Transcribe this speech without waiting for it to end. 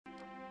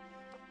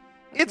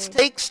It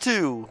takes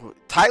two.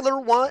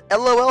 TYLER1,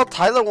 LOL,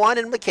 TYLER1,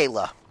 and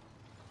Macaiyla.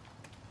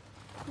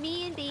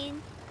 Me and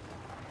Bean.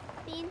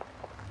 Bean.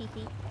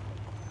 Hehe.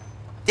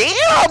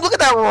 Damn! Look at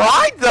that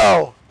ride,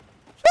 though.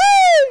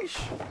 Sheesh.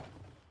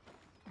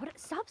 What?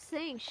 Stop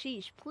saying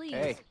sheesh, please.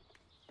 Hey.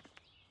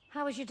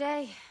 How was your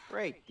day?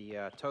 Great.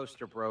 The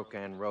toaster broke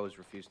and Rose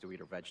refused to eat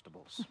her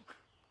vegetables.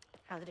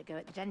 How did it go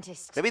at the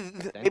dentist?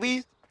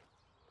 Maybe.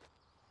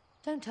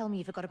 Don't tell me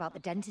you forgot about the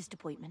dentist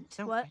appointment.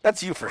 No, What?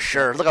 That's you for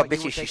sure. Look how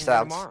bitchy she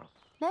sounds.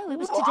 No, it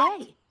was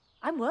today.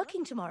 I'm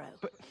working tomorrow.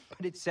 But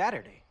it's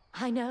Saturday.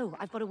 I know.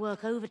 I've got to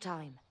work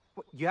overtime.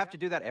 What, you have to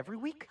do that every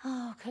week?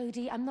 Oh,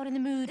 Cody, I'm not in the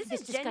mood for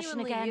this is discussion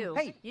genuinely again. you.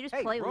 Hey, You just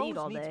hey, play Rose lead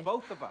all needs day.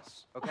 both of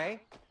us, okay?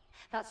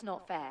 That's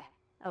not fair.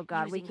 Oh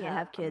God, we Using can't her.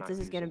 have kids. This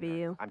is gonna be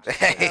you. I'm just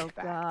Hey. saying Oh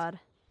fact. God.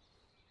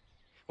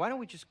 Why don't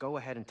we just go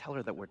ahead and tell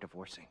her that we're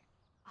divorcing?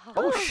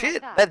 Oh like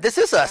shit! that. This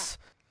is us.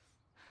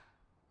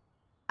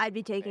 I'd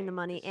be taking the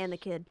money and the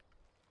kid.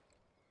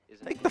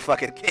 Take the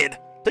fucking kid.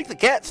 Take the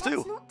cats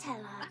Let's too. not tell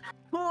her.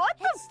 What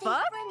the Let's stay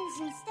fuck?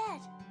 friends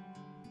instead.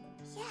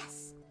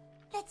 Yes,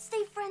 let's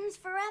stay friends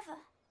forever.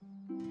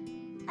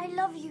 I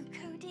love you,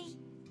 Cody.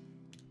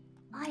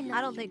 I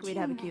don't think we'd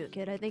have a cute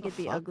kid. I think it'd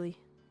be ugly.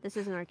 This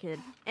isn't our kid,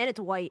 and it's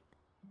white.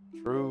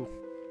 True.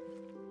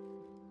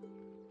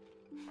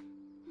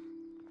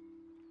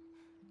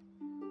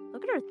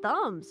 Look at her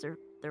thumbs.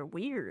 They're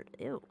weird.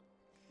 Ew.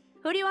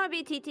 Who do you want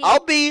to be, TT?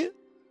 I'll be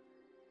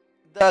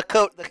the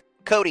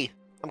Cody.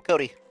 I'm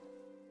Cody.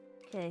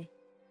 Okay.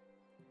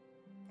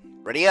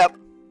 Ready up.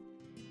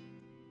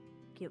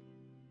 Cute.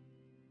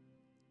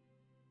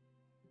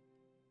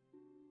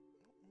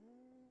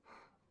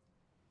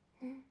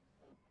 You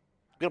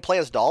gonna play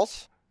as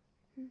dolls?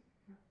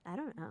 I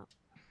don't know.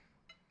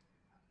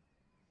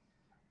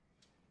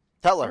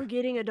 Tell We're her.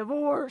 getting a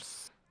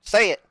divorce.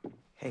 Say it.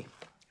 Hey,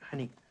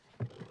 honey,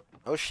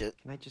 Oh shit.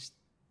 can I just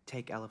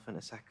take Elephant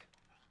a sec?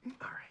 All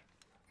right.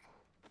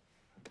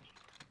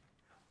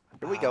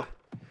 Here we go.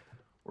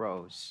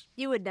 Rose,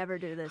 You would never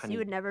do this. honey, You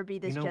would never be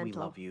this you know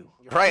gentle. we love you.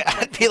 Right.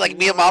 I'd be like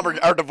me and mom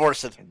are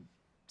divorcing. And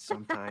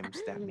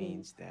sometimes that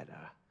means that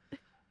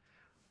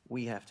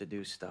we have to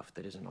do stuff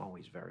that isn't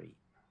always very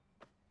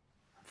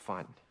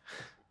fun.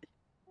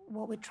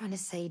 What we're trying to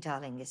say,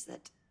 darling, is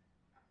that,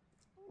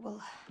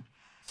 well,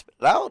 Spit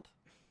it out.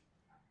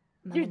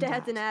 Mum Your and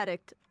dad's an Dad,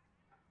 addict.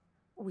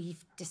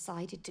 we've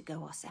decided to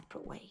go our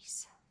separate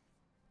ways.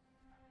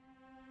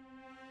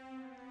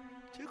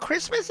 2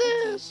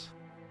 Christmases.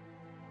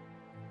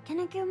 Can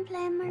I go and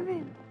play in my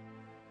room?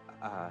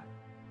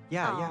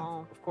 Yeah, Aw.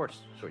 of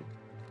course, sweet.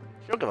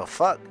 She don't give a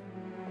fuck.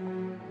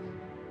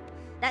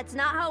 That's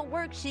not how it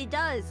works. She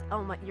does.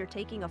 Oh my! You're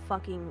taking a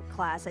fucking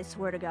class. I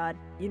swear to God,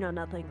 you know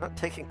nothing. I'm not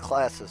taking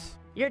classes.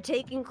 You're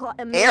taking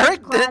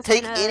Eric didn't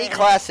take any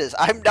classes.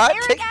 I'm not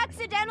Eric taking.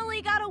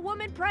 accidentally got a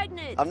woman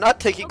pregnant. I'm not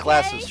taking Okay?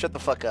 classes. Shut the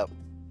fuck up.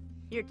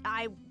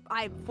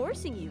 I'm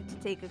forcing you to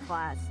take a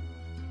class.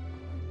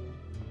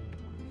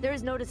 There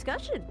is no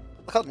discussion.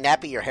 Look how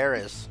nappy your hair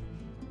is.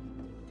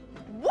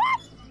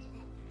 What?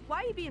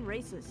 Why are you being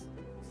racist?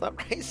 It's not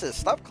racist.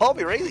 Stop calling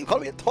me racist. You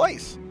called me it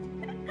twice.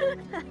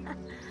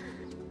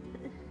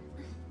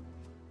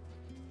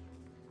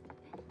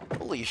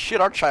 Holy shit,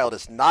 our child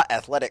is not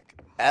athletic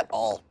at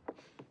all.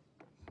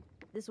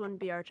 This wouldn't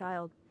be our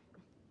child.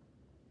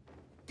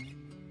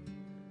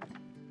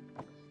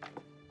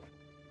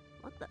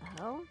 What the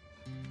hell?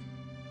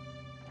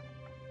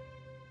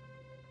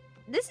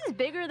 This is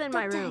bigger than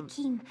my Dr. room.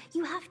 Hakim,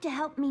 you have to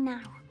help me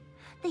now.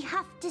 They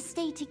have to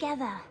stay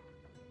together.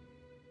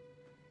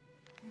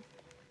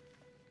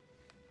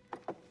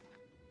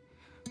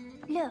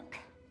 Look,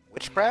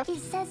 Witchcraft? it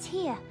says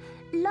here,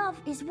 love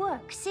is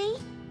work, see?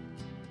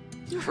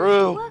 You have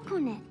True. to work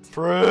on it.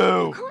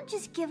 True. You can't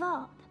just give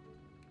up.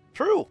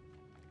 True.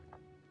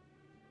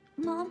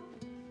 Mom,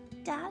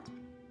 Dad,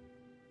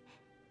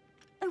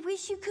 I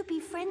wish you could be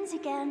friends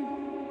again.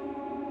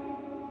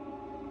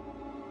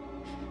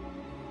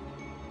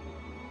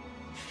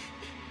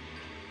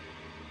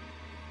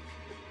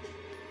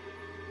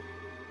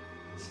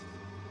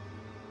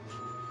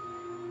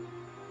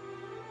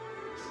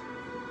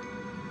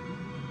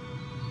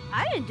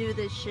 I didn't do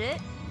this shit.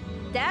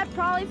 Dad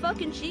probably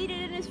fucking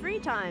cheated in his free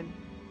time.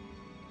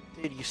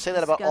 Dude, you say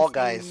that about all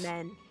Disgusting guys.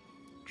 Men.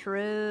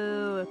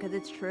 True, because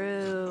it's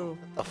true.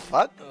 The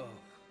fuck?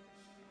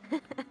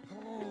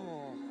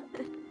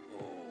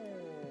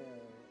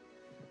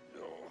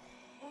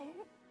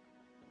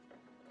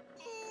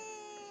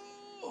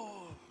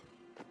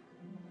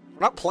 We're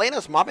not playing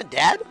as mom and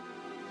dad?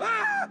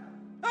 Ah!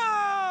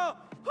 Oh!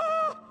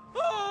 Oh!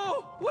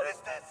 Oh! What is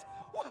this?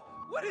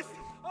 What is this?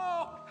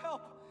 Oh,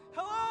 help!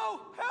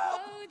 Hello!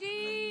 Help!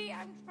 Cody,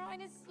 I'm trying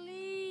to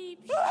sleep.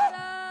 Shut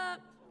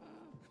up.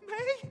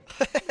 May?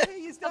 May,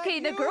 is that Okay,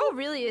 the you? girl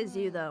really is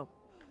you, though.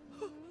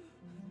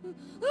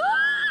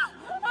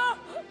 Oh,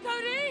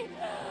 Cody!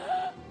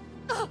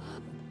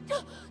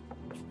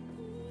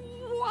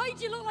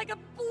 Why'd you look like a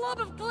blob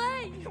of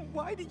clay?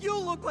 Why do you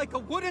look like a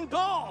wooden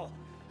doll?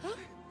 Look.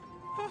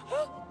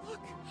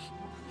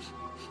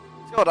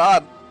 What's going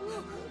on?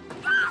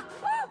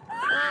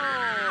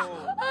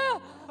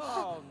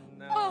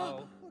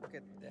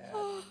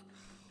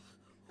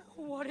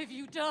 What have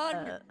you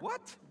done?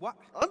 What? What?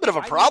 I'm a bit of a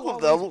Are you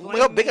problem, though. always Look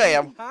how big I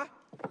am. Huh?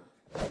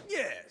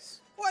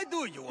 Yes. Why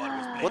do you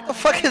always blame What the me?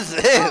 fuck is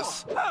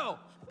this? Oh,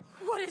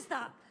 What is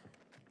that?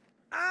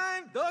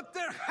 I'm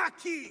Dr.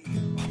 Haki.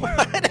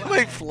 What am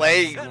I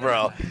playing,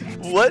 bro?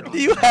 What do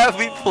you have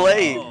me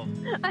playing?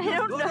 I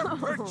don't Your daughter know.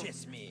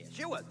 purchased me.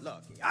 She was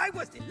lucky. I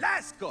was the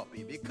last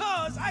copy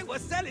because I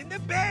was selling the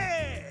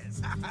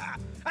best.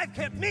 I've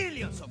kept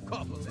millions of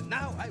couples, and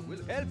now I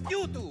will help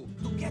you two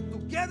to get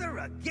together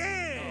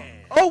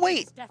again. Oh,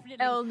 wait. It's definitely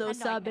El no a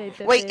sabe.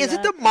 nightmare. Wait, is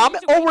it the mom?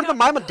 Oh, we're the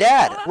mom and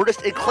dad. We're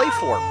just in clay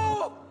form.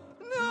 Oh,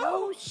 no.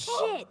 Oh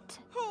shit.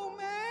 Oh,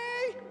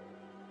 May.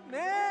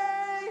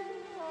 May.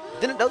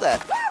 Didn't know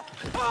that.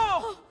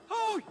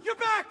 Oh, you're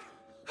back.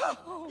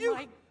 Oh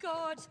my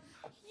god.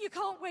 You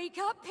can't wake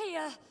up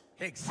here.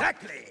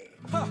 Exactly.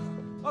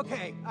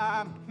 Okay,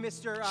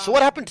 Mr. So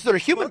what happened to their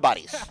human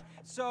bodies?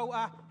 So,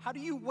 how do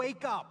you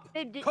wake up?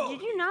 Hey, did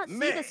you not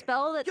see the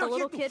spell that the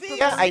little kid put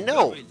Yeah, I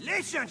know.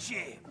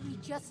 Relationship. We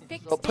just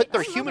fixed So put it.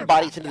 their human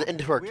bodies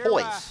into her We're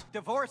toys.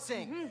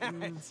 divorcing.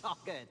 It's all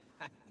good.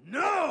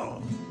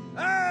 No,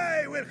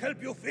 I will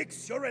help you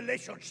fix your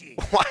relationship.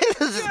 Why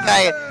does this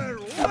guy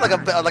have like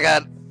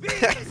a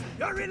Fix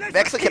your relationship.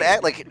 Mexican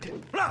act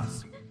like?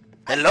 Plus,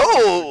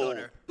 Hello.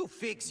 to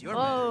fix your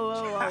Whoa,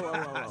 marriage. whoa,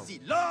 whoa, whoa.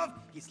 See, love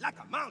is like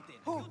a mountain.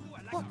 You do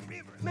it like a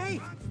river.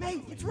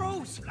 May, it's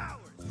Rose. Flowers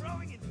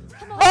growing in the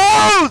ground.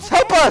 Rose,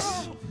 help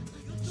us!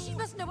 She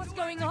must know what's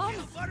going on.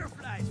 Little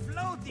butterflies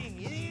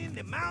floating in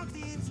the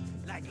mountains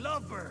like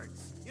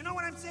lovebirds. You know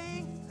what I'm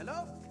saying?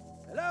 Hello?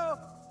 Hello?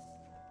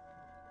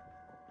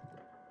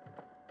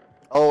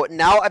 Oh,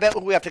 now I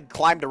bet we have to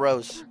climb to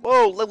Rose.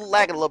 Whoa,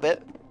 lagging a little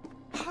bit.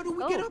 How do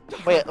we get up there?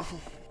 Wait,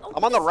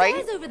 I'm on the right.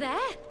 Stairs over there.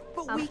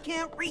 But we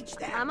can't reach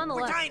that. I'm on the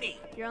We're left. tiny.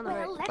 You're on the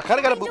right. I kind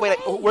of gotta wait.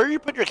 Where do you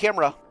put your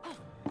camera?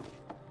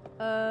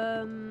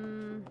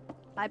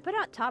 I put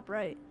out top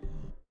right.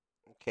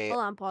 Okay.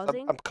 Hold on,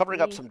 pausing. I'm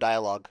covering up Me. some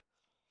dialogue.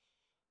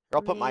 Here,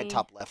 I'll put mine Me.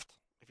 top left.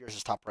 If yours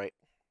is top right.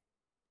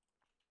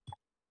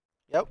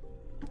 Yep.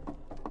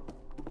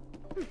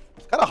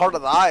 It's kind of hard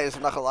on the eyes.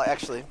 I'm not gonna lie,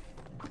 actually.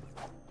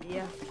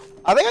 Yeah.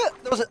 I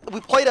think we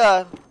played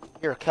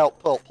here, Kel,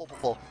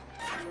 pull.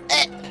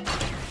 Eh.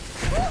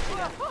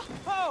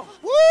 Oh!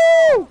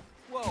 Woo!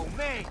 Whoa,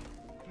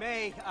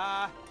 May,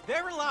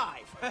 they're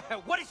alive.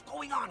 What is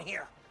going on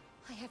here?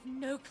 I have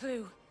no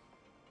clue.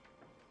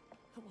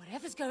 But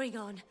whatever's going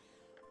on,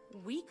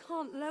 we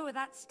can't lower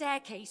that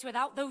staircase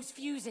without those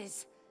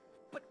fuses.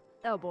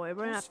 Oh boy,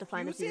 we're gonna have to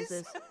find the Fuses?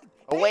 fuses.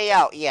 A way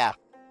out, yeah.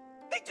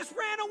 They just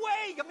ran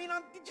away. I mean,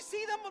 did you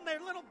see them on their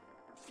little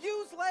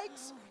fuse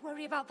legs? Oh,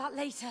 worry about that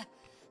later.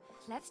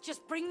 Let's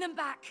just bring them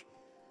back.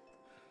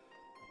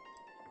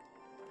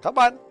 Come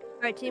on.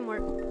 Alright,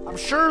 teamwork. I'm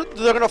sure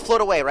they're gonna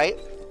float away, right?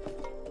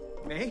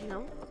 May?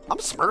 No? I'm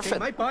smurfing.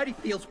 My body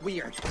feels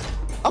weird.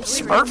 I'm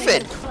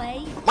smurfing.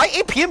 Clay. My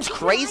APM's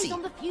crazy.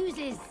 On the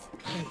fuses.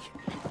 Hey,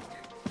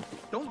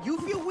 don't you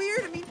feel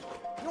weird? I mean,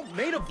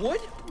 made of wood?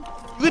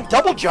 You can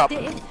double jump.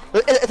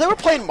 If they were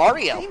playing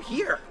Mario. Same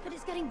here. But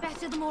it's getting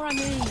better the more I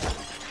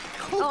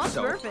move. Oh, I'm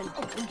So- smurfing.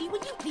 Oh, Woody,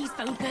 would you please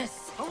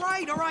focus? All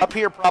right. Up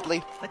here,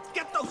 probably. Let's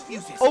get those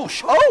fuses.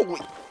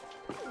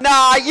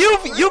 Nah,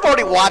 you've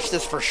already watched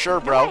this for sure,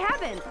 I bro.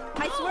 haven't.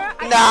 I swear.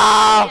 I Nah.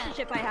 On a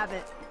relationship, I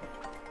haven't.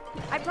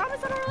 I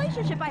promise on a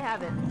relationship, I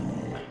haven't.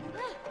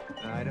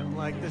 I don't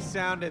like the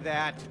sound of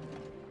that.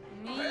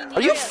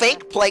 Are you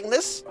fake playing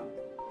this?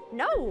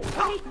 No.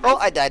 Oh,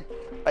 I died.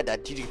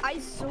 GG. I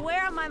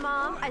swear on my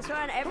mom. I swear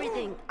on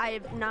everything. I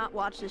have not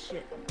watched this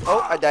shit.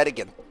 Oh, I died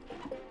again.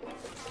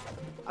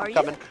 Are you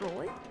Coming.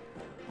 trolling?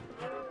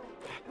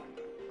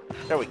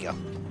 There we go.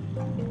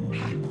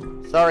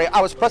 Sorry, I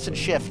was pressing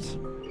shift.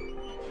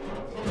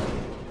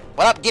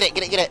 What up? Get it.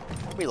 You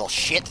little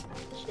shit.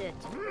 Shit.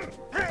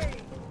 Hey!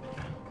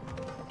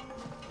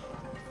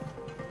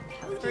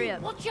 Hurry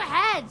up. Watch your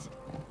head!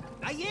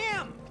 I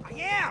am.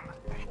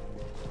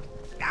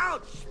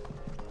 Ouch!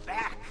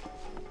 Back.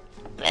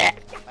 Blech.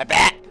 My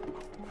back.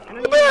 I don't My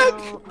even back.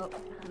 know. Oh,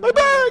 My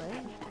back.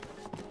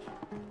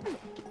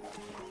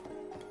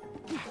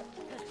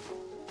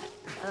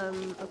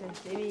 Okay,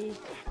 maybe.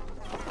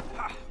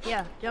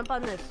 Yeah, jump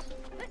on this.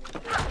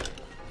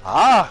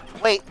 Ah,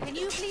 wait. Can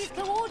you please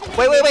coordinate?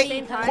 Wait.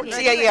 Same time. Qu-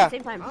 right, yeah.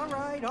 Same time. All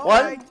right.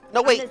 One.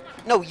 No, wait.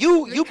 No,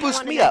 you Three, two, boost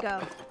one, me and up. then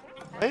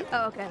go. Right?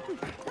 Oh, okay.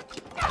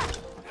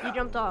 You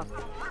jumped off.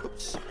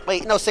 Oops.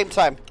 Wait, no, same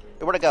time.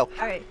 Where'd it go?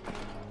 All right.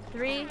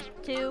 3,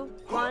 2,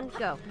 1,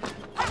 go.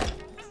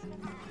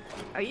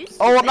 Are you?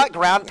 Oh, I'm stupid? not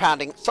ground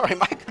pounding. Sorry,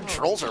 my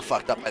controls are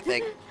fucked up, I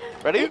think.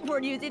 Ready?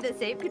 We're using the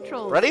same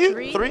controls. Ready?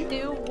 3, Three.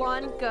 2,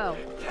 1, go.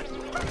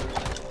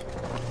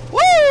 Woo!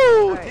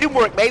 Alright.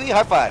 Teamwork, baby.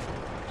 High five.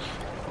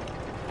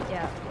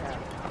 Yeah.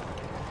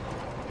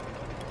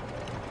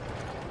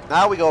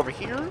 Now we go over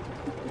here.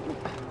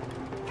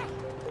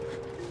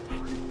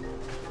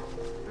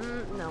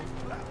 No.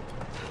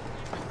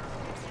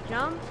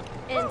 Jump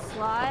and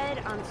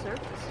slide on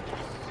surfaces.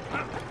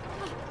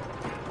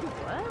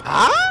 What?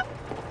 Huh?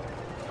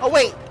 Oh,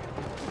 wait.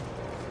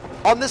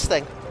 On this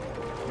thing.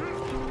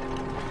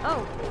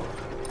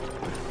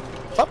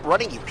 Stop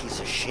running, you piece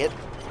of shit.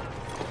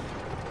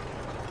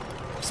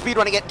 Speed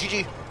running it,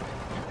 GG.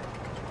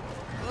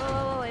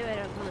 Whoa, wait,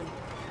 I'm coming.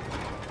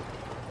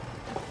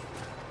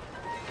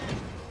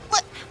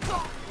 What?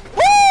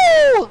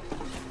 Woo!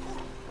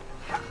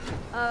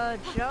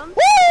 Jump.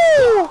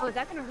 Woo! Oh, is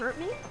that gonna hurt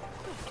me?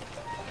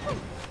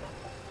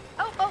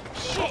 Oh,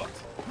 shit.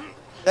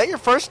 Is that your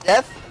first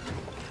death?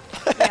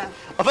 Yeah.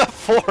 I'm at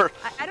 4.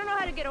 I don't know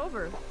how to get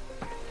over.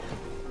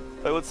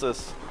 Wait, what's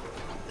this?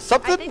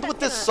 Something think with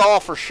that's this gonna- saw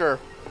for sure.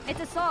 It's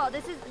a saw.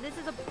 This is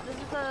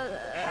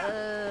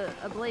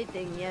a blade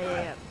thing.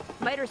 Yeah.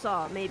 Miter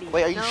saw, maybe.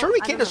 Wait, are you No, sure we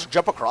I can't don't just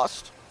jump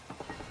across?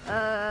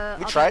 know.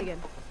 We I'll try tried?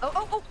 again.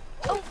 Oh.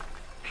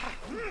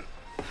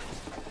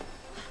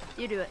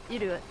 You do it.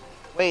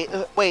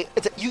 Wait.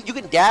 You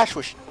can dash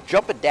with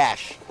jump and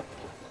dash.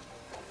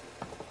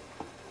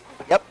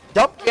 Yep.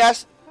 Dump,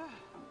 yes.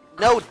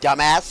 No,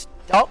 dumbass.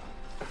 Dump.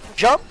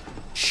 Jump.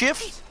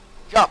 Shift.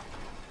 Jump.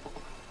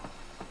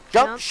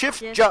 Jump.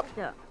 Shift. Jump.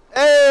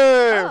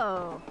 Hey.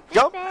 Oh.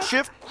 Jump. Back.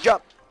 Shift.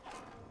 Jump.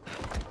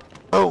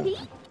 Boom.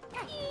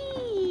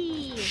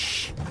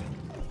 Shh.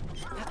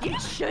 You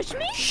shush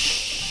me?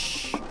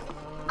 Shh.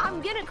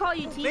 I'm gonna call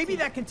you TT. Maybe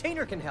that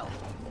container can help.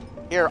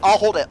 Here, I'll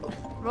hold it.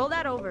 Roll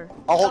that over.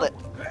 I'll hold it.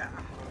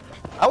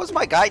 How was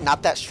my guy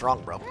not that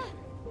strong, bro?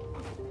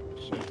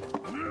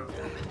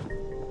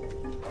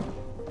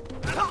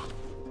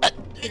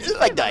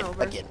 I died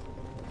over. again.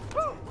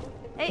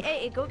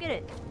 Hey, go get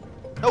it.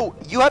 No,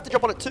 you have to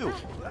jump on it too.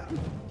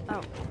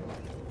 Oh.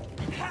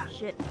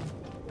 Shit.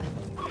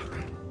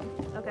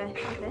 Okay.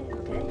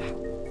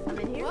 I'm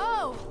in here.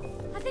 Whoa!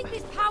 I think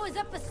this power's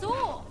up for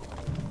Saw.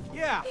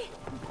 Yeah,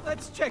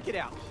 let's check it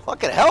out.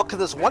 Fucking hell, could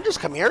this one just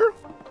come here?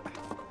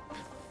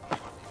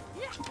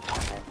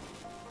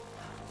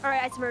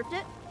 Alright, I smurfed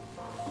it.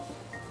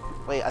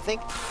 Wait, I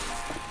think...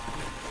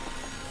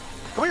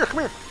 Come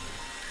here.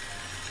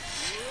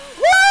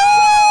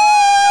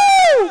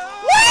 Woo!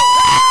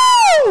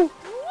 Woo!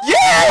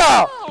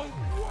 Yeah!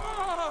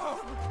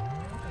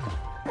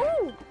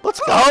 Ooh! Let's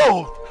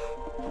go!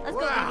 Let's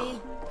go,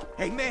 baby.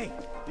 Hey, May,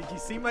 did you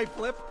see my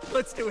flip?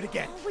 Let's do it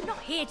again. Oh, we're not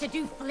here to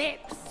do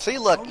flips. See,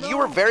 look, you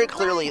were very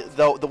clearly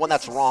the one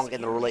that's wrong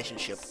in the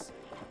relationship.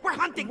 We're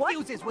hunting What?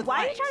 fuses with Why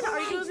are you lights. trying to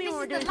argue with me This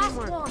when we're is doing the last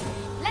teamwork? one.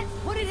 Let's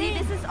put it See,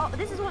 in.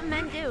 this is what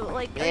men do.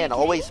 Like, are you Man, kidding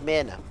always me?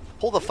 men.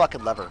 Pull the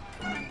fucking lever.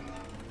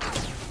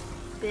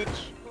 Bitch.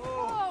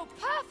 Oh,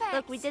 perfect.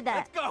 Look, we did that.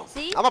 Let's go.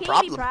 See? I'm a Can you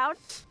problem. be proud?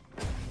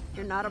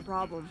 You're not a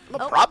problem.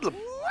 No problem.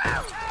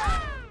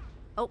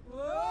 Oh.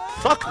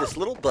 Fuck this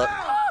little butt.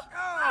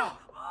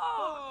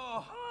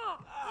 Oh,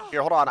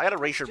 Here, hold on. I gotta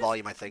raise your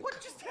volume, I think. what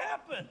just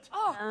happened?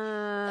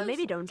 Oh,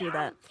 Maybe don't do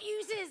that.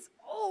 fuses.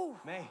 Oh,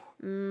 May,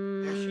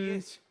 there she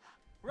is.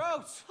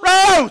 Rose!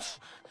 Rose!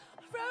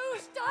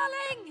 Rose,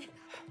 darling.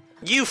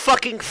 You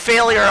fucking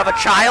failure of a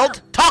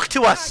child! Talk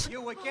to us!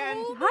 You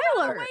again?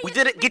 Tyler! We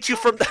didn't get you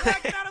from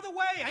Back it out of the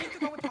way! I need to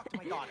go and talk to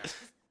my daughter.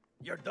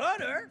 Your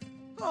daughter?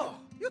 Oh,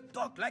 you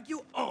talk like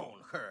you own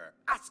her.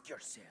 Ask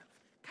yourself,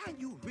 can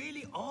you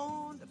really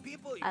own the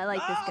people you I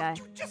like this love? guy.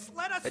 You just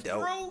let us I don't.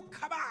 through?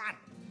 Come on!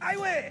 I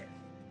will!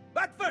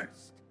 But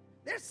first,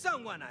 there's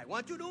someone I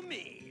want you to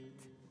meet.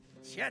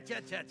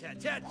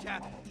 Cha-cha-cha-cha-cha-cha.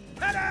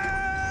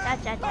 Ta-da!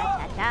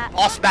 Cha-cha-cha-cha-cha.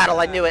 Boss battle,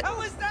 I knew it. How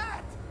was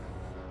that?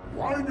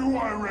 Why do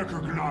I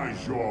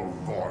recognize your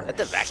voice? At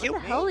the vacuum?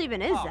 What the hell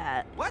even is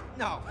that? What?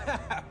 No,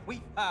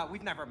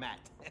 we've never met.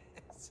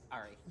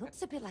 Sorry.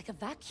 Looks a bit like a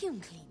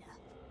vacuum cleaner.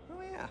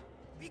 Oh yeah.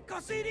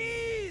 Because it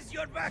is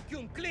your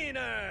vacuum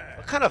cleaner!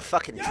 What kind of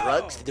fucking Yo,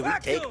 drugs did we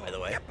take, vacuum, by the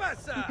way? ¿Qué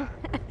pasa?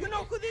 You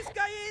know who this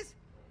guy is?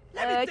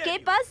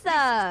 ¿Qué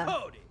pasa? This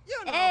is Cody.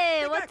 You know,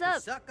 Hey, the what's guy who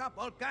up? suck up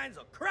all kinds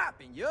of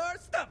crap in your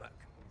stomach.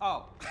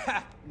 Oh,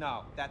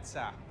 no, that's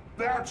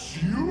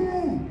That's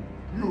you!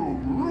 You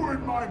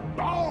ruined my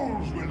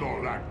bowels with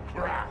all that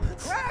crap.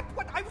 crap.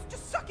 What? I was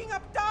just sucking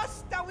up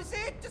dust. That was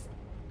it. Just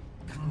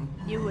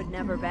You would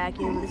never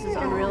vacuum. This is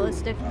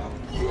unrealistic.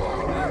 Ew!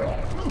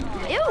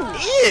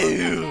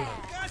 Ew!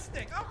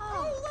 Disgusting.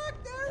 Oh,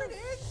 look, there it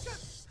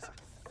is.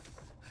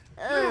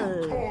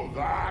 You call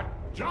that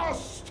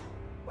just?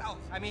 well,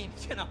 I mean,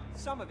 you know,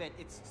 some of it.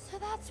 It's So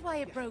that's why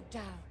it broke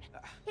down.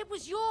 It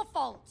was your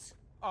fault.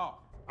 oh,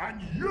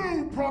 And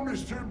you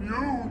promised him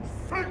you'd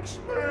fix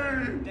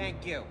me!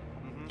 thank you.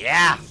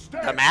 Yeah,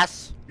 Instead,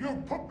 dumbass.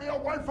 You put me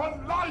away for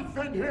life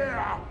in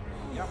here!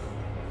 Yep.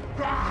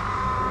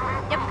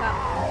 Yep,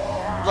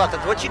 cop. Look,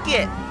 that's what you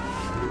get.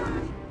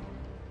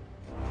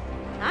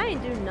 I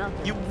ain't do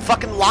nothing. You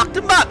fucking locked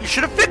him up. You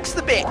should have fixed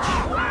the bitch.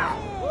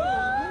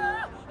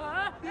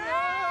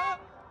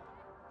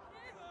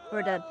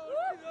 We're dead.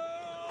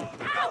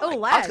 Oh, I was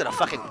lag. gonna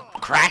fucking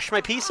crash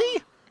my PC.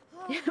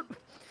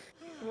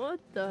 What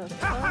the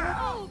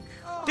fuck?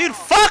 Dude,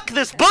 fuck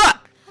this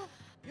book.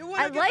 You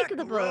wanna I get like back the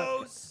to book.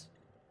 Rose?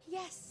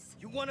 Yes.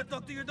 You want to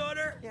talk to your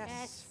daughter?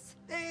 Yes.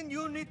 Then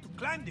you need to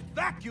climb the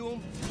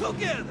vacuum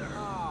together.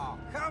 Oh,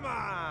 come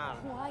on.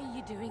 Why are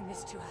you doing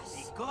this to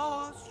us?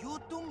 Because you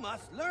two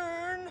must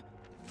learn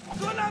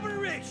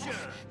collaboration.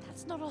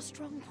 That's not our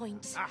strong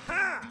point.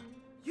 Aha!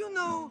 You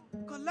know,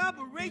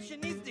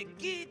 collaboration is the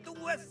key to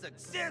a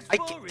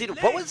successful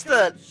Dude, what was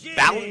the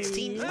balance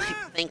team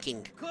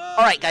thinking?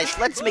 Alright guys,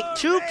 let's make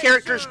 2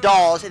 characters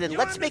dolls, and then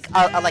let's make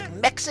a like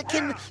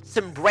Mexican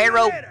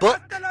sombrero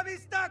book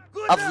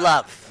of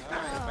love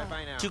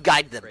to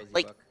guide them.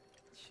 Like,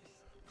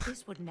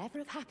 This would never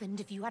have happened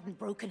if you hadn't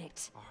broken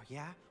it. Oh,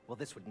 yeah? Well,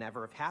 this would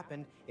never have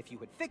happened if you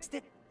had fixed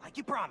it like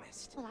you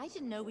promised. Well, I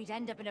didn't know we'd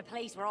end up in a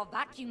place where our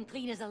vacuum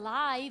cleaner's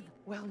alive.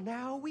 Well,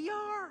 now we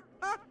are.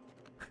 Huh?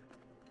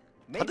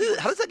 how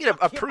does that get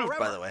approved,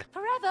 by the way?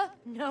 Forever?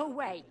 No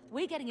way.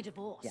 We're getting a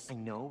divorce. Yeah, I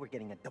know we're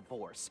getting a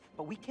divorce,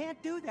 but we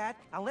can't do that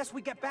unless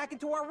we get back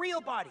into our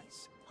real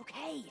bodies.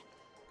 Okay.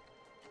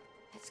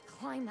 Let's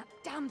climb that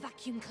damn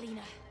vacuum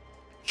cleaner.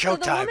 So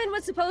the Showtime. woman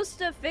was supposed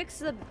to fix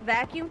the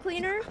vacuum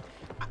cleaner?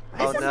 Oh,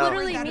 This is no.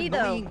 literally That me, though,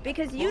 annoying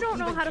because you don't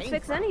know book how to even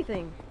fix came from.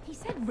 anything. He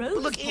said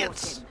Rose Look, bought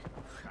ants. him.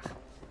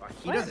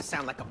 He doesn't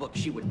sound like a book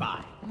she would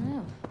buy.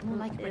 Oh, more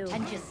like a Ew.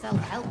 pretentious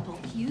self-help book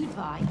you'd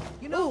buy.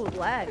 You know, Ooh,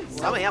 lags.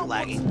 I am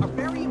lagging. are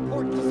very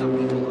important to some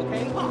people,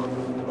 okay?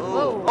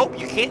 Oh, oh,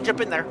 you can't jump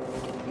in there.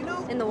 You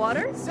know, In the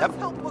water?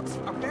 self-help books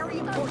are very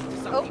important to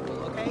some Oh. people,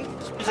 okay?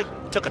 This music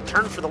took a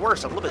turn for the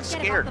worse. I'm a little bit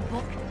Forget scared. about the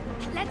book.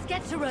 Let's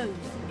get to Rose.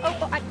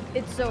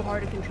 It's so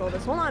hard to control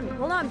this. Hold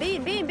on,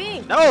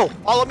 Bean. No,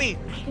 follow me.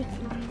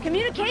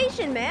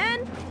 Communication,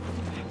 man.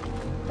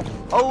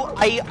 Oh,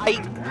 I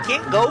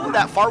can't go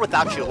that far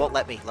without you. It won't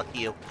let me. Lucky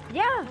you.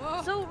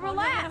 Yeah, so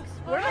relax.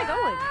 Where am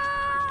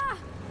I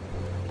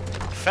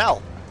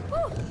Fell.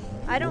 going?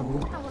 I don't...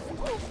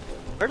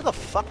 Where the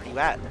fuck are you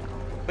at?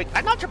 Wait, can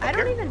I not jump up I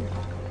don't here? even...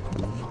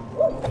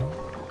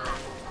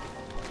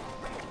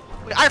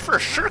 Wait, I for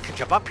sure can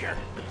jump up here.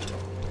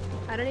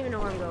 I don't even know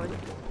where I'm going.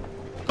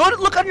 Go to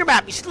look on your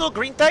map. You see the little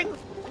green thing?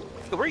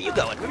 Where are you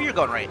going? Maybe you're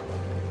going right.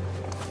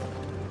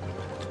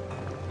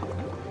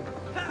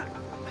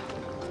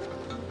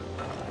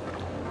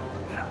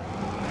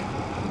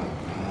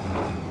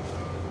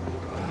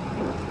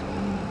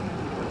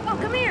 Oh,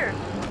 come here.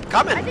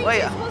 Coming. I think Wait,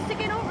 you're supposed to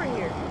get over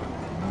here.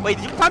 wait.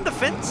 Did you climb the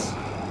fence?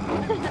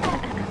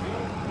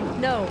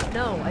 No,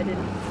 I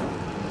didn't.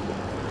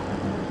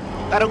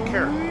 I don't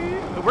care.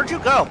 Where'd you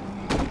go?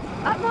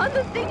 I'm on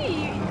the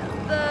thingy.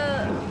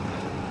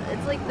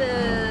 It's like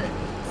the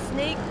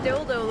snake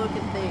dildo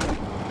looking thing.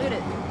 Look at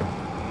it.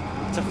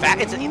 It's a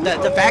It's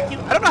the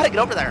vacuum. I don't know how to get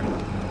over there.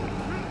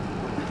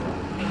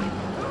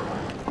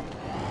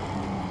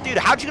 Dude,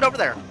 how'd you get over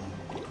there?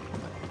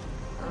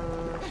 I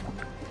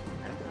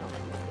don't know.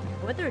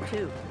 I went through a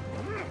tube.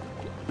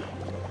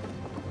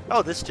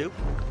 Oh, this too.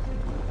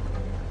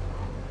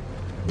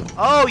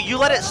 Oh, you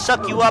let it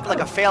suck you up like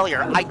a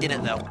failure. I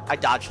didn't though. I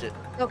dodged it.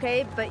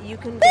 Okay, but you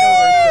can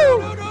get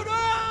over. No, no, no!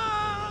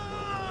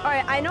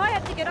 Alright, I know I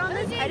have to get on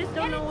this. I just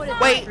don't know what it's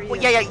Wait, for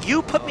you. yeah.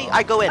 You put me.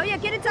 I go in. Oh yeah,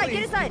 get inside,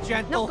 get inside.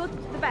 gentle. No, go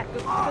to the back.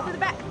 Go to the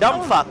back.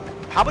 Dumb Oh, fuck.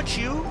 How about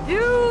you?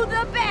 To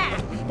the back,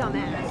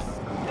 dumbass.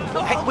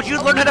 Hey, would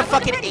you learn how to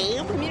fucking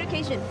aim?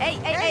 Communication.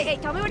 Hey,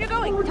 tell me when you're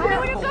going. Tell me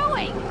when you're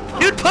going.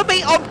 Dude, put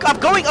me. Oh, I'm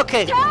going.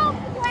 Okay. Tell me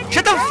when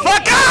Shut you're the going.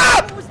 fuck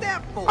up! What was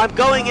that for? I'm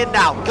going in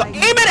now. Go, aim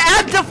it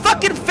at the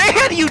fucking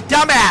fan, you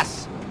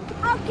dumbass!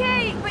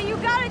 Okay, but you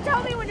gotta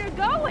tell me when you're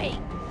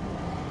going.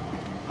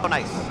 Oh,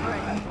 nice.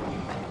 Alright.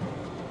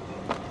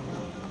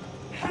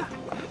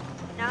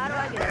 Now how do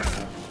I get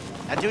it?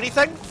 That do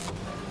anything?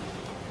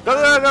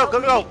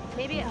 Go.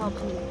 Maybe it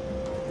helps me.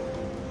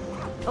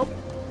 Oh,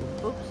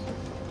 oops.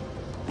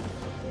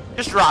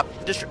 Just drop.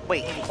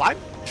 Wait, you climb?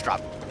 Just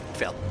drop.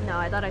 Fail. No,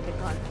 I thought I could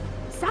climb.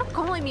 Stop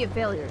calling me a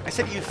failure. I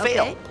said you Okay.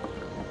 failed.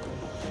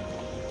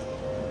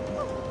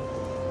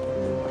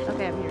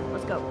 Okay, I'm here.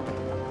 Let's go.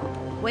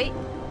 Wait.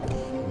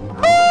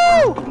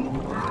 Woo!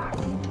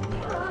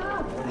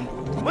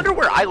 Wonder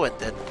where I went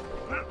then.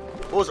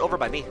 What was over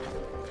by me?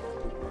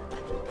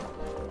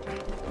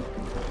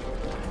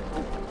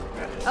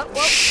 Oh,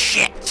 well.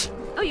 Shit!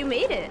 Oh, you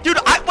made it. Dude,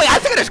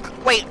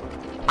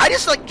 I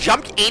just like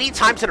jumped 80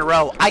 times in a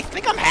row. I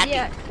think I'm hacking.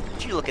 Yeah.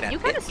 What you looking at? You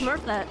kind of bitch?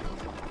 smurfed that.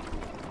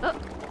 Oh,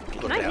 You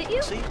can looking I at? hit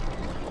you? See?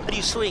 How do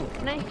you swing?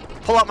 Can I?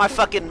 Pull out my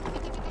fucking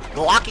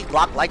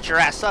Glock, light your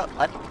ass up,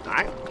 bud.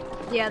 Alright.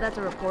 Yeah, that's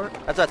a report.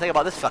 That's what I think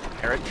about this fucking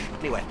marriage.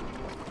 Anyway.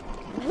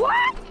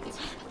 What?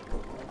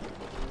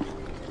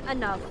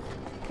 Enough.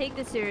 Take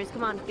this serious.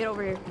 Come on, get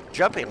over here.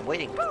 Jumping,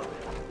 waiting.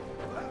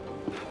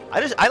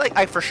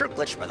 I for sure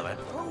glitched, by the way.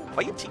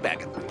 Why are you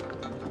teabagging?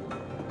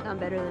 I'm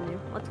better than you.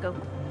 Let's go.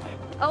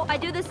 Oh, I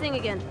do this thing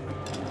again.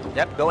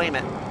 Yep, go aim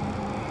it.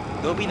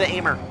 Go be the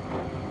aimer.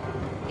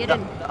 Get The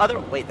in. other,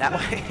 wait, that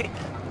way.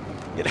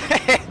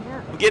 Yeah.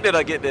 I'm getting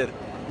it.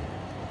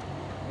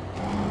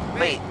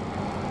 Wait,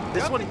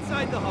 this Jump one.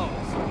 inside the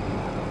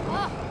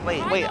hose. Wait,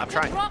 Try I'm not to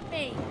trying. drop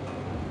me.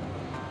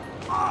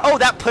 Oh,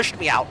 that pushed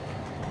me out.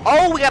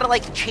 Oh, we gotta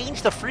like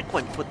change the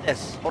frequency with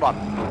this. Hold on.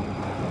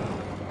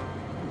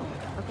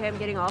 Okay, I'm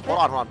getting off it.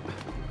 Hold on.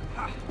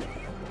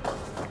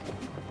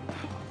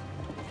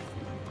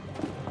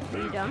 Are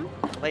you dumb?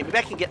 Wait, maybe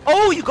I can get.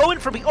 Oh, you go in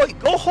for me. Oh, you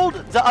go hold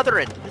the other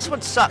end. This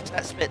one sucks.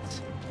 That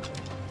spits.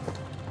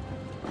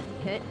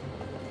 Okay.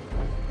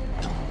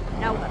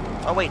 Now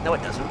what? Oh wait, no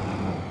it doesn't.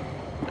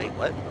 Wait,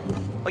 what?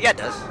 Oh yeah, it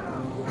does.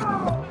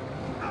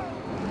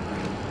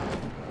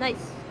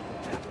 Nice.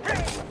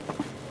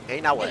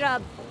 Okay, now what? Good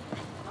job.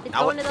 It's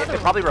Now going what? to the other It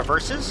one. probably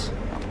reverses.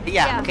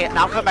 Yeah. Yeah. Okay,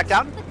 now come back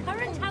down. The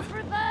current has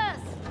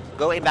reversed.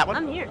 Go aim that one.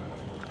 I'm here.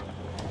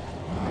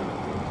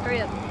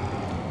 Hurry up.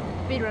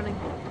 Speed running.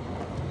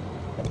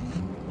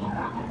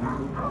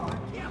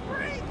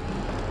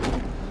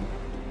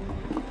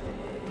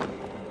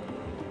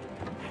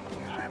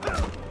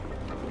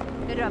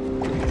 Good job.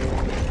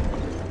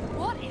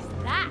 What is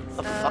that? What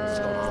the fuck is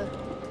going on?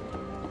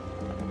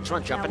 Just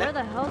want to jump Now in where it.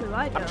 the hell do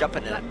I go? I'm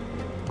jumping in it.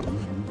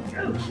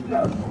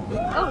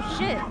 Oh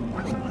shit.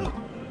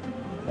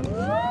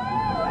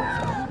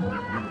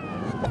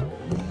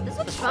 This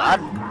looks fun.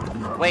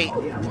 Fun. Wait,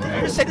 did you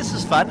just say this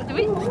is fun? Do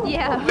we?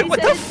 Yeah. Wait, we what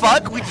said- the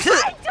fuck? We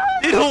did.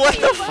 Dude, what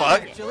the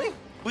fuck? Actually,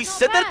 We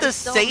said that at the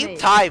Don't same be.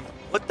 time.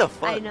 What the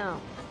fuck? I know.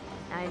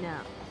 I know.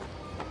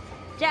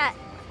 Chat,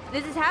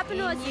 this has happened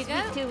to us In this you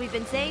week go. too. We've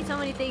been saying so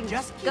many things.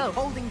 just keep Go.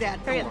 holding that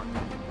Hurry door. up.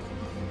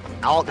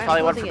 There's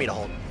probably one for closing me it. to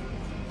hold.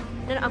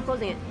 No, I'm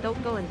closing it.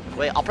 Don't go in.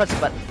 Wait, I'll press the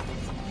button.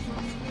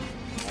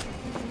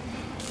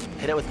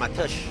 Hit it with my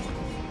tush.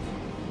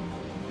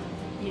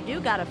 You do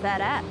got a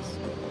fat ass.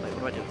 Wait, what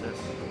do I do with this?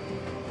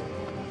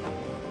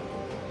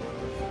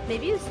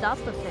 Maybe you stop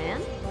the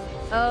fan?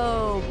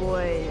 Oh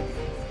boy.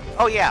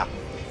 Oh yeah.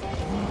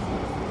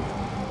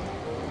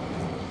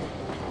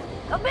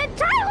 Oh man,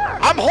 Tyler!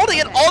 I'm holding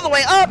it all the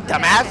way up,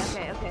 dumbass.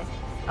 Okay.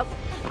 Oh,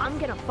 I'm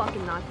gonna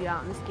fucking knock you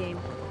out in this game.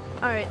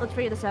 Alright, let's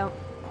figure this out.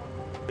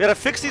 We gotta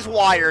fix these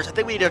wires. I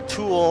think we need a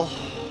tool.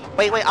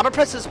 Wait, I'm gonna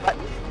press this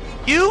button.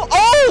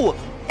 Oh!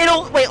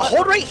 Wait,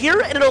 hold right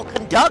here and it'll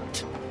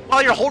conduct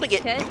while you're holding it.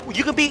 Okay.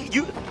 You can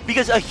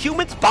because a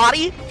human's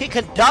body can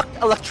conduct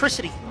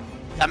electricity.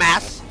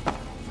 Dumbass.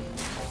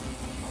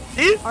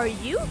 See? Are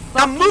you Now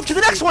fucking move to the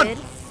next one.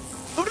 stupid?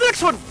 Move to the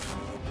next one.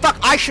 Fuck,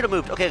 I should have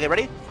moved. Okay,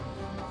 ready?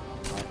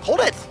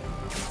 Hold it.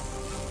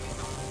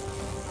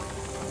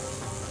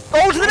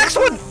 Go to the next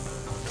one.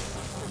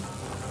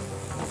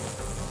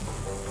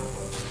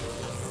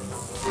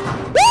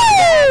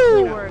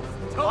 Totally Woo! works.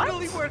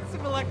 Totally worth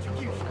some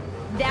electrocution.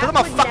 That I'm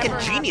a would fucking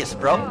never genius,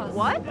 happen. bro.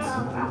 What?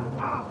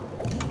 I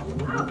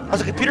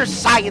was a computer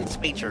science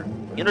major.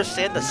 You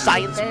understand the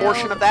science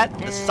portion of that? The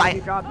And you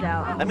science. dropped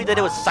out. That means that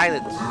it was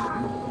silence.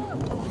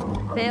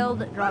 Failed,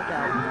 dropped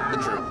out. The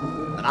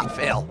truth. Not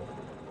fail.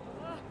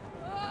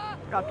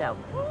 Dropped out.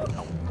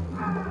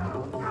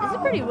 This is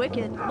pretty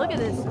wicked. Look at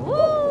this.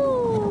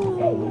 Woo!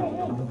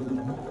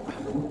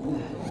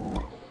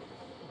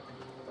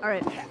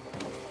 Alright.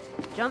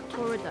 Jump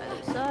towards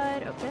either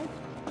side. Okay.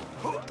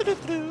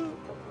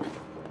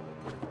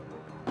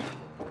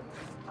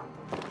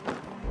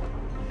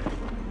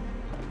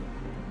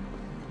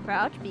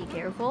 Crouch, be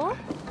careful.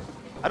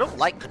 I don't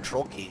like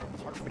control key.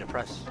 It's hard for me to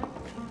press.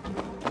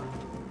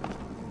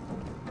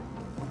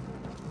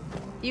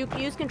 You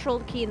use control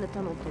key in the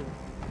tunnel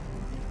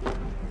too.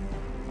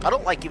 I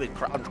don't like even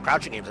on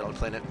crouching games. I don't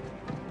play it.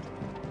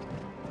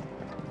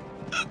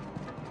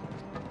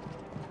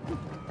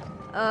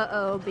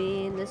 Uh-oh,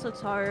 Bean. This looks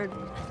hard.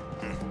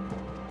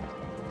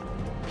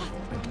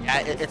 Yeah,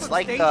 it's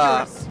like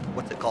dangerous.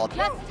 what's it called?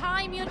 Just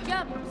time your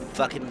jumps.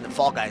 Fucking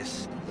Fall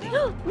Guys.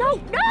 No!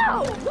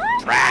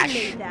 What? Trash. I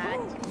made that.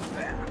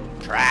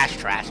 Trash.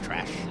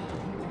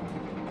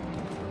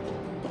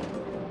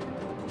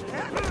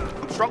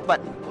 Strong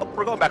button. Oh,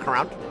 we're going back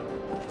around.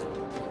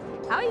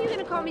 How are you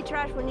gonna call me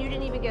trash when you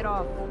didn't even get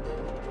off?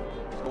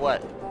 For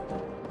what?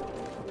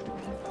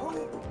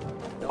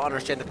 Don't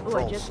understand the I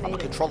controls. just I'm a made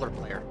it. controller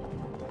player.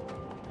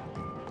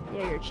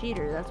 Yeah, you're a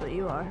cheater. That's what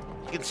you are.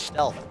 You can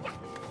stealth.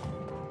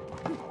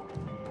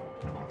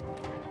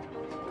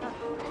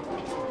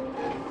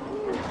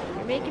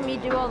 You're making me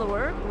do all the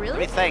work? Let me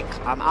Really? think.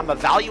 I'm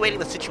evaluating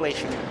the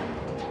situation.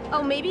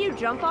 Oh, maybe you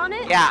jump on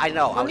it? Yeah, I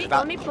know. Let I was me- about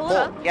let me pull it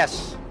up.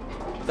 Yes.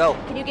 Go.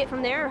 Can you get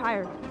from there or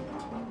higher?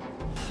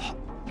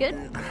 Good?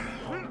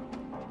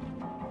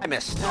 I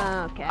missed.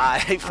 Okay.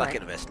 I All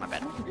fucking right. missed. My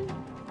bad.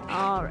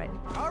 All right.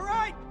 All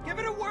right, give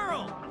it a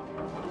whirl.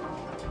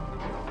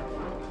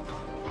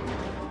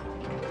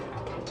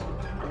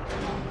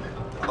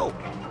 Oh.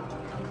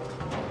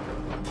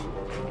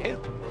 Okay.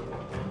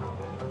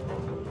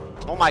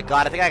 Oh my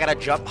god, I think I gotta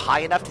jump high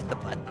enough to hit the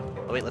button.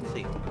 Oh wait, let's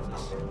see.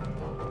 What's this?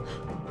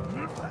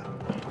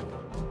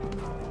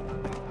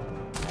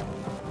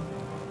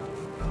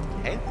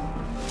 Okay.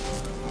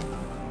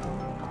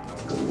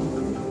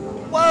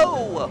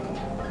 Whoa!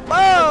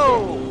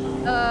 Whoa!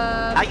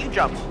 Now you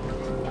jump.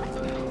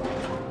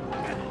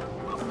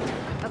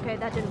 Okay,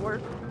 that didn't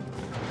work.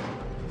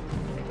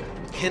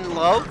 Pin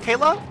low,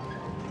 Kayla?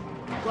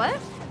 What?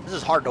 This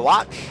is hard to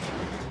watch.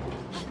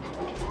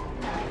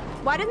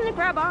 Why doesn't it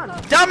grab on?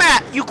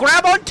 Dumbass! You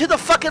grab onto the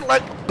fucking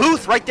like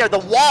booth right there, the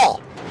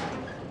wall.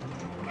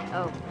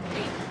 Oh.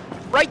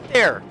 Right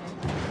there.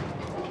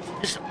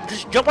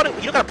 Just jump on it.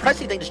 You don't gotta press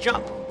anything, just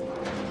jump.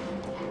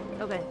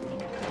 Okay.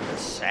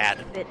 That's sad.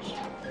 Bitch.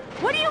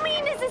 What do you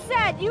mean this is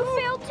sad? You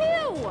failed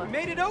too! We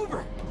made it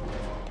over.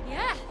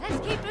 Yeah, let's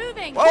keep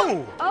moving.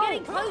 Whoa! We're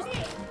getting close.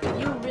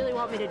 You really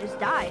want me to just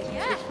die?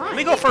 Yeah. It's fine. Let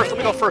me go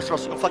first, or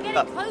else you'll fuck We're it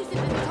up. getting closer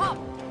to the top.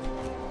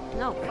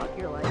 No, fuck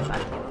your life. I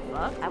don't give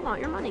a fuck. I want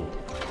your money.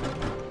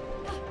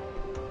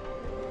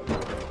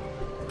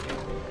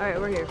 Alright,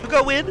 we're here. You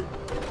go in,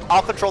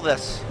 I'll control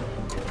this.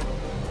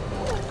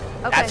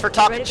 Okay, That's for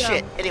talking ready to go.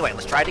 shit. Anyway,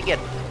 let's try it again.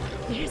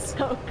 You're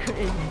so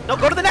cringe. No,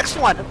 go to the next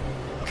one.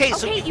 Okay,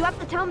 so Okay, you have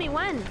to tell me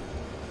when.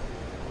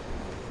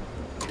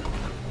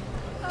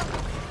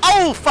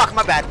 Oh, fuck,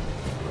 my bad. You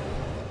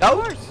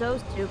No, are so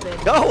stupid.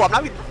 no, I'm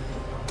not.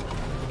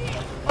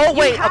 Oh,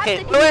 wait, have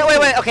okay, to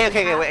wait,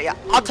 okay, wait, yeah.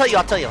 I'll tell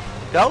you.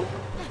 Go.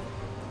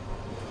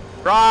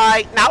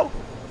 Right now.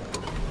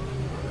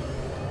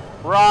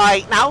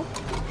 Right now.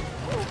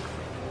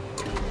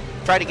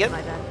 Try it again.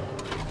 My bad.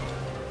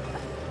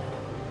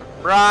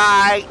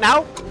 Right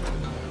now.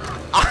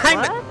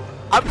 What?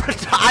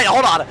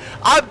 Hold on.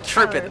 I'm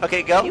tripping. Tyler,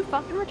 Okay, go. You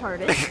fucking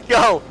retarded.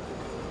 Go.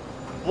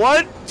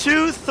 1,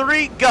 2,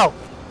 3, go.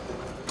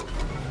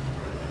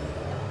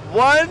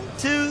 1,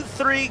 2,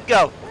 3,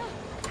 go.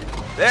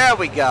 There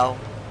we go.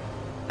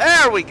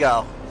 There we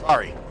go.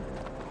 Sorry.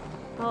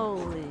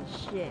 Holy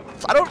shit.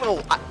 So I don't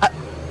know.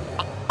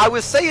 I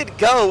was saying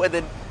go and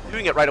then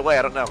doing it right away.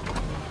 I don't know.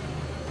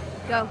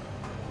 Go.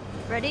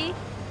 Ready?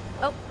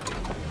 Oh.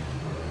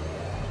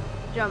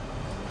 Jump.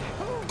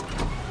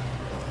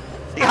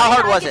 See, how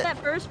hard was get it? that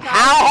first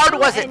How hard pass,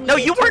 was it? and No,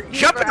 you it weren't took me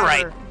jumping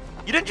forever. right.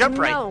 You didn't jump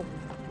right. No.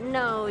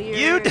 No, you're.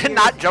 You did you're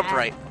not just jump bad.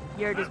 right.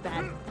 You're just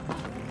bad.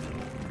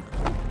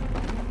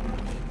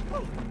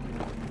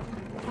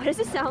 Why does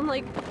it sound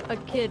like a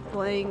kid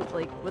playing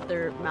like with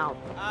their mouth?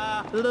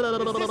 Bro,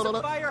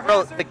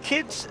 the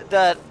kids,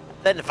 the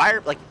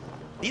environment, like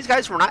these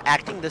guys were not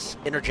acting this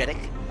energetic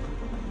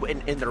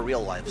in their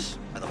real lives.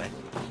 By the way,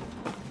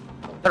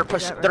 their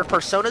their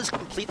personas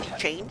completely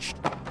changed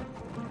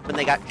when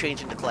they got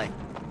changed into clay.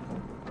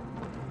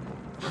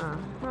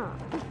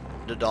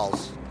 The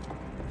dolls,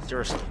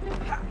 seriously.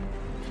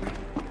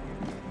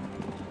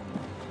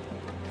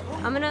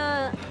 I'm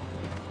gonna.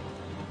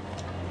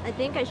 I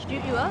think I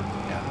shoot you up.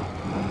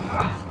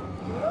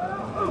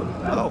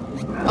 Oh,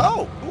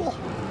 oh, cool.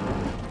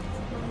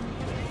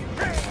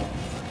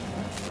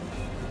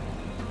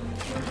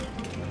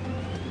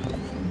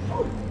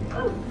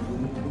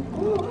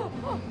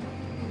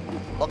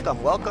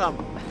 Welcome, welcome.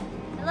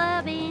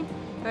 Love it.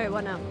 All right,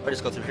 what now? I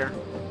just go through here.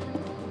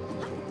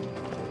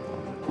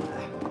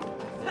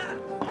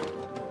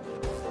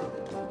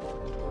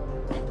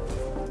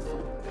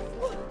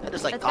 That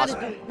is like That's gotta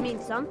cosmetic. mean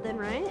something,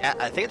 right? Yeah,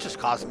 I think it's just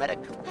cosmetic.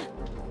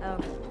 Oh.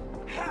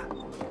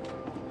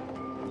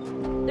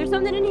 There's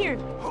something in here.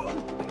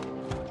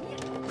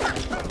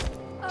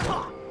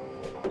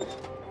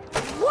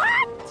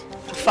 What?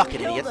 Fucking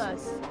Killed idiots.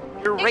 us.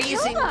 You're It raising.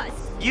 killed us.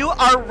 You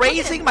are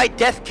raising my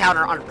death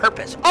counter on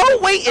purpose. Oh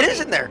wait, it is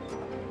in there.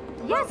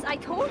 Yes, I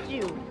told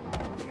you.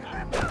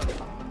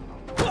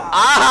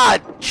 Ah,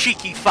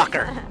 cheeky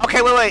fucker.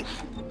 Okay, wait.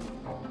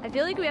 I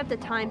feel like we have to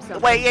time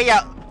something. Wait,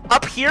 yeah.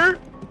 Up here,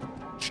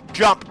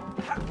 jump.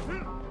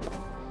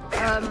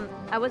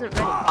 I wasn't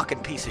ready. Fucking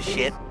piece of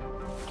shit.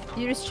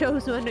 You just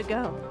chose when to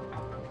go.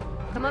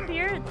 Come up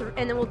here,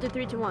 and then we'll do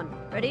 3, 2,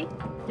 1. Ready?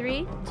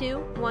 3, 2,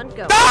 1,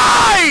 go.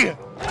 Die!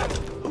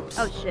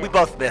 Oh shit. We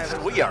both missed.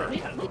 We are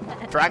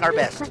trying our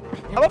best.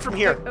 How about from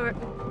here?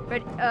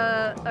 Ready?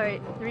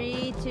 Alright.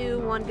 3, 2,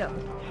 1, go.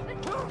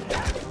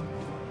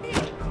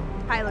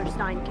 Tyler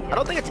Steinkamp. I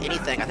don't think it's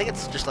anything. I think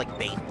it's just like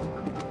bait.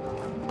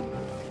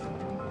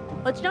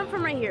 Let's jump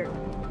from right here.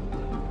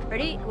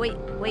 Ready? Wait.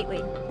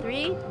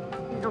 3.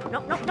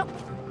 No.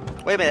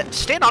 Wait a minute.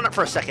 Stand on it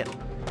for a second.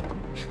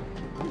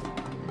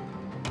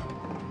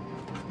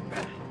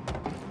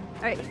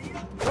 Alright.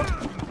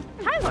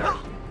 Tyler!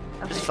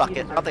 Okay, Just fuck you it.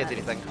 I deserve don't think that.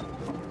 it's anything.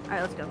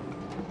 Alright, let's go.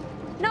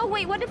 No,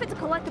 wait, what if it's a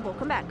collectible?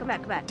 Come back.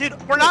 Dude,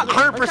 we're not Wait,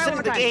 let's try 100%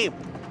 in the one more game.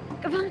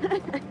 Come on.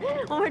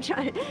 One more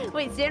try.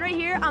 Wait, stand right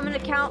here. I'm gonna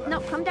count.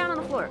 No, come down on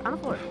the floor. On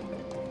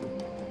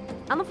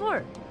the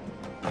floor.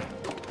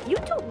 You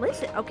don't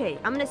listen. Okay,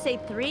 I'm gonna say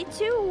 3,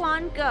 2,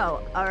 1,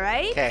 go.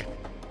 Alright? Okay.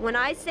 When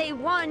I say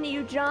 1,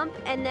 you jump,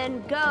 and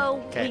then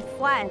go, Okay. we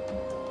flat.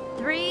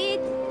 3,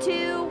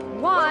 2,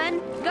 1,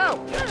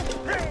 go.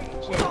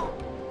 Shit.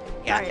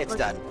 Yeah, Alright, it's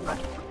let's- done. Okay,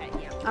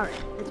 yeah. Alright,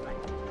 it's fine.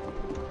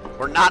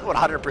 We're not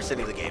 100%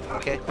 in the game,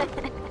 okay?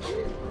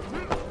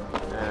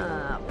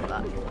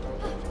 Fuck.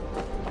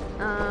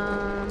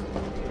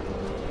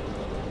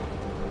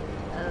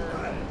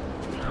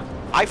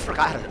 I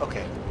forgot it.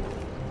 Okay.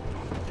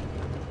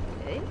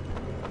 Okay.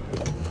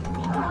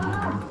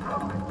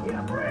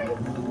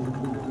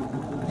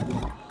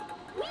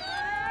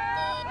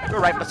 We're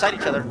right beside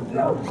each other.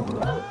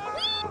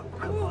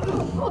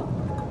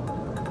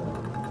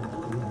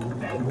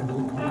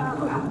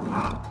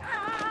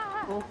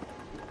 Cool.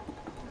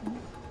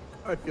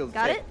 I feel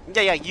Got it?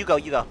 Yeah, you go.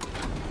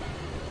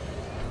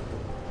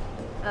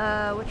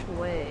 Which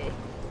way?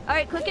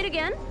 Alright, click it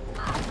again.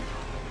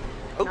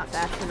 Oops. Not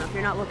fast enough.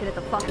 You're not looking at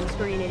the fucking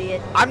screen,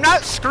 idiot. I'm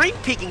not screen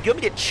peeking. Do you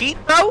want me to cheat,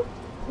 bro?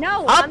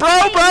 No, Huh, I'm bro,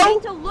 saying bro? you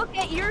need to look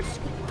at your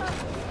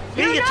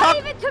You're you not talk.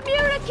 even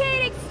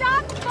communicating!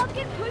 Stop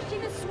fucking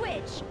pushing the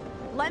switch!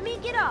 Let me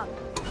get up.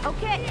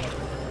 Okay.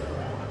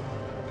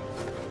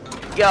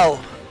 Go.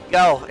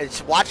 And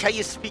just watch how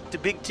you speak to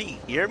Big T.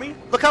 You hear me?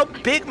 Look how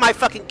big my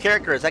fucking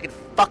character is. I can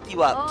fuck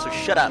you up, so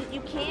shut up. You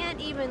can't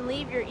even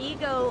leave your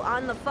ego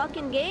on the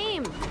fucking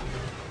game.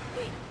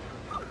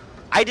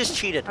 I just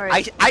cheated.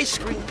 Right. I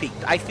screen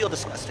peeked. I feel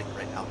disgusting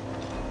right now.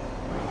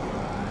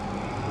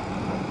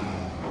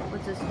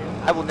 What's this do?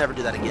 I will never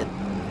do that again.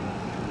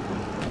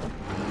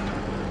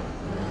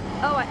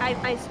 Oh,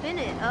 I spin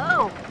it.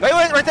 Oh. Wait,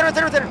 right there.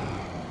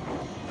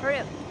 Hurry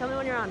up. Tell me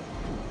when you're on.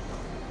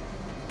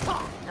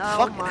 Oh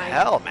Fucking my.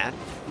 hell, man.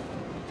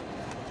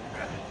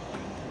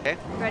 Okay.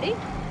 Ready?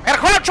 I gotta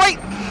crouch, right!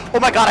 Oh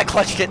my god, I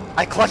clutched it.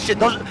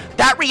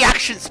 That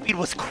reaction speed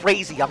was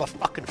crazy. I'm a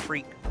fucking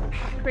freak.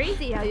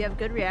 Crazy how you have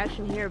good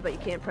reaction here, but you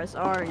can't press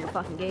R in your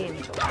fucking game.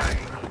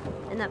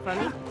 Isn't that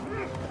funny?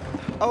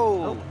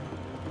 Oh.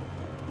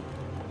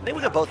 I think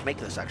we could both make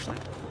this, actually.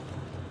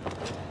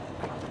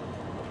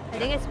 I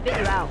think I spit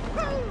you out.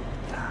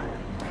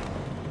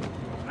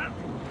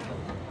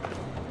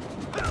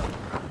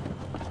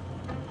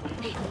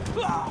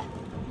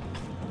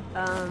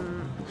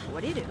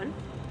 What are you doing?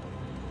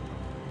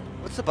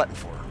 What's the button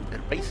for? It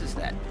erases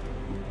that.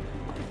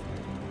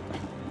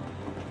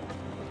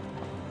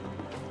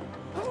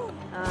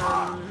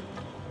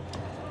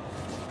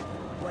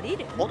 What are you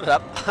doing? Hold it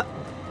up.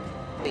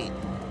 Wait.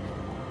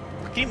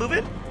 Can you move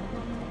it?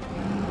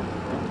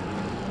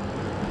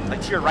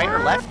 Like to your right or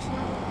left?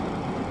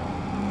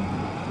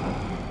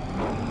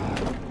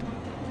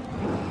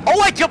 Oh,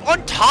 I jump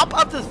on top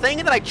of the thing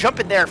and then I jump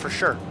in there for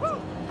sure.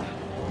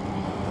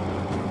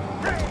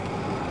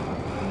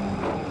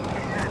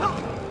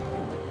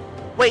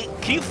 Wait,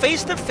 can you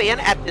face the fan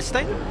at this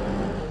thing?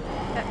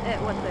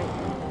 At what thing?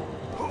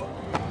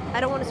 I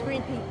don't want to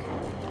screen peek.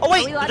 Oh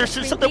wait, Are we allowed there's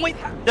to something. screen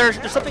Wait,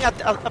 there's something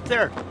up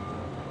there.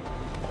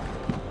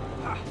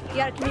 You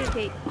gotta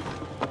communicate.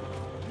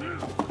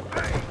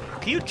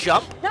 Can you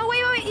jump? No,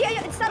 wait.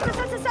 Yeah. Stop.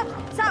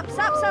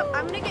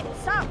 I'm gonna get.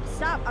 Stop.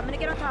 I'm gonna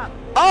get on top.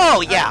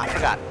 Oh yeah, I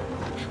forgot.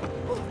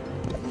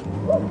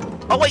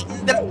 Oh wait,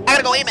 then I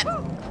gotta go aim it.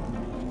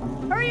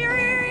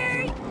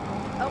 Hurry.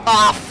 Oh.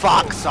 Ah,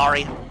 fuck.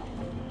 Sorry.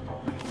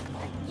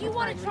 You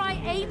want to try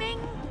aiming?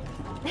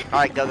 All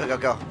right, go.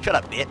 Shut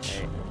up,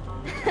 bitch.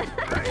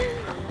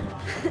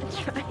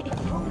 Try.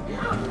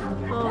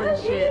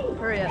 Oh shit!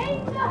 Hurry up.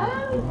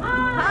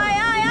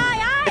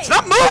 Hi! It's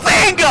not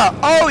moving!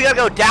 Oh, you gotta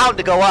go down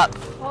to go up.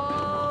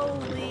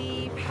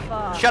 Holy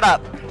fuck! Shut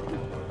up.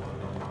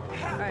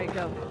 All right,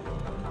 go.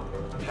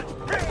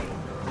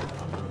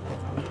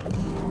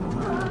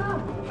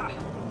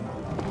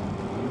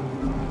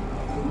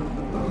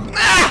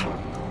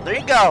 Ah! There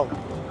you go.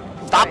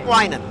 Stop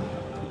whining.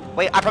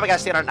 Wait, I probably gotta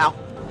stand on it now.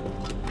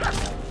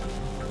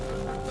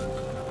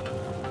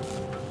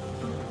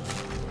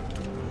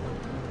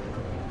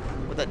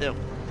 What'd that do?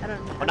 I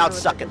don't. Oh, now it's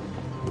sucking.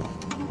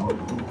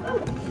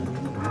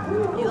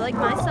 You like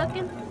my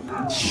sucking?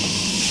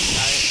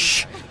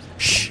 Shh.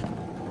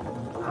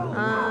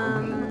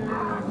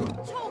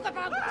 Talk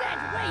about dead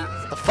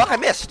weight. The fuck I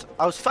missed?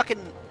 I was fucking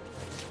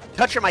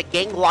touching my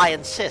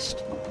ganglion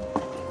cyst.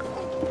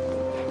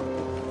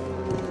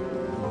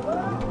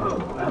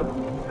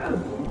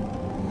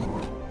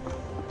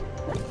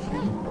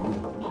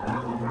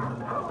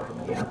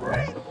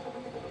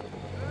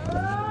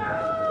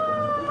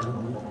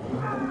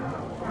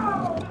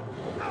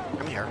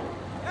 Come here.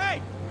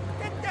 Hey,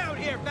 get down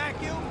here,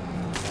 vacuum.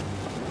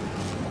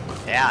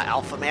 Yeah,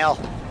 alpha male.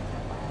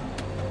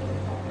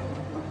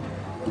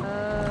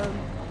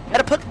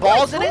 Gotta put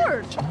balls in it?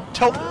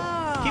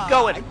 Keep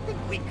going. I think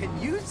we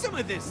can use some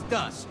of this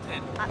dust.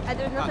 And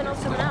There's nothing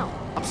else coming out.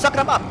 I'm sucking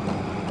them up.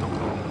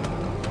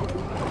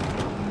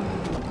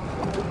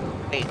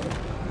 Wait.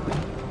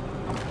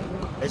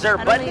 Is there a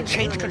I don't button to think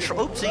change it's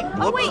control? Oopsie.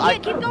 Oh Whoops, wait, yeah,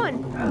 keep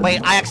going.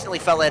 Wait, I accidentally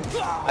fell in.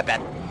 I bet.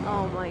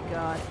 Oh my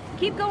god.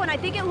 Keep going. I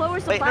think it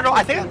lowers the Wait, no,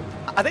 platform.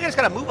 I think I just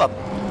gotta move them.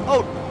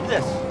 Oh, do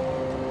this.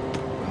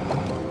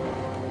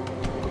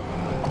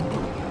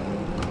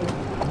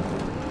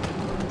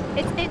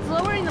 It's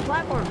lowering the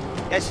platform.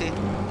 Yeah, I see.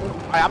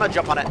 Alright, I'm gonna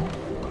jump on it.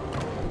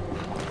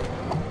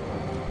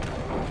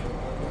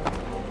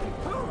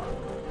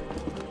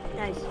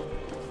 Nice.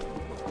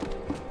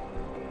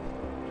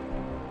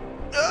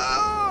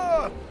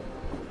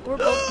 We're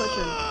both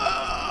pushing.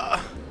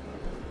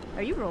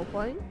 Are you role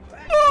playing?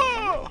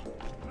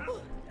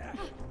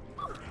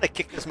 I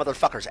kicked this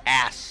motherfucker's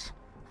ass.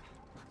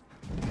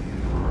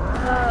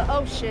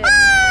 Oh shit.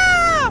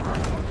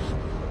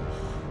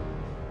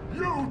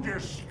 You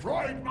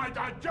destroyed my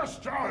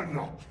digestion!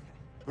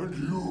 And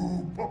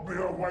you put me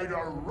away to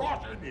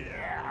rot in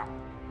here!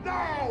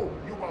 Now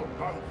you will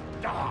both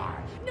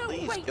die! No,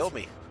 Please wait. kill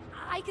me.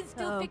 I can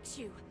still Oh. fix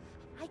you.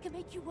 I can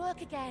make you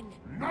work again.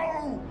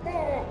 No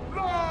more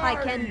lies!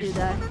 I can do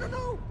that.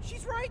 No.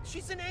 She's right.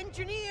 She's an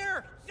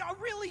engineer. A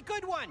really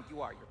good one.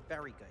 You are. You're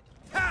very good.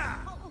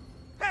 Ha!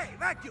 Hey,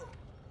 vacuum.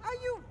 Are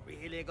you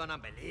really really gonna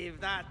believe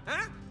that,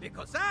 huh?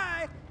 Because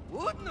I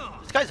would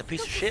not. This guy's a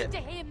piece Don't of shit.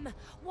 listen to him.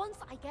 Once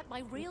I get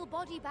my real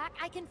body back,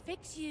 I can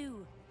fix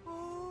you.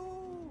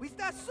 Oh, is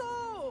that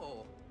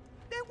so?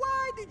 Then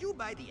why did you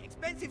buy the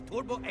expensive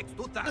Turbo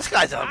X2000? This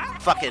guy's a huh?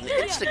 fucking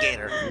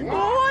instigator.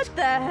 What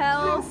the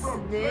hell, You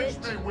snitch?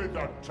 replaced me with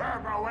the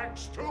Turbo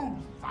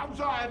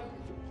X2000!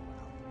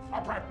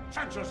 A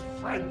pretentious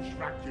French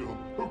vacuum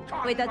who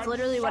can't Wait, that's even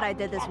literally what I suck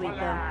did this week, though.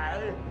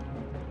 properly.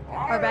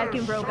 Our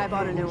vacuum broke, I I'll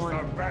bought a new show you one.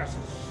 who's the best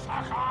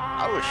sucker.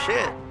 Oh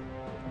shit.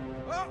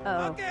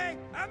 Oh. Okay,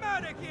 I'm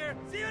out of here.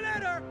 See you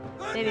later.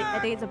 Good Maybe, I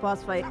night. think it's a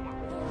boss fight.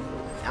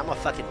 I'm gonna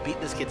fucking beat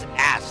this kid's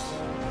ass.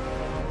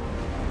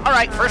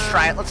 Alright, first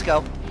try it. Let's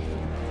go.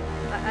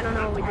 I don't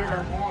know what we do,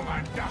 though. More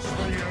than just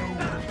for you.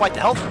 Fight the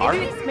health bar.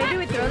 Maybe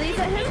we throw these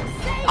at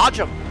him? Dodge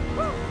him.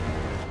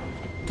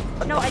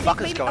 What No, the I think fuck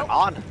is maybe- going oh.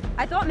 on?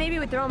 I thought maybe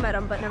we'd throw him at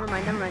him, but never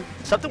mind, never mind.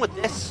 Something with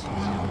this.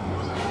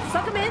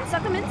 Suck him in,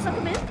 suck him in, suck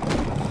him in.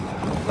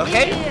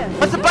 Okay? Yeah.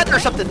 Press the button or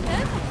something.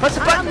 Press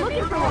the I'm button.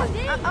 looking for one.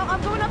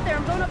 I'm going up there,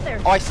 I'm going up there.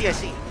 Oh, I see, I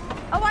see.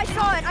 Oh, I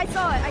saw it, I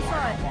saw it, I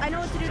saw it. I know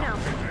what to do now.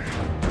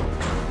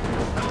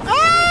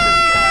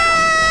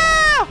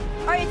 Ah!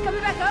 Alright, it's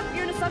coming back up.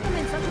 You're gonna suck him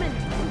in, suck him in.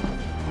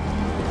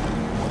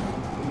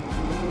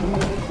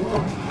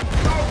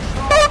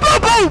 Boom, boom,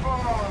 boom!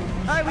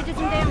 Alright, we did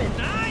some damage.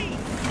 Nice.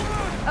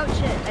 Oh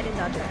shit, I didn't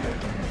dodge it.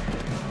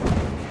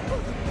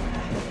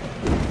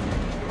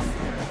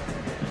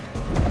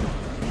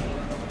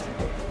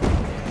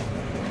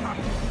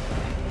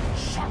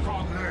 Suck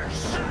on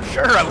this.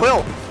 Sure, I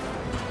will.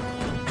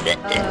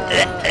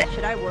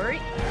 Should I worry?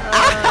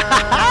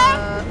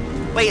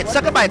 Wait, it's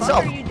sucking by What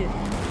itself. are you doing?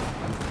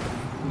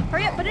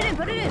 Hurry up, put it in,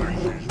 put it in. Oh,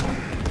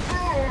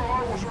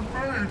 I wasn't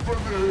made for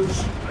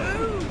this.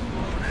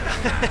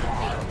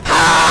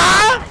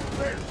 Ah!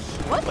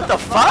 What What the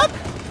fuck?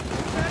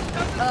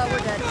 We're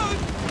dead.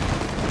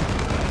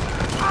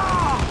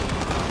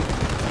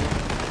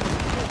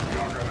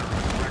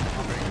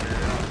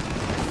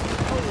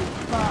 Holy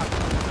fuck.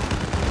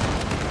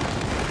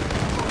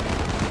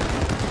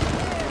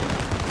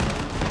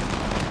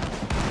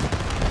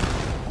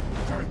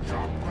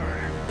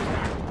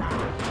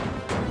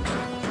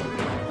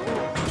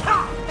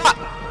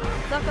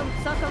 Suck him,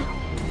 suck him.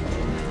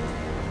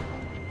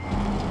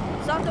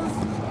 Suck him.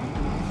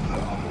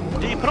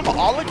 Did you put him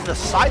all the way to the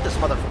side, this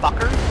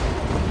motherfucker?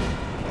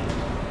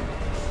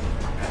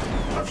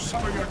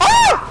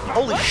 Ah!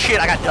 Holy shit,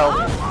 I got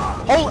dope.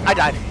 Holy, I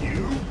died.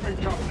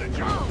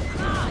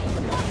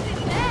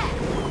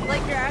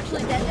 Like you're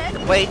actually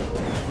dead? Wait.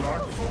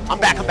 I'm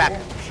back, I'm back.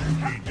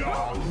 You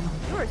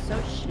are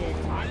so shit.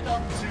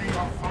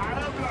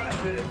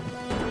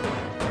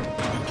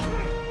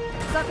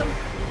 Suck him.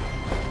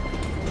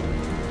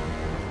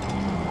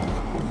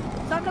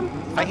 Suck him.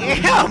 I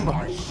am.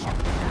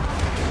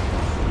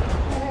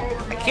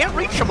 I can't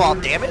reach them all,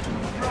 damn it.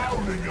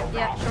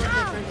 Yeah, short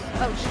difference.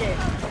 Oh shit.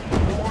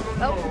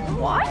 Oh,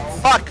 what?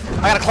 Fuck,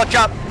 I gotta clutch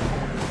up.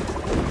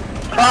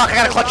 Fuck, I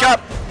gotta clutch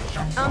up.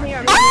 I'm here,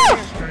 I'm Ah!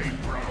 here.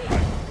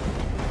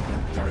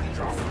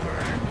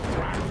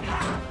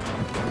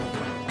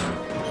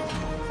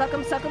 Suck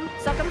him, suck him,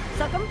 suck him,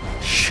 suck him.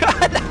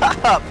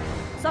 Shut up.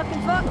 Suck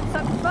and fuck,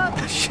 suck and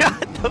fuck. Shut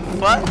the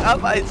fuck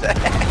up, I said.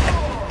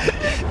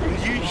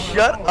 You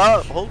shut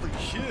up. Holy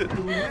shit.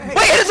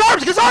 Wait, his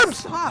arms, his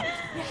arms.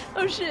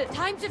 Oh shit.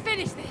 Time to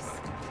finish this.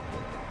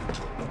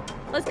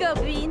 Let's go,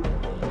 Bean.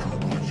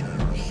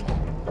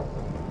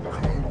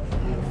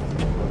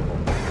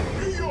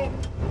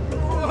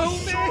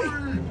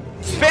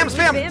 Spam,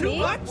 spam. Spam me?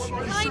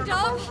 Kind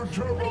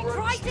of. But he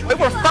tried to Wait,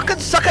 we're kill us. fucking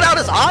sucking out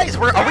his eyes.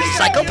 Are we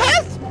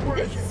psychopaths?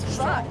 This is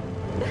fuck.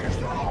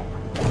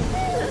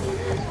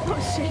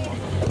 Oh shit.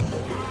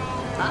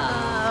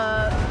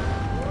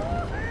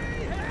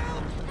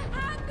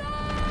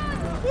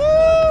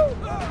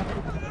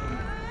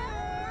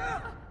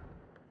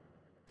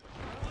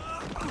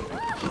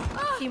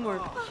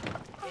 Teamwork.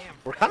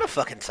 We're kind of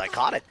fucking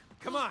psychotic.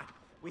 Come on.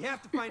 We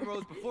have to find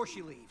Rose before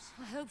she leaves.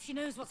 I hope she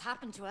knows what's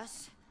happened to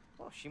us.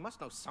 Well, she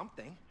must know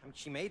something. I mean,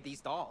 she made these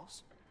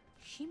dolls.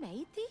 She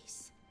made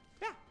these?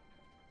 Yeah.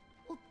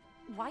 Well,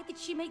 why did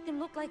she make them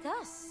look like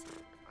us?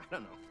 I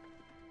don't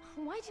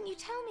know. Why didn't you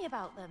tell me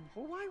about them?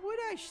 Well, why would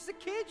I? She's a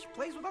kid. She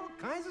plays with all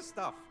kinds of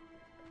stuff.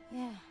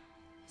 Yeah,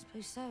 I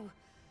suppose so.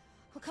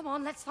 Well, come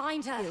on, let's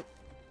find her.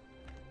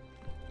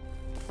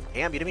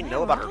 Damn, you didn't even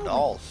know about her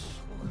dolls.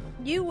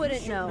 You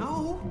wouldn't know.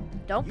 No.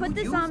 Don't put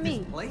this on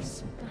me.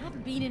 Place? I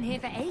haven't been in here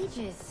for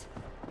ages.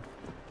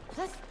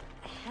 Plus,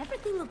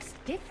 everything looks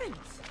different.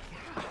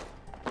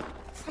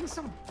 It's like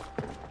some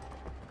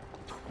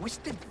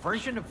twisted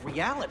version of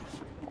reality.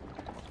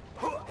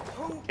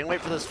 Can't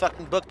wait for this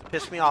fucking book to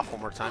piss me off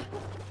one more time.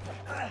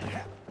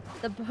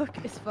 The book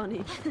is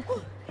funny.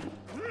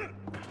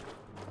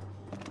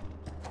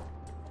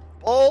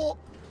 Oh!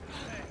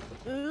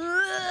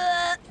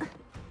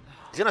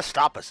 He's gonna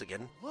stop us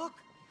again. Look,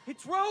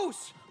 it's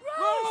Rose.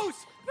 Rose!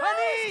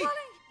 Honey! Rose!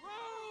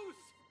 Rose!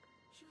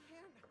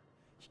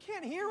 She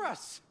can't hear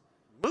us.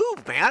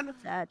 Move, man.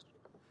 Sad.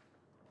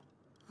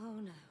 Oh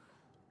no.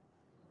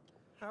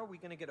 How are we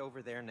gonna get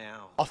over there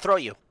now? I'll throw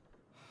you.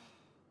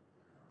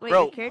 Wait,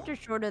 Bro. your character's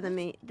shorter than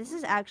me. This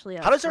is actually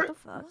a. How does what her- the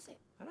fuck? Was it?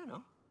 I don't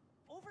know.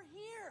 Over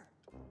here.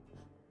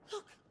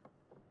 Look,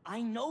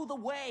 I know the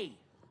way.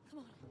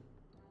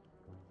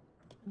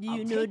 Do I'll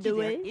you know take the you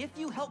there way? if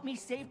you help me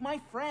save my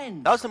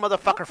friends. That was the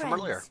motherfucker What from friends?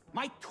 earlier.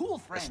 My tool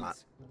friends.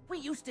 not. We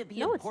used to be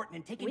No, it's- important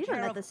and taken we haven't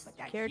care met of, this but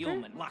that character.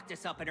 human locked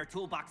us up in her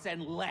toolbox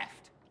and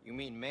left. You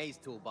mean May's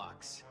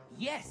toolbox?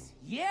 Yes,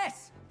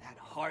 yes, that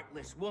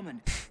heartless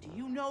woman. Do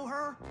you know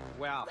her?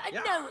 Well,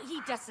 yeah. No, he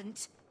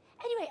doesn't.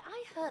 Anyway,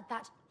 I heard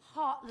that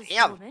heartless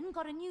Damn. woman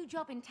got a new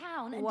job in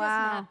town and Wow.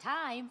 doesn't have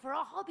time for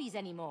our hobbies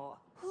anymore.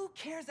 Who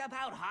cares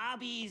about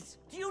hobbies?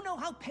 Do you know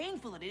how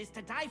painful it is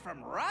to die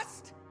from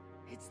rust?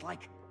 It's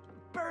like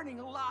burning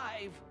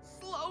alive,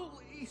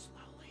 slowly.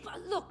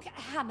 But look,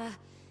 Hammer,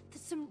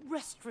 there's some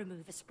rust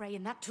remover spray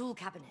in that tool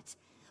cabinet.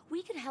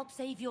 We can help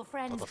save your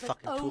friends, the but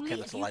fucking tool only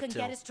cabinet's if you alive, can too.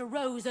 get us to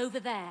Rose over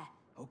there.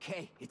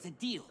 Okay, it's a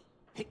deal.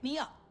 Pick me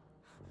up.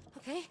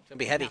 Okay? It's gonna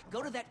be heavy. Now,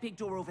 go to that big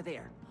door over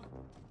there.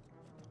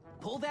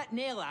 Pull that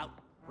nail out.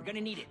 We're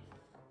gonna need it.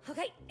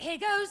 Okay, here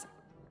goes.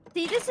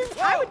 See, this is.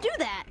 I would do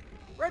that.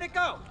 Where'd it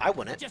go? I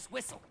wouldn't. Just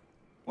whistle.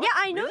 Yeah,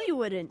 I know you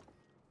wouldn't.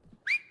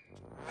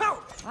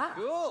 Wow.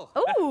 Cool.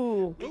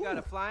 Ooh. We got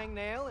a flying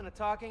nail and a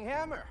talking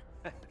hammer.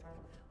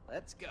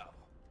 Let's go.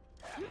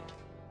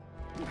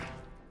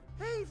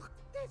 Hey, look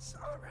at this.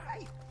 All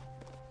right.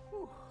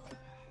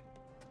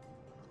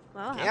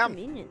 Wow, how Damn.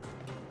 convenient.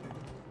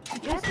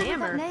 Careful with that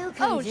Hammer. nail, Oh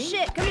Cozy.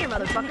 shit! Come here,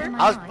 motherfucker.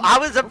 I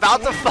was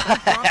about to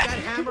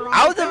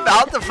I was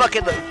about to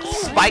fucking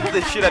spike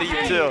the shit out of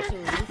you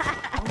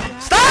too.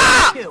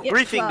 Stop!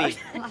 Briefing me.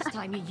 Last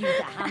time you used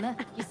a hammer,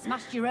 you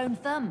smashed your own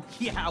thumb.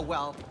 Yeah,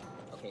 well,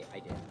 okay, I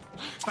did.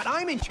 But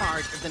I'm in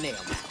charge of the nail.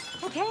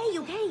 Okay,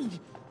 okay.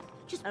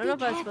 Just I don't know if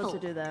be I was careful.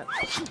 supposed to do that.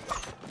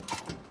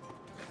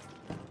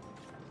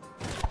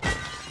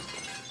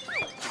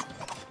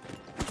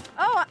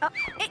 Oh,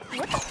 hey,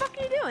 what the fuck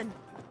are you doing?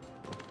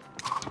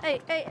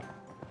 Hey, hey.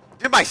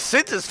 Dude, my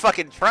sense is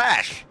fucking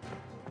trash.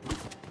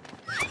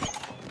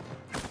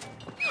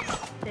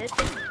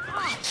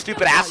 Bitch.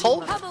 Stupid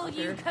asshole. Pummel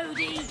you,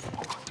 Cody.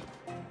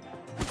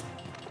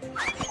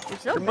 You're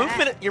so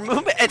bad. Your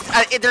movement,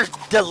 there's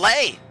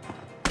delay.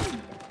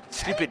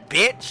 Stupid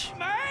bitch.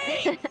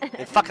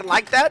 You fucking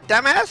like that,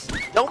 dumbass?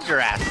 Don't your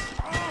ass.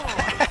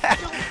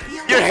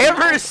 Your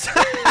hammer is.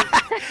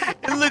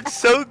 It looks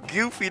so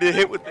goofy to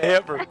hit with the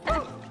hammer.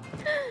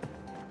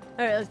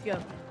 Alright, let's go.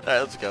 Alright,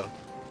 let's go.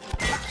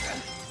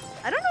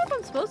 I don't know if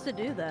I'm supposed to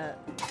do that.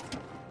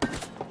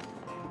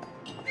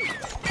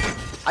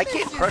 I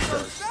can't crush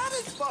those.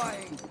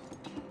 Satisfying.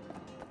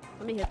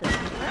 Let me hit this.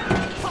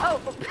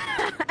 Oh!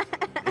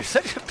 You're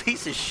such a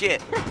piece of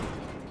shit.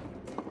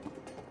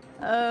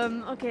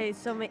 Okay,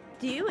 so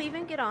do you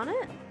even get on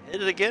it?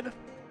 Hit it again.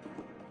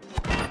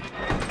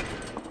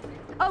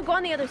 Oh, go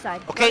on the other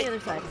side. Go Okay. on the other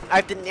side. I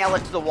have to nail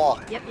it to the wall.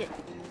 Yep, yep.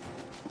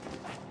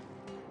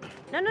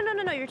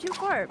 No, you're too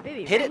far,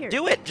 baby. Hit right it. here.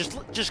 Do it.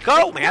 Just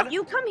go, man. No,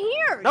 you come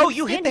here. No,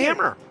 you hit stand the here.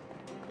 hammer.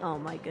 Oh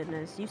my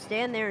goodness. You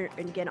stand there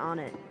and get on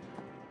it.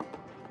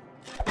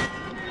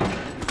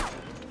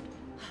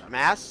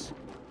 Dumbass.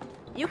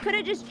 You could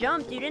have just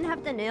jumped. You didn't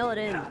have to nail it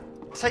in.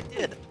 Yes, I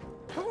did.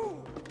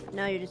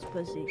 No, you're just a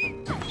pussy.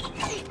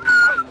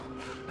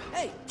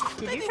 Hey,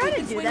 Did maybe you try we to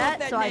can do swing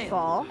that off so I nail.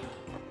 fall?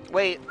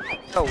 Wait.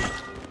 Oh.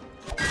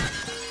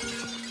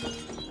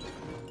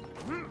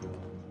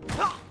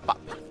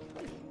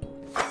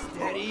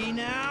 Steady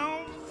now.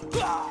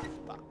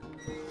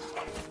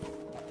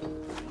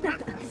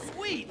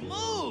 Sweet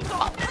move.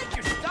 Like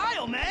your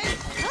style, man.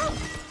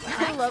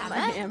 I love my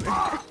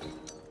hammer.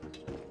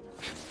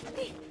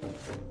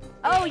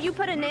 Oh, you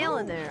put a nail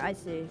in there. I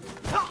see.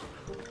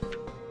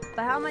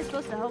 But how am I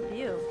supposed to help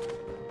you?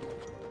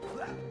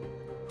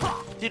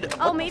 Dude,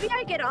 Oh, maybe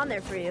I get on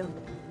there for you.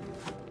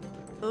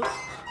 Oops.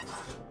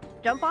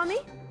 Jump on me?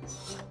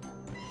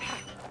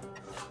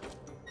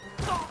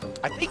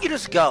 I think you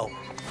just go.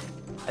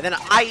 And then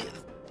I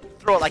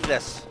throw it like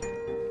this.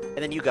 And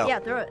then you go. Yeah,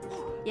 throw it.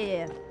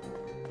 Yeah.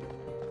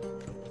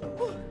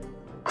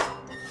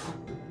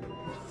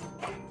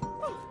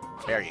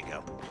 There you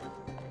go.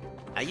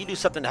 Now you do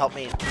something to help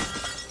me.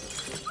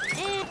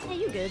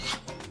 You good.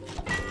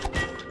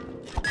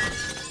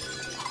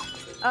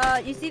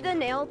 You see the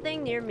nail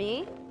thing near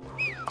me?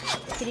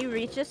 Can you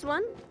reach this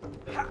one?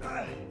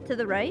 To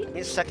the right? Give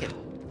me a second.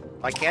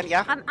 I can,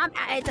 yeah?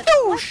 It's a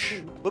Whoosh!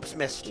 Whoops,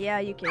 missed. Yeah,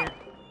 you can't.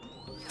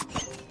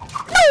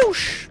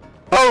 Whoosh!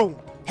 Boom!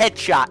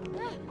 Headshot.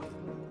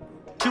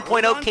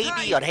 2.0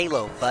 KD on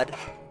Halo, bud.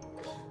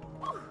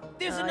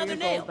 There's you're another gold,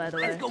 nail. by the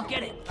Let's way. go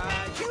get it.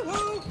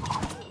 Yoo-hoo!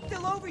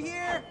 Still over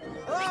here.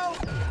 Hello?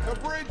 The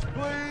bridge,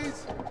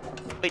 please.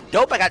 Wait,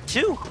 dope, I got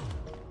two.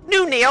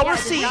 New nail Yeah, I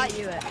just received. got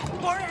you it.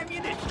 More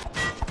ammunition.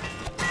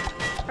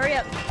 Hurry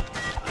up.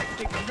 I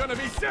think I'm gonna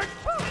be sick.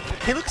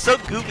 He looks so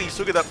goofy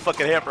swinging that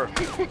fucking hammer.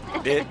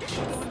 Bitch.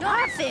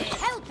 Stop it!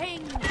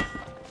 Helping!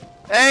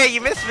 Hey,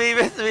 you missed me, you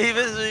missed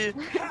me.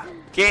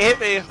 Can't hit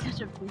me.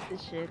 Such a piece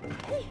of shit.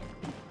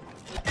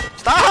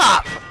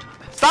 Stop!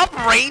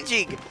 Stop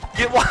raging!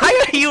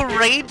 Why are you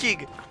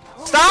raging?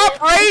 Stop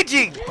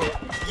raging!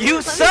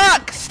 You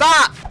suck!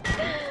 Stop!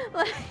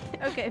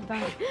 Okay,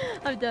 fine.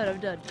 I'm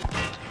done.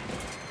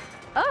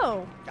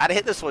 Oh! Gotta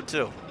hit this one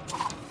too.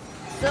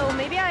 So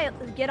maybe I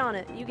get on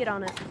it. You get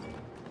on it.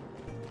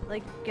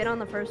 Like, get on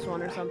the first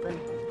one or something.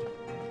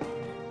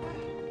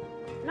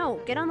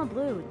 No, get on the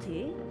blue,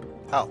 T.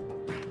 Oh.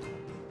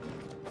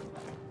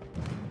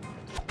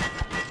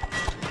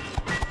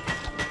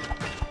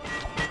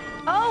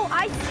 Oh,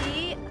 I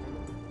see.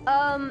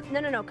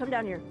 No. Come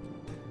down here.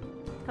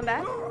 Come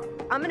back.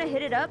 I'm gonna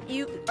hit it up.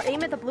 You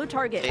aim at the blue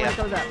target when it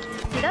goes up.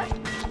 See that?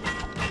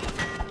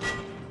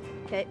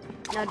 Okay.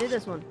 Now do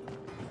this one.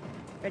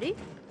 Ready?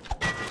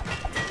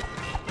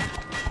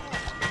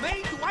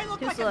 May, do I look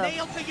Too like slow. a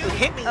nail to you?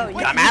 Hit me, Oh, you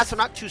you- dumbass. I'm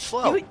not too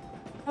slow.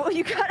 Well,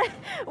 you gotta.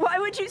 Why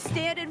would you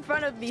stand in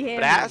front of me,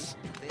 But ass,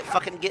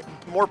 fucking get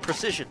more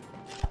precision.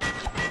 There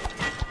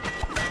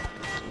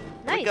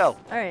Nice. we go.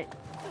 All right.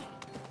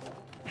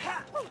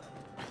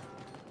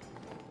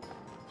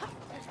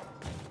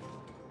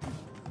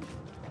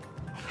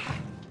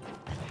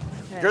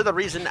 Okay. You're the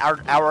reason our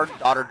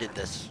daughter did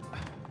this.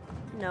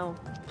 No.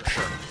 For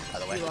sure, by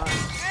the way. You are.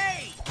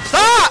 Hey!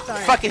 Stop!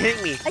 Sorry. Fucking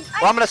hitting me. I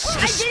Or I'm gonna just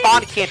didn't-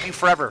 spawn camp you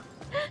forever.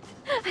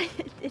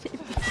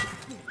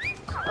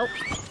 Oh.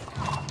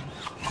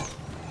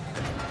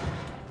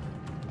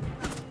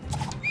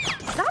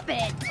 Stop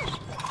it!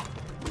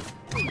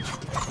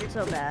 You're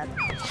so bad.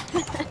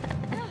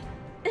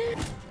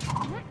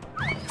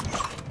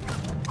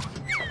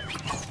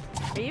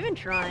 Are you even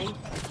trying?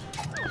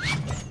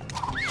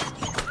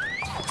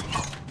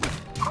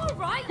 All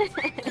right.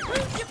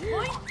 Prove your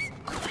point.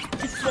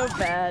 It's so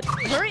bad.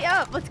 Hurry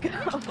up, let's go.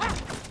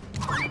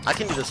 I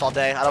can do this all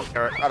day. I don't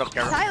care. I don't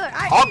care. Tyler,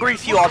 I'll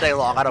grief you all day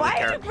long. I don't Why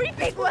care. are you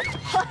griefing? Why?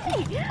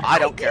 I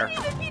don't care.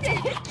 didn't even mean to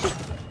hit you.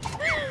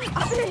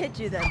 I'm gonna hit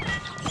you then.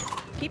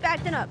 Keep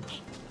acting up.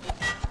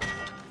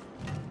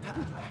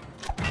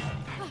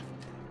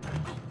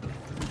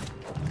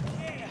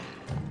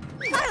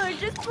 Tyler,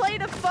 just play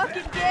the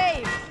fucking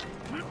game.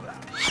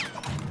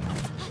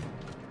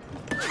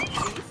 Are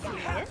you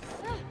serious?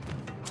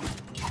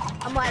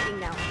 I'm lagging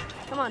now.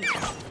 Come on.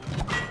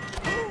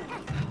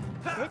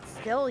 Sit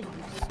still, you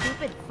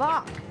stupid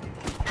fuck.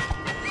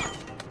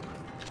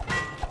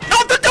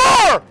 Out the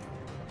door!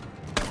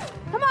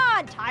 Come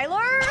on,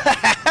 Tyler!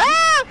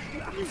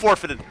 You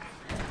forfeited.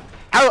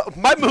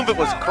 My movement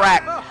was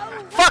cracked.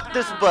 Fuck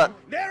this book.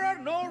 There are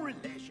no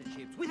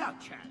relationships without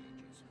challenges.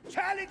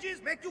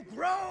 Challenges make you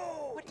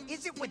grow. What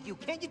is it with you?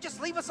 Can't you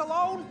just leave us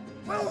alone?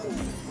 Well,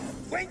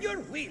 when you're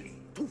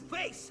willing to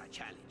face a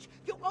challenge,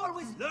 you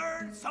always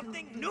learn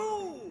something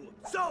new.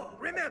 So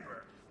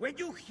remember, when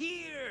you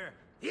hear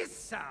this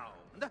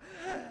sound,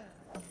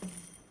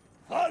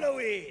 follow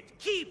it.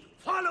 Keep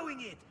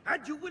following it,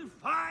 and you will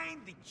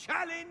find the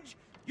challenge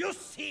you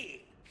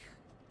seek.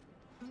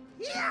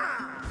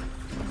 Yeah!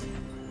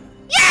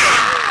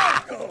 Yeah!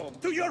 Welcome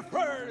to your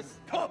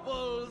first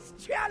couples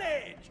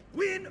challenge.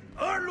 Win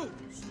or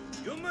lose,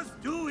 you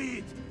must do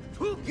it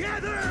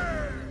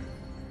together.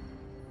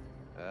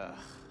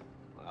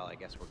 Well, I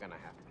guess we're gonna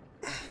have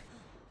to.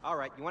 All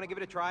right, you want to give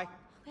it a try?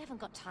 We haven't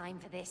got time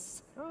for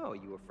this. Oh,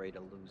 you afraid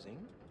of losing?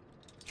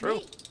 True.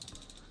 Me?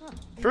 Huh.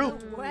 True.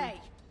 No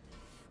way.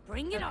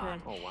 Bring it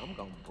on. Oh, I'm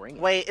gonna bring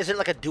it. Wait, is it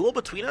like a duel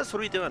between us? What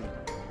are we doing?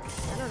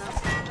 I don't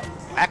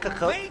know. Back a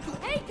coat?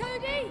 Hey,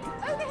 Cody!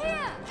 Over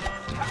here!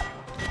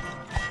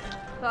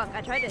 Fuck,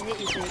 I tried to hit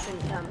you so you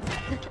couldn't come.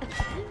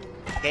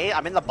 Okay,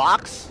 I'm in the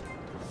box.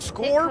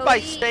 Score Hit by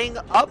Cody. staying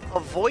up,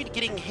 avoid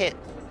getting hit.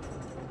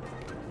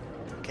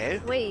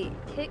 Okay. Wait,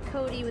 hit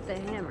Cody with the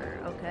hammer,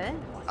 okay?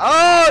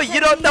 Oh, you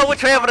don't know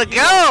which way I'm gonna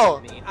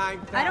go! I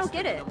don't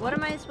get it. What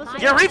am I supposed to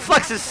do? Your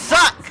reflexes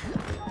suck!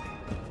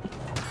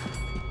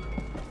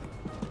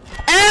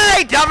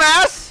 Hey,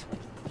 dumbass!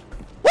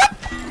 What?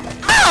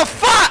 Oh,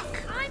 fuck!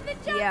 I'm the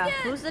champion! Yeah,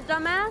 who's the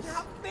dumbass?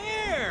 Not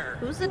fair!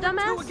 Who's the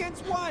dumbass? 2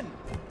 against 1.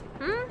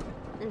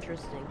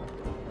 Interesting.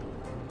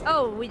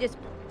 Oh, we just...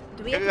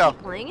 Do we have Go. to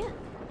keep playing it?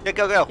 Yeah,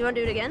 go, go. You want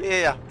to do it again?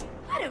 Yeah.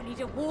 I don't need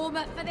a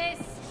warm-up for this.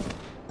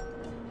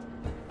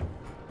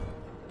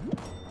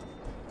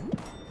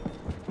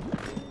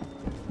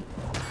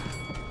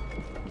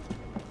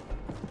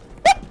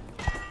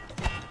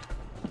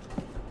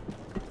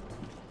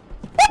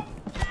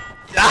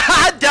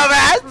 Ah,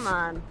 dumbass! Come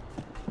on.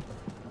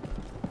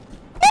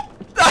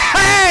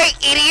 Hey,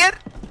 idiot!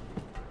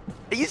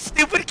 Are you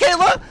stupid,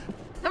 Kayla?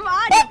 Come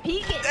on, you're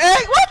peeking.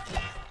 Hey, what?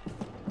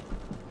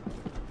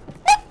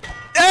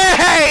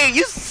 Hey,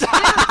 you suck!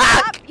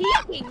 Stop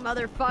peeking,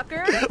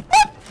 motherfucker.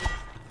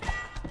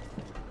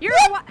 You're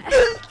what?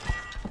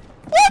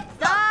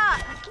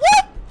 Stop!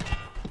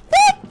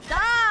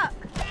 Stop!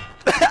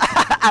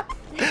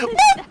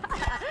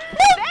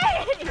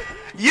 Hey!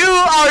 You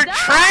are Stop!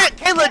 trapped!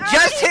 Kayla, I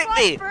just already hit won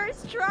me!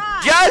 First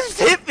try. Just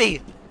hit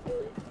me!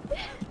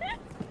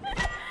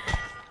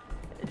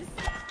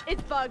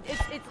 It's bugged.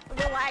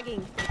 We're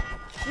lagging.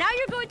 Now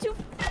you're going too.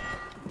 Oh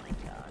my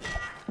god.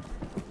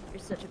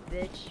 You're such a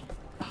bitch.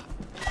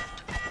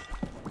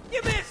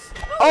 You missed.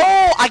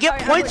 Oh, I get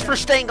Sorry, points I'm for with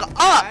staying up.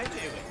 I knew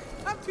it.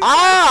 I'm too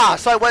Ah,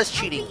 so I was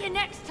See cheating. you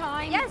next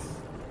time. Yes.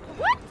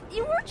 What?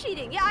 You were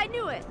cheating. Yeah, I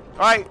knew it. All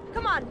right,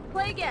 Come on,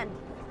 play again.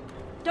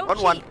 Don't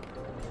 1-1. cheat.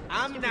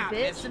 I'm Stupid not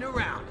bitch. messing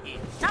around here.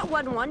 Not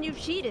 1-1. You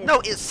cheated. No,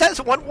 it says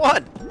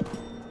 1-1.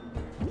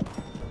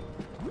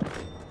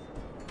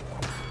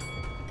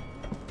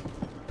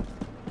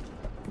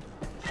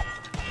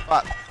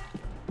 What?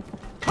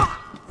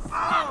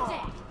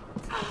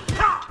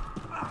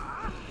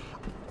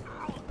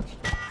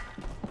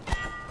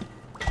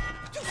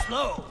 Too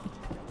slow.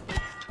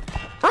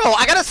 Bro,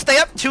 I gotta stay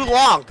up too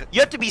long. You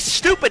have to be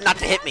stupid not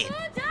to hit me.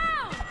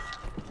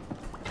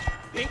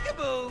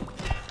 Peekaboo.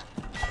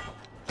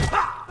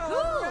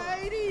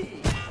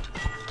 Alrighty.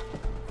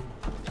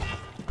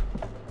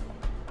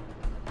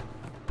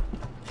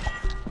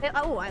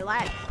 Oh, I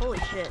lagged. Holy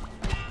shit.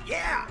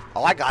 Yeah.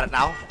 Oh, I got it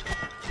now.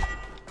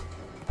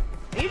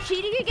 Are you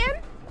cheating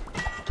again?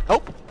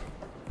 Nope.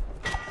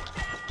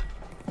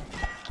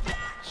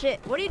 Shit.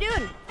 What are you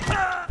doing?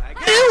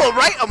 Ew,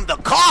 right on the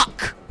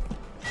cock.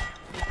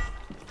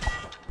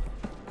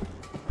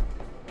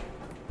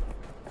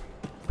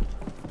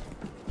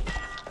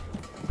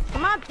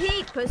 Come on,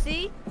 peek,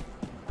 pussy.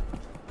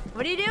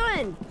 What are you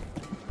doing?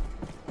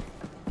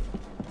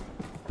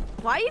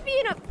 Why are you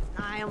being a...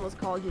 I almost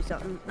called you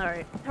something. All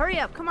right. Hurry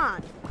up. Come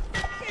on.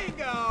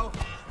 Bingo.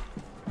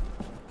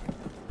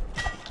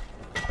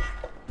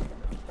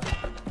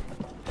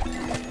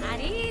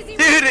 And easy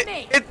Dude, with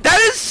me. that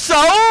is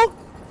so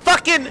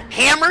fucking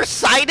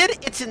hammer-sided.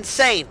 It's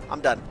insane.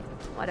 I'm done.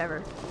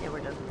 Whatever. Yeah, we're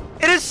done.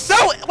 It is so...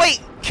 Wait,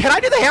 can I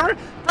do the hammer?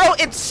 Bro,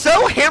 it's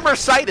so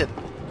hammer-sided.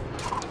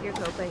 You're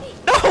coping.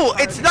 No,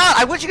 it's not.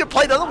 I wish you could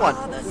play the other one.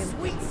 Oh, the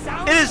sweet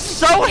sound. It is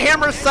so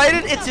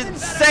hammer-sided. It's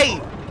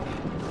insane.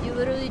 You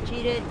literally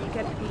cheated. You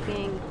kept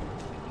peeking.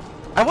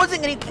 I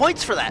wasn't getting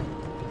points for that.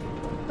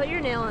 Put your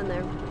nail in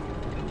there.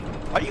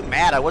 Why are you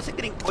mad? I wasn't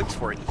getting points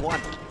for it. You won.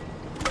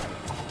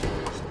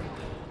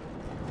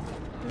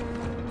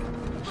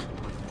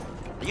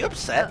 Are you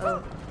upset?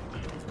 Uh-oh.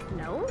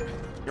 No?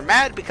 You're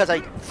mad because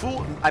I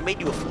made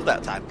you a fool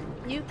that time.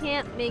 You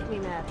can't make me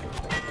mad.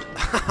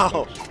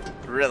 Oh,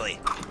 really?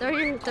 Throw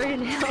your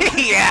nail.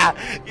 Yeah.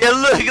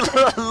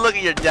 Look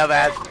at your dumb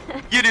ass.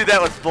 You knew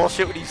that was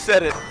bullshit when you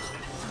said it.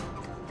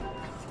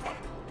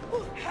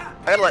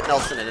 I gotta let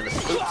Nelson in this.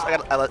 Oops, I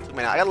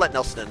gotta let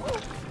Nelson in.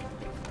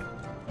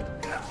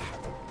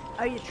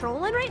 Are you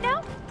trolling right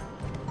now?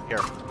 Here.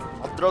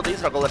 I'll throw these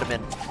and I'll go let him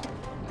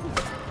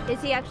in.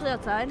 Is he actually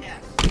outside?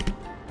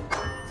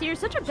 See, you're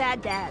such a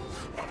bad dad.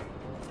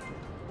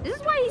 This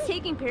is why he's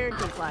taking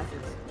parenting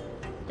classes.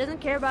 Doesn't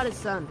care about his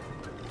son.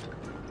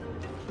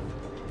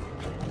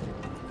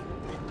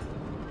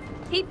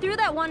 He threw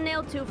that one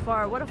nail too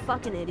far. What a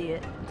fucking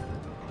idiot.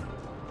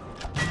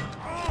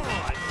 Oh,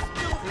 I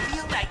still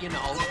feel that, you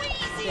know.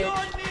 Easy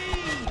on me.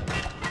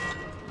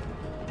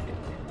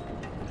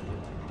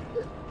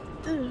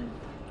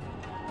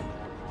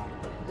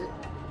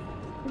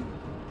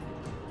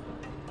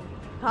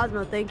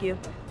 Cosmo, thank you.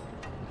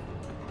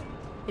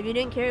 If you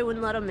didn't care, you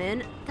wouldn't let him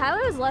in.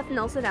 Tyler has left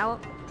Nelson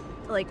out,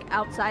 like,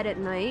 outside at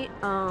night,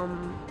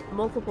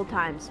 multiple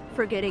times,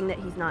 forgetting that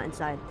he's not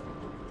inside.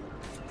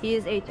 He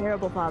is a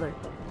terrible father.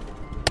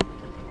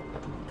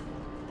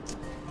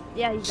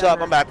 Yeah, he's What's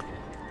up? I'm back.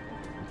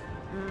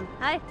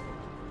 Hi.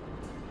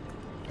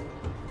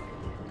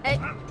 Hey,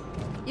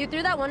 you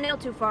threw that one nail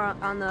too far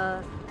on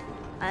the...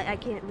 I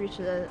can't reach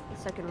the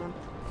second one.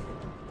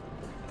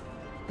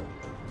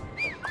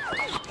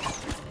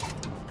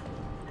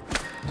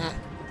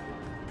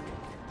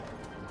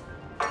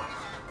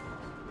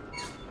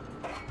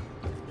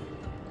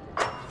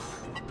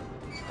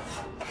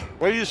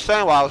 What are you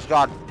saying while I was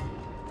gone?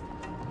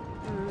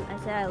 I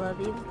said I love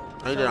you. No, you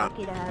So did not.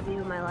 lucky to have you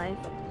in my life.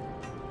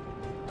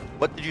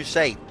 What did you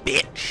say,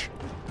 bitch?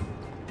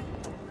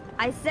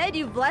 I said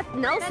you've left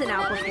Nelson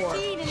out before.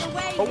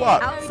 For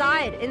what?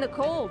 Outside, in the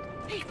cold.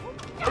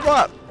 For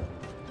what?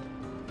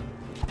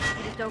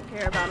 You just don't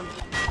care about him.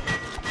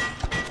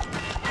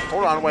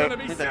 Hold on, wait.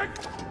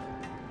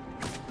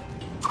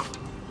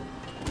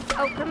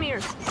 Oh, come here.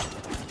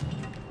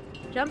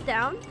 Jump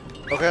down.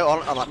 Okay,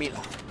 I'll let me.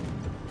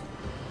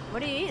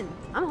 What are you eating?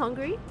 I'm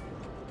hungry.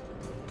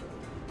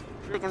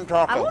 Chicken I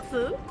taco. want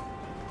food.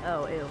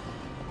 Oh, ew.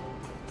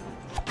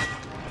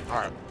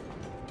 Alright.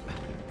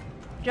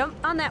 Jump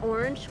on that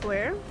orange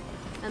square.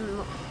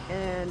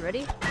 And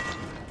ready?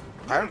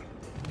 Alright.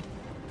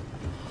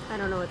 I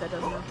don't know what that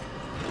does now.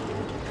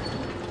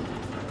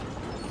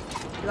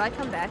 Do I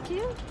come back to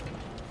you?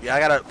 Yeah, I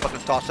gotta fucking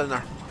toss it in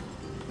there.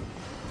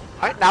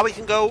 Alright, now we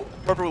can go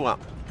wherever we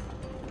want.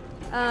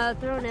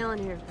 Throw a nail in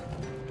here.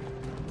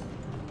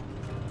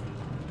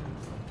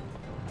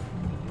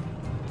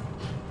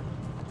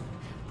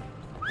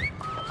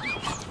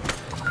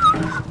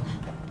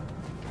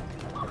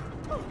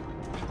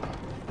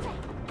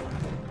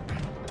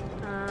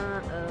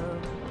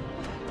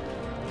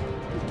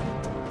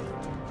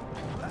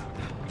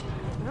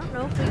 I don't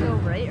know if we go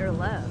right or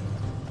left.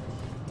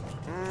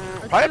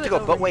 I have to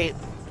go, but wait.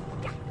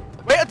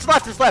 Wait, it's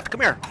left,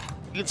 Come here.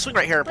 You can swing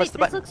right here and press Wait, the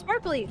this button. looks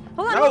sparkly.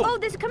 Hold on. No. Oh,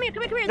 this. Come here. No,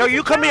 This you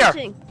is come here.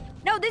 challenging.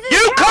 No, this is.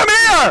 You come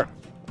here!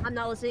 I'm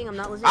not listening. Okay,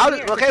 Here,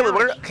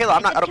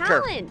 Kayla, I don't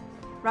care.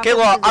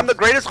 Kayla, I'm the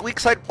greatest weak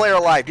side player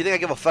alive. Do you think I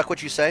give a fuck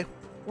what you say?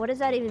 What does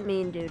that even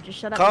mean, dude? Just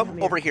shut up. and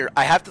Come over here.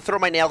 I have to throw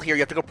my nail here.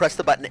 You have to go press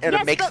the button, and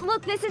Yes, it makes. but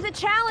look, this is a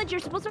challenge. You're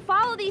supposed to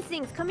follow these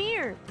things. Come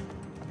here,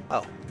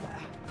 Oh.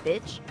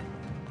 bitch.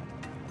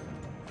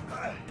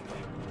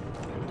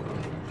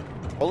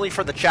 Only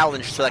for the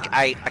challenge, so like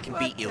I can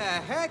beat you. What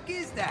the heck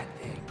is that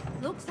thing?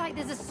 Looks like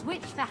there's a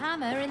switch for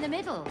hammer in the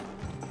middle.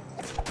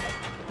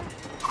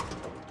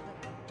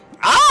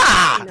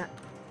 Ah! No.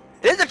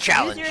 It is a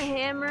challenge. Use your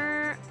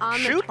hammer on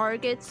the Shoot.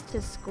 targets to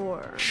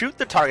score. Shoot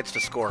the targets to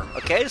score.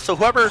 Okay, so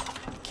whoever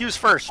cues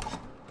first.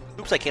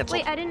 Oops, I canceled.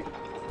 Wait, I didn't.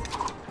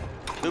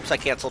 Oops, I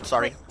canceled.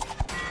 Sorry.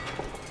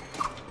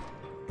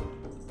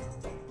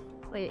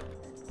 Wait.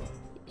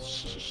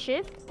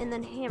 Shift and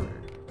then hammer.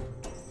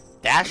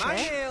 Dash. My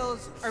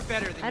nails are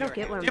better than I don't your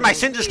get where I'm Dude, my going.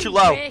 singe is too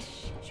low. Fish.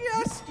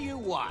 Just you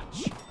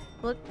watch.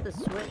 Look, the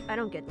switch. I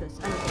don't get this.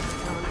 I don't get this.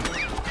 I don't get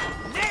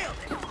this. Nailed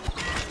it.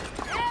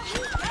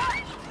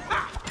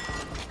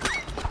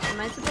 Am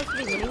I supposed to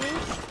be hitting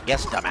these?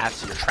 Yes,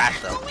 dumbass. You're trash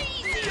though.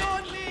 Easy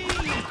on me.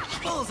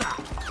 Bullseye.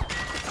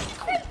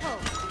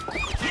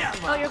 Yeah,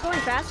 Oh, you're going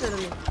faster than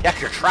me. Yeah,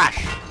 'cause you're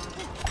trash.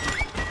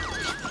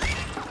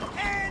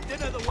 and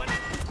another one.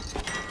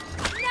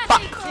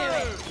 Nothing to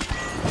it.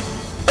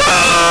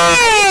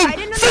 I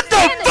didn't Sit the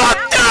understand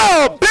fuck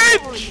down,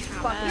 bitch!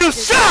 Fuck, You I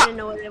suck! didn't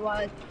know what it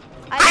was.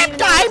 I I'm didn't even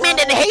know what it diamond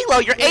and was. Halo.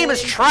 Your aim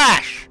is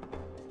trash.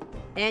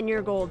 And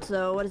you're gold,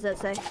 so what does that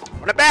say?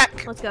 Run it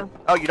back. Let's go.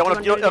 Oh, you don't want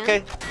to do it? again?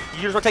 Okay.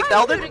 You just want to take the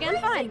I'll do Elden? it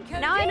again, fine.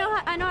 Now I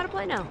know how to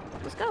play now.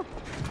 Let's go.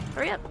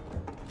 Hurry up.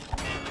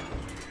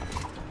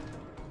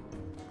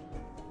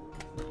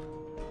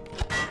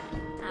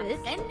 I'm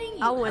Bitch. sending you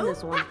I'll win home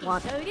this one. packing,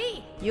 Watch.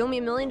 Cody. You owe me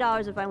 $1 million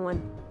if I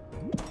win.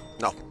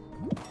 No,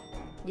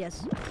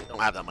 Yes. we don't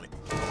have that money.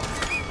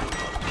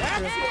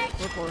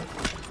 We're poor.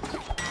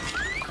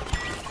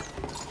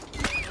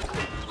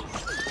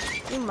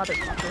 You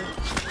motherfucker.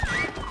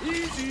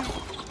 Easy.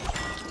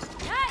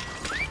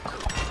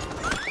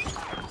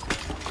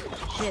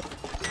 Shit.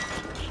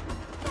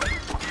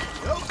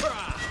 No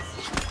cross.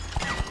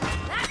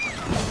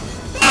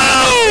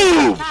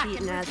 Boom!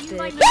 Cheating ass You bitch.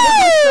 might This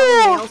was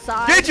so nail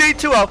side. GG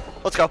 2-0.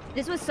 Let's go.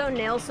 This was so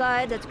nail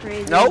side. That's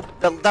crazy. Nope.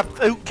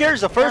 Who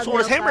cares? The first one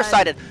was nail hammer side.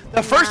 sided.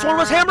 The first one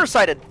was Nah. hammer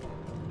sided.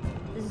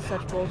 This is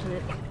such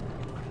bullshit.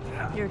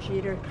 You're a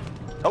cheater.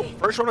 Oh,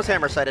 first one was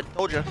hammer sided.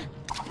 Told you.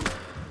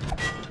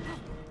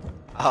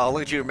 Oh,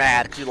 look at you,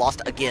 mad because you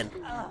lost again.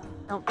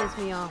 Don't piss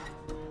me off.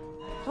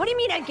 What do you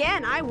mean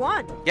again? I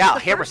won. Yeah, The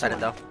hammer first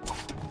sided one. though.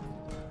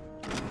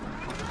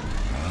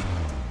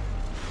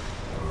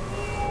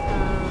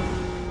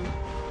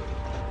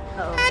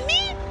 Uh-oh.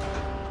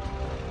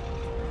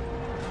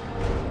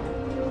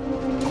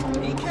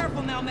 Be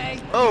careful now, May.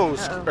 Oh,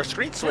 Uh-oh. or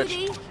screen switch.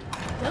 Cody,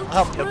 don't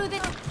I'll help you. screw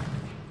this.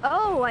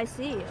 Oh, I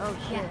see. Oh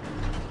shit.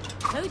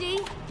 Cody,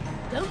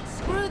 don't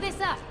screw this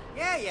up.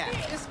 Yeah.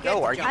 Just get Yo,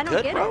 the are you jump. I don't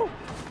good, get bro? it.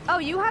 Oh,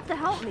 you have to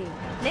help me.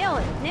 Nail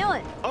it. Nail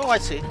it. Oh, I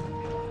see.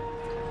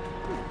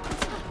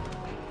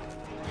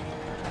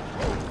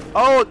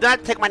 Oh,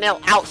 that take my nail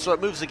out so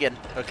it moves again.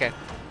 Okay.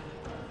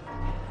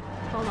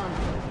 Hold on.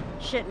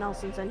 Shit,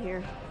 Nelson's in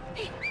here.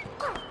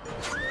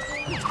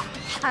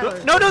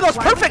 Tyler, No, that's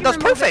why would perfect, you that's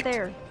remove it perfect.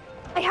 There?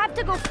 I have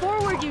to go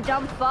forward, you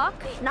dumb fuck,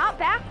 not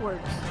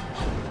backwards.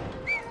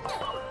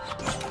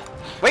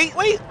 Wait.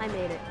 I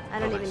made it. I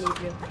don't even need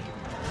you.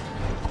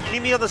 You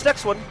need me on this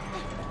next one.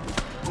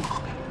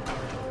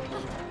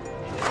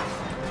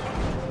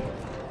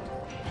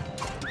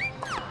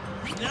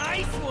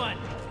 Nice one.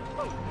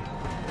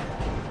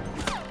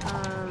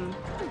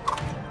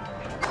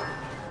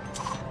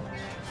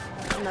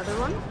 Another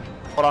one?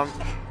 Hold on.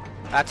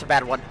 That's a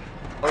bad one.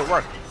 Oh, it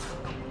worked.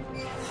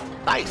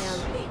 Nice.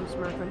 Yeah, I'm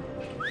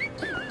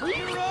smurfing.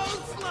 Hero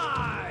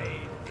slide.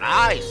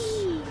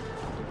 Nice.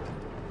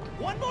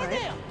 One more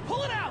Alright. nail.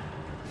 Pull it out.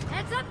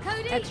 Heads up,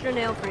 Cody. Extra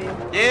nail for you.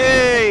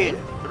 Yay!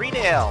 3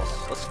 nails.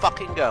 Let's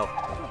fucking go.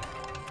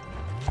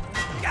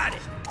 Got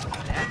it.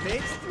 That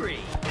makes 3.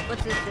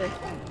 What's this do?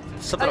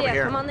 Something Oh over yeah,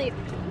 here. come on the...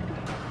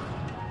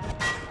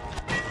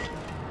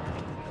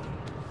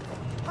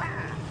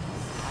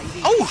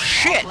 Oh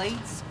shit!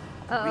 Blades?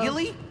 Uh-oh.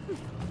 Really?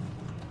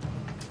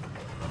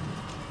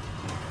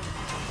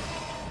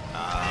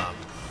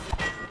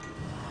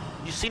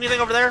 You see anything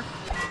over there?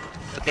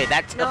 Okay,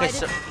 that's No, okay. I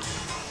So didn't.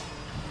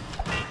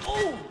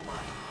 Oh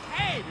my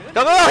head.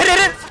 go, hit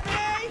it!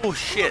 Hey, Oh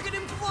shit! look at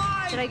him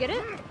fly. Did I get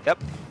it?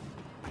 Yep.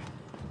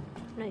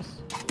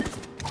 Nice.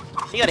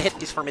 You gotta hit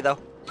these for me though.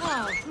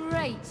 Oh,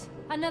 great.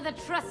 Another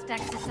trust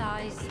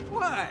exercise.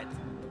 What?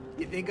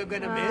 You think I'm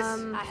gonna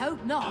miss? I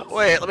hope not.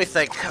 Wait, let me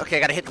think. Okay, I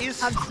gotta hit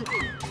these. I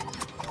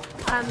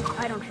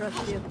don't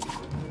trust you.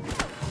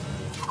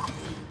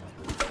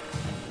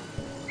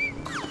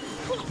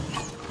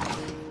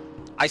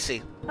 I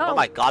see. Oh. Oh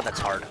my god, that's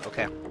hard.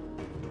 Okay.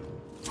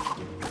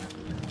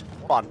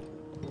 Hold on.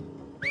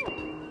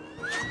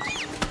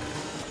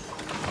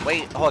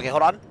 Wait. Oh, okay,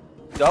 hold on.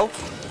 Go.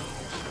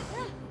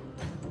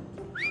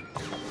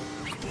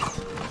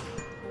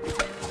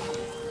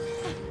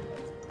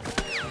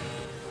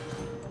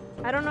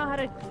 I don't know how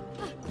to...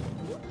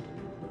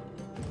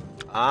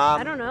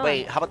 I don't know.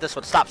 Wait, how about this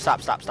one? Stop.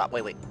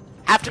 Wait.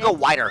 Have to go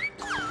wider.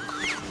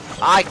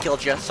 I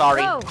killed you.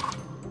 Sorry. Whoa.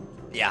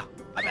 Yeah,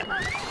 I bet.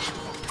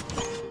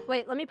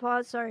 Wait, let me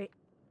pause. Sorry.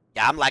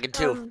 Yeah, I'm lagging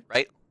too,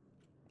 right?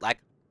 Lag?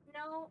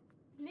 No,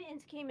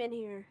 Mittens came in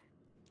here.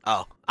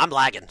 Oh, I'm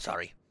lagging.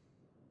 Sorry.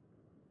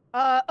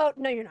 Oh,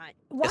 no, you're not.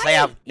 Why? Yes, I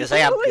am. Yes, I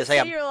am. You always Yes, I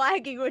am. say you're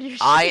lagging when you're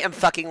I shooting. am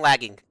fucking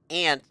lagging,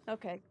 and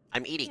Okay.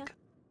 I'm eating.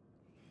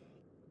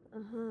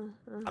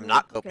 Uh-huh. I'm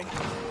not okay. coping.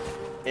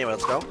 Anyway,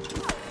 let's go.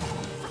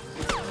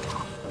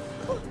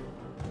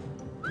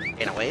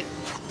 Okay, now wait.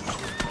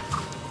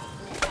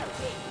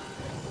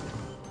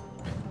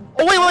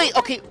 Oh, wait,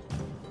 okay.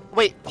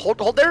 Wait,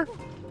 hold there.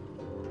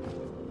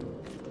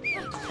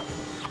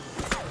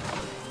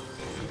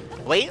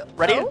 Wait,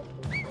 ready? Oh?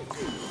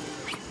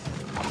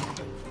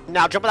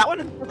 Now jump on that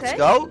one. Okay. Let's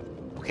go.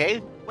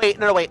 Okay. Wait,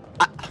 no, wait.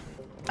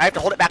 I have to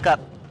hold it back up.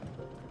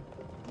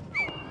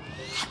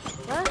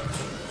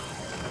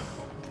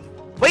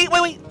 What?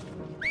 Wait.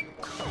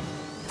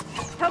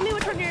 Tell me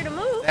which one you're to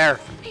move. There.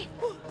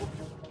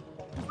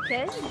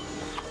 Okay.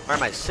 Where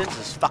my sins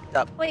is fucked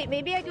up. Wait,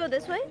 maybe I go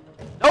this way?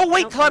 No,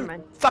 wait Nope, till never I'm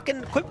mind.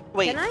 fucking quick.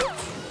 Wait. Can I?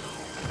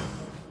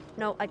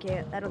 No, I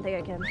can't. I don't think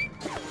I can.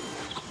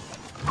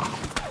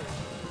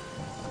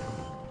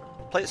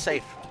 Play it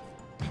safe.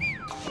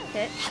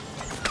 Okay.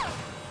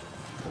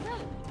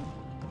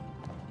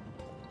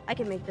 I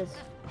can make this.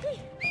 You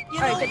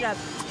Alright, know, good job.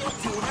 you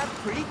two have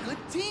pretty good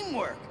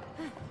teamwork.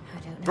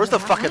 Where's the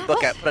fucking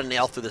book at? Put a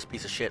nail through this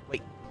piece of shit.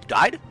 Wait, you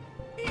died?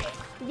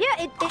 Yeah,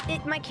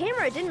 it my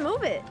camera didn't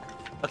move it.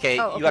 Okay,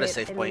 Oh, you got a okay,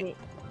 safe it point. made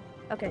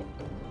me- Okay,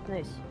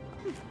 nice.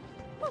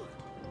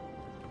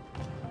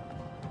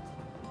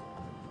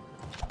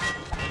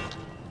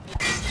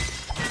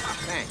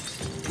 Thanks.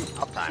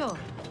 I'll time. Cool.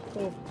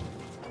 Cool.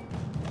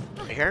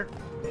 Right here?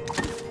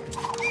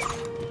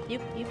 You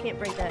can't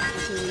break that.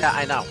 Yeah,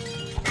 I know.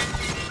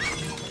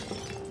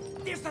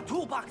 There's the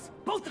toolbox.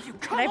 Both of you,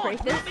 come I on.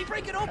 break this? Let me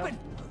break it open.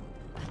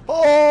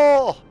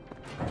 Oh!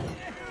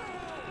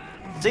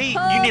 See,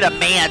 you need a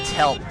man's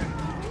help.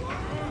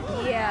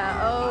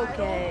 Yeah,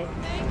 okay.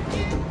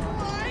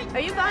 Are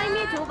you buying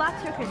me a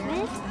toolbox for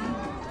Christmas?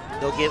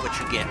 You'll get what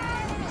you get.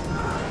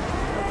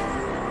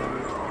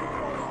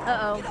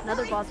 Uh-oh,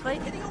 another boss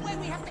fight? Getting away,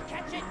 we have to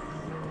catch it.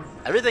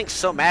 Everything's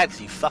so mad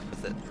because you fucked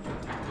with it.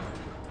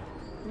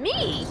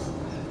 Me?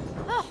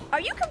 Oh, are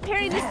you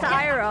comparing this to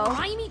IRL?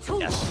 Grimy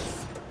tools.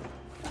 Yes.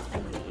 I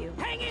hate you.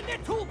 Hang in there,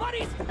 tool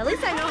buddies. At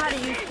least I know how to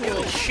use Oh,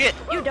 tools. shit.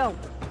 You don't.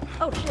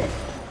 Oh, shit.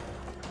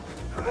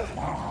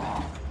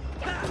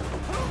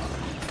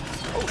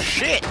 Oh,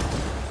 shit.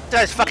 You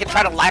guys fucking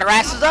trying to light our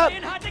asses up?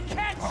 In hard to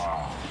catch.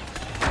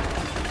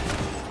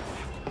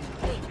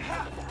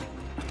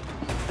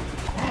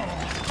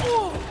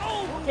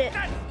 Oh, Shit.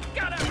 that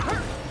gotta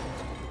hurt.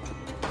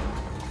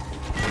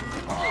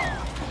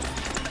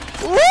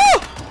 Woo!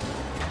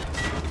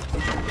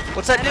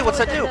 What's that I do? don't What's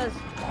know that do? does.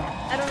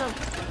 I don't know.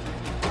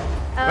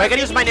 Am I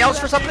gonna use my maybe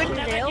nails you for have to something? use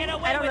a nail? Get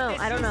away I don't with know. this,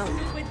 I don't you know.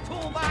 stupid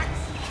toolbox.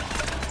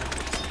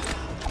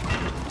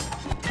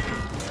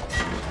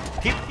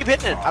 Keep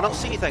hitting it. I don't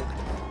see anything.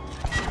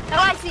 Oh,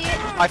 I see it.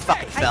 I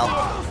fucking fell.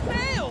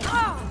 Nails.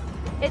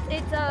 It's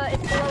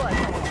below us.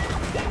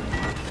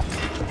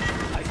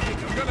 I think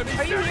I'm gonna be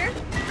Are you here?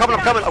 I'm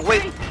coming. Oh,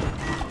 wait.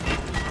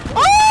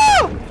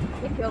 Oh!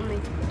 You killed me.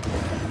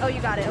 Oh,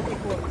 you got it. Okay,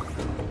 cool.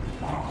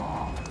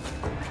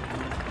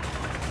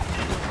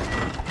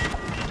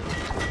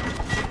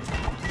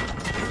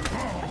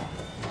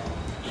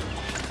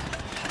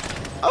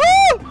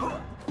 Oh!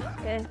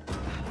 Okay.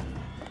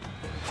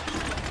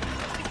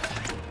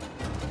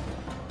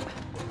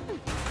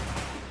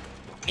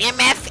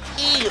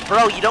 MFE!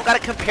 Bro, you don't gotta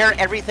compare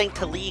everything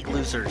to League,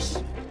 losers.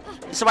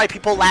 This is why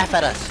people laugh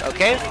at us,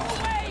 okay?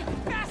 Away!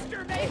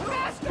 Faster, May,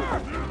 faster!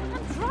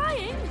 I'm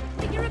trying,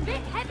 but you're a bit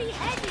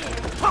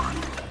heavy-headed. I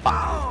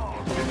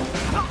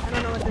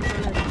don't know what this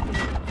one is.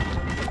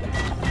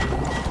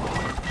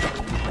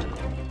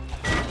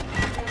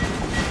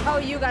 Oh,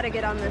 you gotta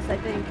get on this, I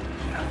think.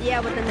 Yeah,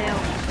 with the nail.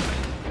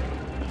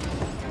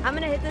 I'm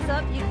gonna hit this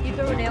up. You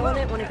throw a nail on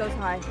it when it goes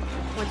high.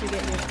 Once you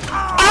get here.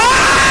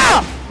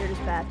 Ah! You're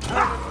just bad.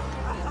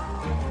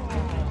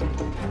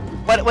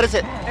 What is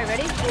it? Alright,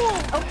 ready? Oh.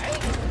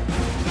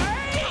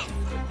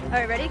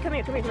 Alright, ready? Come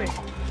here. Throw the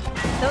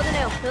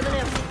nail.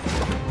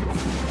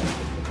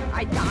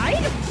 I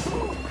died?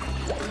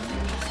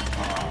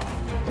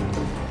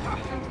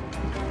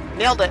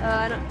 Nailed it.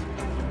 I don't...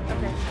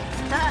 Okay.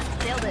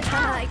 Nailed it.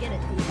 I get it.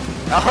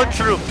 Oh,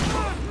 true.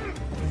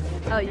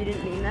 Oh, you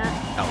didn't mean that?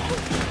 No.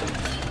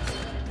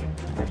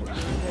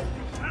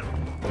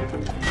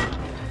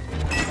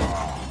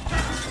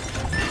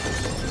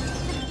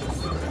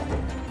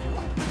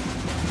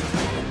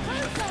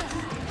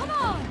 Come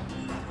on.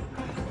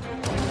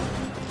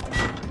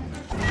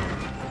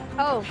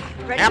 Oh,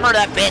 ready? Hammer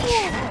that bitch.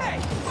 Hey,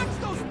 what's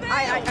those nails?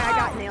 I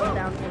got nailed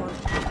down for one.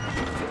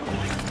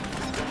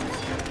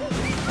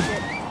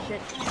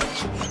 shit.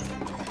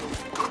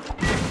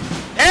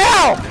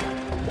 Ow!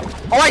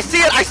 Oh, I see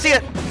it! I see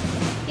it!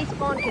 He's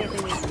spawn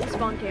camping me. He's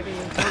spawn camping me.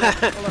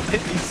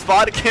 He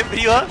spawned camping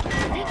you up?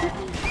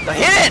 Now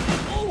hit it!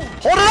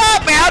 Hold it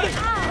up, man!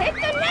 Hit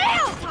the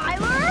nail,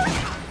 Tyler!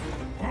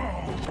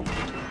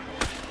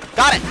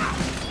 Got it!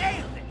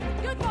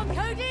 Good one,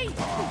 Cody!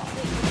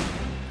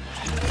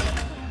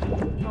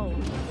 Oh,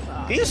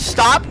 fuck. Can you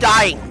stop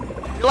dying?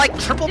 You're like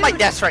triple my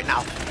deaths right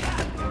now.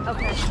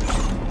 Okay.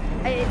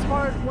 It's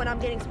hard when I'm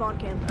getting spawn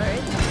camped,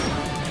 alright?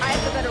 I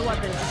have the better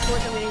weapon. Of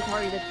course I'm getting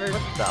targeted first.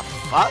 What the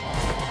fuck?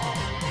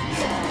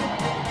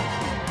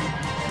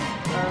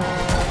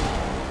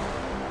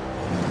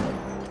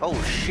 Oh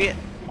shit.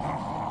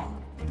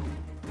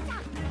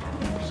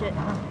 Shit.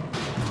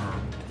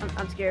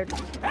 I'm scared.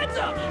 Heads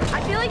up!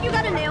 I feel like you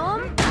gotta nail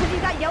him because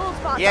he's got yellow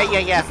spots. Yeah, on yeah,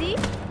 him. yeah. You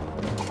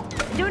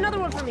see? Do another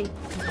one for me.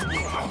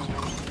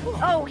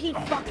 Oh, he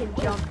fucking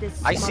jumped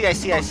this. I see.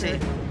 motherfucker.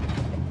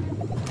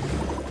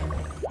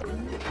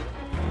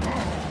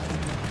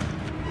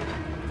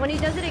 When he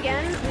does it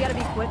again, we gotta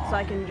be quick so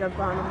I can jump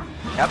on him.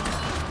 Yep.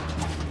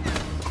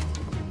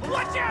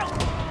 Watch out!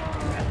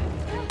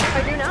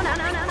 I do now.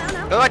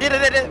 Oh, I did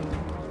it.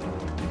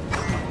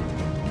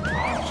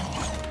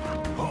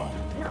 No.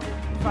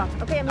 Fuck.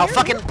 Okay, I'm I'll here.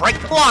 fucking break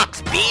the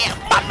blocks. Bam.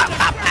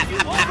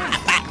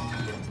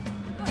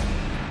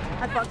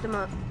 I fucked him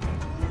up.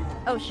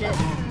 Oh shit.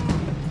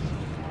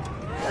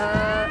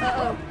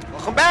 Uh-oh.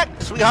 Welcome back,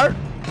 sweetheart.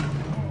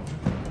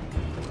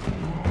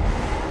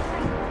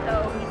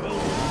 Oh,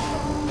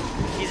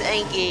 he's angry. He's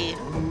angry.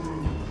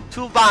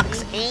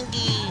 Toolbox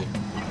angry.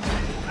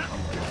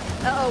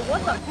 Uh-oh,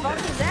 what the fuck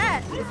is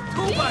that?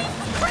 Toolbox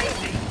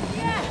crazy!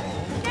 Yeah!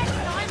 Next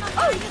time I'm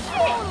Oh, going to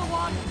smaller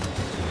one!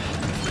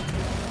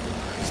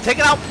 He's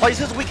taking out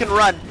places we can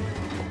run.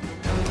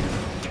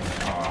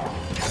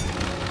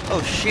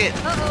 Oh shit.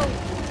 Uh-oh.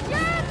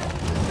 Yes!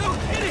 No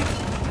kidding!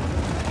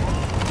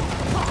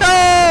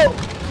 No!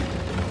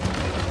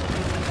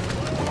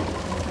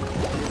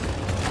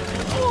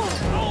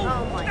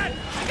 Oh my. I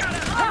got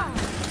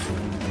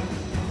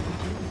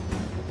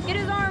it! Get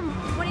his arm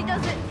when he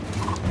does it.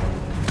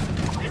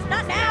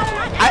 Not now,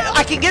 not now.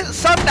 I can get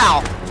some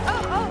now.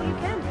 Oh, you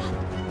can.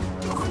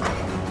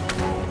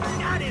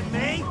 Got it,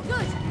 May!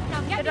 Good!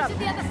 Now get Good me job. to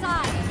the other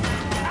side!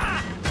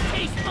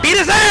 Beat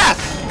his ass!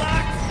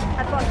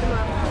 I fucked him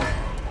up.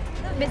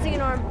 Missing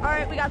an arm.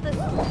 Alright, we got this.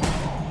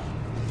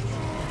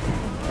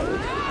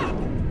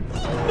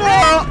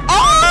 No!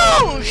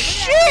 Oh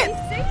shit!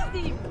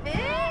 60 bit.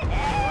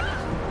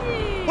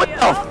 What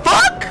the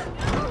fuck?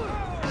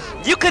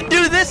 You could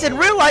do this in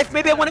real life.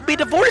 Maybe I wouldn't be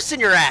divorcing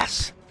your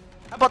ass.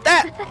 How about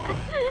that?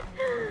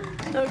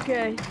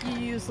 Okay, you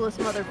useless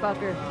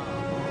motherfucker.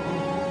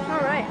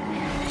 Alright.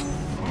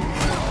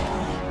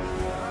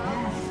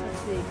 Let's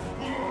see.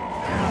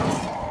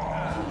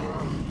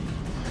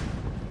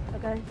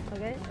 Okay.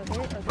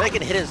 I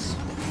can hit his.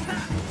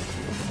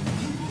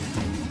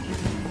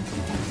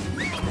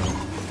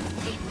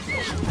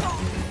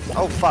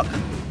 Oh fuck.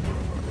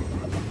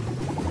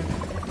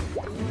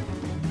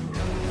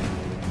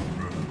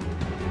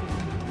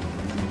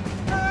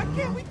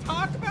 Can't we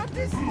talk about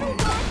this so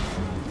much?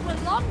 We're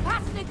long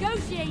past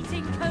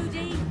negotiating,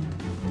 Cody!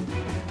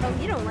 Oh,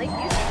 you don't like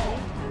music.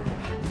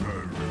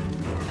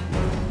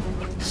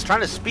 He's trying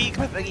to speak.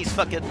 I think he's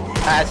fucking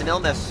has an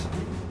illness.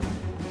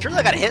 Surely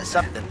I gotta hit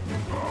something.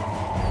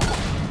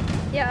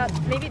 Yeah,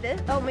 maybe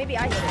this. Oh, maybe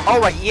I hit it. Oh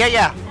right,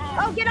 yeah.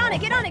 Oh, get on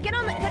it. Get on it.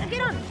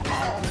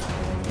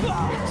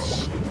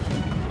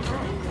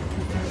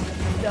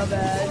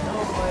 Dumbass.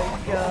 Oh my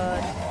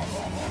god.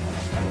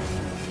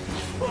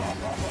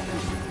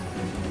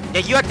 Yeah,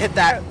 you have to hit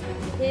that.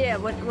 Yeah,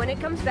 when it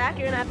comes back,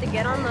 you're gonna have to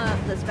get on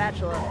the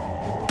spatula.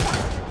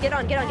 Get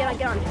on. Hit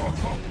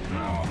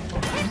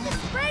the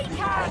spray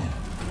can!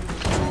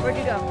 Where'd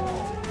you go?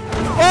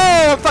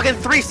 Oh, I'm fucking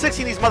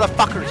 360 these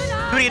motherfuckers.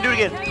 Do it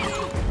again.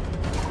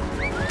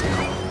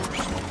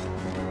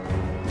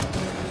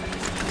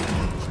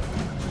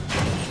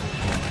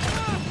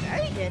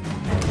 Very good.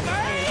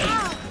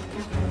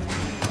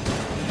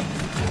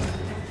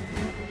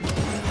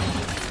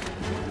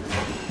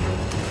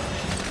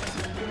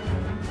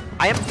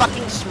 I am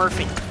fucking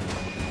smurfing.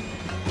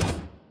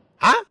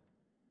 Huh?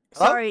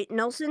 Hello? Sorry,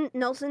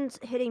 Nelson's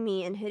hitting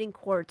me and hitting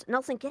quartz.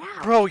 Nelson, get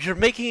out. Bro, you're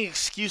making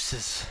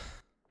excuses.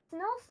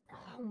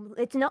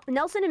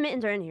 Nelson and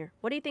Mittens are in here.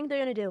 What do you think they're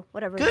gonna do?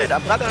 Whatever. Good,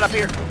 I'm glad they're up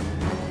here.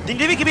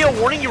 Didn't even give me a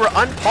warning you were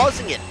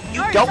unpausing it.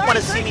 You don't want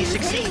to see me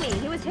succeed.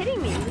 He was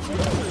hitting me.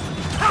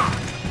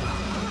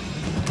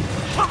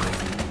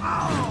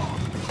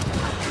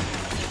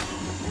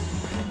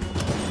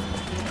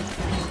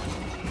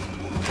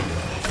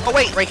 Oh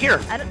wait, right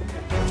here. I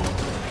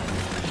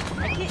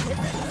can't hit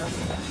that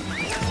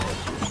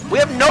though. We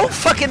have no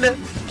fucking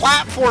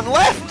platform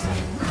left.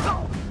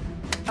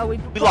 Oh, we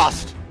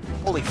lost.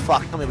 Holy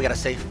fuck! Tell me we got a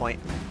save point.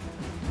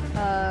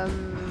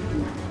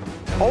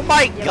 Oh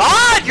my yeah,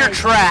 god, you're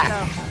trash.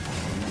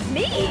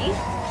 Me?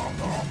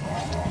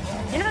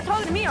 You're not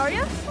talking to me, are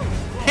you?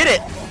 Hit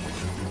it.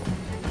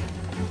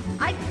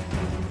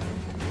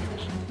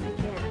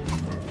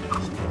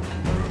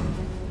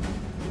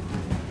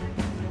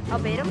 I'll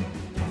bait him.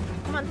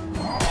 Come on.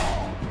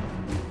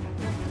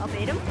 I'll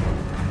bait him.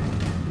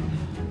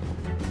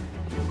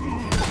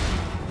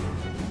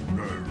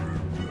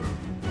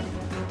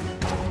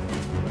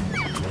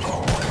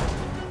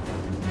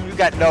 You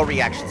got no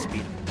reaction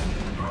speed.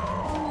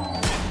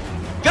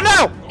 Get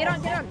out! Get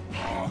on, get on.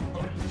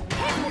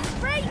 Hit the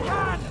spray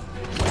gun!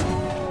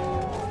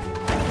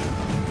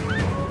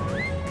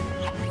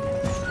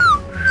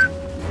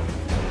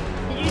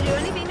 Did you do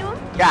anything to him?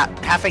 Yeah,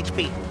 half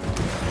HP.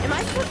 Am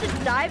I supposed to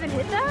dive and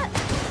hit that?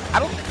 I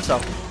don't think so.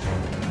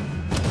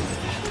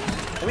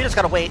 We just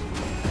gotta wait.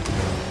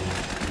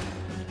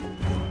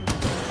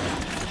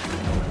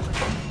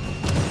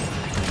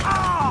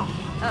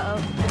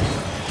 Uh-oh.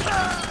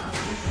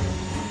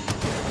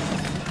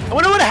 I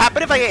wonder what would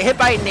happen if I get hit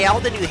by a nail,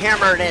 then you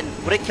hammer it in.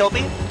 Would it kill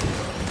me?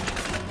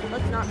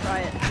 Let's not try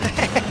it.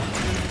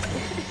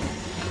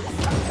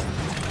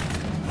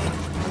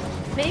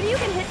 Maybe you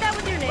can hit that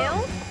with your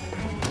nail?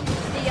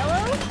 The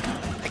yellow?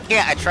 I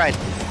can't, I tried.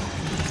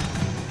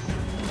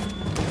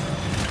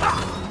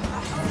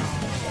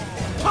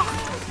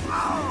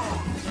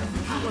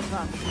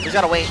 Just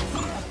gotta wait.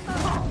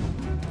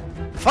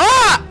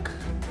 Fuck!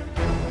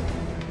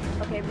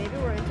 Okay, maybe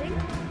we're in sync.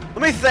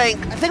 Let me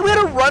think. I think we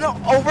gotta run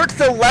over to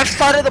the left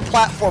side of the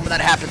platform when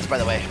that happens, by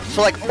the way.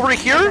 So, like, over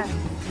here? Okay.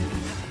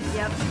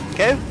 Yep.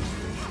 Okay?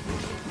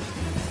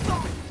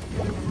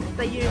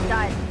 But you just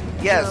died.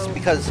 Yes, So-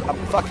 because I'm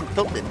fucking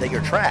filthy that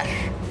you're trash.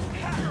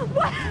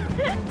 What?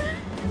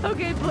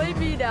 Okay, play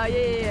me now.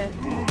 Yeah.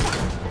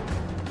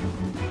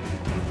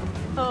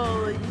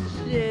 Holy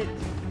shit.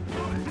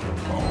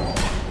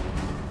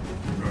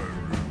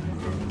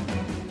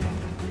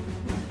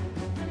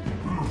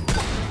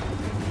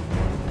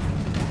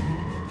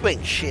 You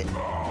ain't shit.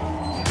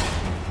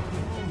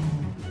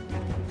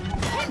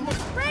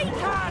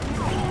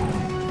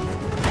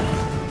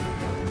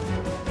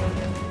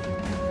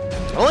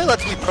 It only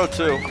lets me Pro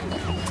 2.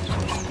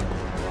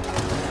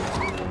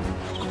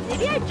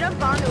 Maybe I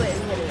jump onto it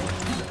and hit it.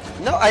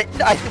 No, I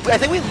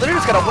think we literally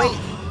just gotta wait.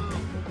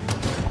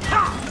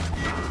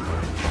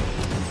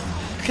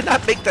 You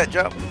cannot make that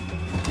jump.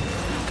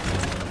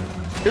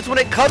 Because when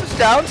it comes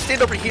down,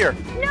 stand over here.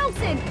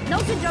 Nelson!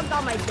 Nelson jumped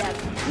on my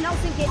desk.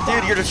 Nelson, get down.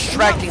 Dude, you're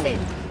distracting me.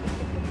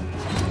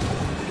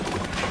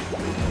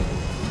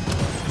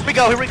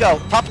 Here we go.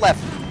 Top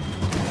left.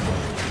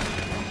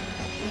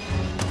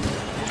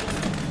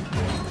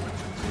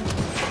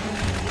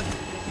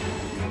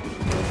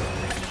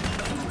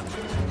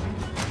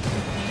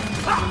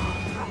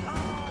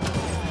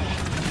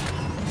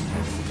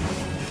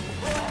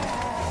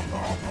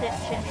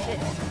 Shit.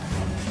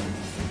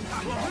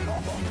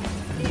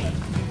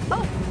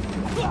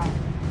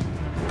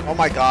 Oh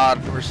my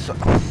god, we're so...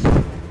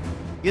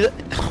 You...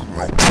 Oh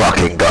my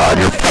fucking god,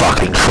 you're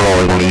fucking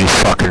trolling me, you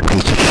fucking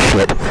piece of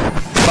shit.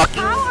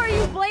 Fucking... How are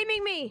you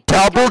blaming me?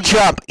 Double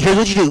jump. Here's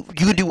what you do. You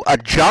can do a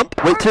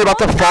jump, wait till you're about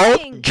to fall,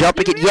 jump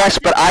again. Yes,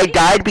 but I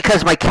died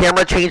because my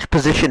camera changed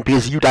position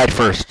because you died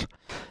first.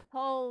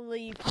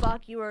 Holy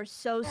fuck, you are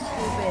so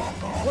stupid.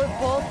 We're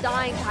both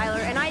dying,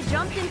 Tyler, and I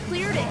jumped and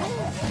cleared it.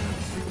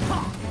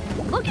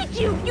 Look at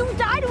you! You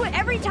die to it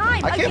every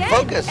time! I can't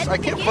focus. I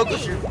can't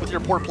focus with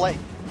your poor play.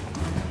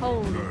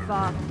 Holy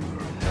fuck.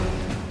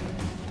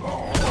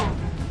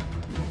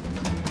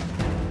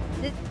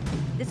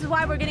 This is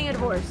why we're getting a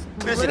divorce.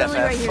 Visit Literally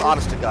FF. right here.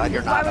 Honest to God,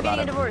 you're This is why not we're about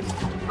getting a it. divorce.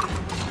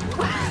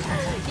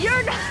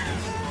 You're not...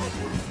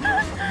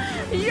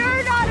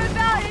 You're not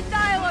about it,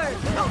 Tyler!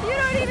 You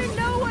don't even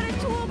know what a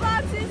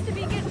toolbox is to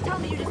begin. Tell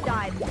me you just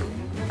died.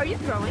 Are you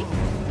throwing?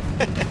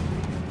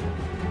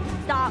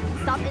 Stop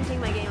entering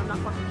my game. I'm not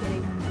fucking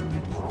kidding.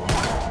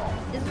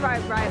 This is where I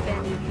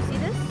abandoned you. You see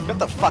this? Shut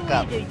the fuck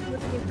up. You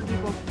looking for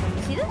people.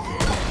 You see this?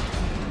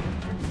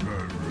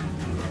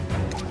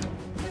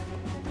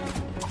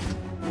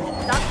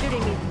 Stop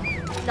shooting me.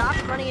 Stop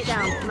running it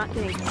down. I'm not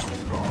kidding.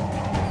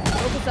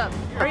 Focus up.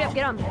 Hurry up.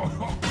 Get on. Hit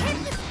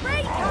the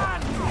spray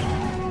gun!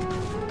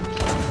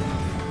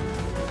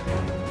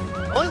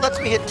 Only lets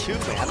me hit 2,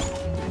 man.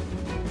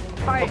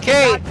 Alright,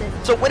 Okay,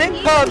 so when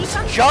it comes,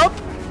 jump,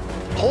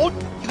 hold,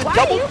 you can Why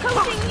double. are you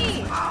coaching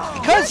me?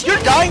 Because you're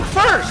dying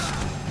first.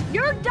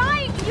 You're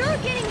dying. You're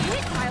getting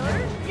hit,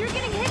 Tyler. You're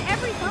getting hit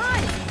every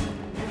time.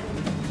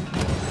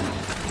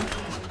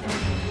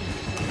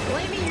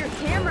 Blaming your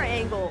camera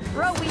angle.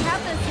 Bro, we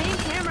have the same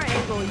camera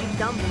angle, you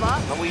dumb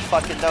fuck. No, we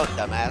fucking don't,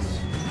 dumbass.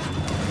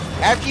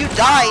 After you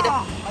died,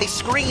 my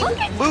screen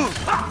moved.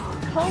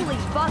 Holy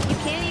fuck, you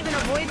can't even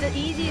avoid the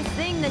easiest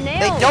thing, the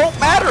nails. They don't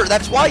matter.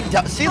 That's why.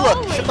 See, look,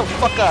 Holy shut the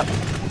fuck up.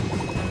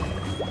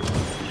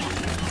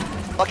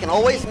 Fucking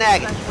always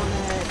nagging.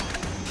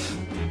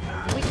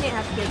 We can't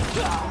have kids.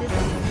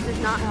 This is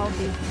not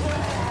healthy.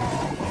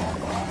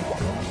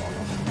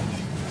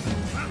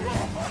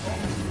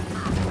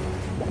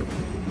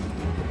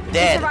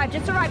 Dead.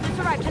 Just survive.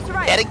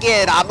 Dead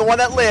again. I'm the one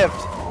that lived.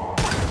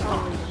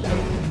 Holy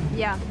shit.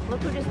 Yeah,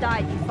 look who just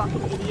died, you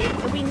fucking idiot.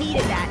 And we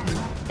needed that.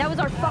 That was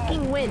our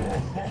fucking win.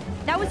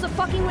 That was the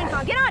fucking win,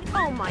 Con. Get on!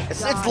 Oh my god.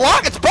 It's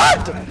locked. It's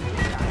bugged.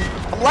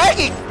 I'm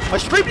lagging. My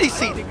stream I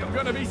DC. think I'm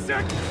gonna be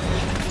sick.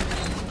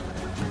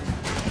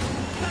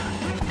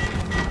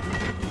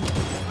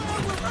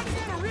 Oh, we're running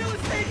out of real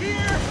estate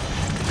here.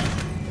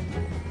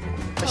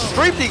 My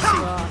stream DC.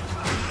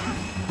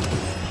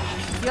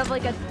 You have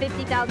like a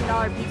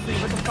 $50,000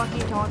 PC. What the fuck are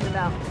you talking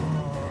about?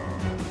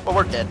 Well,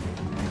 we're dead.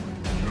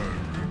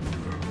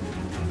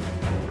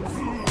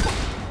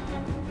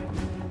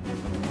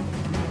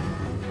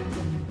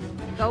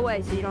 Go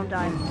away so you don't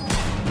die.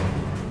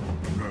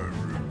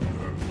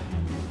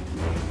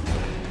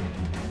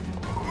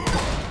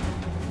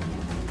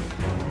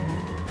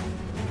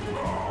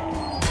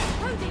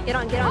 Get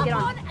on, get on, get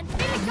on. And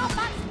finish off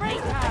that spray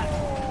tan.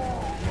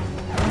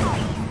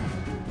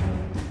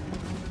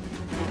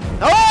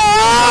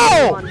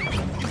 Oh!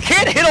 You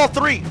can't hit all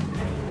three.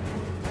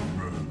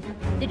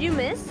 Did you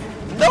miss?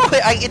 No,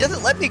 it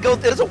doesn't let me go.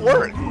 It doesn't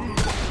work.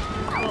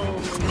 Oh,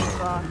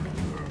 fuck.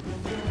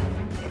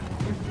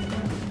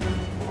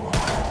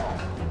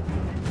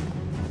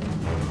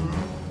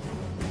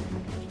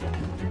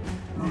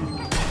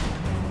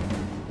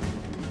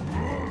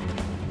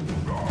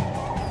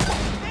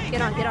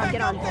 Get on, get on,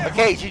 get on.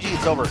 Okay, GG,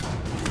 it's over.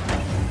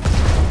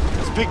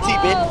 It's Big T,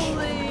 bitch.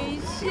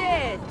 Holy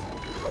shit!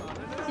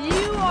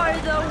 You are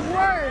the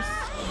worst!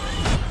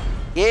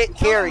 Get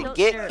carried, Don't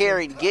get stare at me.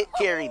 carried, get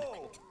carried.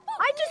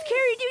 I just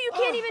carried you, you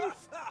can't even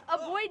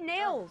avoid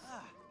nails.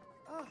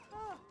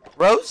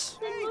 Rose?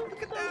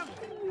 Look at them.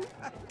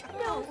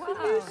 No,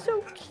 you're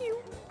so cute.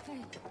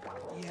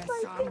 Yes,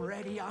 I'm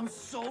ready. I'm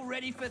so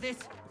ready for this.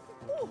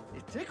 Ooh,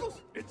 it tickles.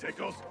 It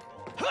tickles.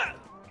 Ha!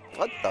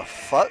 What the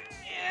fuck?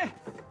 Yeah.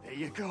 There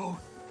you go.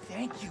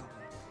 Thank you.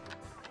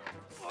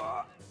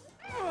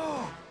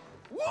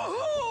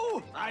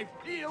 Woohoo! I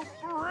feel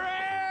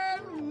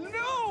brand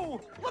new.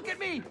 Look at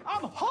me.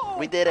 I'm home.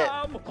 We did it.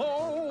 I'm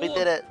home. We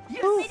did it.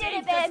 You We did it,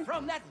 saved us babe.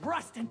 from that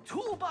rust and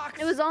toolbox.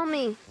 It was all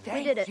me. Thank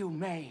We did it. you,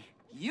 May.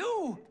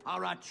 You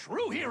are a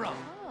true hero.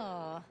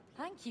 Oh,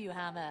 thank you,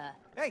 Hammer.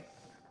 Hey,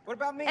 what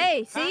about me?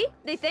 Hey, Huh? see?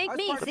 They I thanked was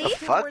me, part of see? the The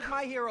fuck? Where's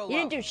my hero You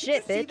didn't love? do Did shit,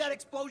 you see bitch. that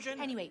explosion?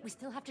 Anyway, we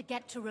still have to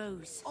get to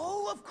Rose.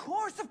 Oh, of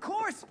course, of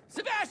course.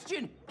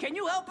 Sebastian, can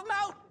you help him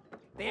out?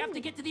 They have to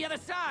get to the other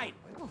side.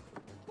 Ooh,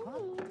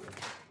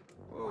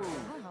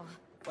 Wow.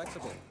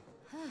 flexible.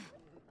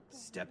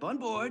 Step on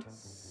board.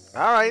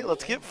 All right,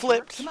 let's get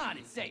flipped. Come on,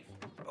 it's safe.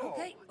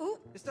 Okay. Ooh.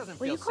 This doesn't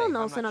Will feel you call safe, I'm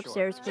Nelson not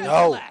upstairs, sure. please? Just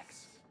No.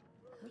 relax.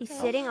 He's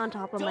sitting on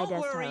top of my Don't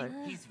desk, worry, Tyler.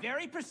 he's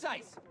very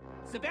precise.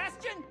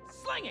 Sebastian,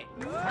 sling it.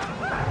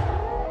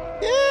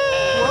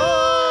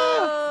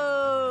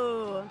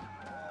 Whoa!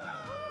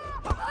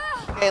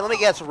 Okay, let me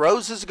guess.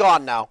 Rose is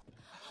gone now.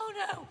 Oh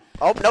no.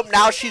 Oh, nope,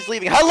 now she's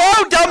leaving.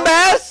 Hello,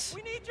 dumbass!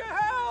 We need your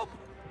help!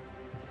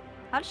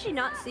 How did she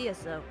not see us,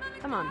 though?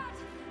 Come on.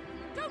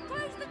 Don't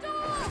close the door.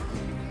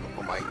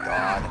 Oh my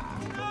god.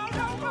 No!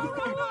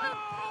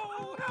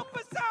 Help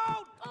us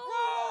out!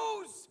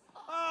 Rose!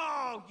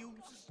 Oh, you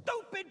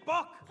stupid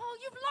buck! Oh,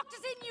 you've locked us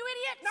in, you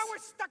idiots. Now we're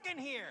stuck in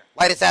here.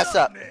 Light his ass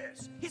up.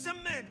 Miss, it's a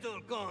mental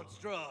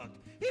construct.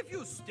 If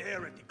you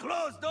stare at the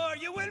closed door,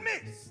 you will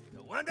miss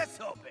the one that's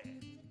open.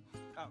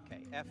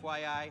 Okay,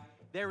 FYI,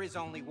 there is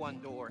only one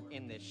door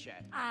in this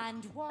shed.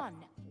 And one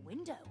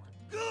window.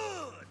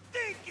 Good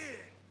thinking,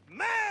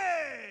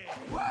 man!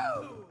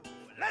 Woo!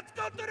 Let's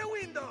go to the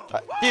window.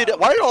 Dude,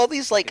 why are all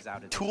these, like, Is out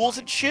of the tools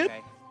and line, shit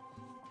okay?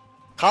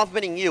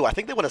 complimenting you? I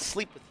think they want to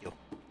sleep with you.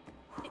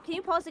 Can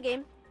you pause the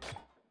game?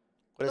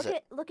 What is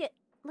it? Look at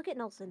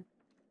Nelson.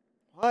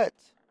 What?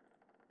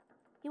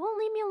 He won't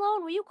leave me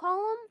alone. Will you call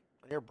him?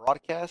 On your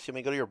broadcast? You want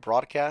me to go to your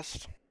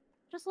broadcast?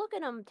 Just look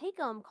at him. Take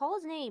him. Call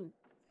his name.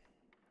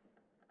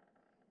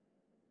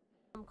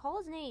 Call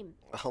his name.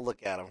 I'll look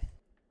at him.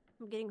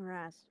 I'm getting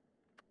harassed.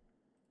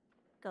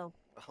 Go.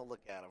 I'll look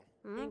at him.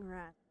 I'm getting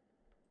harassed.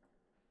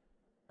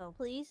 Go.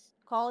 Please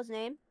call his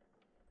name.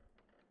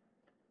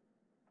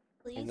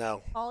 Please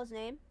No. call his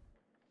name.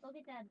 Look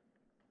at Dad.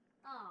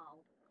 Oh.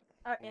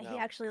 All right, No. he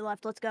actually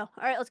left. Let's go. All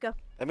right, let's go.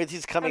 That means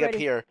he's coming I'm up ready.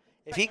 here.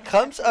 If he Right,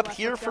 comes actually up left.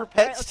 here Let's for go. All right,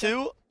 pets let's go.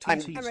 too, I'm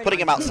TT's putting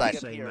him fighting outside. the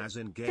same as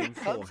in If game he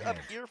comes 4 up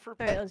head. here for All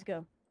right, pets, let's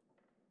go.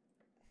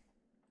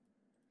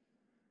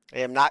 I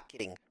am not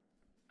kidding.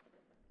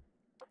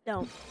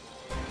 Don't.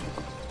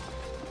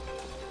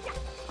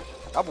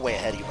 I'm way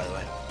ahead of you, by the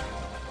way.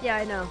 Yeah,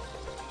 I know.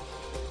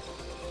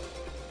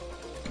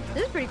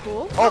 This is pretty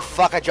cool. Oh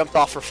fuck! I jumped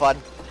off for fun.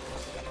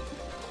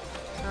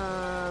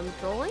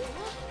 Trolling?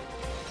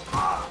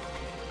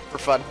 For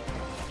fun.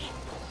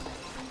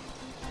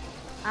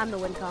 I'm the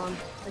win con.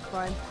 It's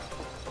fine.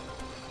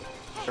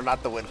 You're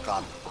not the win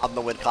con. I'm the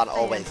win con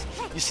always.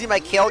 You see my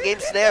kale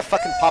games today? I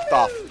fucking popped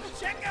off.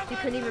 You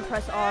couldn't even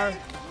press R.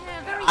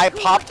 I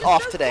popped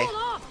off today.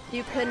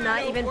 You could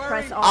not even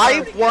press R.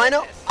 I won.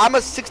 I'm a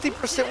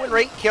 60% win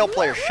rate kale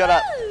player. Shut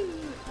up.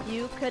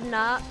 You could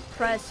not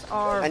press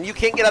R. And you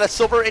can't get out of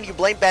silver, and you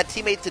blame bad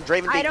teammates and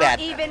Draven I being don't bad.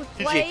 even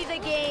GG. play the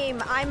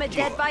game. I'm a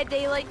Dead by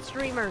Daylight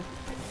streamer.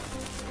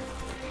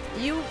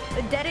 You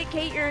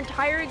dedicate your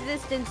entire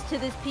existence to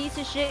this piece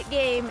of shit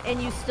game,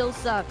 and you still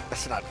suck.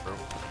 That's not true.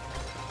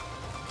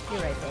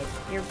 You're right, babe.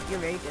 You're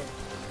very good.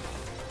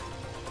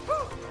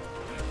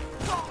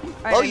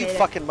 Alright, Oh, I you made it.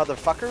 fucking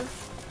motherfucker.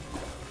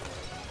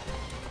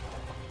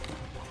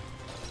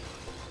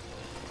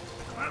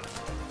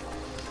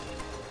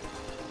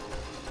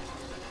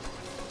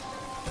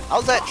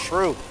 How's that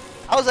true?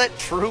 How's that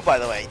true, by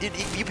the way? Dude,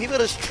 you people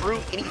just true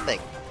anything.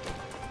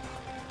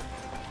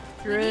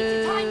 We need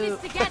to time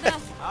this together.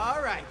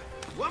 All right,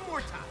 one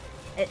more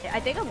time. I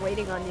think I'm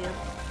waiting on you.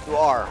 You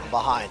are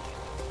behind.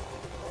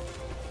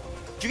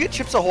 Did you get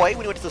Chips Ahoy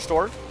when you went to the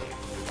store?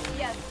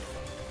 Yes.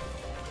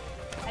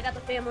 I got the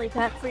family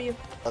pack for you.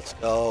 Let's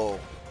go.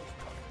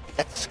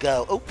 Let's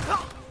go.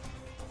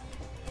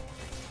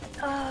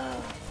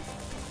 Oh.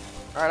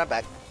 Alright, I'm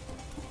back.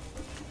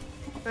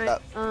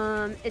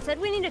 Alright, it said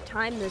we need to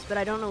time this, but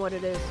I don't know what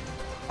it is.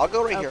 I'll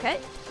go right here. Okay.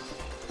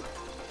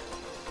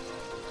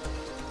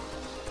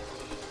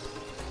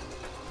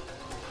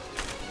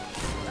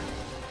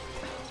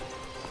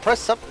 Press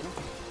something.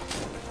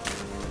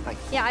 Nice.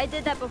 Yeah, I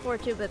did that before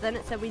too, but then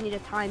it said we need to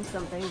time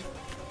something.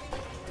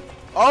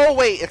 Oh,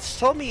 wait, it's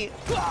telling me...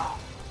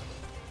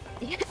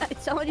 Yeah,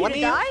 it's telling you to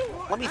die?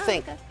 Let me Oh,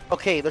 think. okay.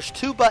 Okay, there's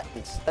 2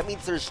 buttons. That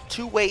means there's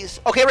 2 ways.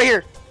 Okay, right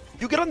here.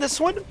 You get on this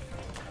one.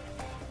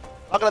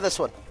 I'll get on this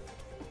one.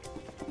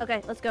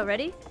 Okay, let's go.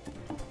 Ready?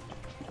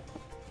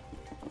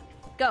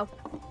 Go.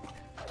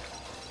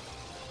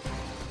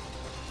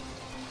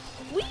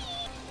 Whee!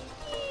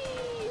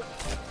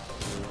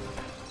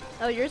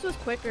 Oh, yours was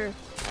quicker.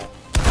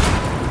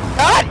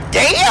 God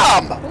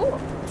damn! Ooh.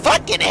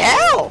 Fucking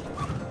hell!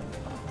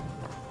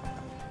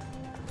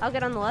 I'll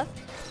get on the left.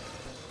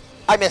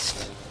 I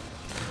missed.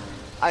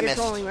 I You're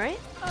missed. trolling, right?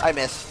 I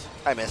missed.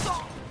 I missed.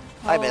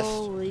 I missed.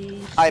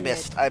 Holy I shit.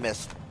 missed. I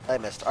missed. I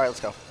missed. Alright, let's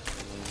go.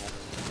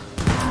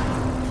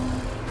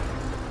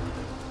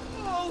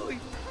 Holy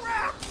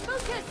crap!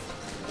 Focus!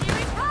 Here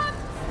it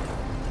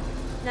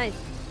comes! Nice.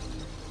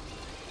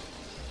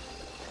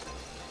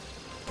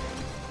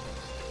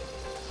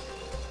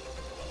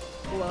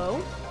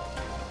 Whoa.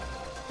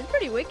 It's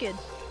pretty wicked.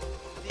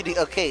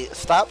 Okay,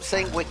 stop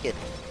saying wicked.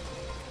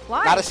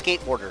 Why? Not a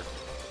skateboarder.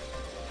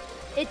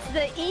 It's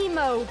the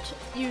emote,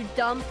 you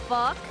dumb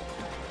fuck.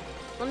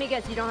 Let me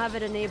guess, you don't have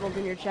it enabled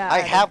in your chat. I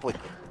have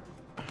wicked.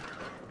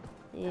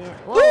 Yeah.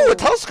 Ooh, Whoa. a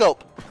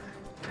telescope!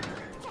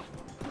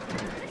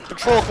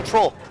 Control,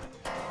 control.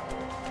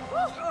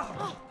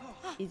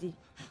 Easy.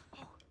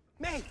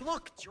 May,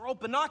 look, it's your old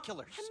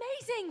binoculars.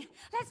 Amazing!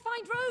 Let's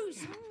find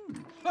Rose.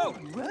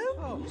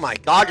 Oh, My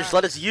God, just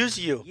let us use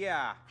you.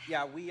 yeah,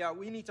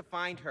 we need to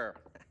find her.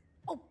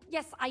 Oh,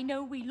 yes, I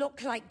know we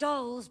look like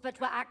dolls, but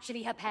we're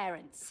actually her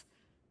parents.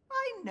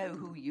 I know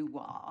who you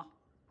are.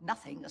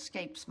 Nothing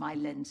escapes my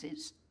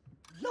lenses.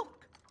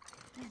 Look.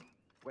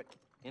 What,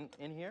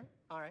 in here?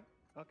 All right,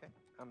 okay.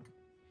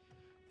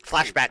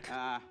 Flashback.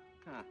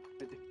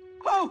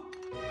 Oh!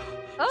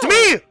 To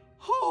me!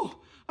 Oh,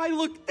 I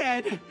look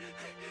dead.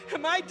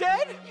 Am I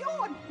dead?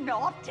 You're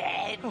not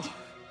dead.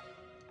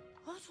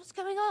 What's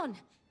going on?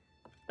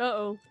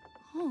 Uh-oh.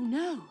 Oh,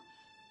 no.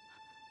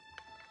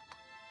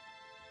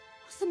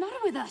 What's the matter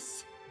with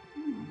us?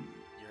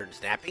 You're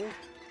snapping?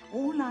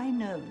 All I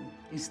know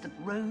is that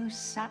Rose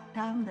sat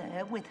down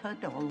there with her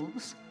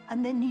dolls,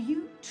 and then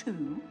you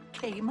two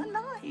came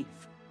alive.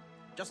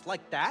 Just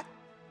like that?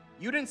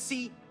 You didn't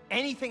see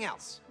anything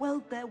else?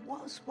 Well, there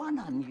was one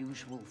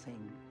unusual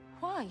thing.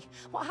 Why?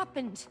 What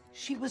happened?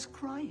 She was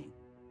crying.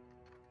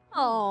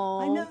 Oh.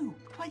 I know,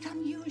 quite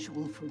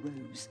unusual for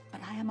Rose,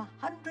 but I am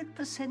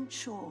 100%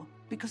 sure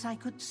because I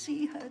could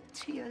see her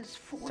tears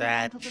falling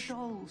onto the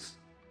dolls.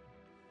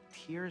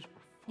 Tears were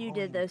falling You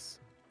did this.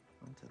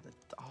 onto the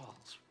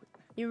dolls.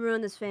 You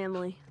ruined this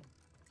family.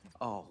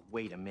 Oh,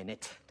 wait a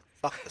minute.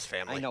 Fuck this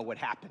family. I know what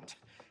happened.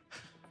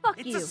 Fuck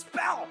It's you. a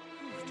spell!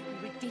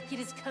 Don't be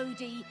ridiculous,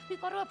 Cody. We've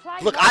got to apply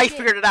Look, I logic.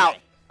 figured it out.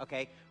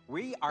 Okay,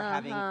 we are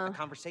having a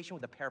conversation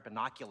with a pair of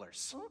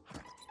binoculars.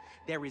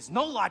 There is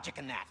no logic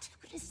in that.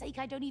 For goodness sake,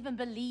 I don't even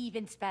believe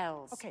in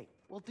spells. Okay,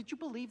 well, did you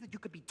believe that you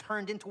could be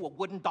turned into a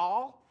wooden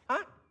doll?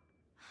 Huh?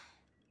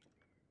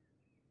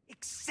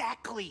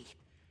 Exactly.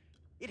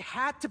 It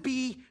had to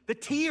be the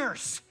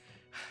tears.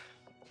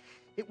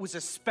 It was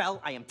a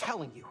spell, I am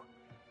telling you.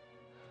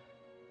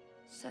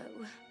 So,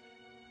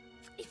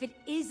 if it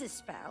is a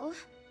spell,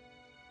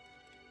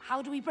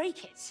 how do we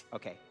break it?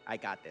 Okay, I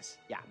got this.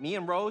 Yeah, me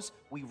and Rose,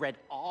 we read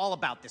all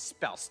about this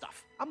spell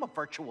stuff. I'm a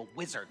virtual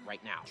wizard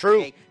right now. True.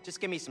 Okay? Just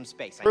give me some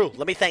space. I True. need-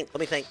 Let me think. Let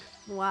me think.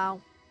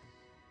 Wow.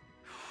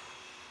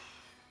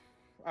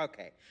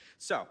 Okay,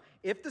 so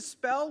if the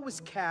spell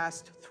was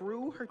cast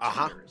through her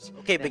tears...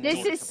 Okay, then big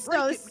in This order is to so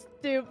break it-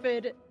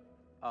 stupid.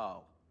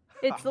 Oh.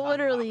 It's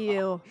literally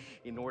you.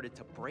 In order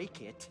to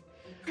break it,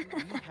 we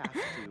have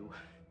to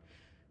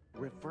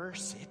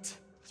reverse it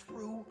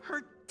through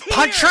her tears.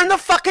 Punch her in the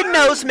fucking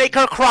nose, make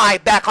her cry,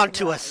 back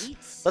onto us.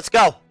 Let's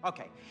go.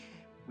 Okay,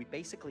 we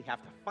basically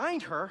have to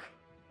find her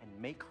and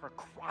make her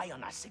cry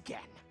on us again.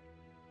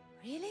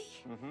 Really?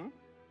 Mm-hmm.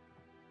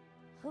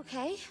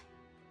 Okay.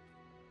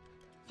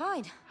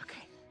 Fine.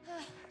 Okay.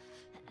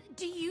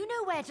 Do you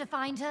know where to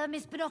find her,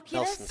 Miss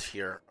Binoculars? Nelson's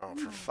here. Oh,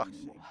 for fuck's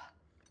sake.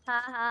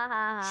 Ha ha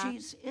ha ha.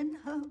 She's in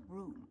her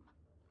room.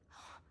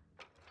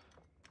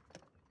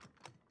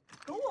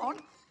 Go on.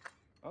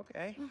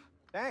 Okay.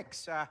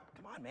 Thanks. Come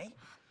on, May.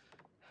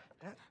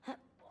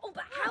 Oh,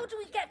 but how do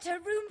we get to a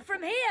room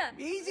from here?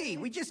 Easy.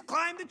 We just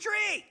climb the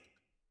tree.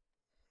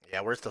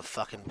 Yeah, where's the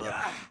fucking book?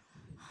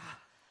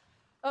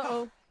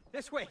 Uh-oh.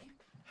 This way.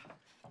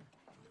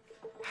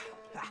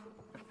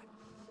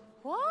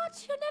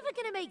 What? You're never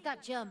gonna make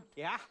that jump.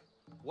 Yeah?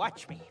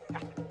 Watch me.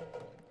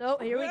 Oh,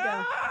 here we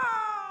go.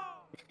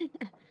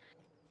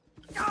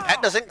 That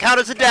doesn't count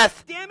as a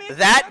death. Damn it.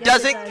 That Yes,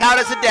 doesn't it does. count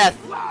as a death.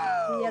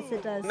 Yes,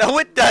 it does. No,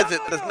 it doesn't.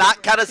 It does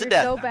not count as a You're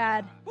death. so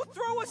bad. Well,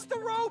 throw us the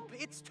rope.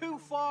 It's too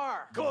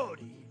far.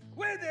 Cody,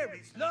 where there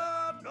is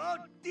love, no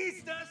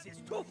distance is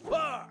too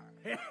far.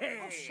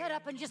 Oh, shut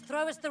up and just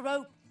throw us the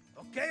rope.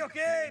 Okay,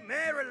 okay,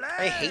 man, relax.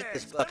 I hate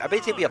this book. I bet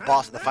it's gonna be a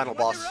boss in the final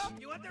boss.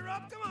 You want the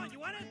rope? Come on. You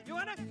want it? You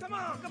want it? Come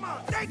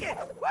on. Take it.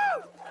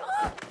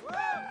 Woo!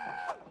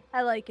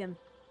 I like him.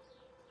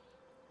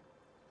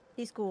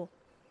 He's cool.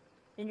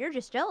 And you're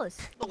just jealous.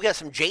 Oh, we got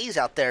some J's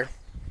out there.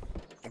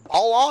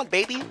 Ball on,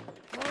 baby.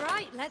 All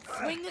right, let's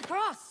swing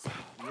across.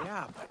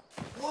 Yeah, but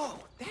whoa,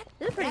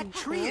 This is pretty that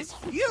tree cool. is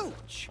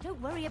huge.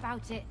 Don't worry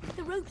about it.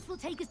 The ropes will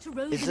take us to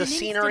Rose Is in the an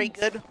scenery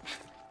instant. good?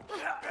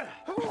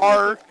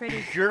 Are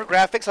pretty. your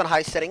graphics on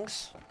high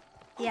settings?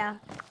 Yeah.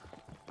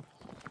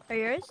 Are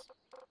yours?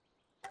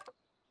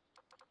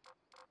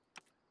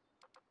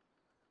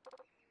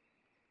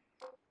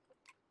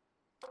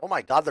 Oh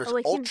my god, there's Oh,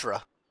 we can-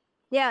 Ultra.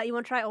 Yeah, you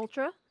want to try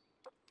Ultra?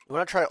 You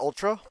wanna try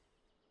Ultra?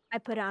 I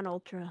put on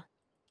Ultra.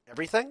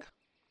 Everything?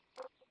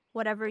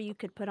 Whatever you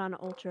could put on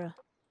Ultra.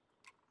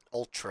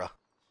 Ultra.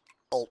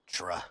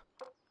 Ultra.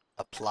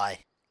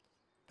 Apply.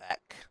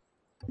 Back.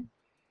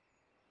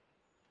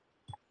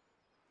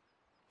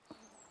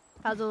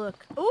 How's it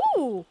look?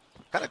 Ooh!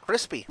 Kinda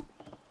crispy.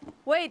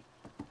 Wait,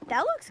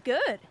 that looks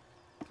good.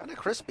 Kinda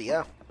crispy,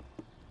 yeah.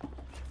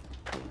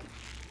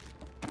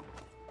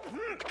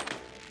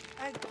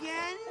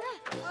 Again?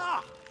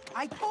 Oh,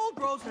 I told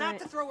Rose not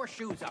Alright. to throw her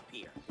shoes up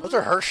here. Those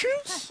are her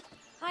shoes?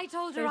 I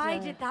told her There's I a-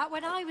 did that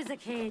when I was a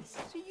kid. So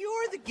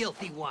you're the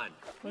guilty one.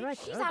 Where do I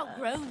She's throw that?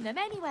 outgrown them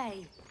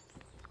anyway.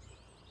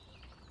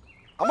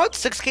 I'm on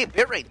 6K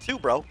bitrate too,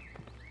 bro.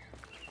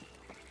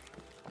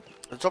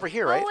 It's over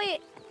here, right? Oh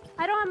wait,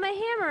 I don't have my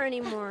hammer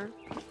anymore.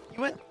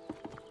 You went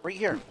right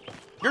here.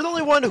 You're the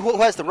only one who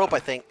has the rope, I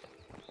think.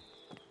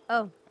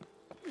 Oh.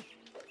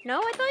 No,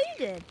 I thought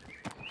you did.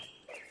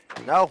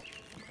 No.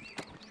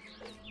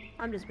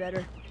 I'm just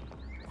better.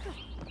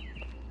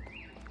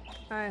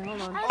 Alright,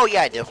 hold on. Oh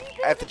yeah, I do. Did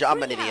you I have build to. a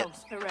I'm an idiot.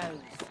 treehouse for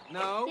Rose?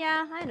 No.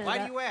 Yeah, I know Why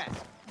that. do you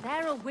ask?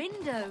 There are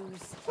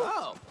windows.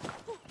 Oh,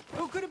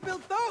 who could have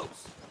built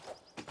those?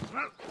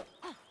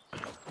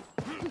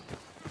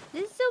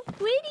 This is so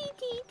pretty,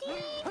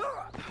 TT.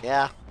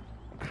 Yeah.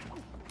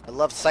 I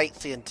love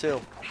sightseeing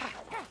too.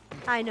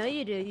 I know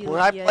you do. You, When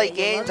I you- play you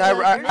games, love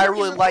I it.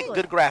 really like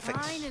good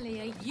graphics. Finally,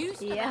 a use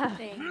for Yeah. that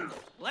thing.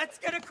 Let's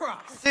get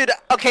across. Dude,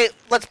 okay,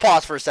 let's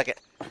pause for a second.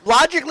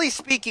 Logically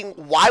speaking,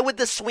 why would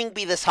the swing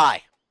be this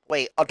high?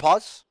 Wait,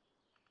 unpause?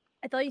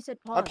 I thought you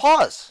said pause.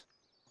 Unpause.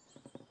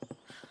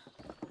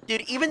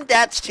 Dude, even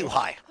that's too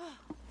high.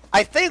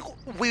 I think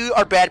we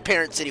are bad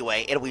parents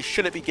anyway, and we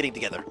shouldn't be getting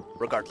together,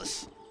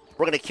 regardless.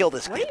 We're gonna kill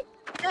this What do kid.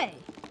 you say?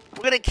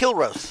 We're gonna kill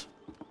Rose.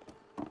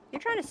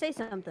 You're trying to say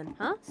something,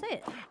 huh? Say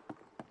it.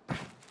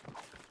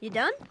 You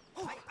done?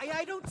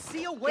 I don't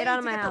see a way Get out to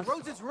of my get house. to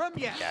Rose's room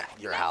yet. Yeah,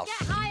 your Let's house.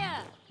 get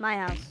higher. My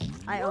house.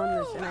 I own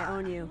this, and I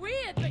own you.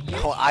 Weird, but you.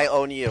 Oh, I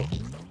own you.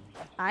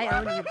 I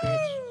own you,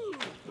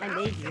 bitch. I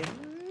made you.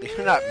 You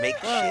do not make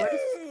Whoa, shit.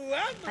 Ooh,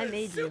 I'm I a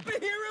made you.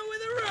 superhero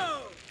with a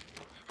rope.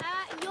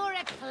 You're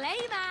a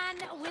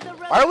clayman with a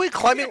rope. Why are we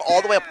climbing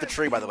all the way up the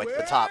tree, by the way, to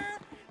the top?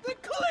 The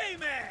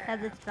Clayman. Cause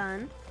it's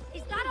fun.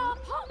 Is that our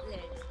pot lid?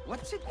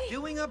 What's it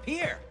doing up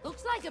here?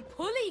 Looks like a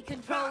pulley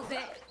controls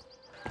it.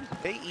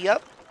 Hey,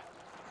 yep.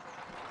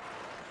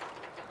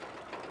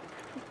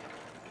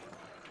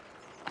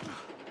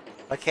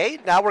 Okay,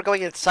 now we're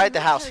going inside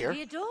the house here.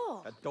 Be a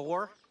door. A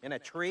door in a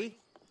tree?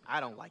 I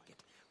don't like it.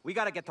 We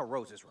gotta get to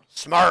Rose's room.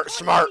 Smart, Can't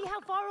smart. See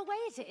how far away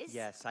it is?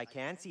 Yes, I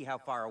can see how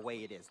far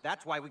away it is.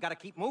 That's why we gotta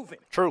keep moving.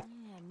 True.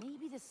 Yeah,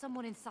 maybe there's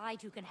someone inside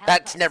who can help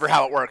That's us. never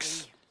how it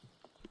works.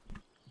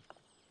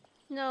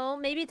 No,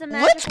 maybe it's a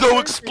Let's magical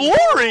go person.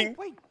 exploring!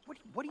 Wait,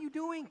 what are you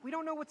doing? We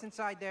don't know what's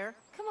inside there.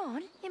 Come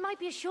on, it might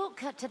be a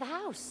shortcut to the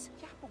house.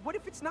 Yeah, but what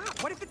if it's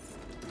not? What if it's...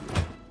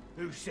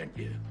 Who sent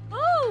you?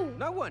 Ooh!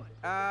 No one.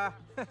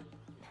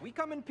 We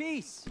come in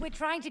peace. We're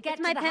trying to get It's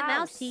to my the pet house.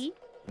 mouse, T.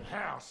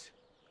 House.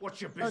 What's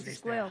your Oh, it's a business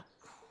squirrel. now?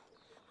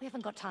 We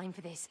haven't got time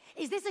for this.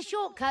 Is this a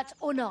shortcut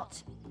or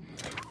not?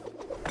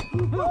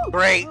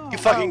 Great, you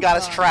fucking got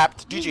us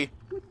trapped. GG.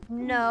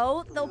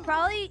 No, they'll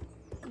probably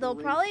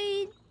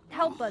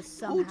help us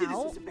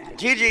somehow.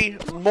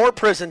 GG, more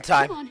prison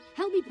time. Come on,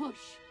 help me push.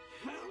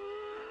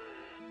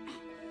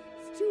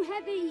 It's too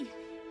heavy.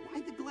 Why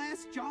the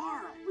glass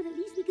jar? Well, at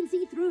least we can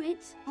see through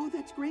it. Oh,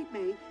 that's great,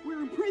 May. We're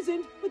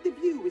imprisoned, but the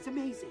view is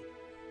amazing.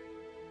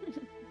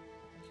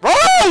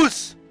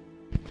 Rose!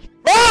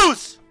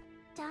 Rose!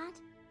 Dad?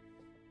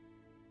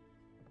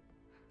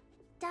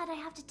 Dad, I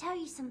have to tell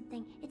you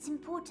something. It's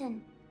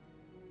important.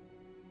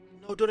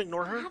 No, don't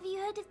ignore her. Have you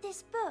heard of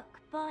this book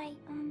by,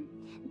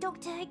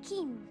 Dr.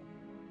 Hakim?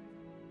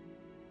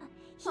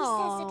 He says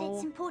that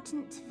it's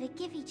important to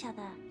forgive each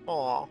other.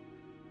 Aw.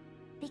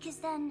 Because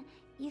then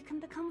you can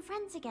become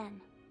friends again.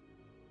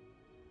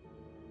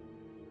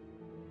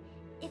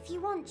 If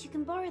you want, you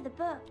can borrow the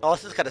book. Oh,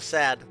 this is kind of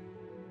sad.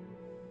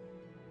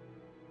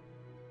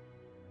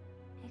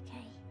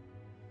 Okay.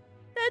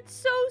 That's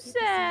so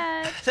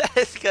sad. That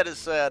is kind of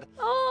sad.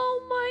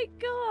 Oh my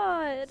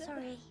god.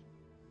 Sorry.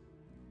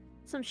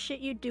 Some shit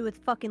you do with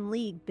fucking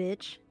League,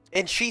 bitch.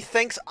 And she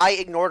thinks I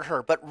ignored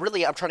her, but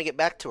really I'm trying to get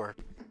back to her.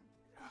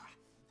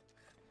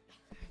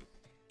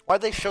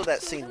 Why'd they show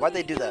that scene? Why'd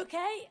they do that?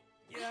 Okay.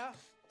 Yeah,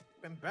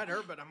 been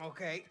better, but I'm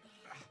okay.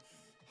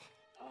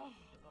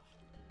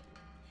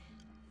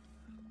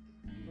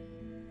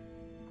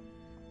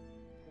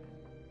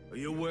 Are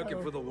you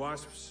working for the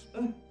Wasps?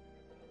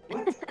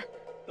 What?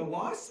 The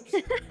Wasps?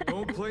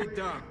 Don't play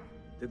dumb.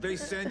 Did they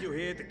send you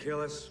here to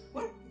kill us?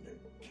 What?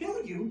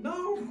 Kill you?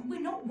 No. We're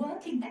not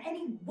working for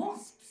any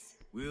wasps.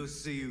 We'll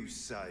see whose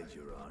side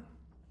you're on.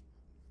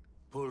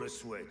 Pull a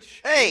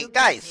switch. Hey,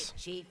 guys!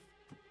 Chief.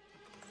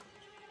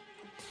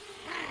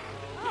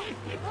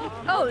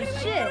 Oh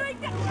shit.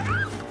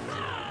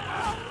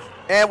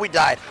 And we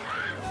died.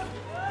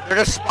 They're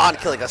just spawn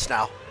killing us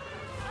now.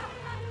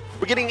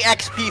 We're getting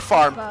XP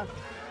farm. Fuck.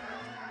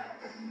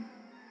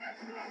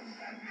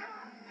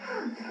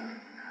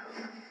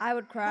 I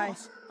would cry.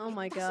 Boss, Oh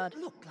my it god.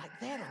 doesn't look like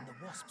they're on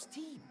the Wasps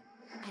team.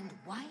 And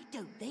why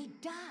don't they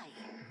die?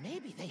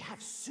 Maybe they have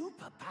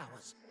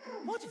superpowers.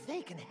 What if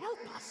they can help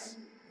us?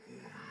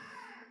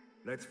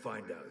 Let's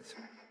find out.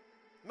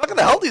 I'm not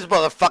gonna help these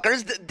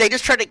motherfuckers. They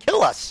just tried to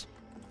kill us.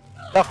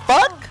 The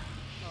fuck?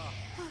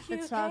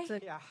 It's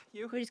toxic. Yeah,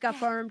 you. We just got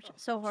farmed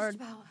so hard.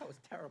 That was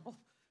terrible.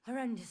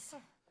 Horrendous.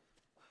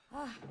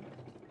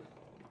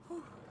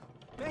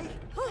 Hey,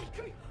 Oh,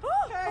 come here.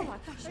 oh Hey, my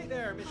gosh. hey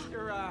there,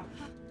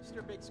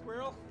 Mr. Big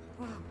Squirrel.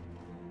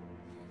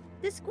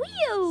 The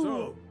squeal.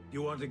 So,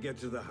 you want to get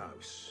to the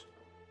house?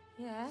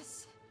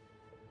 Yes.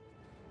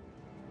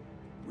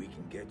 We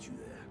can get you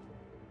there.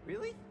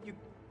 Really? You?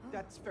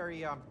 That's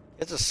very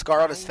It's a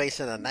scar on his face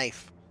and a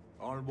knife.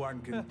 On one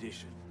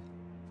condition.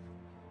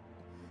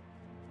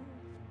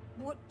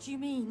 What do you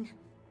mean?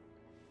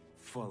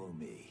 Follow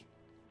me.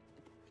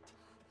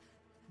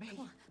 May.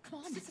 Come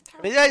on.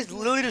 These guys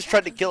literally just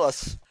tried to kill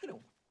us. I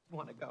don't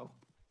want to go.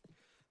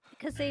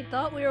 Because they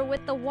thought we were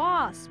with the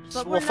wasps.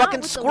 But we're Well, not fucking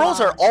with the squirrels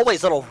are wasps.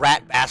 always little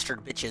rat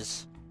bastard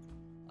bitches.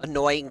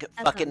 Annoying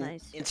not fucking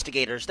nice.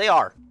 instigators. They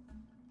are.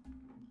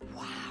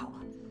 Wow.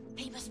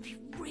 They must be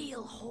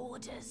real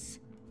hoarders.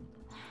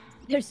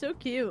 They're so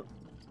cute.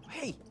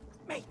 Hey,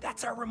 mate,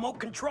 that's our remote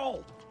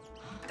control.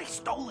 They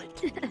stole it.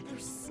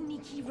 Those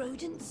sneaky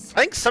rodents.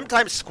 I think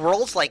sometimes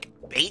squirrels like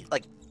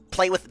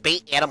play with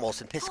bait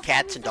animals and piss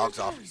cats and dogs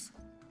off.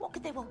 What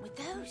could they want with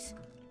those?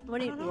 What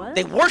do you what?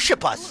 They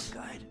worship us.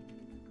 Good.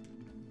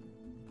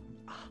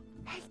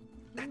 Hey,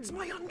 that's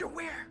my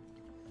underwear.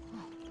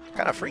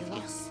 Kind of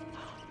freaky.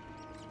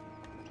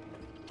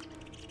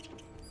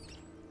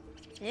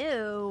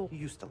 Ew. You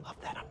used to love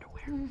that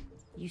underwear.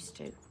 Used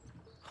to.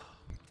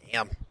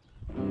 Damn.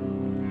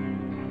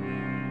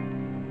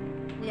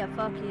 Yeah,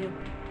 fuck you.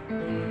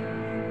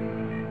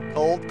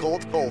 Cold,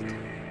 cold, cold.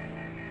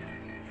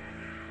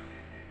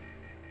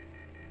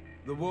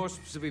 The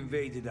Wasps have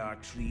invaded our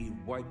tree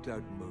and wiped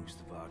out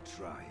most of our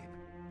tribe.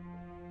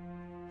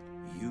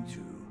 You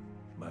two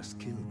must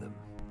kill them.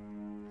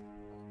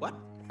 What?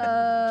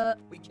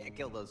 We can't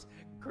kill those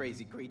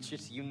crazy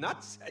creatures. You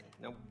nuts?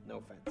 No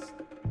offense.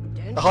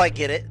 Oh, I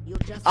get it. You'll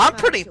just I'm run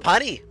pretty to it.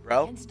 punny,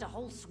 bro. Against a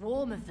whole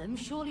swarm of them,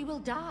 surely we'll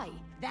die.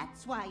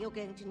 That's why you're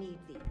going to need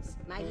these.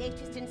 My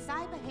latest in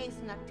cyber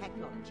hazelnut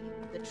technology.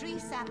 The tree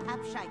sap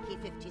Abshiki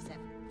 57.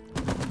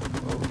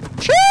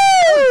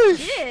 Cheers!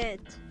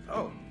 Shit.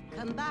 Oh.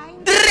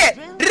 Combined Drip,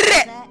 drill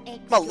drip. leather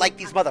Well, light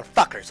these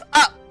motherfuckers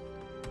up.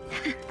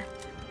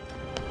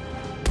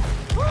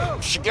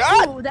 God Ooh,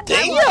 I want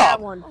damn! that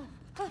one.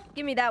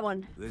 Give me that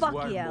one. There's Fuck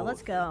one yeah, more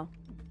let's go.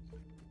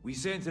 We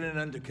sent in an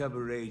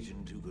undercover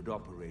agent who could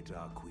operate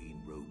our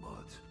queen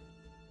robot.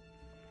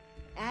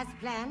 As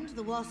planned,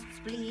 the Wasps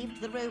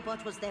believed the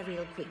robot was their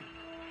real queen.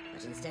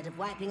 But instead of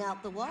wiping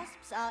out the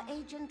Wasps, our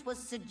agent was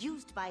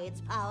seduced by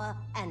its power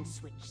and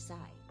switched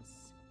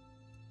sides.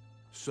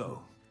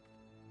 So,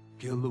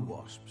 kill the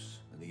Wasps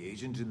and the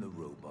agent in the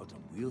robot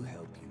and we'll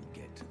help you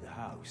get to the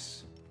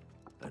house.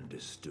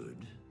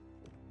 Understood?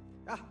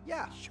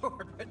 Yeah,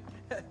 sure, but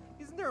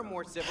isn't there a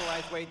more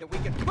civilized way that we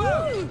can...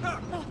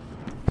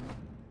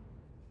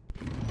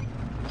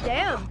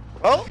 Damn.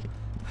 Well,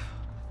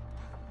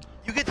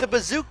 you get the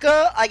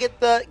bazooka, I get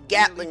the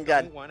Gatling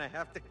gun. don't want to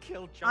have to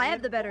kill giant I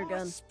have the better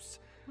gun. wasps.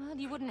 Well,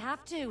 you wouldn't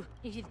have to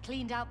if you'd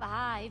cleaned out the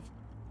hive.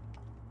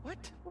 What?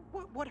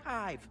 What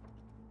hive?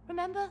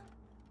 Remember?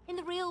 In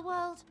the real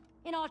world?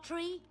 In our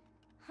tree?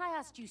 I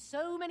asked you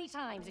so many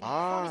times and you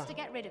promised to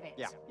get rid of it.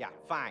 Yeah,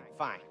 fine.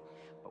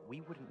 But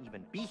we wouldn't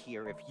even be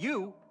here if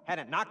you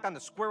hadn't knocked on the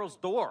squirrel's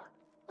door.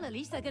 Well, at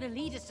least they're gonna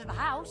lead us to the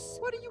house.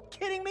 What, are you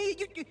kidding me?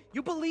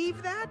 You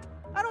believe that?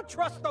 I don't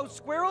trust those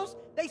squirrels.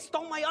 They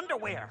stole my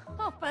underwear.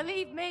 Oh,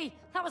 believe me,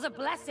 that was a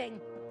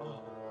blessing.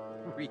 Oh,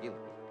 really?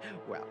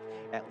 Well,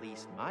 at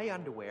least my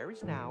underwear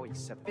is now a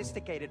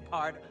sophisticated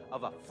part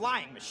of a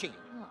flying machine.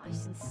 Oh, I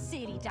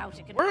sincerely doubt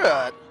it can. We're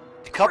a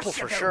couple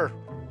for sure.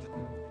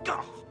 You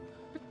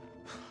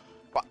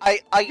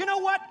know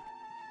what?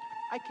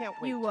 I can't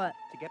wait You what?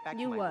 to get back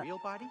You to my what? real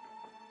body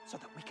so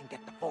that we can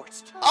get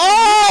divorced.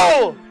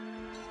 Oh!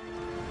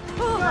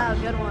 Wow,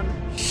 good one.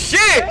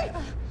 Shit!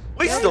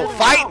 We still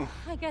fighting.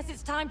 I guess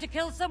it's time to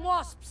kill some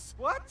wasps.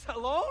 What?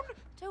 Alone?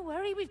 Don't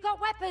worry, we've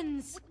got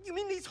weapons. What, you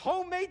mean these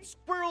homemade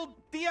squirrel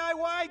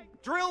DIY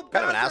drill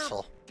Kind of an bars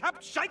asshole.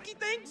 Top shaky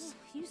things?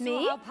 You saw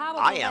Me? how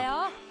powerful I they am.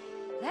 are.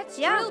 Let's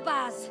Yeah. drill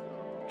Baz.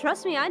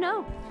 Trust me, I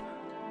know.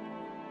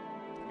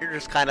 You're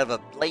just kind of a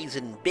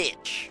blazing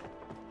bitch,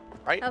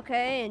 right?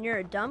 Okay, and you're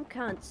a dumb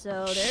cunt,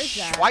 so there's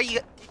that. Why you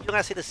don't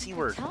gotta say the C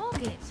word?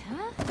 Target,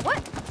 huh? What?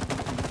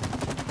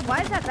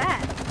 Why is that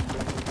bad?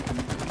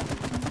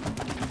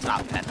 It's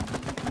not bad.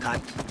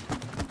 Cunt.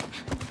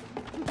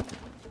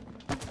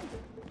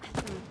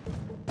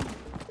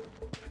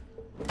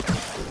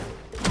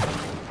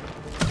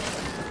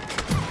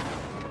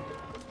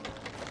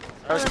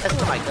 I was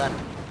testing my gun.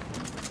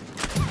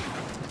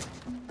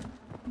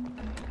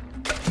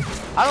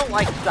 I don't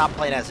like stop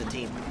playing as a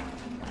team.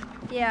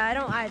 Yeah, I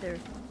don't either.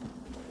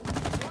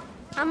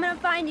 I'm gonna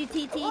find you,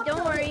 TT.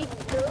 Don't worry.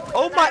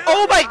 Oh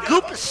my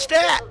goop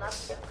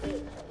stats!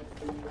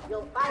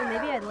 So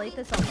maybe I'd light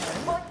this on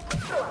fire.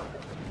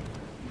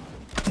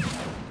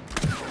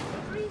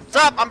 What's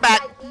up? I'm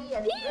back.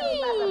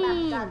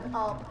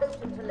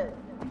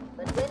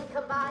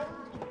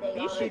 Are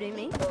you shooting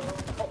me?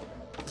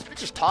 This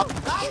bitch is talking.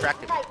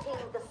 Distracted me.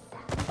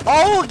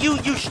 Oh,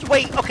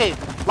 wait. Okay,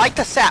 light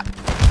the sap.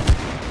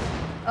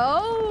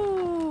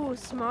 Oh,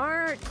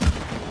 smart.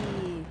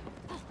 TT.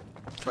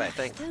 That's what I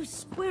think. Those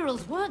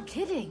squirrels weren't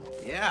kidding.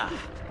 Yeah.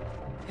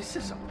 This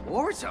is a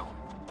war zone.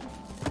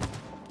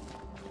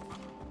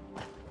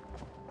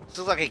 This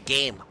is like a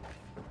game.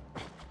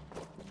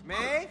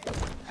 May?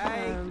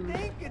 I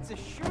think it's a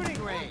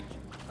shooting range.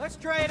 Let's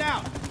try it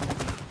out.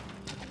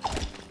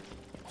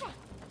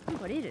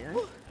 What are you doing?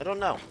 I don't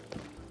know.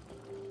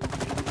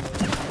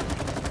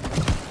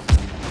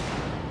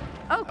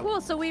 Oh,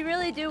 cool. So we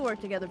really do work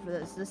together for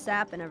this. The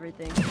sap and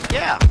everything.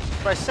 Yeah, that's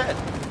what I said.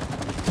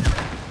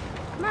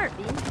 Smart,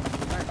 Bean.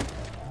 Smart.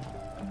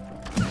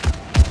 I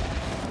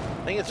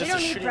think it's We just a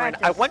don't need shooting range.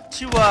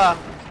 practice.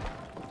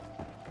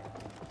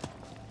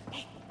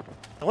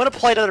 I want to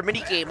play another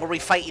mini game where we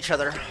fight each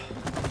other.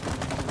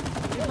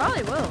 You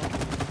probably will.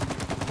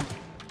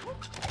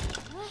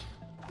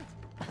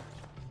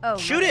 Oh.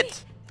 Shoot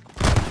it!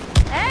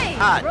 Hey!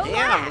 Ah, relax,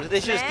 damn! They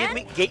should just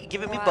man.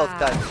 giving me both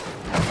guns.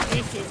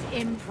 This is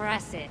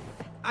impressive.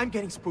 I'm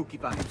getting spooky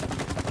vibes.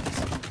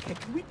 Can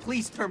we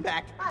please turn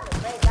back?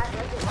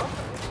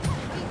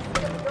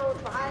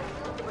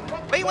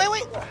 Wait! Your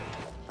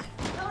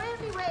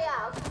only way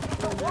out is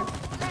the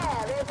wasp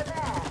lair over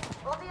there,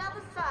 on the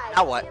other side.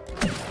 Now what?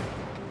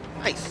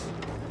 Nice.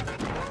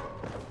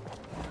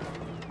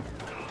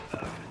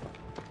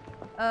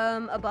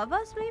 Above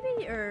us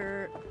maybe,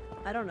 or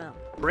I don't know.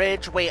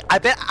 Bridge. Wait, I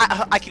bet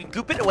I can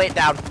goop it and weigh it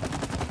down.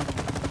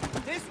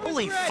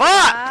 Holy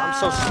fuck! I'm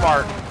so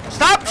smart.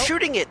 Stop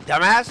shooting it,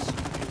 dumbass.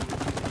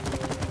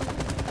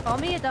 Call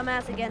me a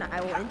dumbass again.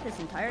 I will end this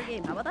entire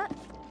game. How about that?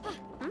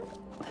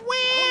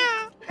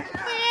 Where?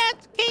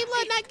 Where's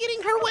Kayla not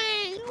getting her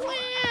way?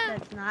 Where?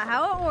 That's not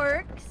how it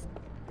works.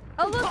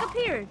 Oh, look up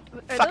here.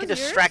 Are Fucking those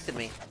distracted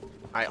me. All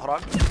right, hold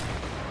on. Yours?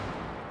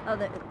 Oh,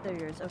 they're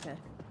yours. Okay.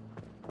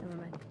 Never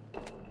mind.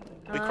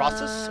 Did we cross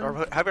this, or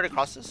have we already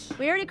crossed this?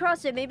 We already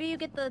crossed it. Maybe you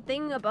get the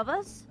thing above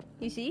us.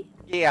 You see?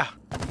 Yeah.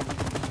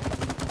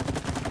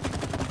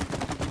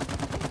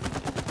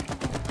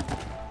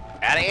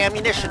 Out of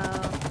ammunition.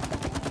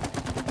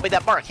 Wait,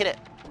 that mark, hit it.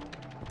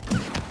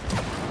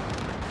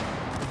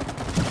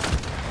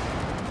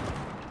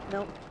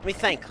 Nope. Let me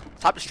think.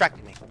 Stop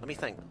distracting me. Let me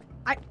think.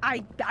 I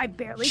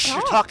barely Shh, talk.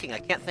 you're talking. I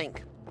can't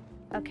think.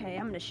 Okay,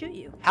 I'm gonna shoot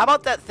you. How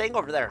about that thing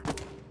over there?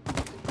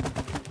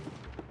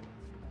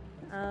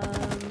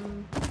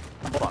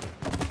 Hold on.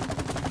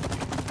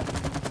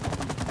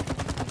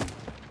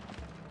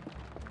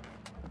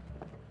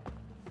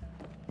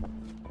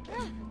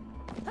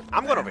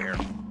 I'm going over here.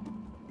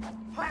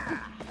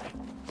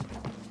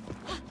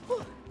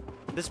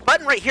 This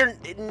button right here,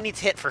 it needs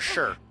hit for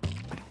sure.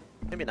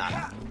 Maybe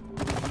not.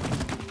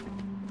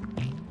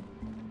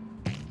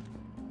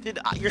 Dude,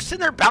 you're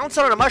sitting there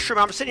bouncing on a mushroom.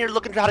 I'm sitting here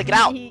looking for how to get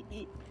out.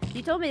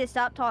 You told me to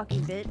stop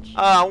talking, bitch.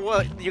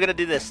 Well, you're gonna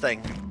do this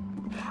thing.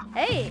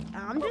 Hey,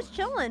 I'm just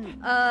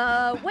chilling.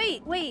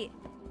 Wait.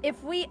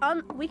 If we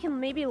can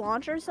maybe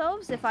launch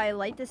ourselves if I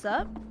light this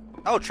up.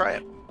 Oh, try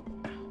it.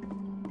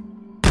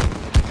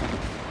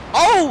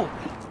 Oh!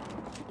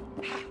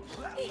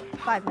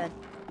 5 head.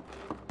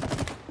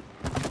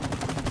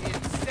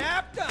 It's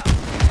sapped up.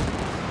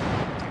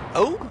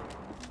 Oh?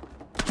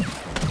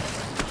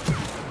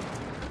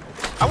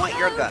 I want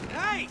your gun.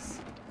 Nice.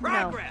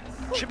 Progress.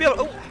 Should be able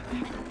to. Oh.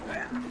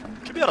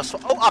 Should be able to.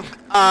 Oh,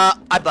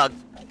 I bugged.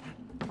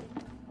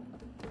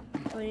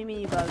 What do you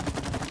mean you bugged?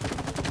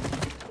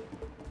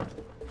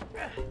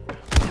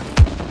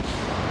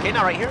 Okay,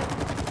 now right here.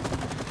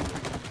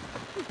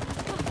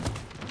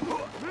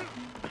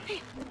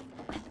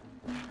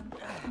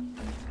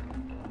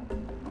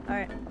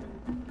 Alright.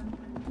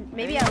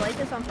 Maybe I light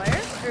this on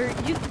fire? Or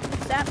you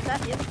sap,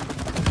 yeah.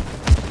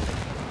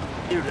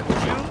 Dude,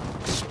 would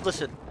you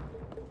listen?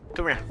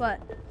 Come here. What?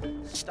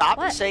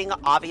 Stop saying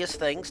obvious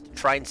things to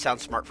try and sound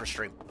smart for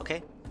stream,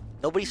 okay?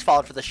 Nobody's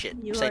falling for the shit.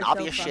 You You're saying are so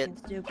obvious shit.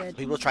 stupid.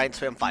 People try and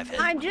spam 5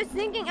 hit. I'm just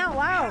thinking out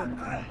loud.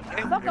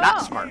 Okay? Fuck You're not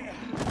off. smart.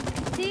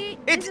 See?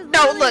 It's this is no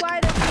literally look. why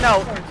they're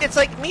No, first. it's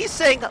like me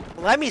saying,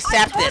 "Let me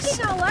sap this,"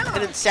 talking out loud.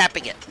 and then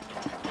sapping it.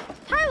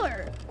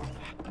 Tyler!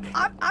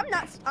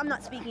 I'm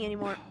not speaking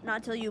anymore. Not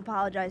until you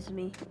apologize to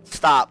me.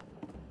 Stop.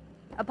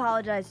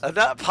 Apologize. I'm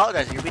not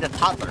apologizing. You're being a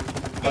toddler.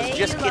 I was Say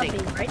just you kidding.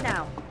 love me right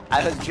now.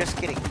 I was just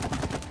kidding.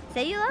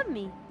 Say you love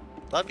me.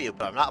 Love you,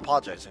 but I'm not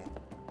apologizing.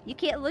 You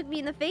can't look me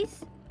in the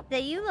face.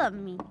 Say you love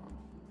me.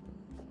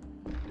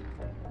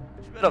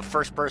 You've been a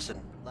first person.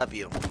 Love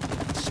you.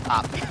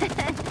 Stop.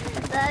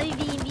 Love you,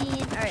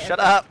 Bean. All right. Shut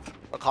up.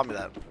 Don't call me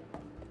that.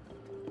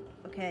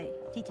 Okay,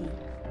 TT.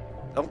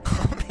 Don't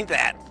call me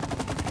that.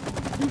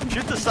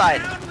 Shoot the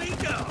side. Down we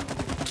go.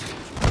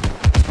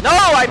 No,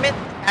 I meant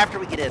after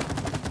we get in.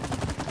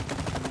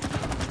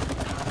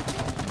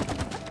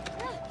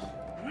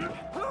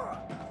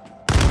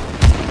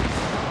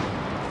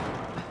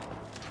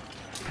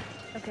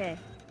 Okay.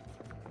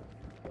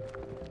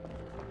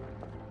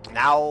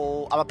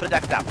 Now I'm gonna put it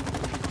back down.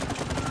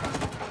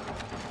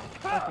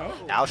 Okay.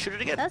 Now shoot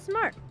it again. That's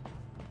smart.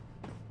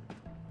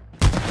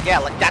 Yeah,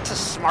 like that's a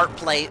smart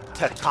play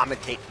to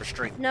commentate for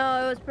stream.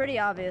 No, it was pretty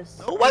obvious.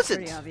 No, it wasn't.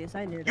 Pretty obvious.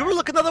 I knew that. You were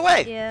looking the other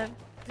way. Yeah.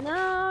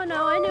 No,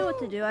 I knew what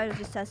to do. I was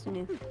just testing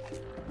you.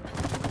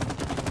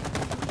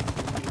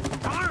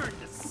 Darn,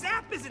 the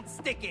sap isn't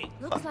sticking.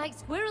 Looks like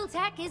squirrel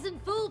tack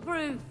isn't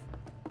foolproof.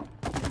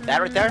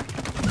 That right there?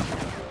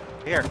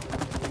 Here.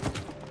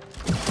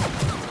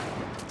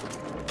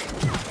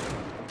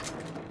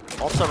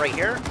 Also right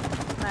here.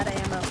 I'm out of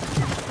ammo.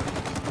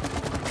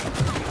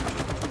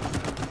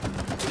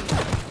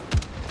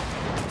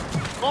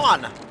 Come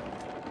on.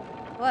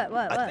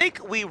 What? I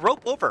think we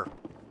rope over.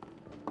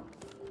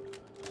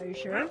 Are you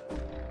sure?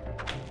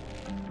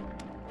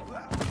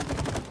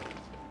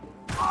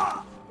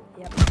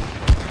 Yep.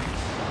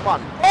 Come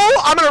on.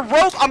 Oh, I'm gonna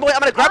rope. I'm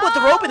gonna grab it with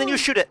the rope and then you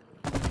shoot it.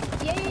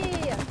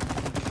 Yeah.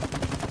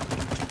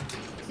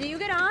 So you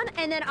get on,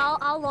 and then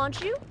I'll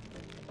launch you.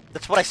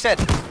 That's what I said.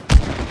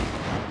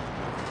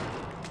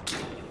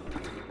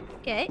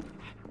 Okay.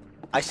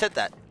 I said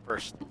that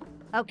first.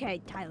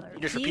 Okay, Tyler.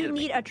 You just Do you repeated me.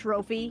 need a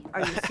trophy? Are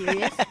you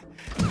serious? I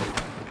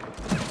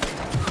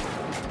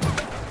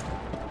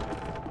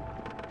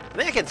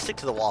think I can stick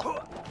to the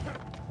wall.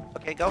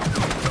 Okay, go.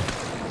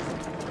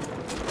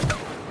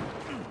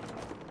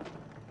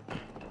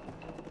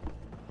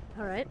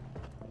 All right.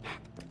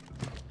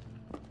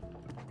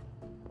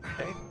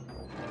 Okay.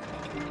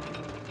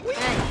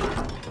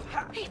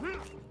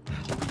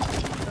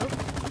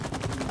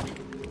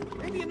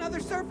 Maybe another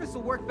surface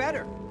will work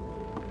better.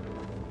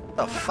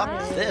 The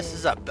fuck is this? This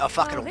is a This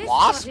fucking got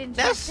wasp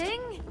nest?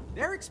 interesting.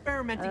 They're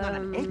experimenting on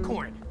an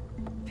acorn.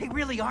 They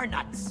really are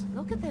nuts.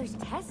 Look at those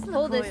Tesla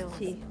Hold this, coils.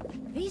 T.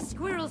 These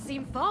squirrels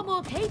seem far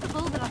more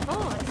capable than I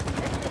thought.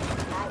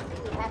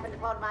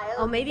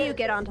 Oh, maybe you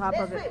get on top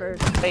of it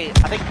first. Wait,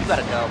 I think you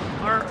gotta go.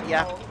 Or,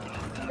 yeah.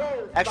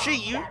 Actually,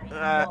 you,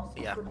 yeah.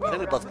 I think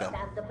we both go.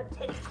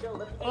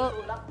 Well,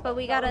 but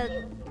we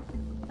gotta...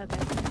 Okay.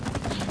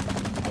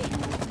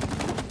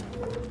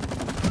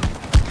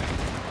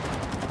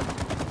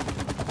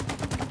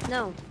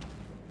 No.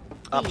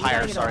 Up You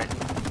higher, gotta get sorry.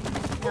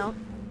 off. No.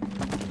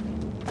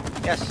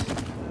 Yes.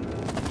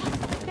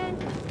 Okay.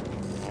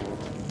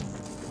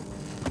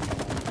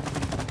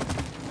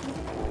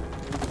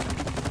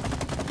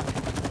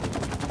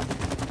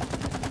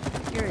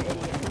 You're an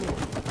idiot.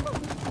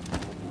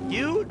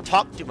 You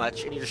talk too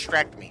much and you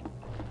distract me.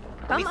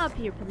 Come up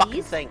here, fucking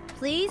please. thing.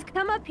 Please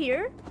come up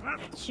here.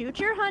 Shoot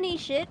your honey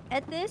shit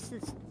at this.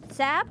 It's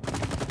sap.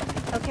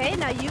 Okay,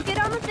 now you get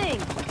on the thing.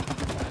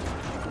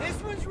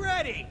 This one's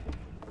ready.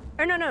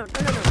 Or no, wait.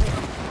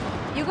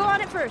 You go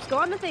on it first. Go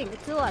on the thing.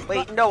 It's to the left.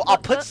 Wait, no, I'll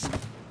put...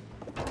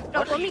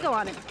 No, let me go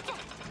on it.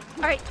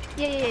 Alright,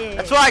 yeah.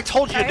 That's what I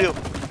told you to do.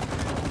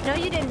 Alright. No,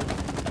 you didn't.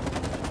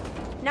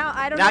 Now,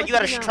 I don't know Now what you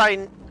gotta to do now. try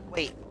and...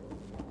 Wait.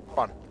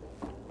 Hold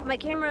on. My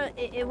camera,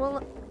 it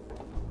won't...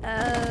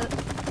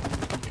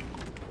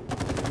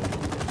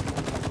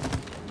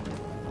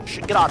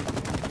 Should get on.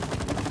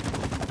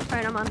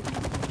 Alright, I'm on.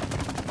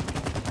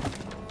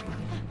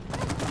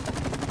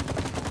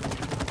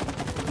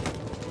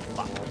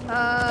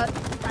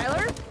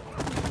 Tyler?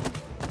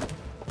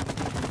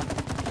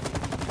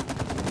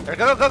 There,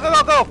 go!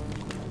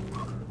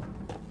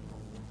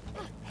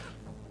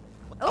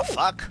 What the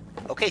fuck?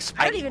 Okay, Spidey.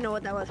 I don't even know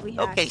what that was. We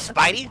hacked. Okay,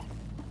 Spidey.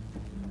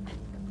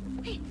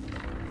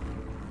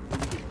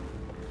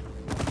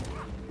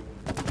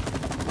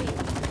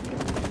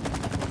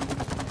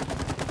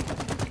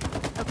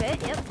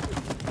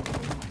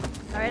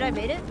 Right, I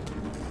made it.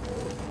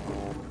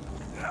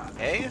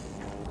 Okay.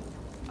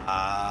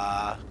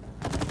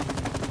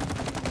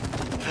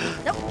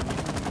 Nope.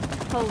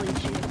 Holy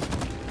shit.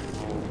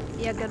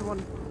 Yeah, good one.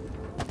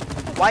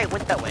 Why it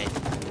went that way?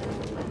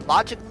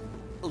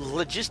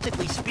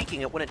 Logistically speaking,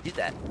 it wouldn't do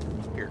that.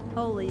 Here.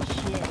 Holy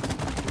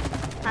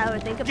shit. I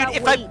would think about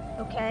if weight,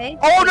 okay?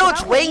 Oh Think no, about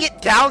it's weighing weight.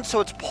 it down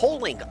so it's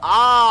pulling.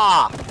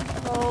 Ah!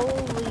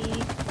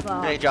 Holy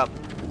fuck. Hey, jump.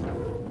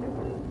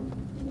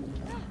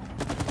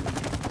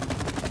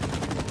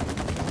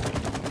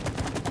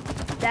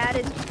 That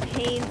is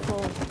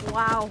painful.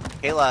 Wow.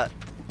 Kayla,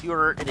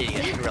 you're an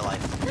idiot in real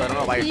life. So I don't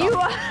know why you're You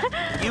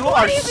talking. You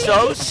What are do you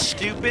so mean?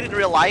 stupid in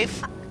real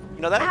life.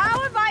 You know that?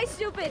 How am I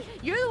stupid?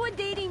 You're the one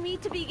dating me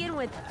to begin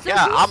with. So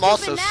Yeah, who's I'm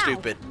also now?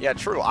 stupid. Yeah,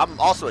 true. I'm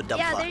also a dumb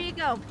Yeah, fuck. there you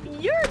go.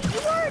 You are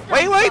a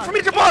dumb Wait fuck. for me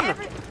to jump on!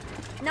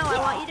 No, I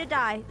want you to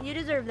die. You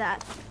deserve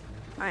that.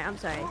 Alright, I'm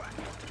sorry.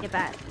 Get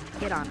back.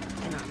 Get on.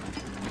 Get on.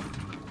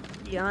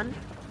 You on?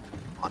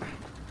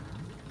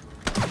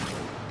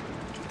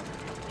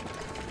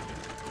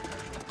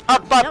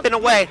 Up, and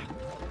away.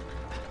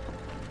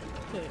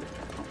 Okay.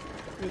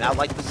 Now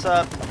light this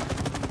up.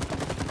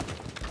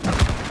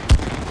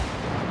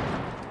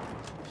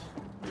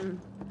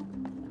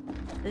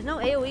 There's no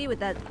AoE with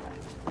that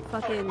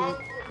fucking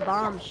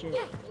bomb shit.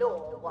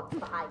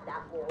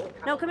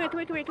 No, come here.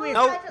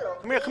 No,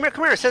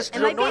 come here. It says It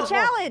might be a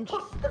challenge.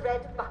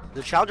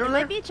 The challenge It over might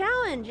there? be a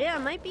challenge. Yeah,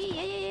 it might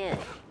be. Yeah.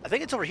 I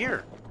think it's over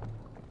here.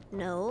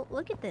 No,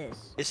 look at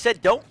this. It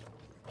said don't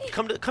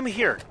come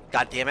here.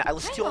 God damn it! I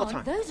listen to you all the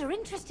time. Those are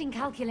interesting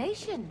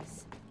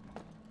calculations.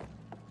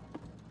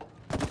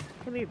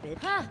 Come here, bitch.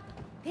 Huh.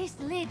 This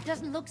lid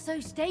doesn't look so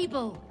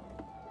stable.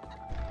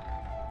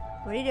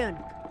 What are you doing?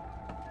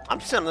 I'm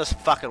sitting on this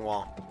fucking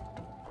wall.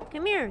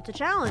 Come here. It's a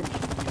challenge.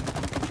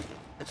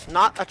 It's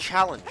not a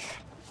challenge.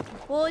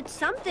 Well, it's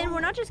something.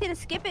 We're not just gonna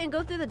skip it and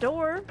go through the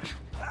door.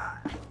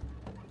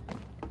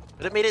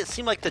 But it made it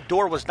seem like the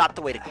door was not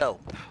the way to go.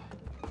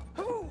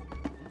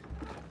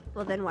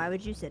 Well, then why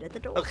would you sit at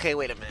the door? Okay,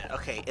 wait a minute.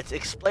 Okay, it's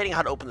explaining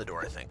how to open the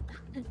door, I think.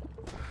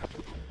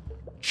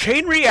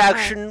 Chain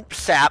reaction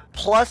sap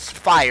plus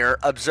fire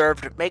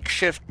observed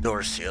makeshift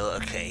door seal.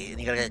 Okay, and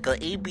you gotta go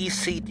A, B,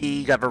 C,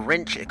 D. You have a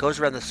wrench. It goes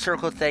around the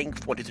circle thing.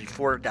 1, 2, 3,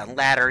 4 down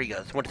ladder. You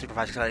got 1, 2, 3, 4,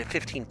 5, 6, 7, 8,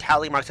 15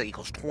 tally marks. That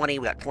equals 20.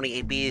 We got 20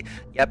 AB.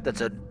 Yep, that's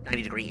a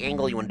 90-degree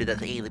angle. You want to do that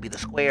to A, to B, the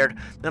squared.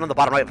 Then on the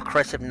bottom right, we have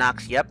crescent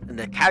knocks. Yep, and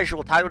the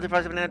casual tile.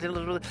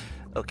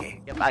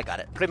 Okay, yep, I got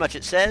it. Pretty much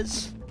it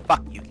says,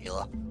 fuck you,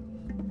 Kayla.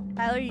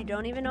 Tyler, you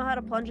don't even know how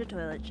to plunge a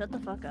toilet. Shut the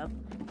fuck up.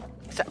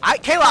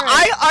 Kayla,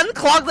 I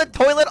unclog the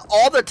toilet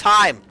all the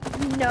time.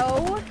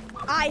 No,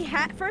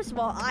 first of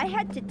all, I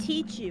had to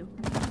teach you.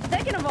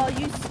 Second of all,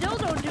 you still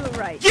don't do it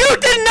right. You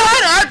did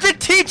not have to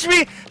teach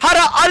me how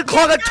to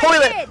unclog a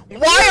toilet.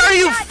 Why are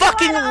you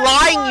fucking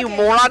lying, you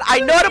moron? I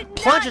know how to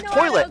plunge a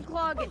toilet.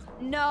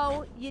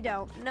 No, you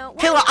don't. No.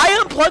 Kayla,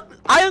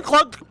 I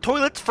unclogged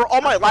toilets for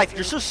all my life.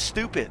 You're so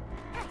stupid.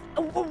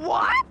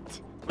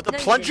 What? With a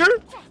plunger?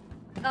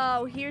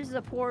 Oh, here's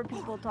the poor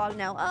people talk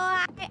now.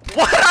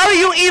 What are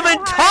you even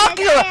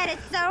talking about?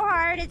 It's so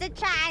hard as a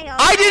child.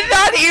 I did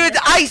not even.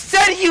 I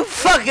said you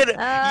fucking.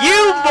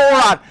 You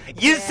moron.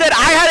 You said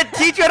I had to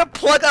teach you how to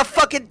plug a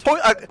fucking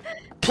toilet.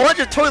 Plunge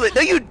a toilet.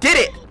 No, you did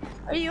it.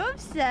 Are you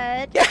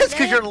upset? Yes,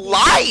 because you're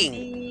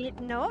lying.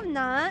 No, I'm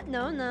not.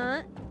 No, I'm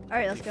not. All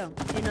right, let's go.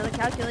 Do you know the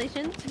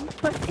calculations?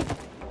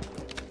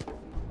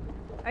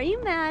 Are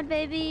you mad,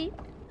 baby?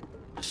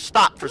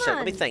 Stop for a second.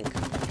 Let me think.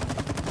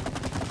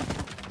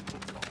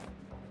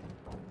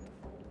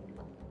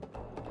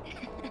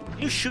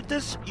 You shoot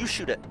this? You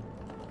shoot it.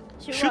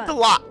 Shoot the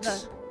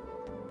locks.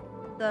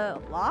 The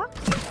locks?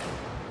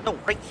 No,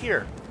 right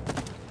here.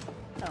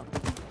 Oh.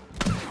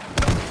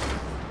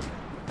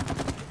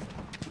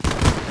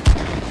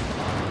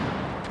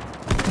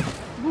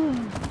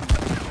 Boom.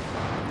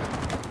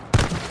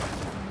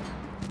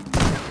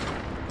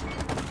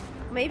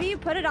 Maybe you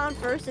put it on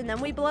first and then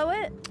we blow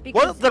it?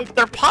 Well,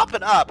 they're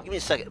popping up. Give me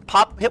a second.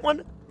 Hit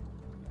one.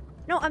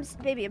 No,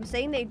 baby, I'm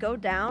saying they go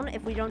down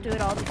if we don't do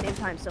it all at the same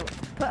time. So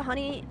put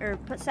honey or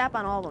put sap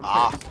on all of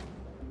them first.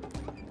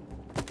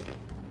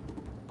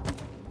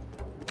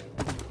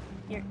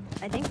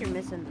 I think you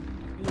missed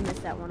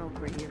that one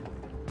over here.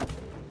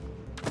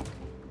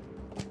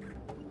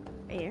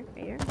 Right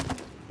here.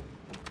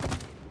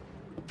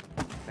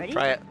 Ready?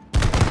 Try it.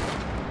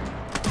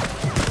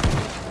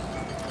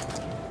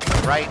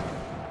 Right.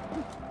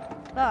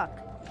 Fuck.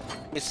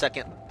 Give me a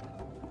second.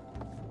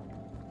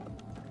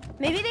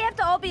 Maybe they have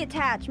to all be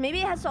attached. Maybe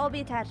it has to all be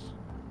attached.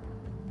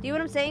 Do you know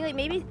what I'm saying? Like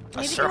maybe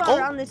do circle?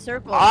 around this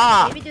circle.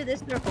 Maybe do this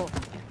circle.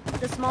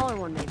 The smaller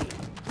one, maybe.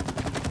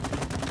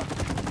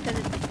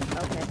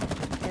 Okay.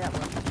 Yeah, that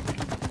works.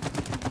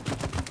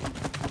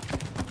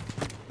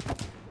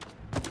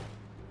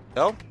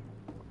 Go.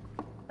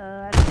 I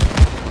don't know.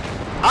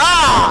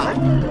 Ah!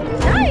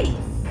 Nice!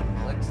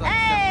 Looks like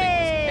something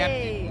was kept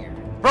in here.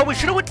 Bro, we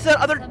should have went to that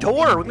other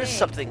door. We missed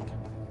something.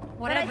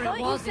 Whatever it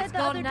was, it's the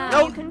other gone now.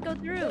 door you couldn't go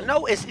through.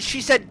 No,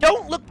 she said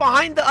don't look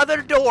behind the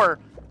other door.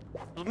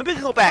 Maybe we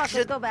can go back.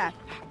 Let's go back.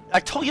 I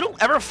told you,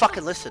 don't ever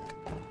fucking listen.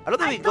 I don't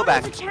think we can go I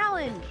thought back. it was a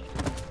challenge.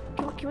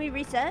 Can we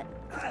reset?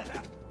 You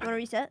want to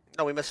reset?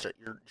 No, we missed it.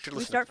 You should listen.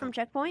 We start from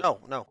checkpoint?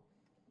 No.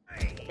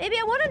 Baby,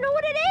 I want to know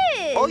what it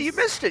is. Oh, you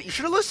missed it. You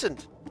should have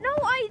listened. No,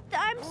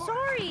 I'm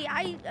sorry.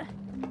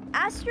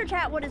 Ask your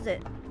chat, what is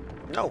it?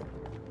 No.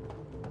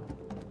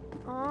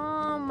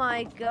 Oh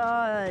my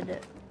god.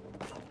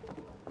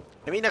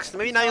 Maybe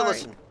now you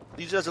listen.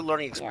 Use it as a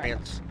learning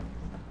experience.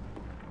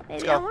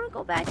 Maybe I want to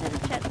go back to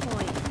the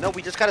checkpoint. No,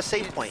 we just got a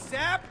save point.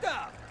 Zapped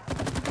up.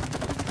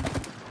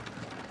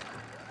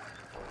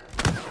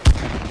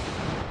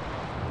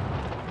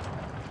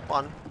 Come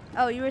on.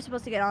 Oh, you were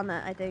supposed to get on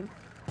that, I think.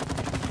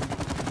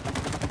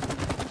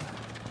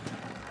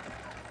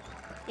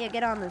 Yeah,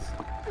 get on this.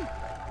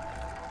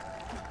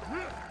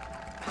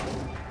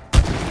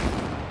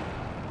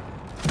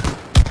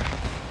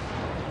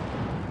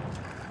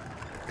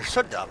 You're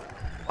so dumb.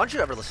 Why don't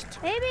you ever listen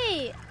to me?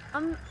 Baby,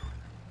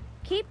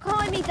 keep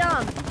calling me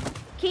dumb.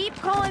 Keep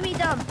calling me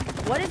dumb.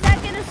 What is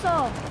that gonna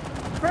solve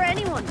for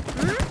anyone?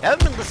 Hmm? You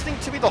haven't been listening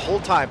to me the whole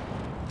time.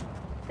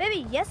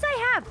 Baby, yes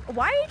I have.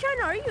 Why are you trying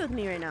to argue with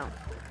me right now?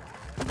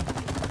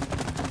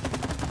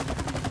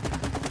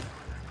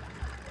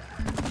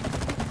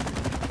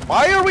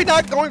 Why are we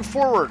not going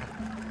forward?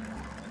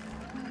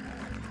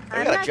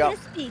 I'm not gonna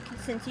speak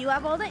since you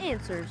have all the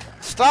answers.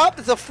 Stop!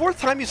 It's the 4th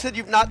time you said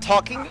you're not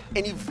talking,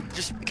 and you've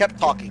just kept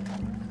talking.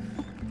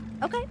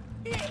 Okay.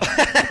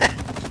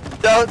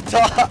 Don't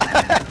talk.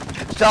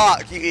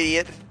 Talk, you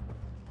idiot.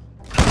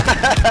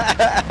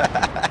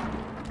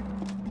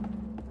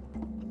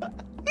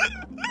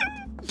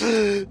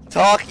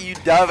 Talk, you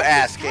dumb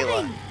ass,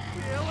 Kayla.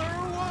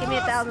 Give me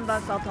 $1,000,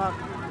 I'll talk.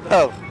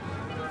 Oh.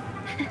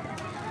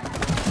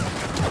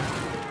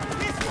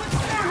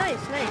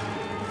 Nice.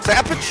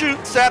 Sap and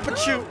shoot, sap and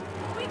shoot.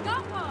 We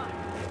got one.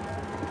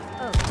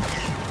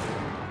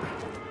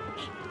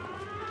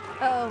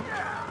 Oh.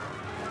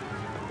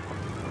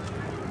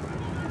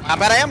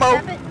 I'm out of ammo.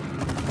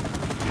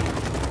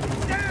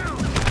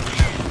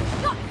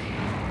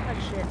 Oh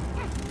shit.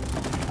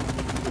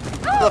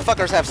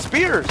 Motherfuckers have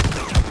spears.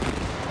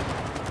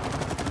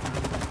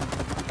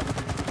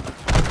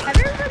 Have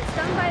you ever been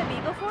stung by a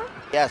bee before?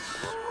 Yes.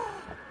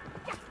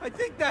 I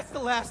think that's the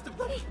last of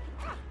them.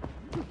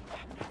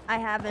 I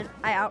haven't.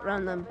 I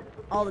outrun them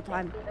all the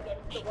time.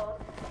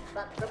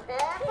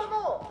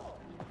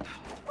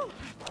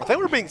 I think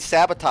we're being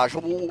sabotaged.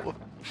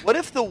 What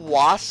if the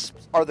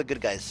wasps are the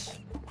good guys?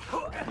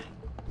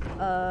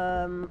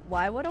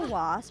 Why would a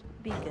wasp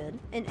be good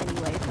in any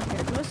way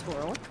compared to a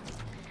squirrel?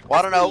 Well,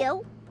 I don't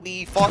know.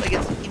 We fought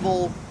against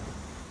evil.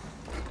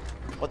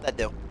 What'd that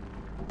do?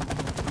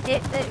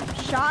 It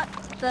shot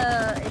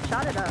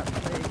it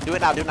up. Do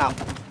it now, do it now.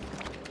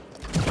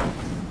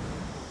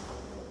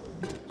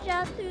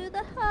 Shot through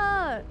the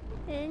heart,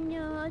 and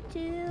you're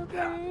to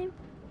blame.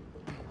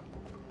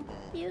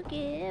 You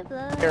give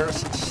love. Here,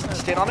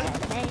 stand on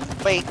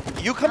it. Wait,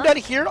 you come down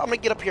here, I'm gonna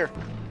get up here.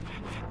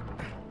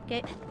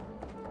 Okay.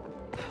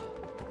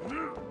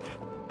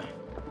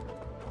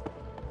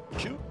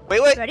 Shoot.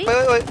 Wait. Ready?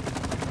 Wait.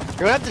 You're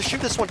gonna have to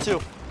shoot this one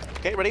too.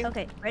 Okay, ready?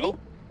 Okay, ready? Oh.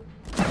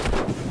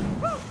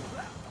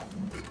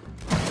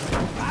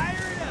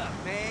 Fire it up,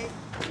 May.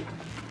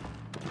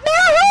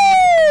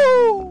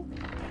 Woohoo!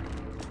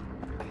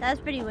 That's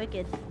pretty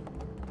wicked.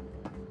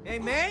 Hey,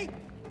 May.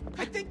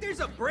 I think there's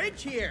a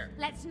bridge here.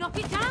 Let's knock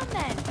it down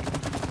then.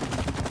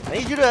 I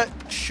need you to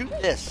shoot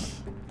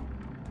this.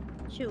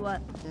 Shoot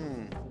what?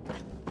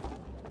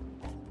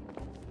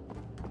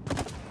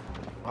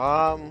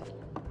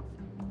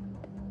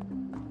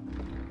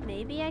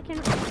 Maybe I can.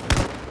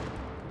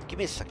 Give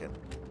me a second.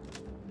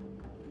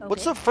 Okay.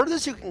 What's the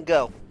furthest you can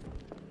go?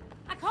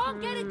 I can't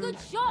get a good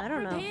shot I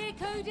don't from know. here,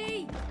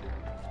 Cody.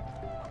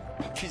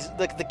 She's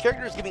the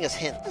character is giving us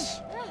hints.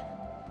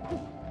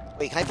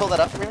 Wait, can I pull that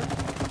up from here?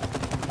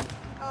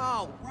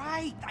 Oh,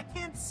 right. I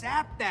can't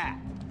sap that.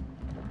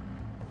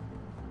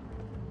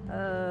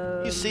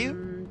 You see?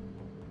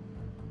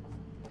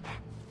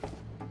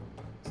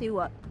 See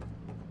what?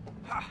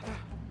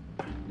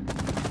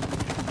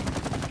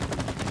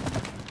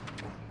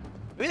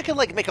 Maybe I can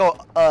like make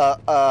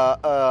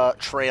a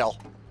trail.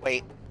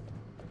 Wait.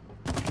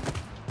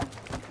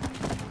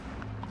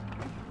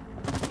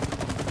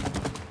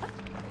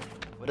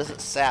 What is it?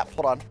 Sap.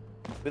 Hold on.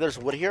 Maybe there's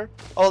wood here.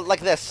 Oh,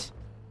 like this.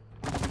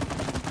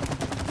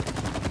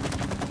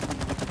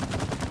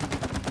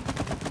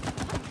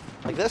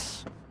 Like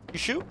this. You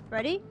shoot.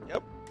 Ready?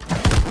 Yep.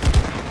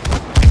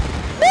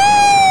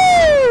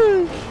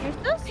 Woo! You're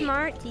so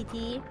smart,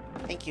 TT.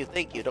 Thank you.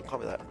 Don't call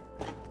me that.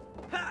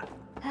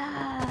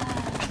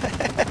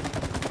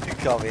 You can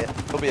call me it.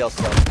 Nobody else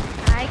does.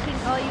 I can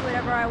call you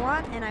whatever I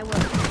want, and I will.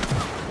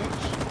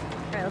 Bitch.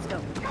 Alright, let's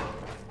go.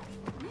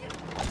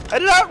 I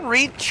did not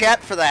read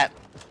chat for that.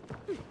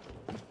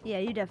 Yeah,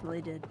 you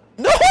definitely did.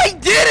 No, I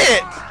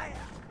didn't!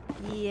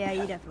 Yeah,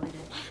 you definitely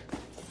did.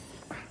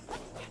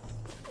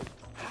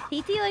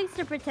 TT likes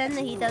to pretend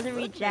that he doesn't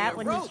read chat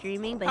when he's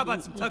streaming, but he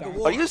does.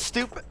 Are you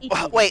stupid?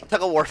 Wait,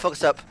 tug of war,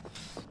 focus up.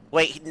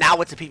 Wait, now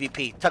it's a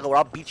PvP. Tuggle, or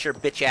I'll beat your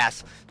bitch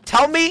ass.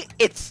 Tell me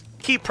it's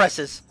key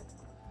presses.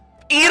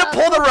 E to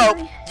pull the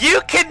rope.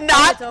 You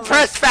cannot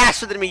press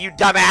faster than me, you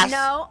dumbass.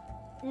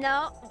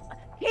 No.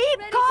 Keep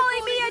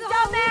calling me a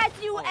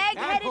dumbass, you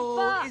egg-headed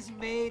fuck. Is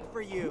made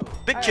for you.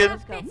 Big Jim.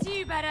 Fits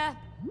you better.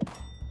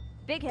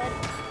 Big head.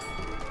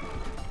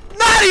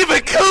 Not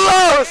even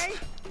close.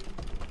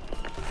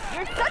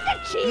 You're such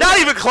a cheater. Not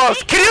even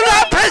close. Can you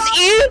not press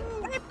E?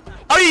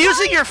 Are you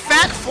using your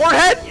fat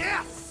forehead?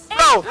 Yes.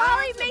 No.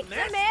 Probably makes the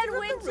man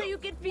win so you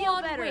can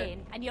feel better.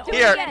 And you're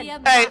Here. already a Hey.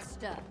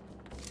 master.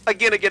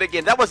 Again.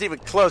 That wasn't even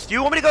close. Do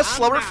you want me to go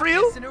slower for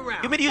you? You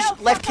want me to use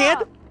left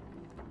hand? You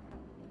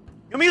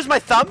want me to use my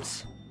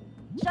thumbs?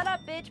 Shut up,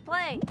 bitch.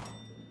 Play.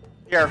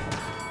 Here.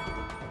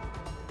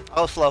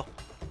 Oh, slow.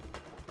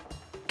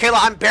 Kayla,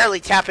 I'm barely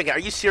tapping it. Are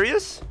you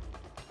serious?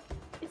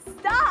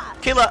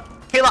 Stop. Kayla,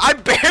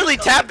 I'm barely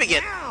tapping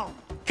it.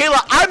 Kayla,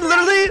 I'm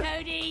literally...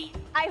 Cody.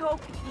 I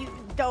hope you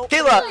don't.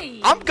 Kayla,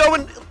 Please. I'm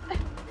going...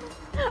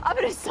 I'm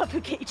gonna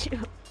suffocate you.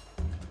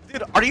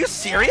 Dude, are you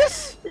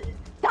serious?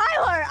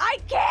 Tyler, I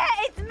can't.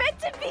 It's meant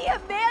to be a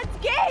man's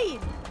game.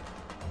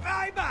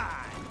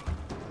 Bye-bye.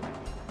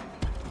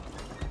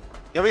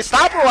 You want me to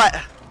stop or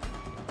what?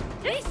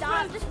 Just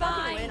stop. Just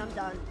fucking win. I'm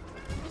done.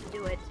 Just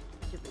do it.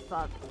 Stupid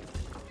fuck.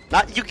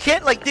 You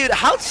can't, like, dude,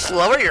 how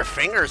slow are your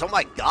fingers? Oh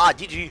my god,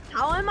 GG.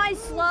 How am I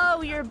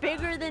slow? You're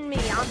bigger than me.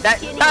 I'm That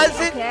skinny,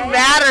 doesn't okay?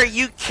 matter.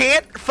 You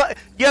can't,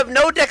 you have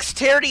no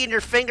dexterity in your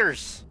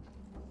fingers.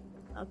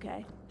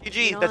 Okay.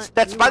 GG, You know that's,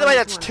 what? by the way, You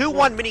that's know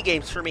 2-1 mini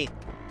games for me.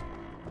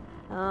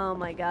 Oh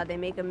my god, they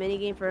make a mini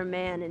game for a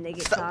man and they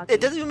get cocky.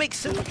 It doesn't even make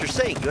sense what you're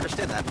saying. You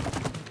understand that?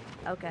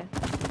 Okay.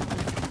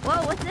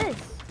 Whoa, what's this?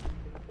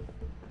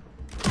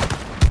 Do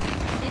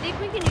you think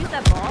we can use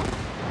that ball?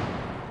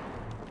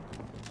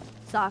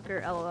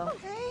 Soccer, lol.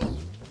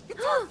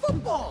 It's a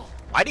football.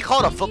 Why do you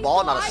call it a football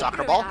and not a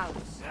soccer ball?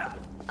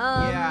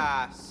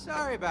 Yeah,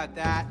 sorry about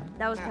that.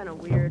 That was kind of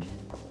weird.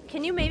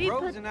 Can you maybe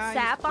Rose put and I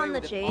sap used to play on the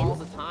with it all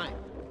chains? the time.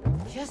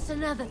 Just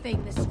another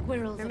thing the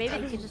squirrels Or maybe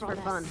have this is taken just for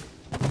from fun. us.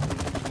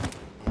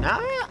 Nah,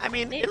 I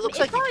mean, it looks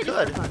like you probably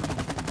could. just for fun.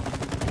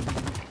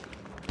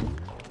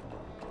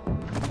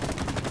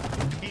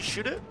 Can you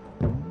shoot it?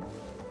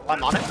 While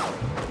I'm on it?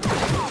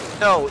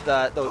 No,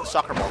 the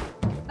soccer ball.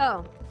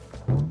 Oh.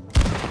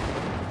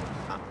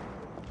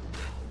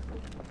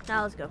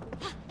 Now let's go.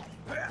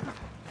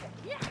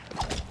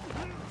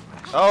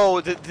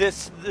 Oh,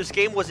 this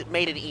game wasn't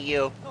made in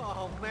EU.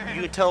 Oh man.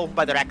 You can tell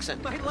by their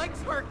accent. My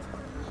legs hurt.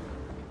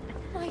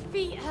 My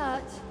feet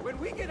hurt. When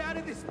we get out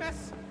of this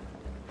mess,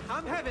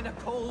 I'm having a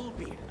cold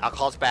beer.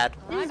 Alcohol's bad.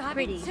 I'm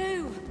having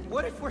two.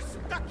 What if we're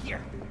stuck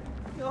here?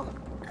 No,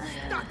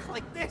 stuck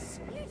like this.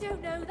 You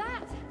don't know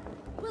that.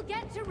 We'll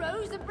get to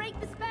Rose and break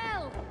the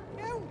spell.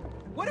 No.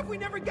 What if we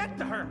never get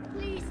to her?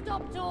 Please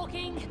stop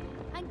talking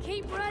and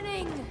keep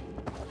running.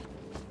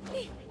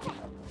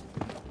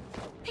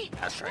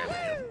 That's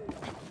right.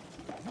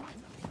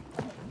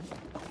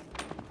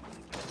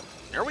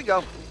 There we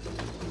go.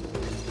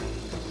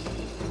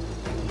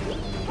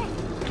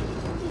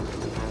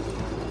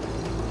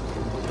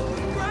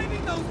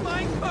 Driving those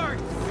mine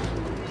carts.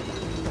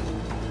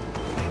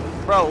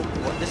 Bro,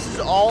 what, this is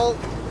all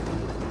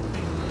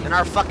in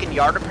our fucking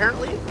yard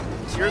apparently?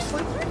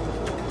 Seriously?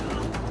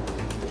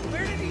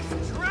 Where did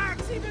these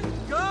tracks even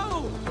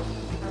go?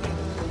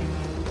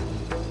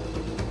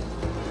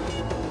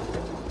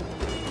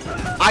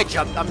 I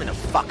jumped. I'm in a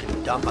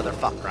fucking dumb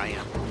motherfucker, I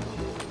am.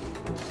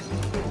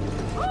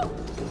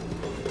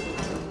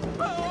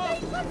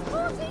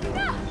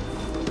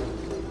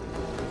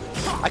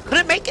 I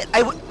couldn't make it.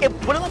 It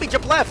wouldn't let me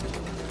jump left.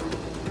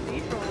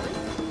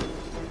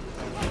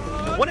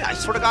 Wouldn't it? I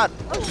swear to God.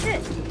 Oh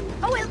shit.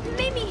 Oh, it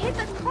made me hit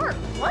the cart.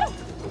 What?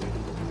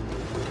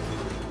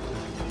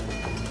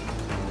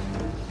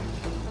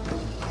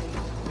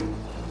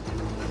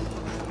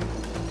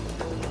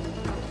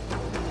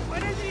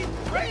 When are these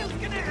trails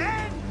gonna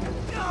end?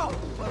 No,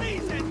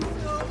 please end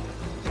soon.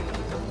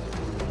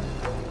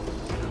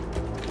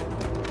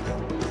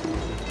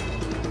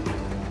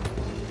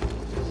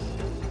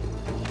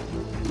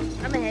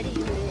 I'm ahead of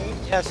you,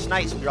 bitch. Yes,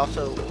 nice. But you're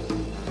also.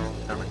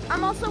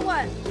 I'm also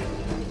what?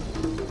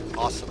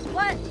 Awesome.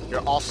 What? You're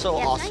also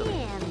yes, awesome. I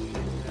am.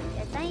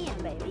 Yes, I am,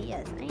 baby.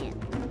 Yes, I am.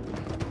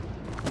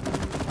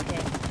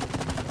 Okay.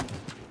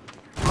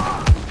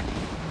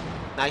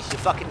 Nice, you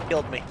fucking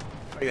killed me.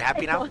 Are you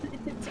happy now?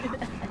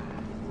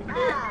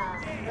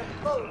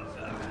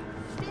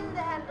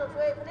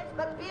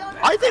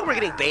 I think we're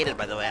getting baited,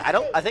 by the way.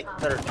 I think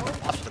they're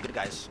also the good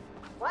guys.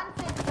 Once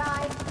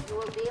inside, you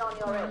will be on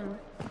your own.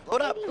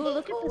 Load up. Ooh,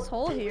 look at this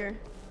hole here.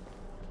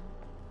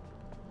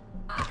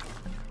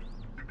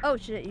 Oh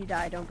shit, you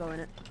died. Don't go in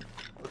it.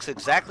 Looks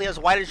exactly as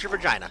wide as your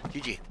vagina.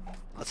 GG.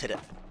 Let's hit it.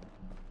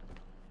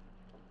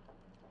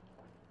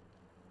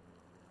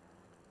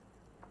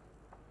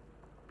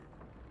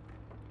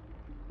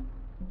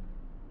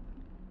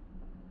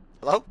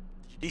 Hello?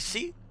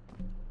 DC?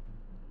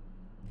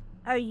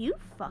 Are you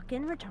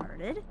fucking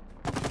retarded?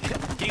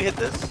 Can you hit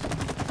this?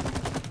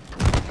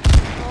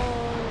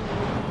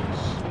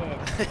 Holy shit.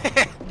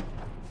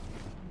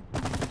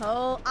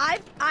 Oh,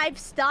 I've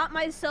stopped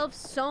myself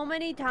so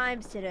many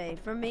times today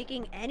from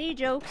making any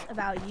jokes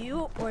about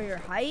you or your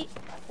height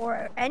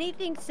or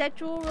anything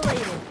sexual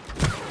related.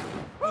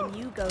 And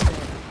you go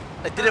there.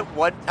 I did it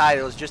one time.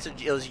 It was just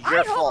it was your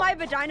I fault. hope my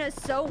vagina is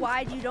so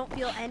wide you don't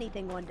feel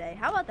anything one day.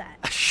 How about that?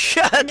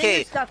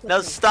 Okay,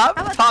 now stop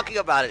talking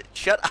about it.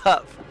 Shut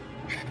up.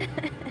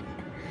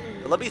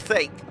 Let me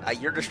think.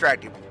 You're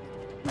distracting me.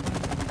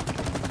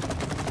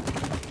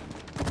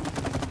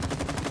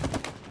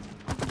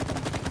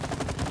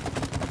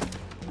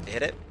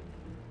 Hit it?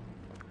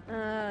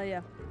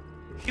 Yeah.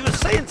 She was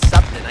saying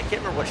something. I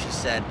can't remember what she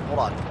said. Hold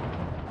on.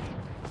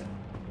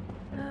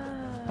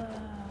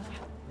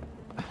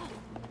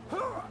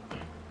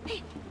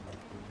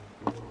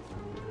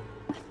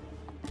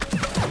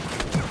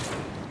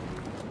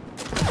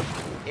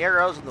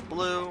 Arrows in the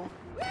blue.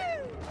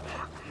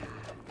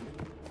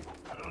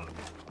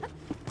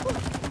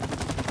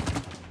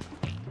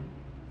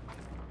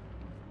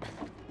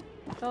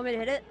 You want me to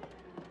hit it?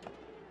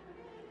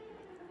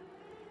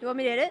 You want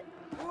me to hit it?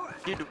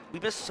 Dude, we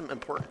missed some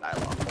important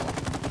dialogue.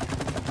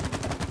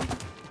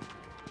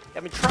 I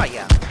mean, try,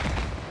 yeah.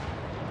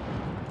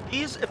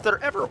 These, if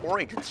they're ever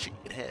oriented, she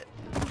can hit.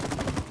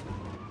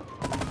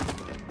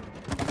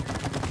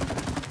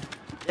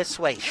 This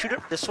way. Shoot it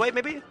this way,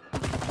 maybe?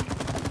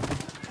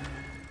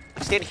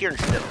 Stand here and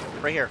shoot it.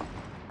 Right here.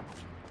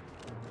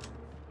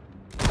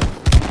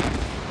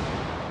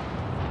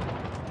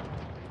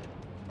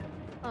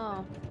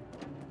 Oh.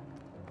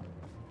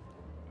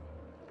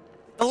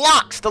 The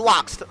locks! The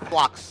locks! The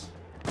blocks.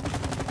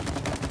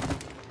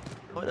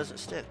 Oh, it doesn't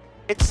stick.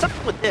 It's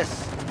something with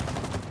this.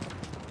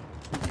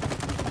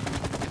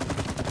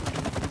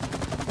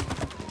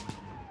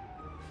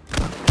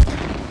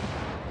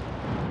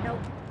 Nope.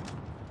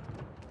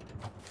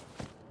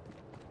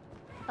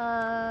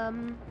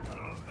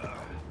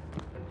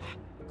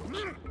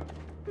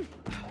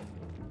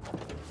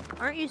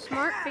 Aren't you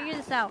smart? Figure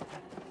this out.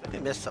 I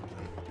missed something.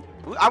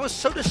 I was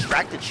so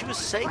distracted. She was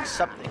saying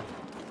something.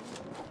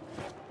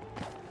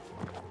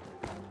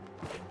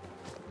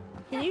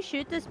 Can you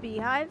shoot this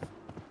beehive?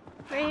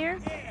 Right here?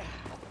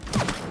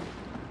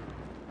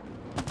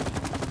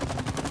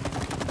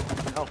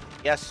 Oh,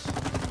 yes.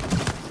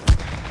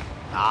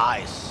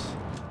 Nice.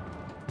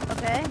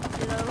 Okay,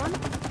 do the other one.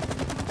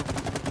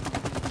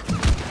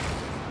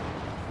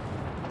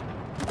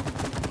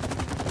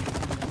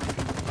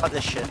 Oh,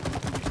 this shit.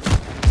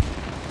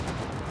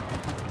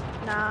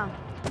 Nah.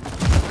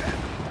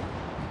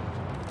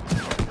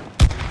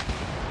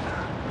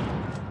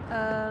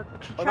 Oh,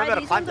 Try gotta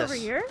these climb ones over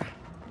this. here.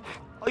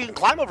 Oh, you can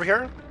climb over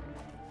here.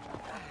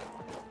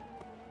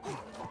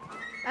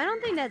 I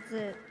don't think that's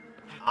it.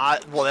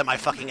 Well, am I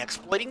fucking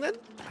exploiting then?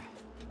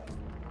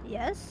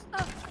 Yes?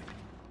 Oh,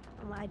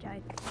 I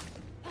died.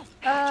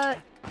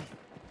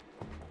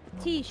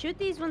 T, shoot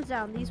these ones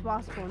down, these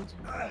wasp ones.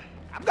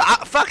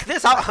 Fuck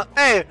this.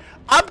 Hey,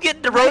 I'm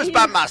getting the rose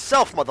by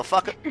myself,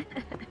 motherfucker.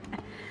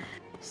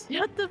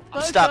 Shut the fuck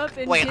I'm stuck. up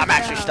and Wait, get I'm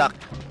actually down. stuck.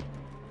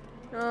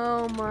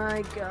 Oh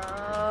my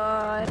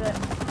god.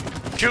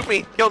 Shoot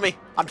me. Kill me.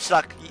 I'm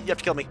stuck. You have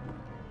to kill me.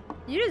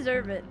 You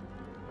deserve it.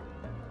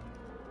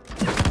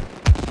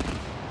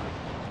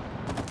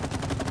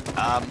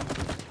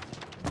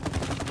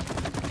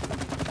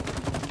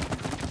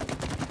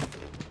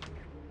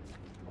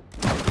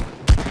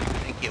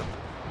 Thank you.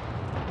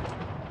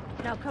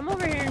 Now come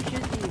over here and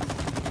shoot these.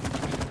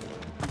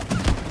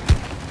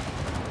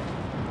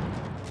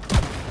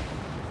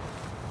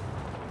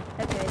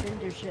 Okay, didn't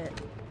do shit.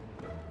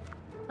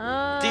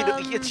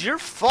 Dude, it's your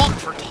fault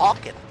for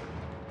talking.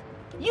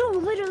 You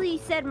literally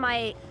said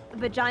my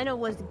vagina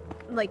was,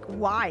 like,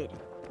 wide.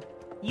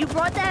 You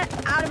brought that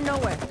out of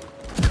nowhere.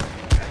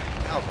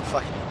 That was a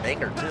fucking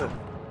banger, too.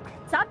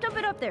 Stop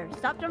jumping up there.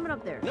 Stop jumping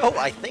up there. No,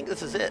 I think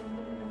this is it.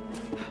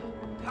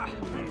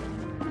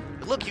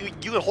 Look, you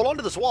can hold on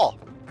to this wall.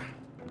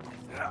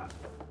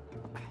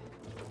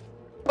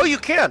 Oh, you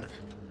can.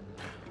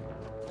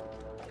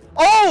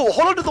 Oh,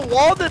 hold on to the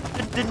wall, then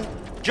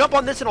jump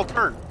on this and it'll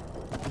turn.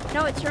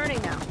 No, it's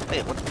turning now.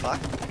 Wait, what the fuck?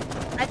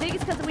 I think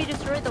it's because we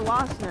destroyed the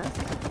wasp nest.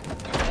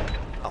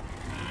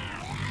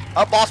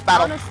 Oh, boss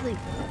battle. Honestly.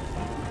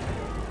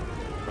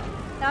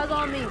 That was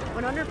on me,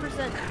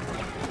 100%.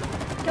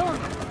 Kill him.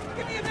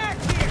 Give me an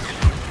axe here.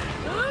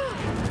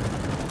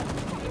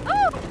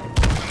 Oh!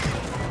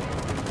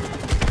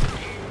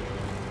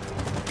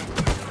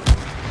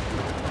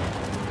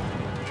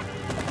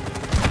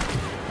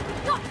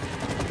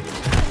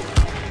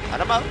 Cut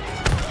him up.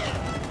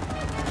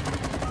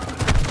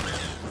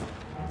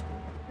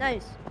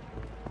 Nice.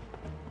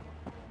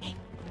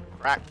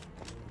 Crack.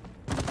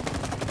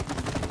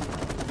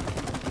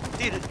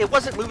 Dude, it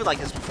wasn't moving like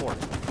this before.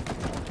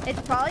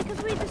 It's probably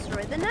because we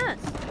destroyed the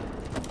nest.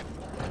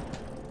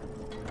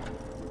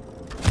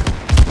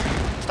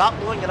 Stop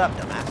blowing it up,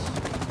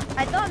 dumbass.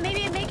 I thought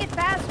maybe it'd make it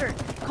faster.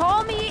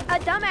 Call me a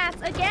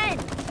dumbass again.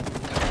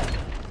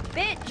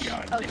 Bitch.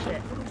 Oh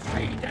shit.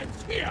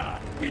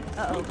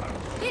 Uh-oh.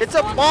 It's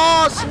a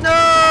boss!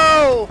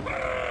 No!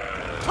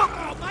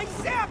 Oh, my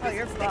zap! Oh,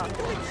 you're fucked.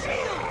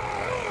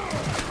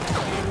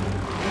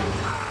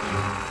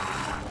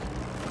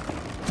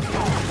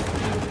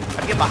 I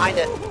have to get behind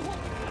it.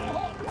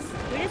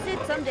 We just did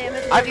some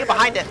damage. I have to get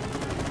behind it.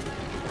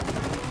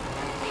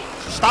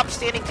 Stop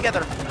standing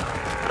together.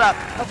 Put up.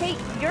 Okay,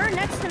 you're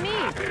next to me.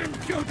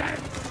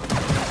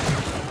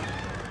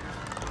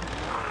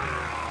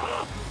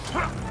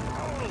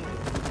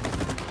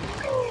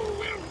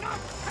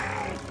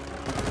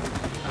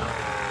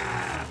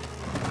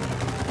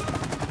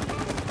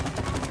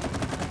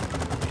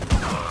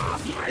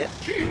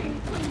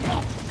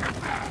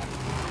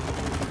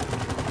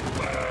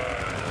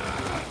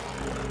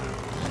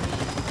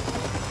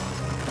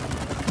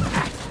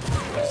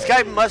 This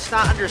guy must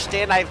not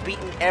understand I've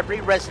beaten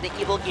every Resident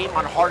Evil game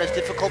on hardest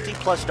difficulty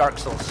plus Dark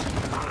Souls.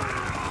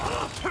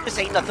 This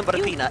ain't nothing but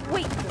a peanut.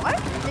 Wait, what?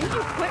 Did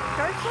you quit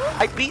Dark Souls?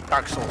 I beat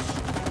Dark Souls.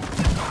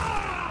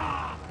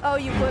 Oh,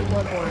 you quit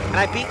Bloodborne. And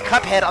I beat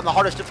Cuphead on the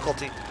hardest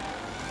difficulty.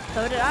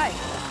 So did I.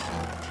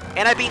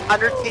 And I beat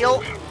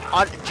Undertale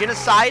on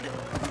Genocide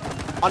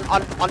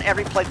on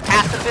every play.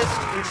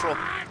 Pacifist, neutral.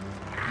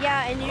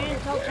 Yeah, and you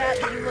didn't tell chat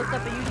that you looked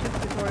up a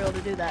YouTube tutorial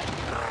to do that.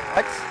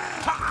 What?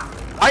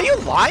 Are you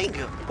lying?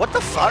 What the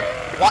fuck?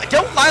 Why?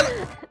 Don't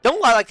lie. Don't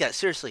lie like that.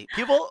 Seriously,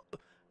 people,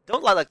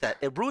 don't lie like that.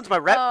 It ruins my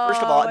rep.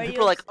 First of all, and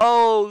people are like,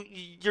 "Oh,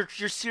 you're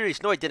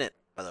serious." No, I didn't.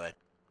 By the way.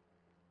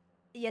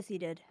 Yes, he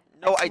did.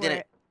 No, I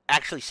didn't.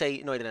 Actually,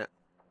 say no, I didn't.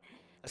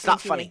 It's not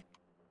funny.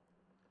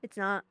 It's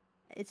not.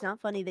 It's not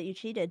funny that you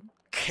cheated.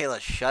 Kayla,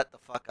 shut the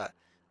fuck up.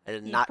 I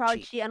did You not probably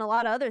cheat. cheat on a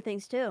lot of other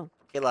things too.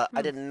 Kayla,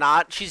 I did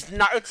not. She's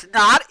not. It's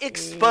not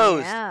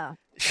exposed. Yeah.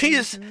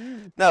 She's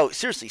no,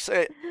 seriously.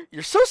 So,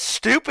 you're so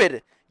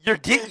stupid. You're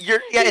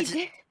yeah.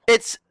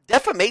 It's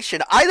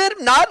defamation. I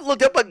have not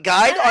looked up a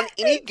guide on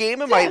any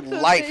game in my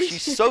life.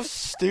 She's so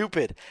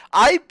stupid.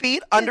 I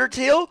beat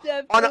Undertale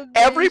on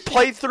every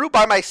playthrough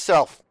by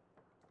myself.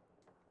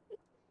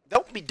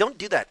 Don't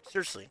do that.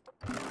 Seriously.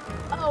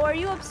 Oh, are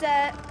you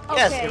upset?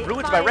 Yes, okay, it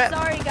ruins fine. my rep.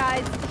 Sorry,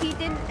 guys. He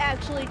didn't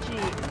actually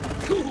cheat.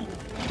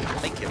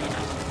 Thank you.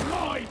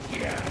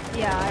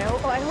 Yeah,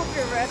 I hope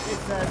your rep is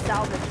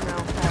salvaged now,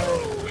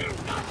 Tyler.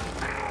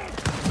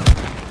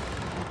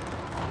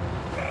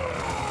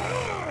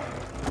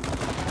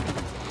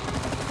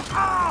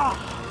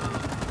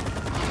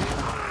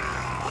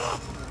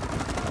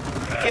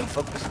 I can't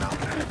focus now.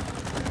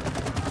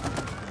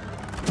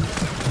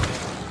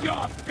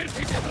 Your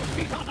filthy little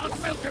feet are not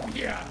welcome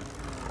here.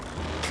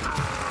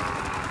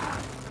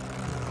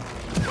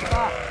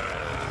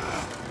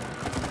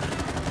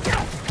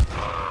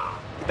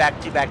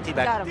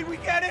 Teabag. Did we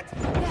get it?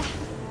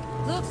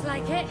 Looks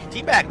like it.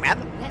 Teabag,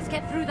 man. Let's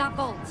get through that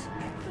vault.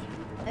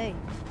 Hey.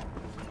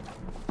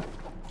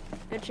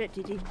 Good shit,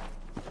 TT.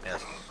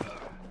 Yes.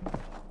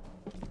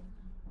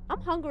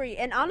 I'm hungry,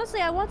 and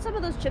honestly, I want some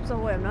of those Chips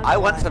Ahoy. I'm not. I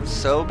want some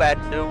so bad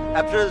too.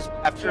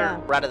 After Yeah.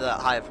 we're out of the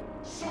hive.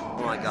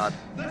 Oh my god.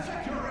 The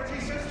security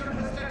system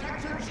has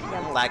detected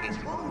I'm lagging.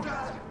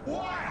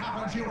 Why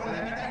haven't you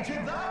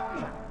eliminated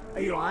them?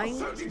 Are you lying?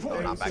 Searching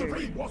for the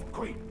Supreme Wasp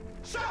Queen.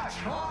 Search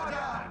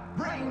harder.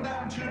 Bring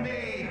them to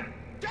me.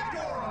 Dead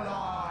or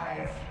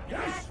alive.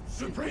 Yes,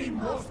 Supreme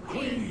Wasp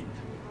Queen.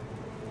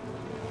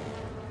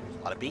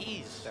 A lot of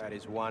bees. That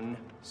is one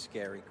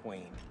scary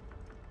queen.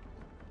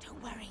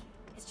 Don't worry.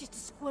 It's just a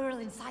squirrel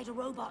inside a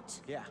robot.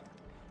 Yeah,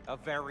 a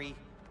very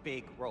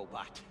big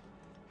robot.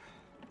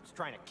 It's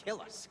trying to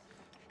kill us.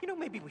 You know,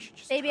 maybe we should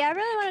just... Baby, I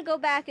really want to go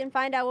back and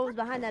find out what was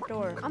behind that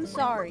door. I'm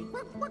sorry.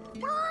 I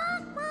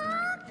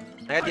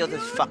gotta deal with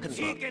this fucking book.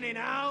 Chickening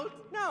out?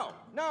 No.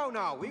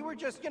 We were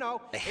just, you know,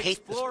 I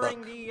hate this exploring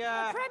book. the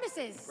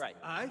Premises. Right.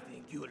 I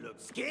think you look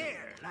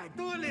scared, like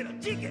two little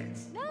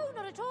chickens. No,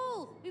 not at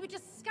all. We were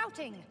just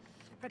scouting,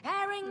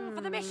 preparing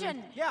for the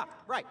mission. Yeah,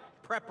 right.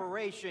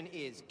 Preparation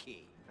is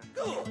key.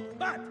 Good,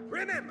 but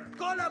remember,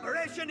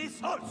 collaboration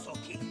is also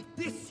key.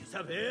 This is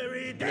a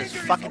very This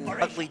dangerous fucking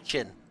operation. ugly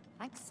chin.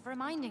 Thanks for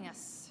reminding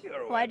us.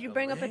 Why'd you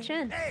bring up a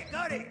chin? Hey,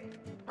 got it.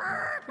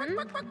 I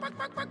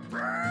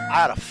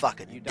oughta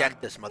fucking deck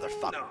this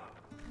motherfucker.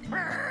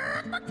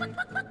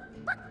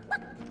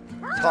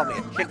 Call me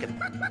a chicken.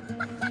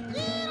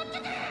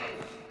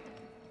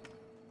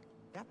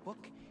 That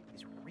book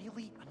is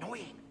really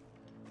annoying.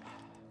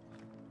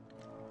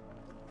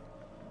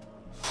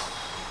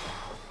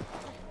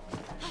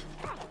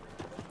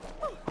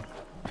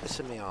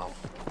 Pissing me off.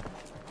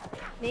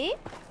 Me?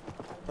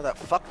 For that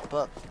fucking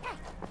book.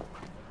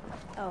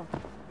 Oh.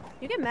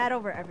 You get mad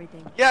over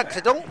everything. Yeah, because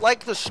I don't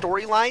like the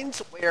storylines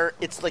where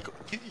it's like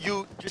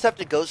you just have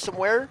to go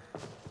somewhere,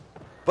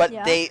 but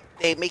Yeah. they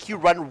make you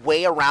run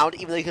way around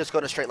even though you can just go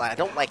in a straight line. I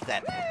don't like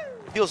that.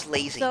 It feels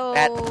lazy. So-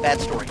 Bad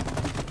story.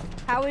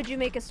 How would you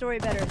make a story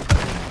better?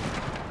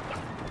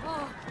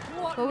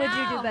 What What would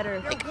you do now?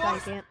 better,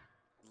 Camp?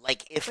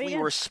 Like if What are we you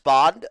were doing?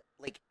 spawned,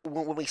 like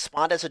when we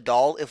spawned as a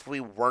doll, if we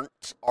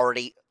weren't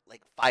already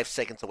like 5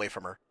 seconds away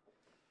from her.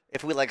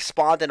 If we like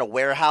spawned in a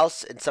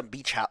warehouse in some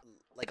beach house,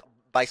 like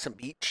by some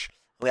beach,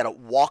 we had to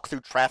walk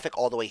through traffic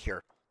all the way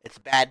here. It's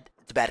bad.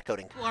 It's bad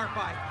coding. Larvae.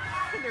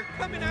 And they're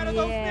coming out of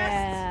those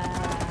nests.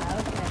 Yeah.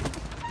 Okay.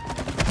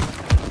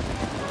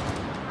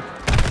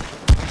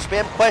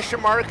 spam question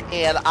mark,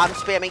 and I'm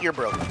spamming you're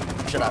broke.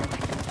 Shut up.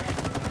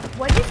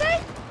 What'd you say?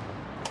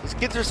 These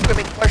kids are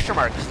spamming question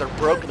mark because they're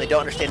broke and they don't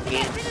understand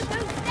games.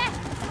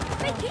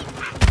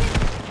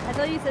 I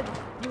thought you said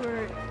you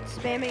were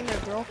spamming their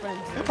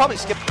girlfriends. You probably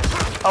skipped.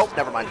 Oh,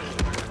 never mind.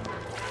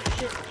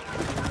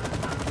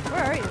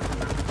 Where are you?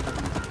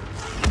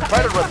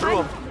 Try to run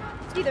through them.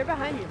 See, they're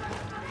behind you.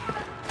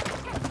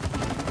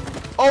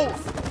 Oh!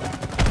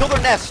 Kill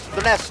their nest.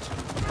 Their nest.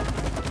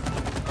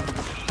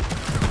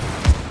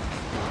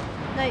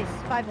 Nice.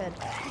 5 head.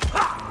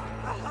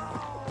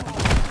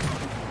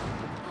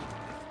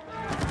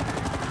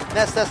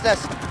 Nest. Too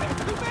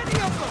many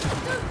of them!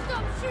 Don't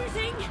stop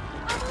shooting!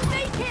 I will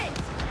make it!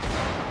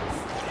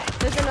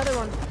 There's another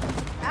one.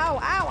 Ow,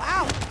 ow,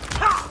 ow!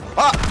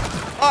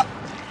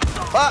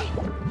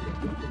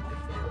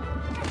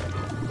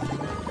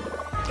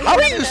 How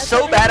are you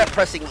so bad at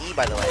pressing E,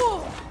 by the way?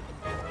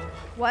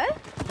 What?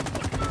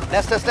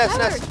 Nest. Stop.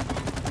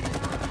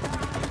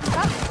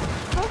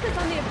 Focus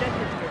on the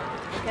objective here,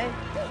 okay?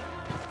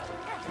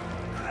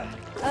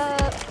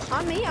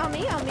 On me.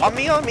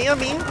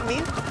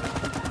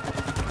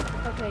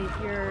 Okay,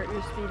 you're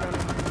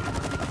speedrunning.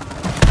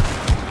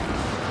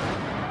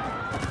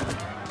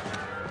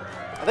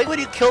 I think when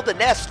you kill the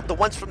nest, the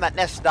ones from that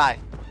nest die.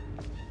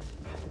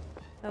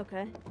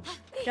 Okay.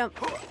 Jump.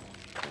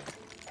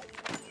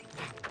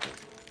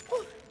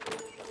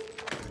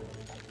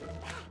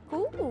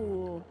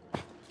 Ooh.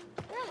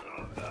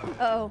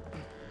 Uh-oh.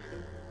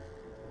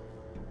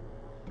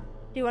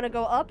 Do you want to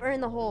go up or in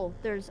the hole?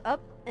 There's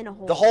up and a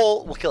hole. The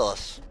hole will kill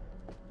us.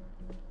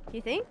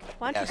 You think?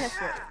 Why don't you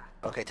test it?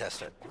 Okay,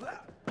 test it.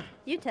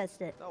 You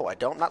test it. No, I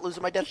don't. I'm not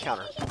losing my death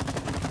counter.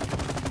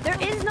 There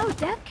is no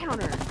death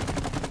counter.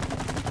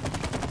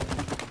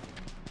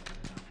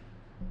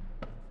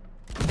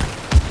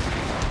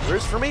 There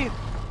is for me.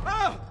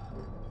 Oh,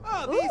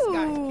 these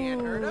guys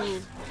can't hurt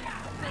us.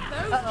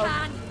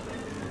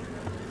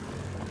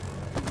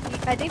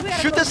 I think we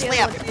gotta shoot close this the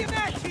lamp. other one. Give me a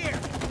match here.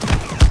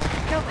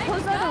 No,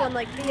 close the other one.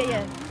 Like,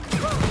 yeah.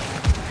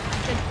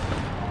 Good.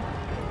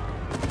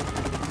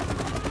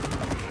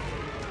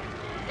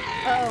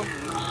 Uh-oh.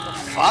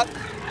 Fuck.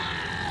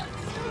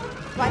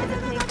 Why does it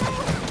pink? You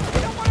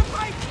don't want to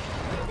fight.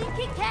 I think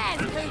it can,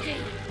 Cody.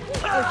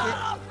 Oh,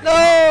 shit. No!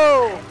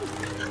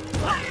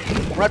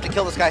 We're gonna have to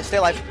kill this guy. Stay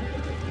alive.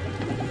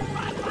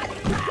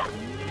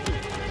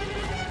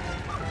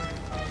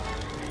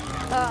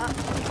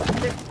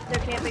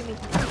 They're camping me.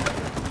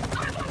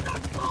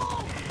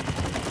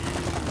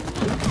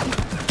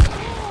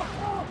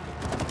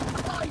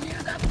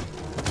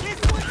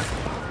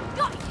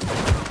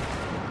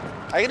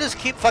 I can just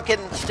keep fucking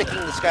sticking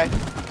this guy.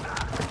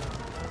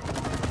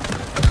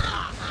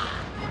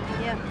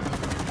 Yeah.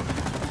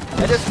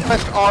 I just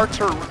pressed R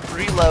to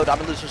reload. I'm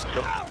a loser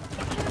still.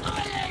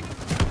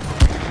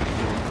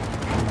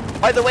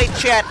 By the way,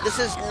 chat, this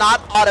is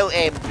not auto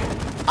aim.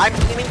 I'm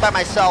aiming by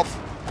myself.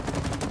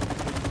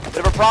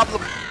 Bit of a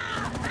problem.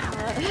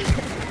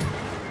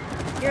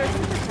 You're a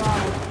super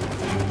problem.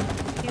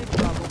 Huge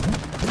problem.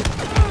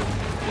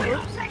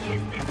 Oops.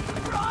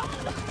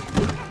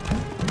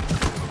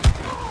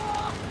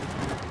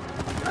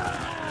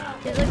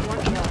 He's like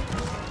one shot.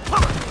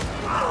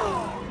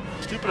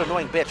 Stupid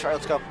annoying bitch. Alright,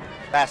 let's go.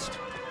 Fast.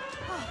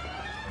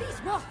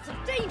 These wasps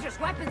have dangerous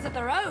weapons of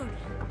their own.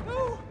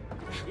 Ooh,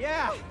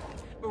 yeah,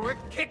 but we're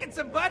kicking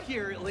some butt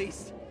here at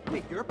least.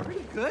 Hey, you're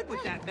pretty good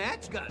with that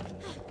match gun.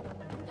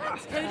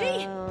 Thanks,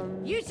 Cody.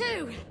 You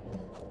too.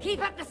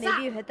 Keep up the sap.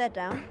 Maybe you hit that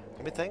down.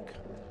 Let me think.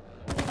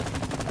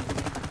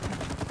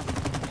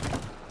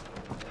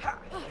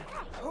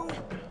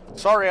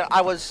 Sorry,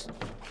 I was...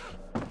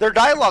 Their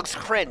dialogue's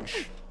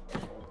cringe.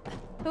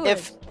 Who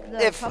is?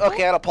 The couple?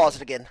 Okay, I'll pause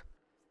it again.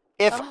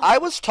 If I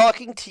was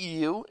talking to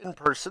you in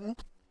person,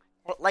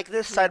 like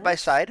this side by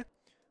side,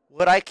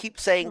 would I keep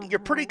saying, you're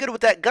pretty good with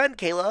that gun,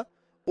 Kayla?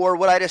 Or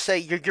would I just say,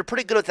 you're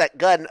pretty good with that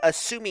gun,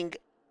 assuming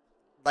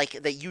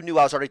like that you knew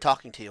I was already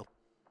talking to you?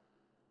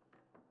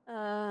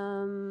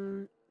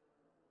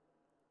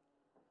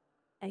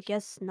 I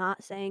guess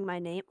not saying my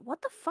name.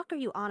 What the fuck are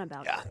you on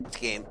about? Yeah, this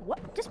game.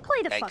 What? Just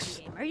play the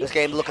fucking game. Are you? This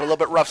game's looking a little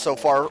bit rough so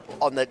far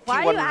on the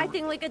Why T1. are you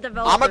acting like a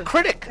developer? I'm a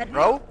critic,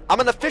 bro. I'm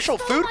an official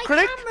food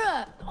critic,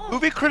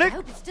 movie critic, I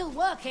hope it's still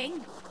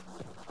working.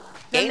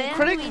 The game man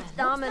critic. who eats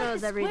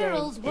Domino's every day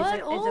Squirrels is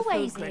weren't a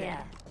always food critic.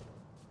 here.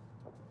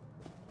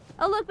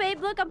 Oh look,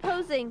 babe, look, I'm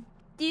posing.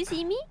 Do you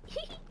see me?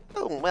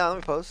 Oh, well, let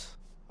me pose.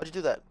 How'd you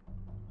do that?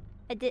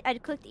 I did. I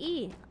clicked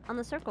E on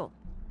the circle.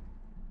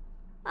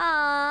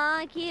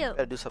 Ah, cute.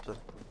 Gotta do something.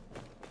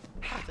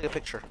 Take a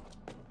picture.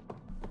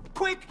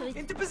 Quick,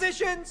 into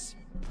positions.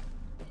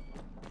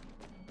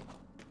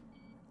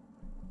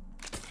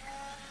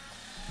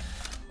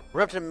 We're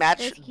gonna have to match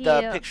That's the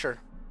cute. picture.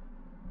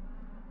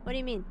 What do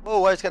you mean?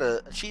 Oh, I just got an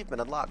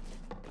achievement unlocked.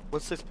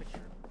 What's this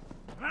picture?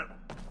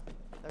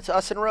 That's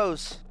us and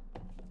Rose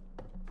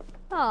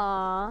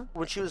Aww,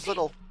 when she was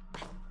little.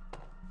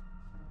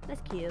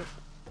 that's cute.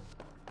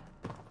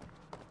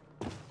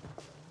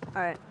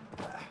 All right.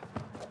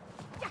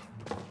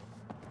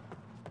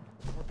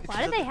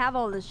 Why do they have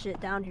all this shit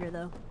down here,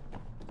 though?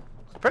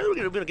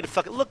 Apparently we're gonna get a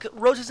fucking look.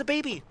 Rose is a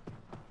baby.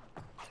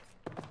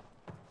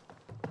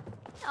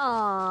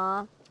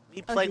 Aww.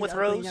 Me playing with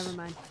Rose. Never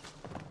mind.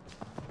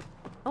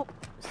 Oh,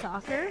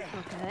 soccer.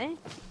 Okay.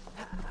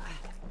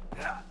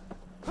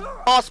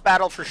 Boss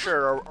battle for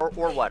sure,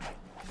 or what?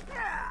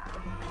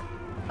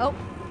 Oh.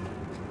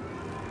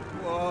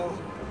 Whoa.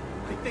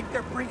 I think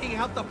they're bringing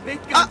out the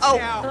big guns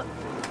now.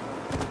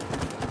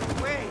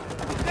 Wait,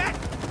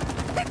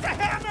 it's a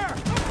hammer!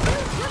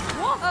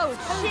 Oh,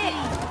 shit!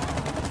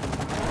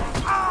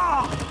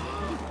 Oh!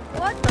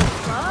 What the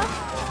fuck?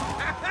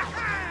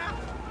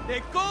 They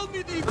called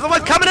me the... The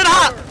one coming in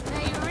hot!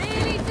 They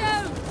really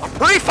don't!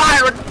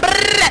 Refiring!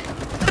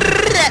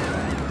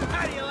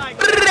 How do you like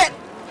it?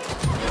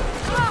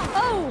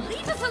 Oh,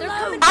 leave us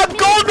alone! I'm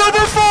going to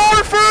the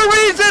floor for a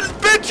reason,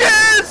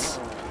 bitches!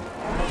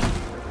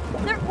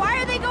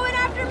 Why are they going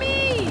after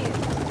me?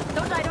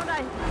 Don't die, don't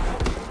die.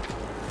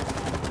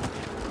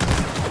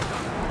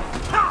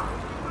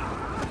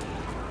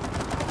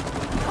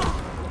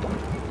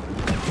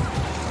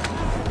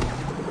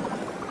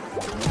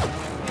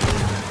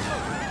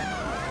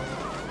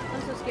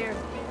 I'm so scared.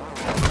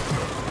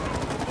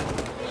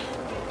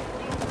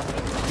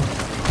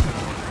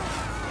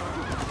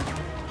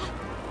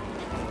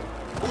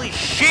 Holy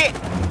shit!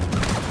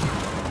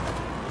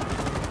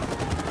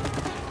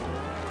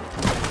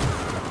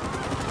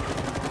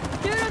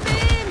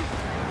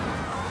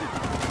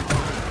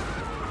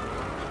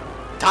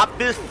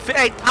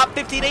 Top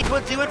 15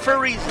 H1 do it for a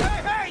reason.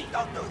 Hey,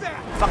 don't do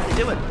that! The fuck they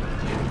doing?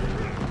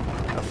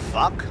 The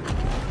fuck?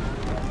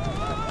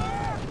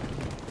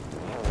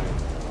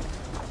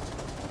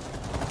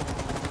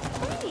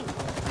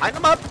 Line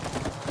them up.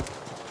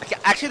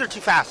 Actually, they're too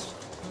fast.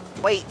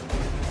 Wait.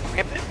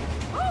 Ramp it.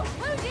 Oh,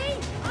 Moody!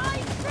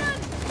 I run!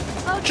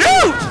 Oh,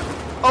 shoot!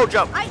 Oh,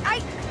 jump. I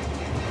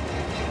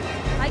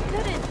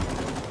couldn't.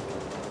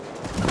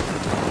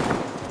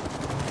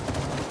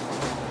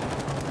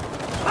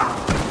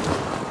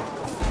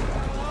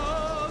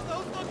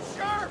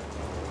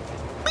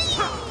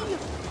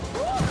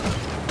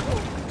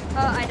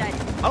 I died.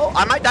 Oh,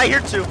 I might die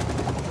here too.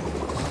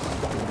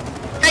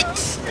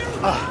 Yikes!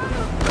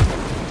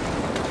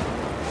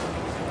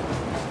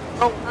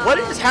 Oh, what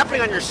is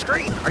happening on your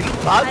screen? Are you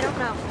bugged? I don't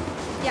know.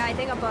 Yeah, I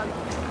think I'm bugged.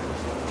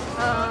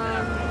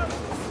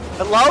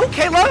 Hello,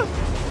 Kayla?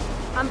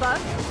 I'm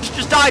bugged.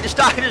 Just die, just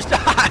die, just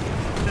die.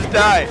 Just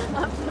die.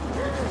 I'm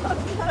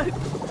bugged.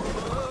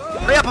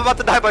 Hurry up, I'm about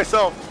to die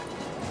myself.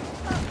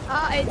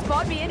 It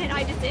spawned me in and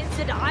I just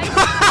instant died.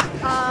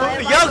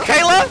 Yo,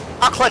 Kayla!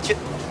 I'll clutch it.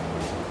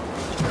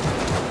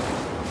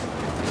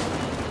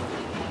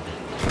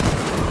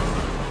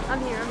 I'm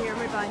here, I'm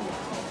right behind you.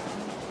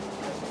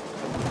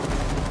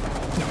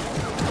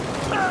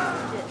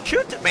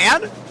 Shoot it,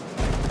 man!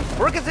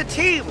 Work as a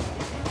team!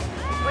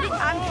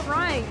 I'm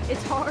trying.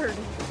 It's hard.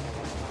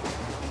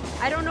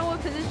 I don't know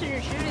what position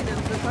you're shooting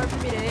them, so it's hard for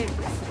me to aim.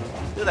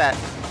 Do that.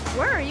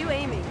 Where are you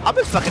aiming? I'm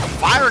just fucking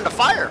firing the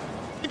fire.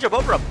 You jump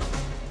over him.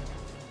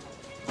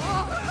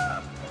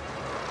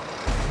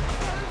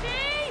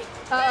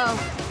 Uh-oh.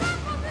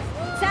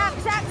 Zap!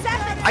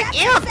 I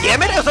am,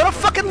 damn it! It was on a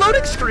fucking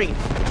loading screen.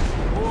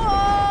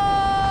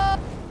 Whoa!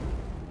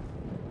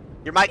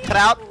 Your mic cut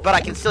out, but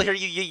I can still hear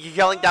you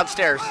yelling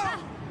downstairs.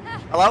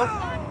 Hello?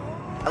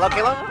 Hello,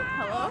 Kayla?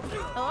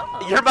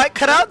 Hello? Your mic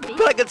cut out,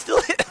 but I can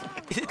still hear.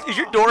 Is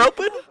your door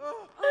open?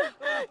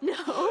 No.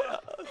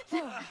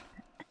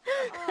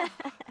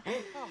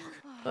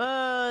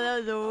 Oh,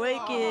 that was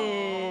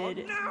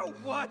wicked. Now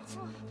what?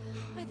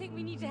 I think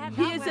we need to have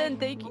PSN,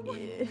 thank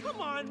you.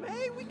 Come on,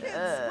 May. We can't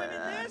swim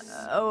in this.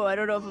 Oh, I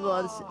don't know if I'm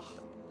allowed to.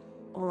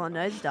 Hold on,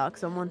 I just docked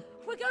someone.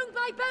 We're going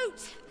by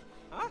boat.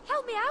 Huh?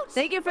 Help me out.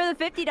 Thank you for the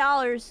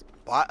 $50.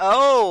 What?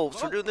 Oh,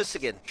 so we're doing this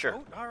again. Sure.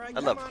 All right, I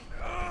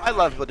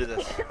love people do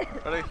this.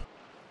 Ready?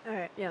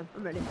 Alright, yeah,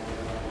 I'm ready.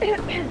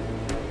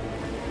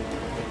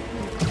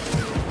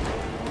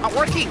 Not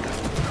working.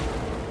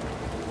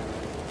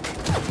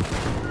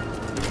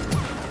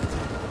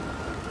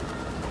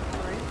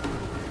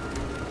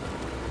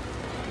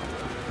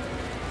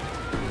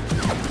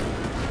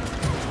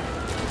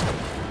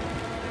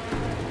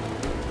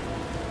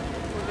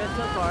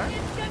 So far.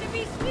 It's gonna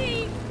be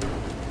steep.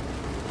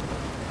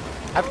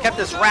 I've kept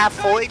this raft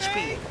full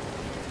HP.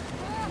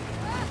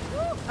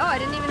 Oh, I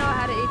didn't even know I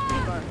had an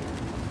HP bar.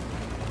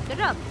 Good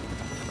job.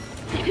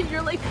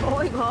 You're like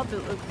falling off,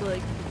 it looks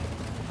like.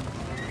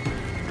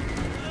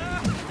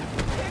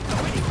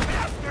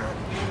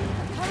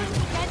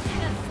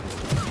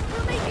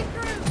 We'll make it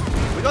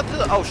through. We go through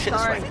the. Oh shit,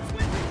 Sorry. this way. It's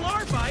when the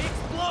larvae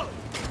explode.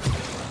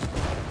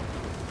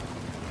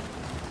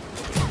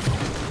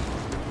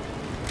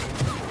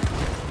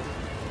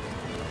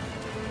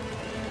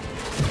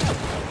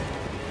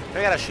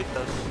 I gotta shoot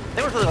those. I think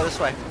we're supposed to go this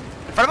way.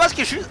 In front of us? Can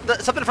you shoot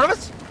something in front of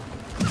us?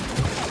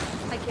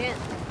 I can't.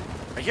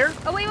 Right here?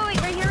 Oh, wait, right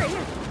here, right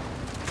here.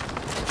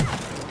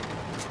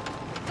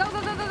 Go.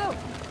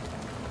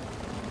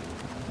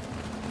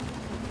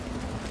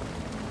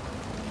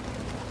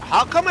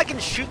 How come I can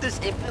shoot this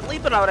infinitely,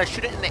 but when I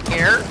shoot it in the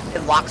air,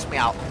 it locks me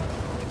out?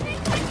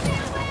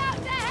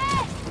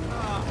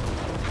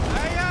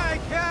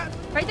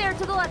 Right there,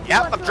 to the left.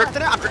 Yep, I'm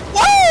drifting it.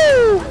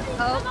 Whoa!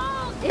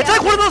 Oh. It's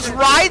like one of those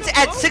rides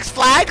at Six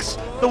Flags,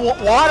 the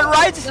water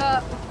rides.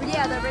 Yeah,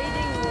 the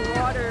raging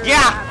water.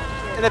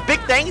 Yeah, and the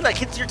big thing like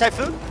hits your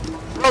typhoon.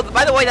 Bro,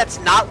 by the way, that's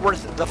not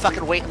worth the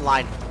fucking wait in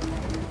line.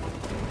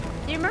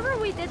 Do you remember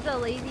we did the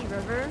lazy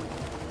river?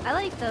 I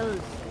like those.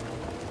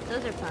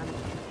 Those are fun.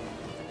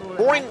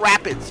 Boring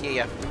Rapids,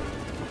 yeah.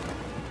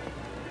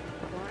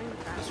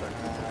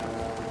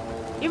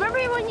 You remember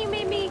when you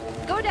made me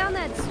go down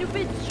that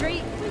stupid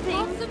straight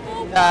thing?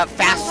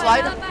 Fast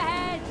slide?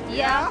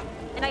 Yeah.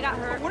 And I got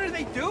hurt. What are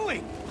they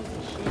doing?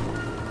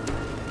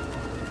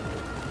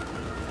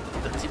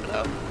 Doesn't seem to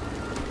know.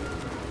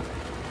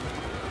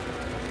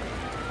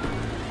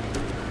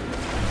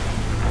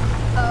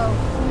 Oh.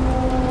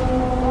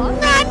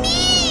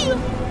 Nani!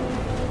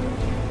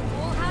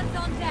 All hands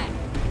on deck.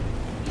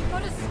 You've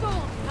got a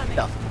storm coming. Get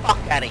the fuck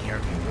out of here.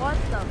 What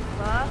the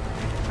fuck?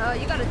 Oh,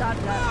 you gotta dodge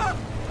that.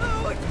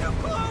 Oh, it's too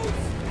close.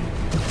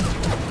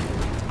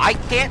 I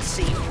can't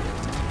see.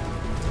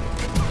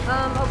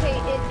 Okay,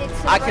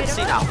 it's I can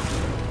see now.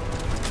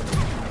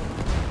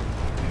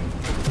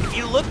 If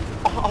you look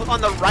on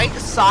the right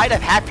side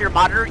of half your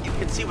monitor, you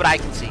can see what I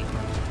can see.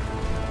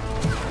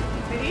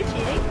 Are you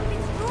cheating?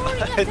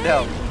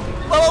 No.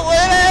 Whoa,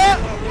 wait.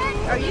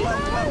 Are you?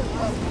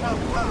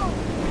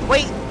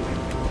 Wait.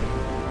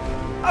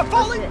 I'm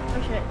falling.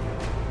 Oh shit.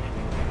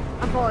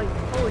 I'm falling.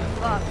 Holy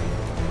fuck.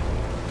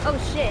 Oh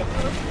shit.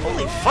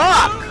 Holy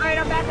fuck. Alright,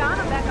 I'm back on.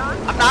 I'm back on.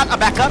 I'm not. I'm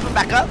back up. I'm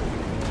back up.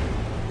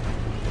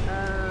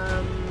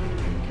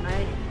 Can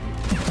I?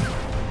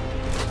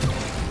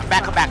 I'm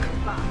back. I'm back.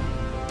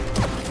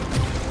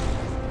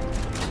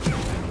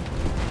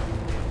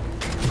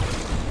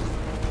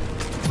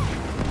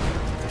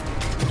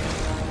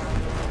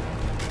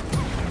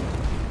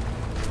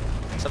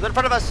 Something in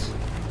front of us.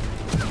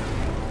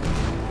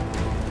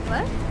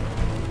 What?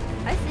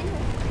 I see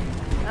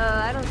it.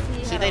 I don't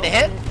see. See they to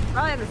hit? It's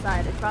probably on the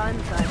side. It's probably on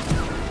the side.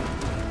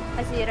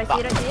 I see it. I see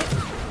it. I see it.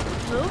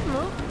 Move,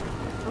 move.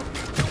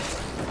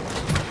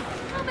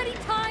 How many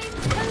times,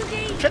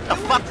 Cody? Shut the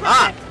fuck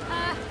up.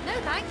 No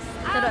thanks.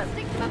 Shut I'll up.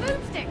 stick to my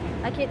boomstick.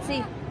 I can't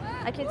see.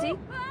 I can't see.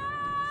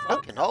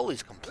 Fucking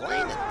always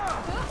complaining.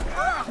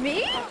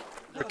 Me?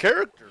 Your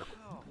character.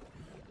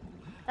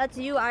 That's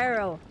you,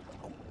 IRL.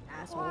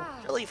 Asshole.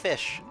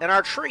 Jellyfish in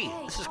our tree.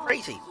 This is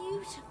crazy.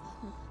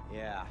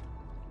 Yeah.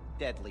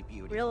 Deadly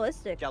beauty.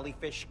 Realistic.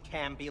 Jellyfish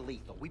can be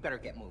lethal. We better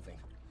get moving.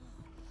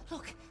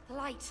 Look, the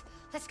light.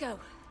 Let's go.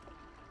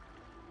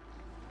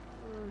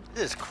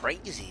 This is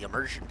crazy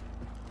immersion.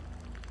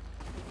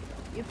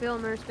 You feel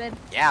immersed, babe?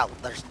 Yeah,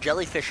 there's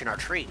jellyfish in our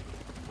tree.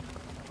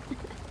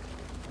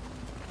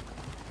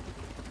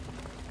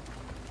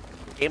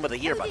 Game of the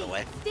year, by the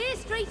way. Steer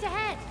straight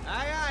ahead.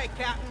 Aye, aye,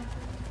 Captain.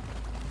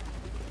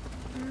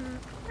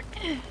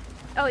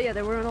 Oh yeah,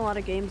 there weren't a lot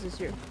of games this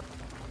year.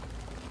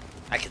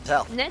 I can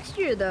tell. Next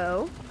year,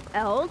 though,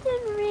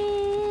 Elden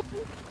Ring.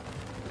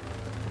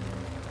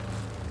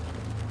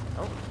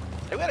 Oh,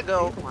 they gotta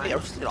go. Hey,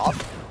 let's get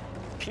off.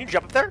 Can you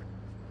jump up there?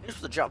 Here's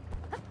the jump.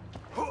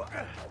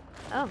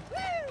 Oh.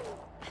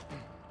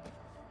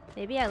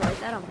 Maybe I light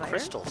that on fire.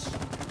 Crystals.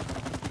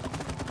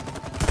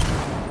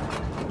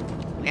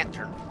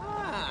 Lantern.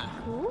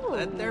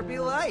 Let there be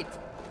light.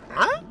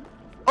 Huh?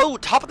 Oh,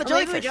 top of the Oh,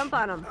 maybe we jellyfish. jump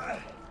on them.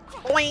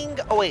 Boing.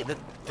 Oh wait,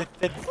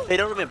 they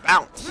don't even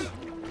bounce.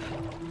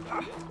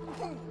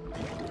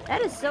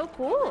 That is so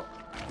cool.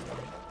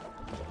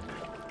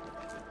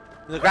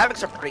 The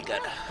graphics are pretty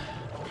good.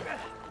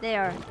 They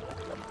are.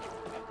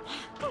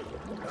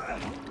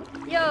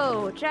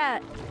 Yo,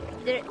 chat.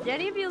 Did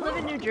any of you live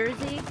in New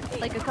Jersey?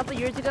 Like a couple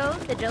years ago,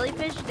 the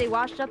jellyfish, they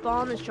washed up all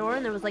on the shore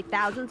and there was like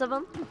thousands of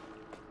them.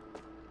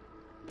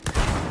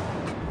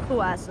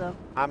 Cool ass though.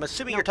 I'm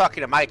assuming you're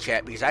talking to my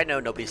chat because I know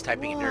nobody's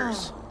typing in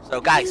yours. So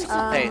guys,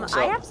 hey,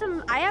 so I have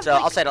some. I have. so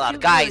like I'll say it aloud. 2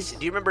 Guys, viewers.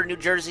 do you remember New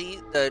Jersey,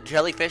 the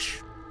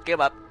jellyfish?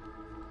 Game up.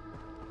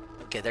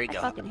 Okay, there you I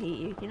go. fucking hate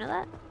you. You know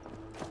that?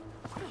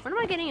 When am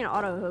I getting an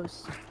auto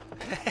host?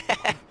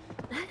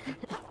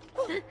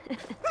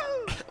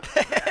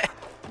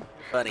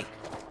 Funny.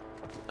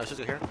 Oh, she's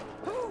here.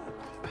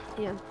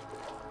 Yeah.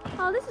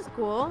 Oh, this is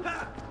cool.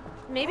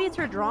 Maybe it's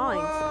her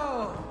drawings.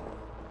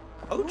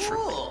 Oh,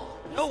 true.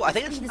 No, I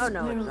think it's. Oh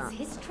no, it's not.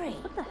 History.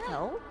 What the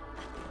hell?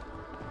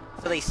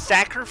 So they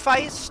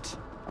sacrificed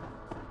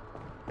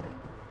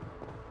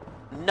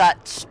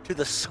nuts to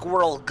the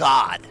squirrel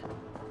god.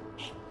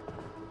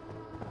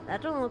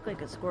 That don't look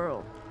like a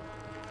squirrel.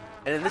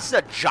 And then this is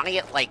a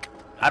giant, like,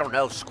 I don't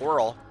know,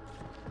 squirrel.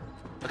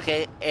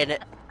 Okay, and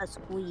it... A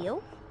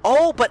squeal?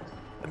 Oh, but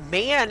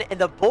man and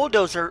the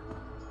bulldozer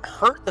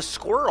hurt the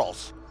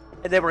squirrels.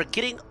 And they were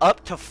getting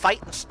up to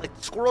fight. Like,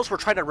 squirrels were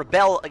trying to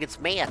rebel against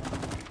man.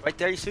 Right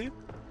there, you see?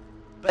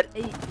 But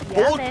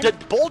yeah,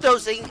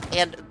 bulldozing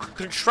and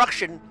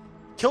construction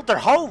killed their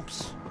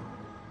homes.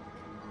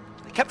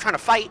 They kept trying to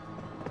fight.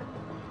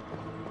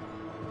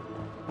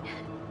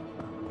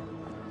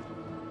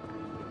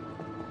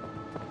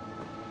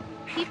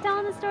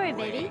 telling the story,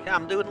 baby. Yeah,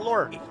 I'm doing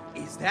lore.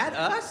 Is that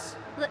us?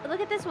 Look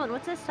at this one.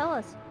 What's this tell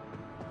us?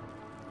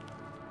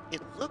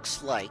 It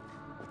looks like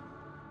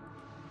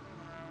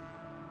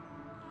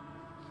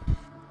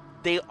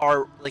they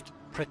are like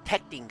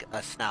protecting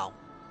us now,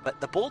 but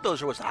the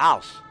bulldozer was the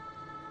house.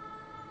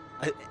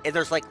 And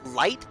there's like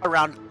light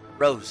around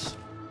Rose.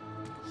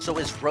 So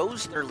is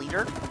Rose their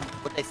leader?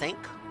 What they think?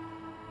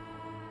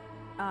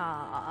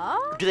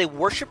 Do they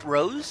worship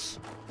Rose?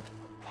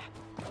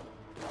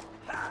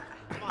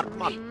 Come on,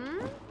 come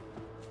on.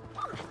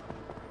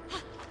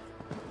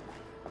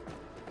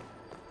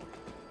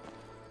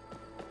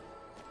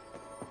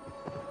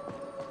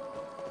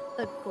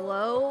 The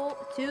Glow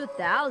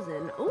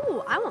 2000.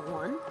 Ooh, I want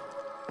one.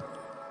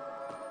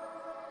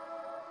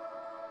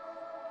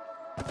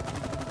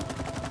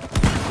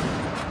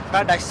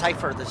 Trying to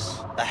decipher this.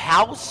 The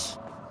house?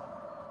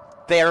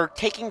 They're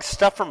taking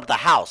stuff from the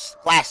house.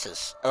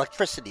 Glasses,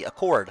 electricity, a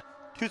cord,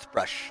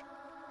 toothbrush.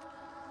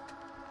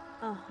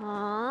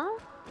 Uh-huh.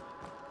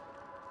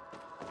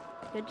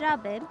 Good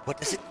job, babe. What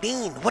does it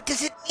mean? What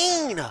does it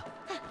mean?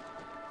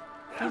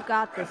 You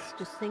got this.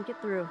 Just think it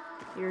through.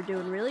 You're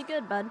doing really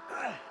good, bud.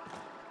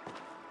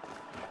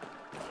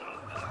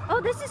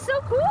 Oh, this is so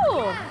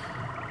cool!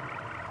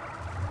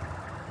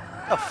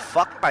 The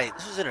fuck? Right,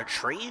 this is in a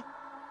tree?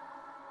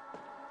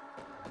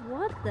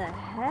 What the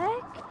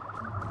heck?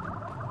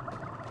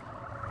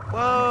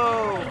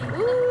 Whoa!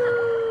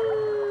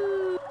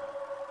 Ooh!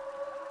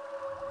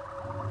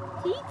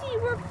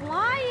 TT, we're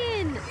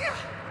flying!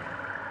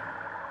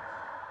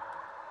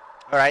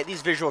 Alright,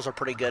 these visuals are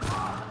pretty good.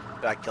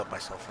 I killed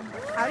myself.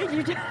 How did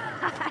you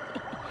die?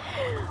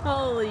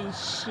 Holy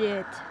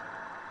shit.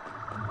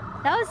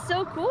 That was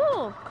so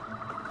cool.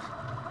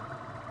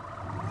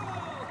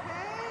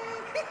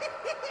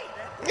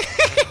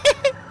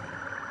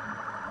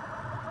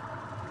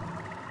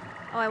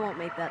 Oh, I won't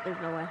make that. There's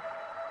no way.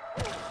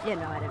 Yeah,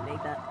 no, I didn't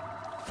make that.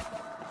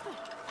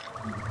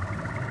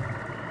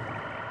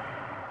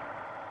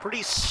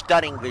 Pretty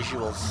stunning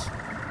visuals.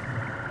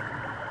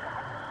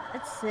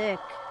 That's sick.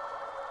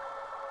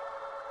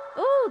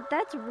 Oh,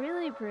 that's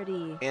really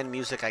pretty. And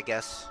music, I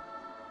guess.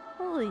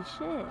 Holy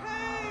shit.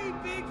 Hey,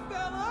 big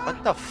fella!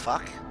 What the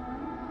fuck?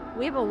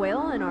 We have a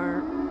whale in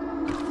our...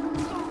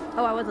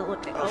 Oh, I wasn't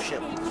looking. Oh,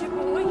 shit.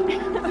 What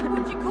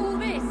do you call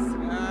this?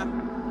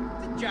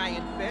 It's a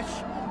giant fish.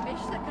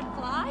 Fish that can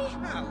fly?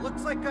 Yeah,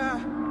 looks like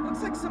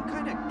some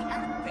kind of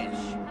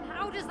catfish. And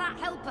how does that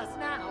help us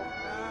now?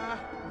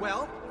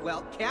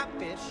 Well,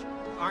 catfish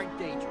aren't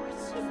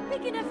dangerous. It's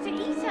big enough to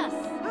eat us.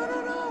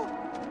 No.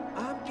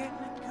 I'm getting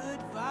a good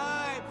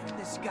vibe from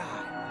this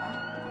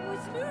guy. Oh,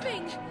 it's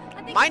moving.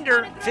 I think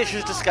Minder, it's fish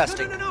is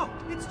disgusting. No.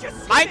 It's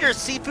just Minder,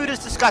 seafood is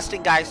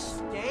disgusting,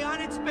 guys. Stay on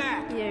its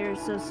back. Yeah, you're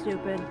so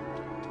stupid.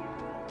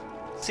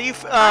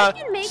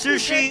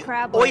 Sushi,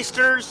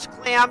 oysters,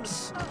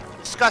 clams,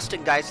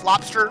 disgusting, guys.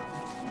 Lobster,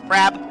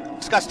 crab,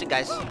 disgusting,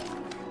 guys.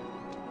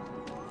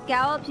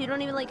 Scallops? You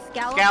don't even like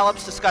scallops?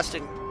 Scallops,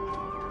 disgusting.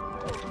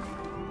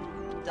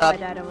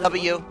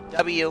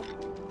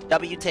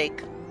 W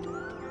take.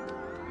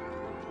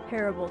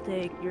 Terrible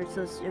take. You're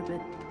so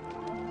stupid.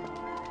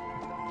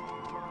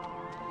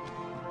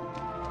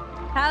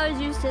 I was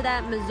used to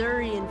that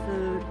Missourian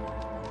food.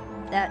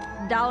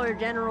 That Dollar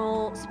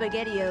General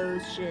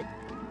SpaghettiOs shit.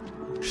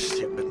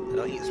 Stupid. I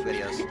don't eat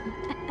SpaghettiOs.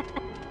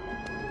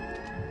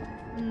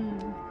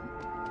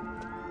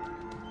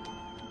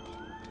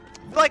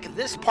 I feel like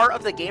this part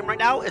of the game right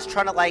now is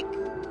trying to like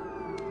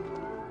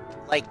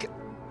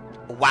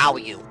wow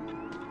you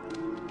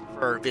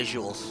for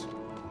visuals.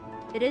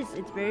 It is.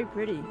 It's very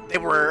pretty. They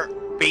were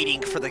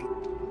baiting for the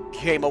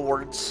Game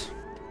Awards.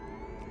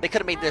 They could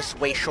have made this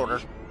way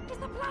shorter. Is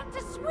the plan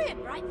to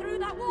swim right through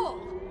that wall?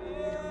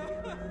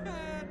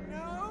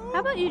 How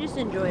about you just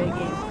enjoy a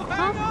game?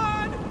 Huh?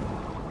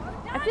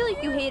 I feel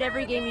like you hate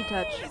every game you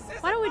touch.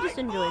 Why don't we just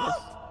enjoy this?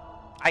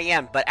 I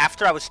am, but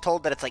after I was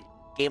told that it's like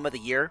Game of the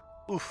Year,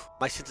 oof,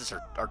 my senses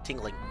are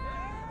tingling.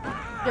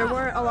 There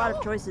weren't a lot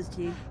of choices,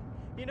 T.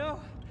 You know,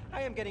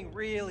 I am getting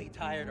really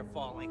tired of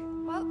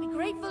falling. Well, be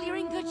grateful you're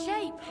in good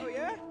shape. Oh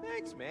yeah?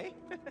 Thanks, May.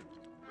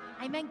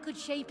 I meant good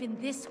shape in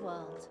this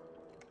world.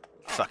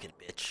 Fucking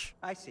bitch.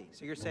 I see.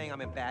 So you're saying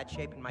I'm in bad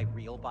shape in my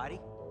real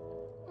body?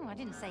 Oh, I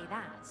didn't say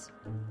that.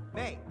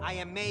 May, I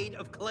am made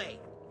of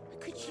clay.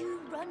 Could you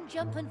run,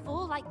 jump, and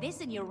fall like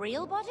this in your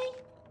real body?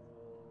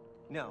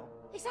 No.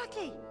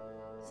 Exactly.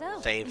 So,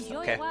 Saved.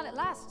 enjoy Okay. it while it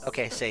lasts.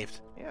 Okay,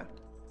 saved. Yeah.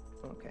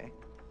 Okay.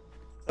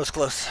 That was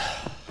close.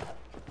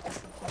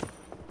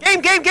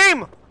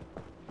 Game!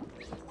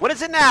 What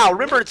is it now?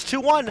 Remember, it's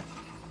 2-1.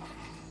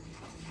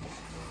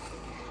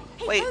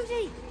 Hey, Wait.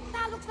 Cody,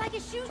 that looks like a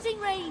shooting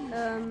range.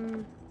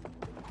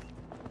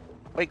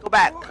 Wait, go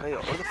back. Wait,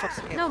 where the fuck's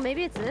the game? No,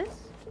 maybe it's this.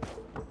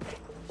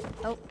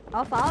 Oh,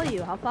 I'll follow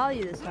you. I'll follow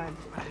you this time.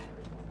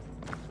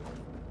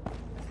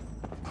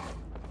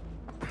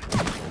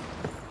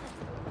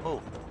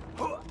 Oh.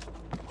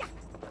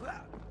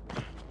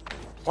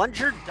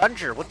 Plunger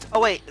Dunger. What's? Oh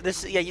wait,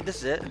 this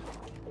is it.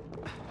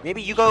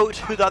 Maybe you go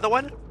to the other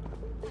one.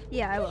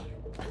 Yeah, I will.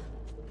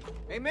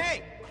 Hey,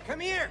 May! come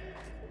here.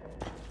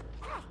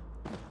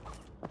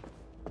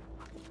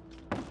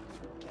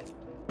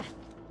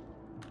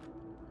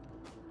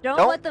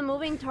 Don't let the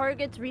moving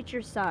targets reach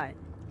your side.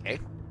 Okay.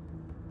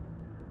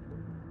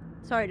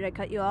 Sorry, did I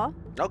cut you off?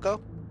 No,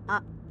 go.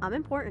 I'm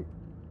important.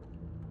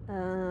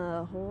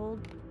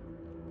 Hold.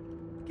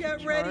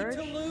 Get ready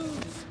to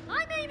lose.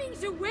 I'm aiming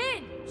to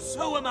win.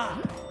 So am I.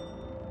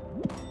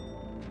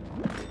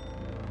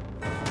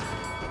 I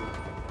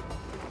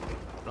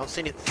don't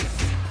see anything.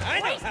 I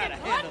know how to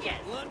handle a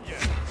plunger.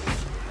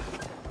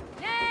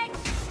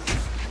 Next.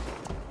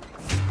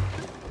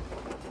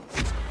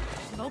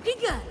 Smoking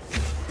gun.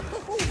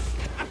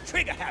 I'm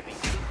trigger happy.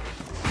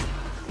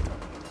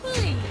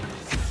 Please.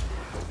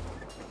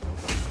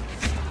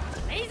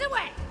 Blaze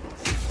away.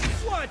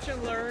 Watch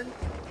and learn.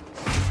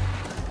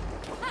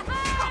 Come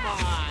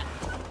on.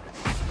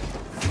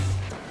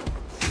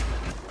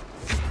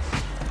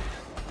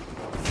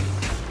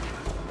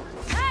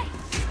 Hey.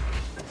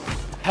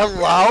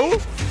 Hello?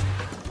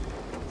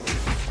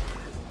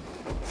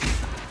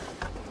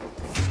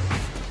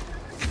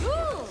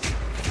 Cool.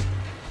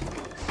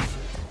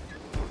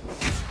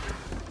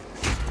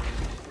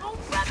 Oh,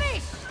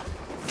 rubbish.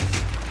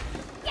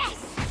 Yes.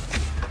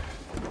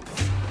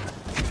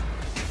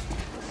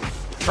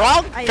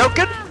 Strong?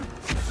 Choking?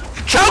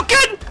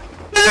 Choking?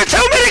 There are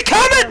too many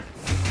coming!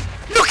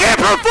 You can't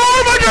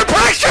perform under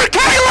pressure,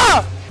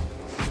 Kayla!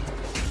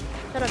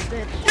 Shut up,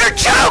 bitch. You're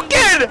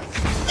choking!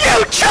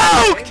 You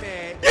choked!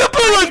 Hey, You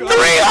blew a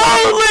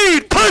 3-0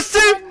 lead,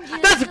 pussy!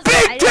 That's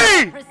big T!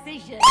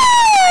 Precision. Woo! I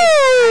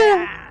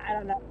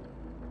don't know.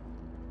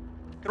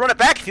 You can run it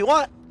back if you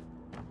want.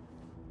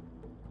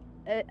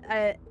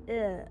 I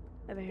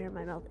have a hair in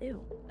my mouth.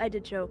 Ew. I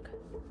did choke.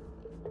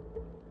 You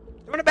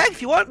run it back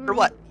if you want, or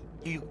what?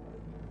 You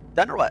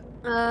done or what?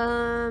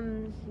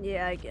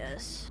 Yeah, I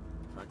guess.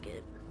 Fuck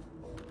it.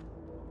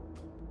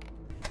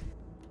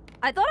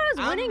 I thought I was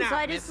I'm winning, so not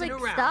I just like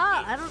messing around.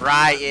 stopped. I don't.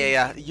 Right,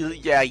 yeah.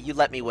 You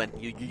let me win.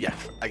 Yeah.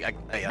 I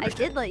I understand.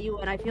 did let you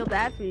win. I feel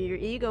bad for you. Your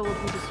ego will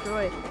be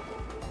destroyed.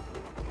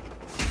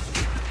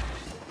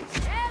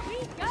 There we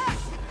go.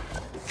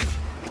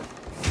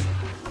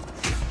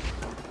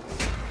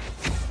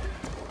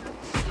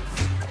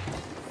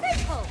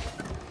 Simple.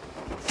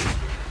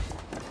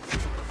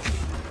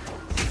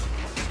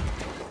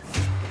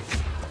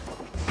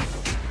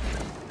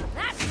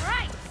 That's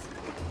right.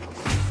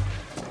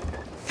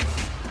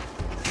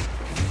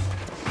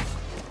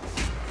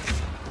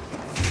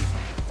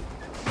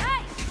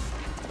 Nice.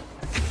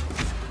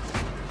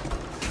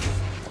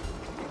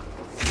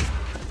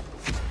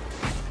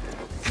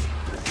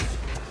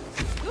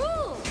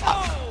 Cool.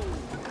 Oh!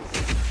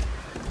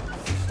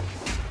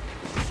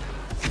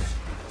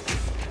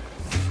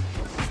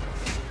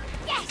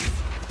 Yes.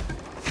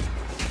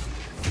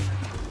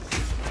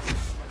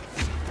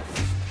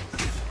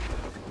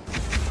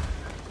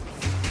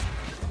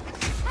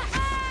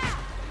 Ha-ha!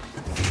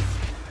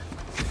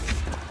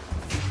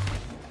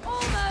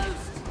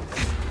 Almost.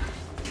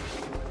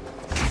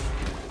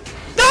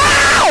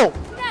 No!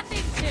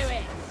 Nothing to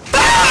it.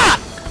 Ah!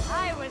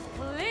 I was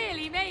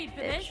clearly made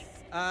for this.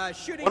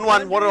 Shooting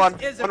 1-1, 1-1,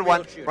 blunders is a real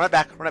 1-1. shooter. Run it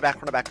back, run it back,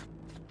 run it back.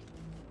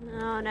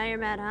 Oh, now you're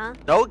mad, huh?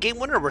 No, game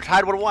winner. We're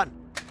tied 1-1.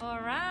 All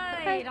right,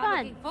 Okay, I'm fun.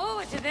 looking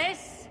forward to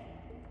this.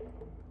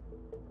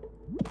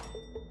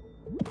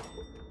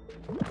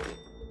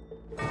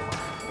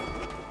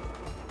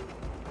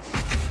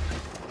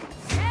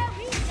 There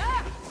we go.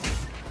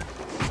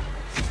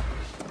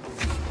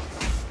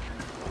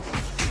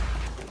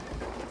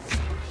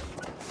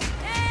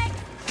 Next.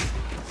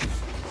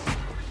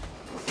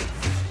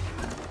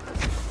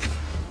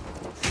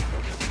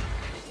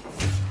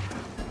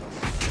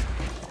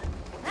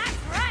 That's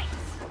right.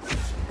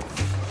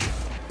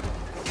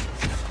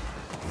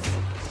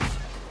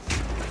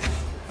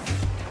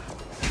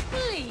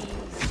 Please.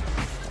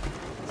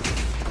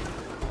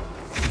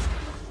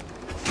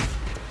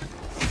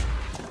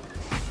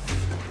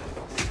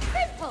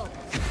 Simple.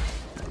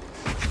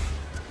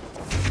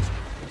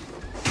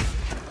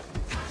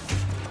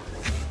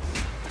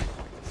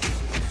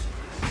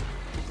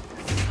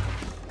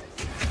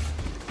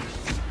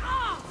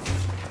 Ah!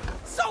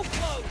 So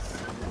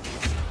close!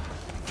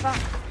 Fuck.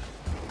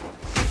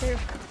 There.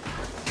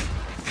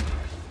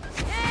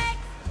 Next.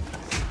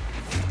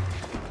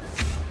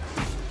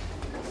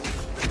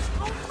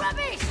 Oh,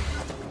 rubbish.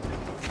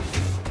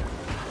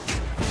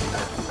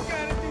 You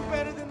gotta do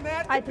better than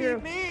that I to threw.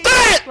 beat me.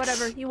 Bitch!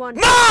 Whatever. You won.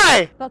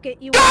 My! Fuck it.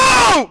 You won.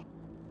 Go!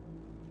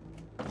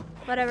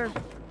 Whatever.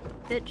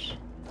 Bitch.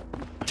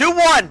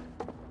 2-1.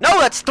 No,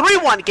 that's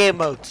 3-1 game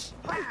modes.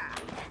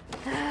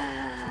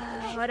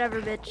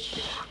 Whatever,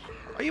 bitch.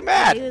 Are you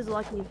mad? He was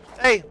lucky.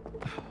 Hey,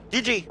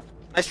 GG.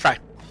 Nice try.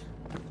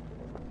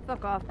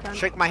 Fuck off, cunt.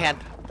 Shake my hand.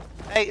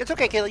 Hey, it's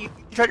okay, Kayla. You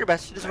tried your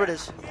best. It is what it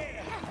is.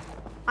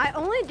 I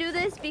only do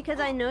this because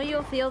I know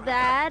you'll feel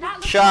bad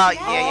Shut.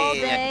 all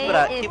Yeah. day Keep it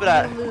up. if Keep it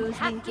up. you lose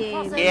these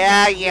games.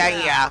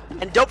 Yeah.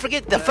 And don't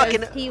forget the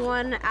fucking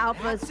T1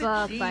 alpha's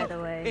fuck, by the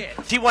way.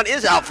 T1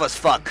 is alpha as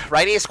fuck,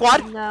 right, A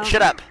Squad? No.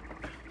 Shut up.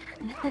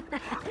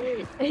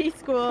 A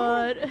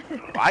squad.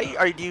 Why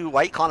are you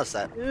calling us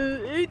that?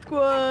 A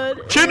squad.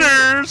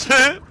 Chinners!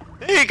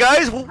 Hey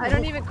guys! I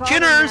don't even call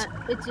Chinners!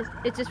 them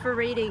that. It's just for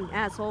rating,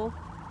 asshole.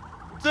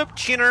 What's up,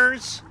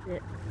 Chinners? Yeah.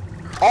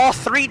 All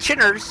 3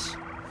 Chinners.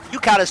 You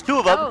count as 2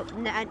 of them.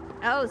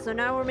 Oh, so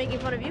now we're making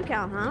fun of you,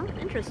 Cal, huh?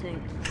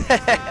 Interesting. I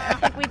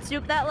think we'd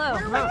stoop that low.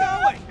 Where are we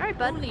going? All right,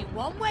 bud. Only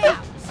one way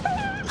out.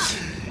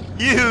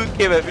 You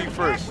came at me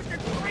first.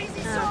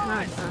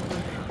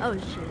 Oh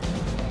shit.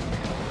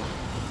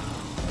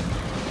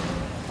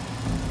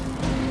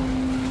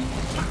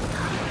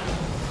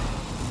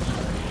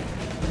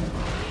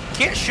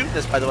 Can't shoot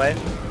this, by the way.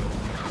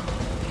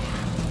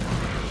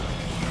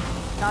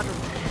 Dodge him.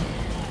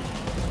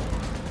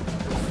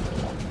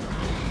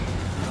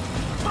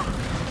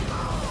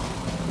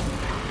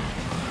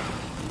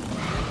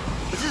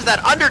 This is that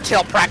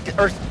Undertale practice,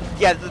 or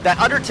yeah, that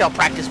Undertale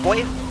practice,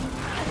 boy.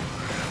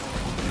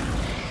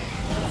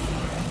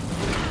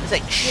 It's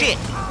like shit.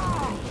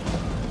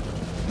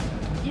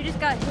 You just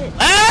got hit.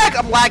 Lag!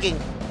 I'm lagging.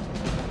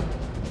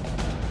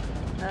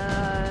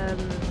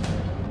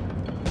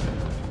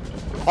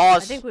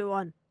 Pause. I think we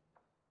won.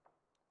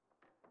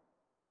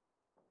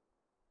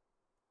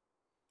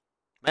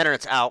 My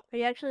internet's out. Are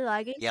you actually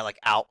lagging? Yeah, like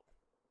out.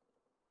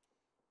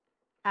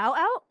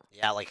 Out?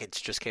 Yeah, like it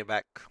just came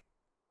back.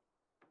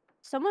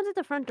 Someone's at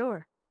the front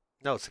door.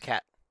 No, it's a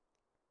cat.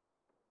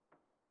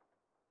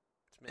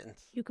 It's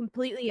Mittens. You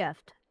completely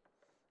effed.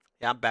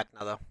 Yeah, I'm back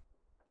now, though.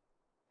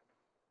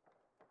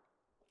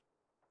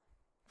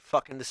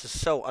 Fucking, this is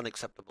so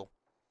unacceptable.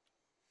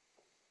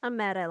 I'm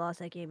mad I lost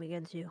that game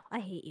against you. I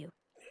hate you.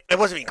 It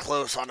wasn't even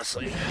close,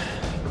 honestly.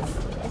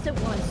 Yes, it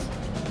was.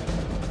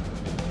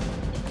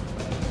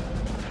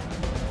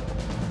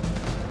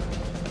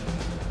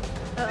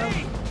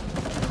 Hey!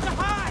 It's a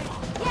high!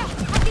 Yeah,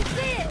 I can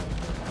see it!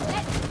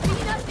 Let's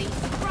speed up these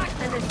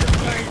surprises!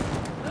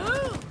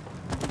 Ooh!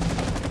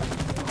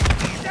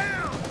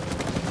 Down!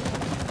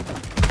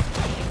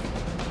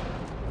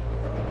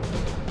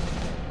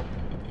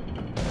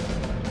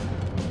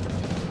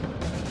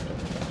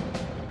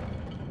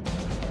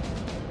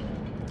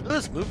 Look at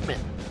this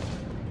movement.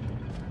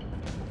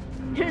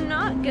 You're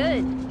not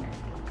good.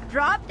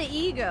 Drop the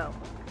ego.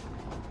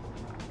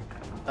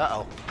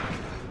 Uh-oh.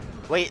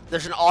 Wait,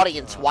 there's an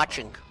audience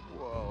watching.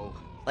 Whoa.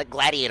 Like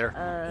Gladiator.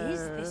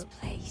 Is this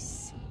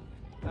place?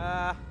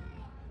 I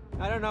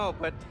don't know,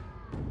 but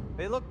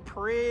they look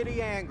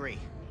pretty angry.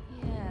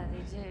 Yeah,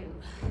 they do.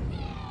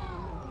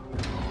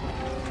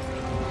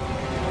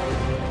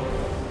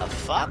 The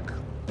fuck?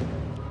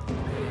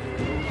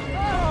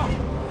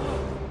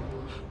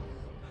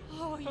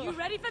 Oh, are you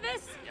ready for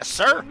this? Yes,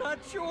 sir. I'm not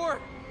sure.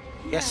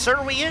 Yes,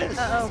 sir, we is.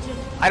 Uh-oh.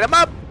 Light him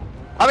up.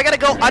 Oh, we gotta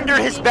go under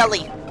his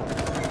belly.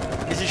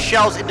 Is his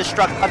shell's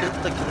indestructible?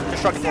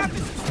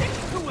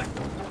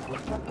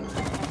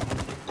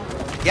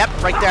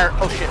 Yep, right there.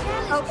 Oh shit.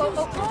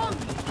 Oh.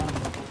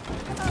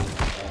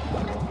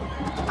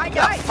 I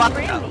Yeah, died. fuck He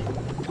ran no. me.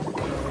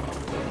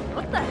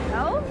 What the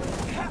hell?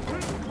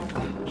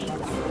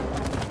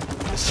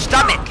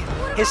 Stomach.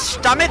 His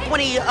stomach when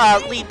he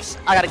leaps.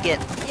 I gotta get.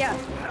 Yeah.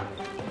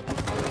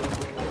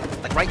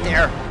 Like right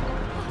there.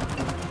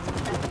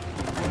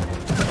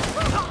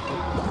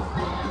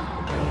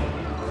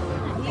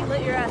 He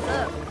lit your ass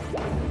up.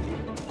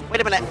 Wait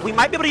a minute. We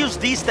might be able to use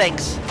these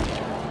things.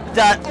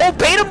 Oh,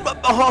 bait him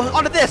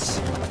onto this.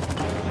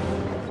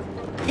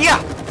 Yeah.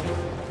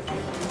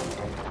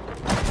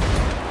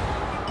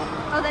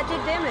 Oh, that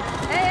did damage.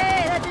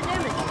 Hey, that did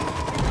damage.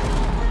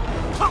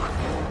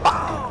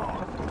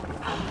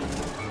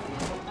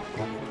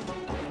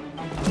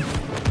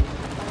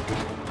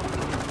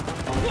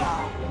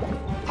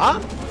 Huh?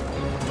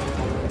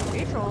 Are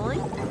you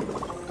trolling?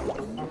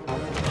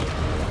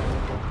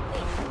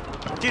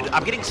 Dude,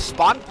 I'm getting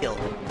spawn killed.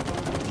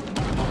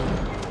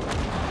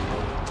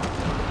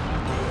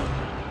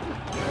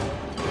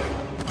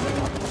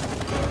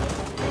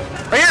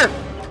 Right here!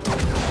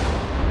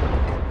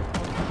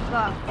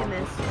 Fuck, you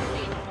missed.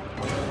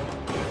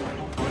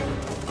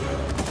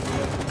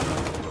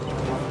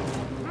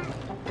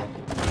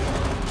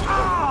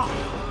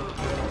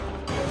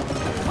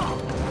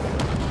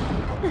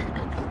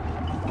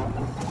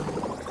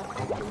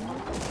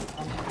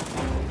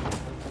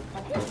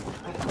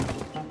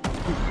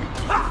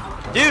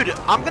 Dude,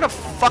 I'm gonna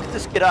fuck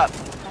this kid up.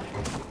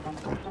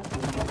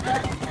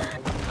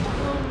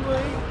 Oh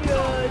my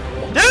god.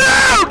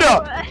 Dude!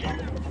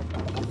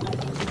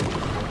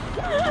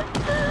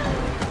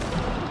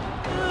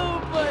 Oh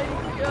my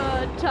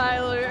god,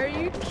 Tyler, are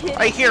you kidding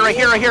Right here. me?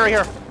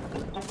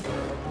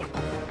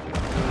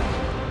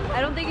 I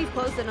don't think he's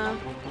close enough.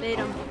 Bait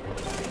him.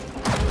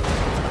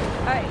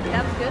 Alright,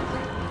 that was good.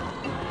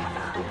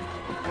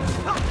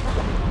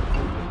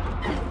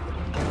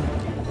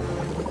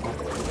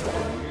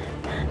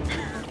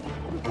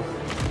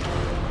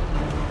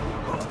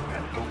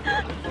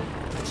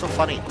 So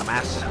funny,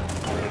 dumbass.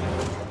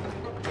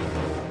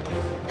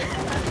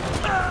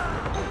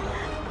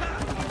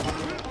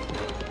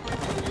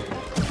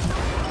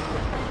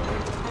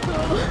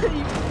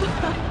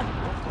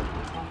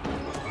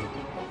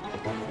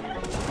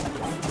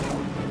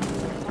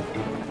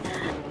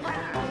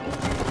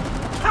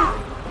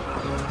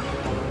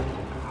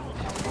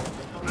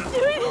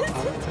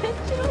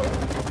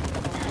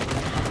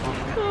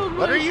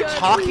 What are you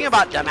talking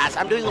about, dumbass?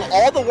 I'm doing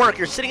all the work.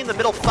 You're sitting in the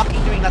middle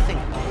fucking doing nothing.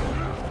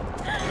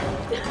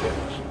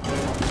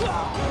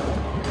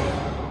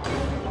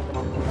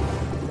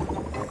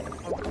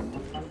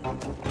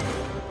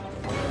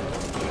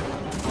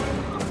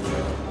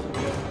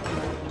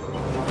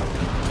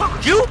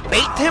 You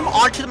bait him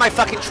onto my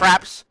fucking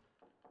traps.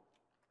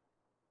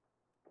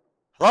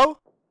 Hello?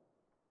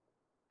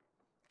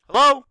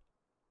 Hello?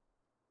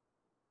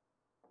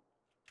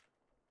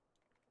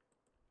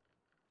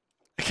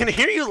 I can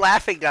hear you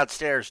laughing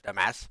downstairs,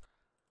 dumbass.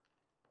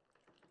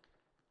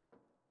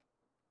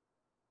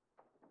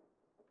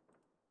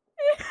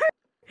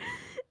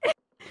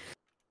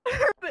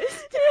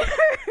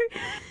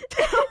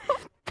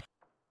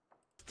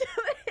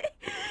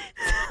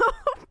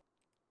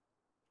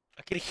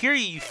 I can hear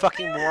you, you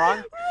fucking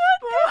moron.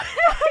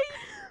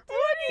 What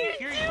are you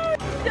doing,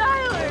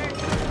 Tyler?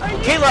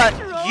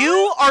 Kayla,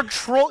 you are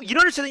troll. You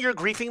don't understand that you're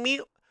griefing me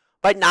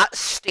by not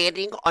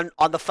standing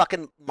on the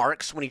fucking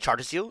marks when he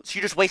charges you? So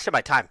you just wasted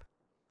my time.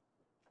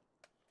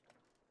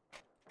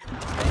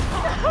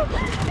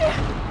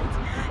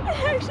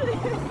 Actually,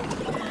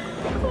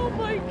 oh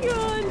my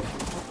god.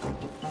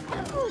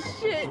 Oh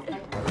shit.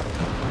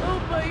 Oh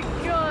my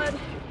god.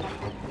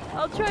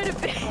 I'll try to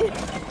bait.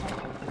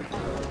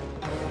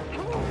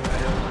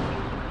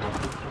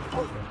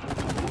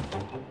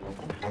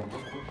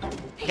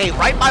 Okay,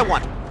 right by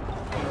one.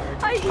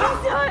 He's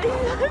not.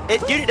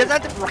 Dude, it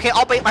doesn't have to. Okay,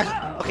 I'll bait my.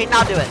 Okay,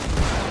 now do it.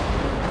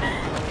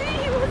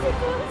 He wasn't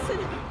close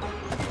enough.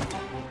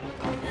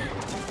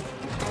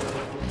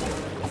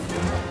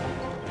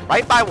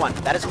 Right by one.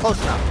 That is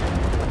close enough.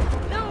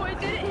 No, I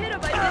didn't hit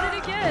him. I did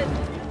it again.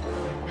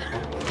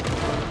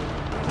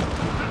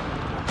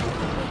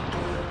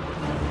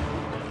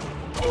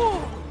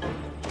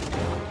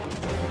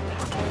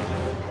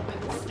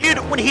 Dude,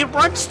 when he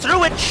runs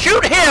through it,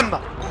 shoot him!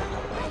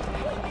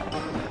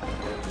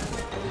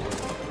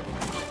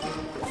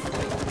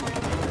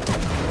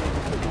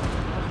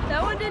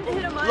 That one didn't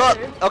hit him either. Look,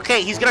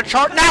 okay, he's gonna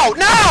charge. No!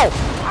 No!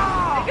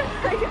 I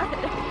got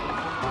it.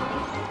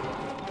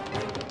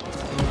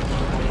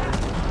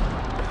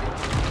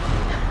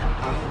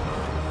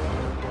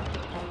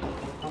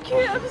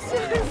 Okay, I'm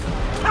sorry.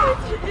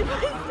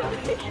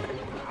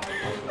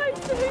 My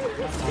stomach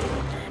hurts.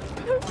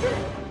 Okay.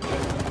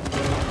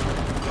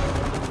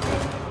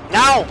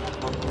 Now!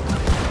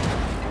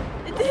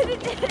 It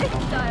didn't hit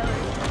Tyler.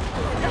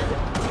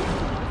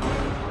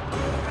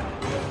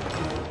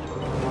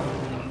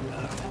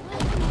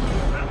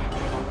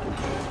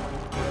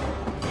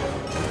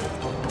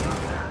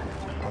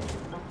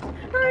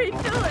 Hurry,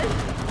 kill it.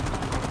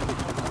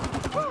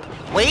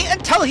 Wait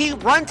until he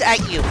runs at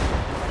you.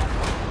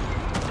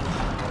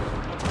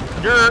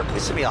 You're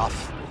pissing me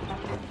off.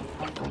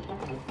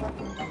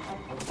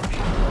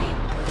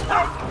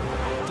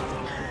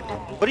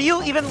 What are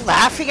you even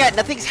laughing at?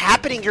 Nothing's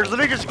happening. You're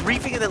literally just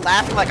griefing and then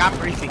laughing like I'm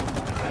griefing.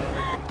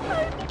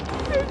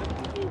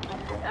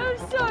 I'm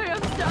sorry, I'm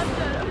done.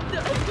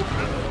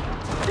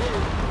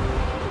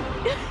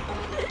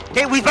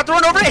 Okay, we're about to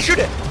run over it and shoot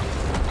it.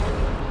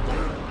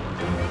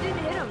 It didn't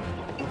hit him.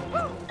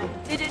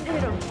 It didn't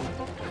hit him.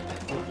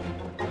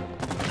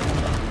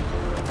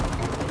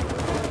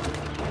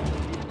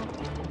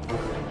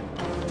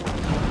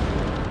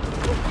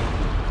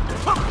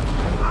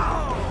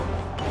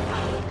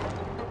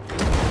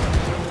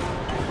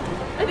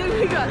 I think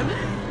we got him.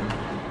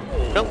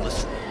 Don't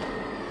listen.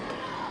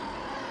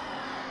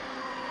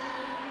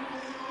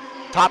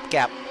 Top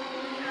gap.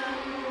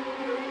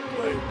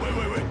 Wait.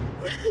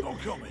 Don't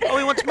kill me. Oh,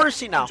 he wants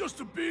mercy now. I'm just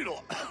a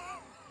beetle.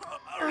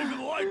 I don't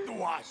even like the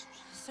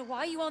wasps. So why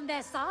are you on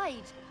their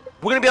side?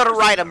 We're gonna be able to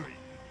ride him.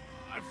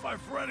 I'd fight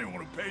for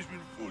anyone who pays me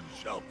food and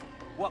shelter.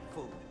 What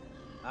food?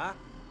 Huh?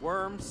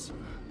 Worms?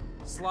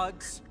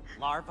 Slugs?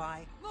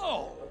 Larvae?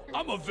 No,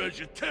 I'm a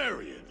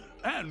vegetarian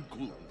and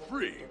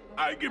gluten-free.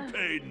 I get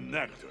paid in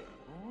nectar.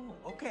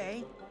 Oh,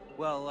 okay.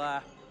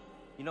 Well,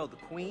 you know the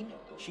queen?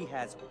 She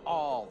has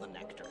all the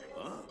nectar.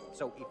 Huh?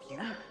 So if you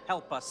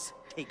help us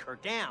take her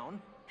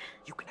down,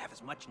 you can have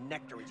as much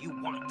nectar as you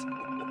want.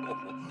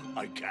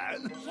 I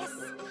can? Yes,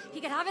 he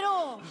can have it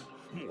all.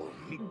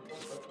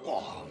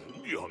 Oh,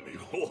 yummy.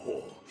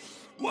 Oh.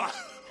 What?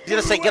 He's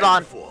gonna say, get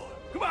on.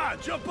 Come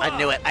on, jump on. I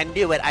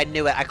knew it.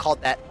 I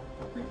called that.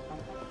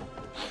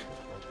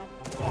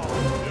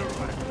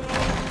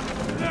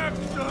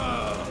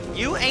 Nectar!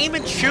 You aim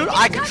and shoot,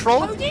 I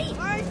control.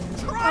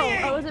 Oh,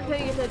 I wasn't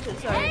paying attention,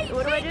 sorry. Hey,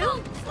 what do I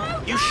do?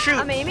 You shoot.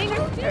 I'm aiming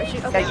or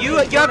shoot? Okay.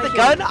 Yeah, you have the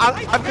gun,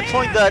 I'm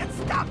controlling the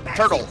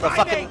turtle, the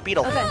fucking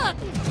beetle. Okay.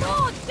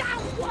 God, damn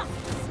what?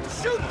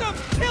 Shoot them!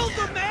 Kill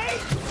them, eh?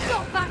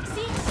 Stop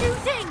backseat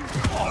shooting!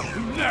 Oh,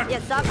 nectar! Yeah,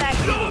 stop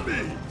backseat.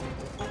 Yummy!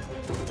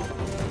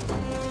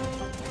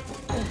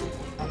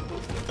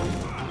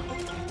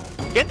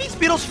 Can these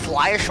beetles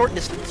fly a short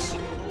distance?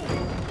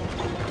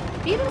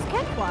 Beetles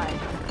can fly.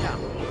 Yeah.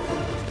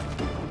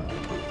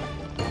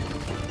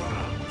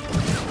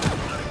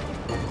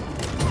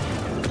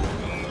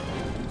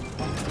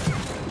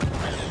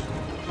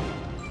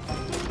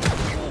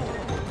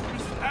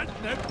 Is that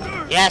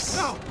nectar? Yes.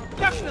 No.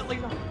 Definitely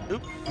not.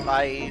 Oops,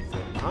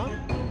 huh?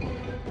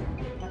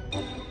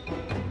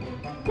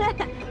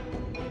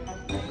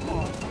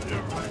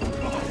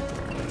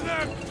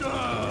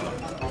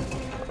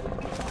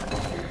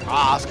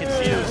 Ah, I was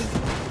confused.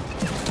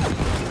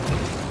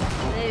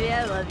 Baby, I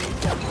love you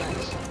so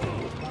much.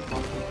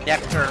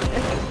 Nectar.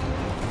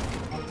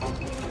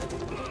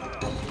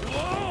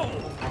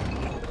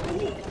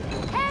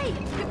 Hey,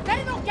 you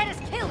better not get us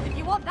killed if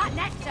you want that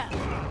nectar.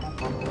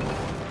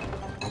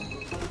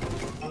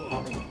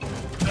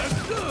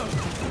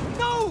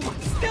 No!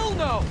 Still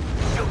no!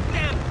 Shoot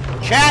them!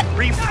 Chat,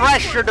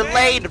 refresh, you're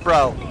delayed,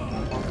 bro.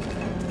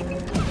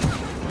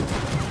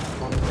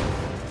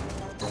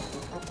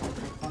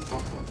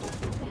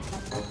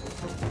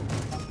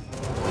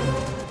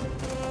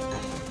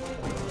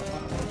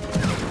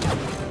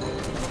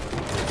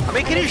 How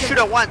many can you shoot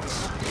at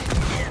once?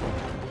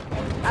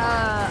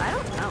 I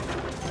don't know.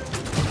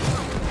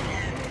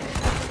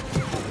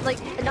 Like,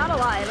 not a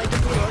lot. Like,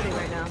 it's reloading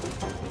right now.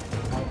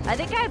 I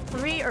think I have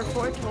 3 or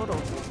 4 total.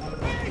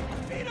 Hey,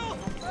 Beetle!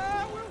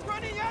 We're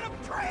running out of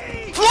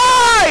prey!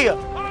 Fly!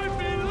 I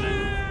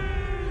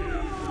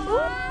believe!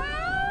 Woo!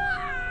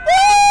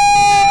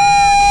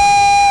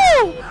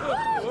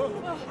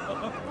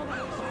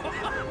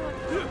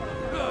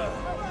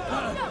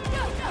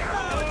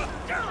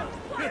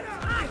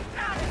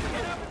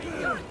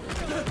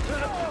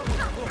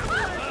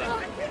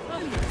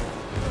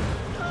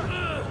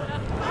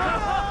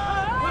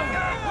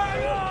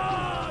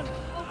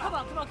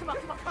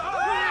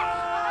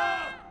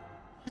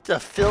 It's a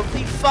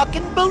filthy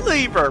fucking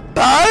believer,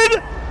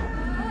 bud!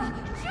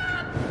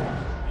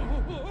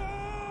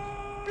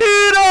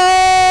 Beetle!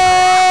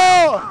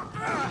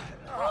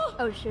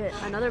 Oh shit,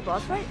 another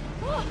boss fight?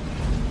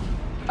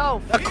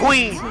 Oh, the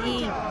queen!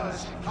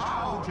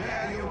 How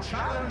dare you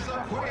challenge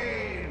the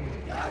queen?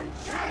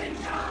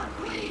 Challenge our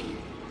queen!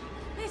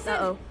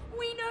 Listen,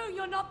 we know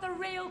you're not the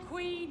real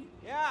queen.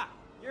 Yeah,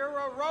 you're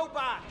a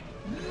robot.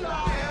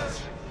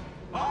 Liars!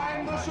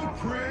 I'm the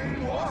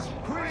Supreme Wasp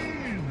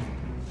Queen!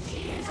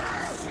 She is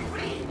our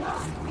Supreme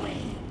Wasp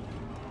Queen.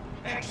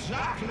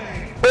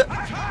 Exactly!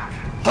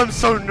 I'm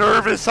so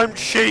nervous, I'm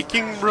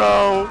shaking,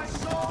 bro.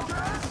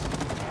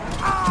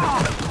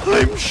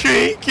 I'm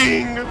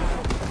shaking.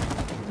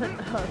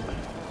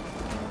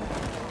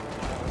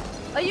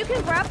 Oh, you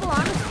can grapple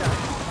onto stuff.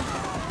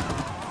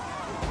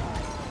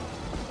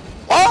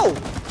 Oh!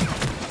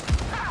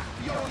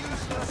 You're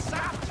useless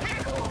sap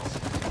tables!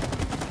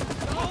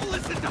 Oh,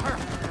 listen to her!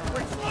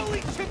 We're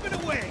slowly chipping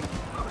away!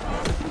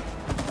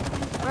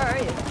 Where are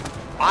you?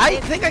 I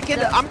think I can.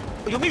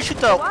 You want me to shoot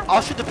the?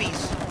 I'll shoot the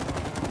bees.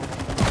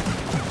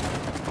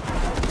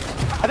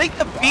 I think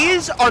the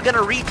bees are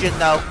gonna regen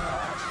though.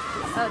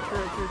 Oh,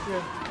 true.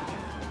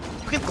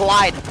 You can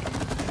glide.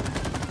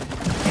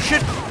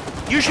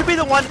 You should be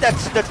the one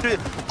that's doing.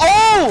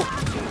 Oh!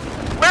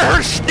 Where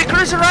her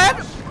stickers are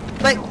at?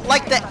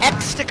 Like the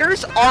X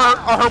stickers are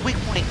her weak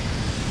point.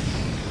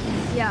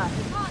 Yeah.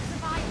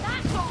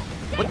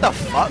 What the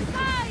fuck?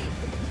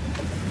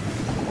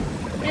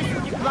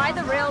 Just ride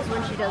the rails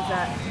when she does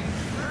that.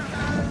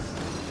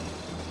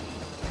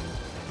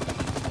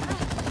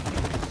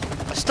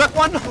 I stuck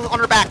one on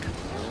her back.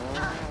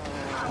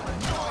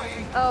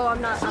 Oh,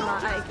 I'm not.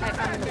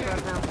 I'm in the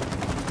front now.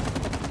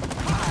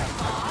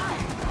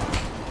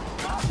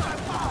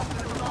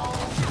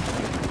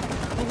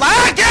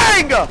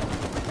 Lagging!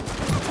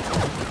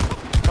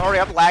 Sorry,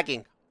 I'm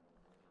lagging.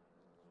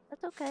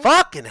 That's okay.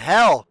 Fucking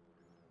hell.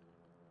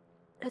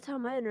 That's how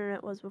my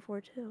internet was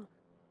before too.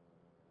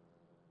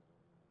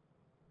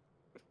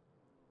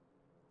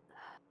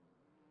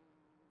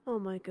 Oh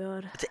my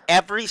god. It's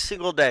every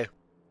single day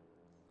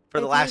for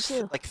the It's me last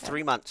too. like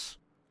 3 months.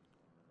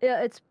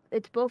 Yeah, it's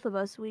both of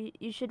us.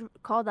 You should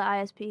call the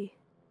ISP.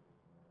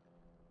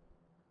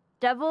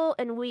 Devil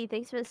and we,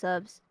 thanks for the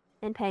subs.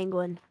 And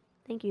Penguin.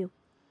 Thank you.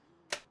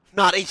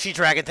 Not HC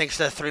Dragon, thanks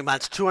to 3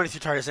 months. 202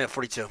 targets at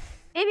 42.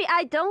 Baby,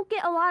 I don't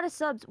get a lot of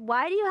subs.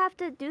 Why do you have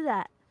to do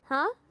that?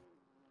 Huh?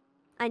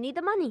 I need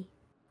the money.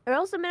 Or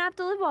else I'm gonna have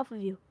to live off of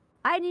you.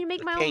 I need to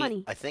make my own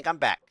money. I think I'm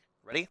back.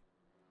 Ready?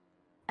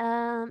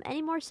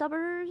 Any more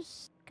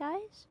subbers,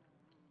 guys?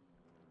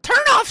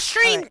 Turn off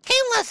stream!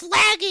 Kayla's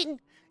lagging!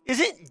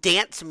 Isn't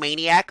Dance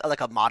Maniac like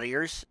a mod of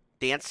yours?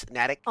 Dance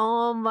Natic?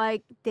 Oh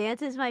my,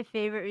 Dance is my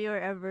favorite viewer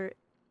ever.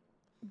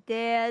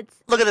 Dance.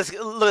 Look at this,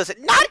 look at this.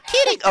 Not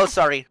kidding! Oh,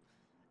 sorry.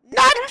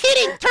 Not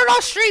kidding! Turn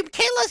off stream!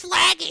 Kayla's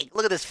lagging!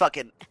 Look at this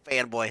fucking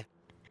fanboy.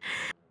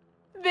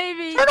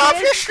 Baby, turn off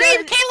your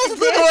stream! Kayla's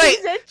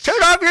lagging!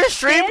 Turn off your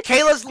stream!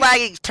 Kayla's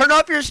lagging! Turn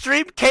off your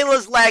stream!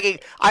 Kayla's lagging!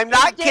 I'm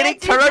not kidding!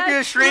 Turn off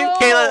your stream!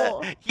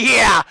 Kayla!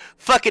 Yeah!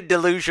 Fucking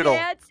delusional.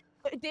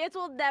 Dance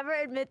will never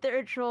admit they're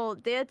a troll.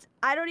 Dance,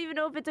 I don't even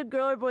know if it's a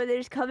girl or boy. They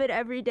just come in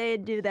every day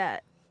and do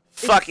that.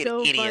 Fucking it's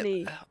so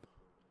idiot.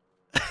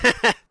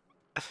 Funny.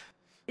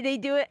 They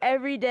do it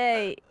every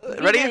day.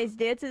 Ready? Guys,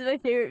 Dance is my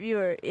favorite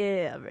viewer.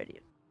 Yeah, I'm ready.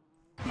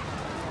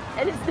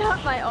 And it's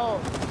not my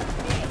ult.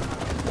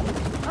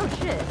 Oh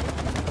shit.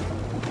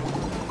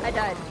 I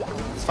died.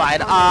 It's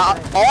fine.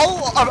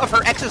 All of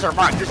her X's are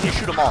marked. Just need to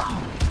shoot them all.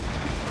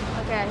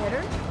 Okay, I hit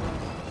her.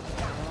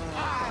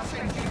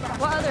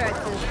 What other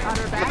X's? On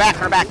her back?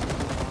 Her back.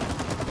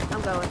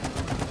 I'm going.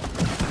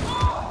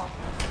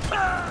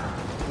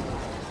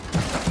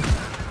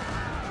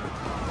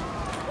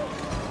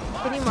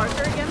 Can you mark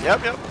her again?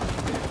 Yep.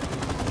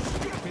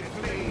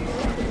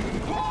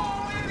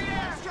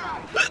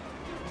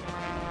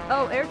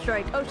 Oh,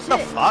 airstrike. Oh, shit. What the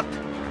fuck?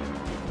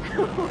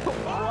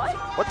 What?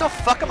 What the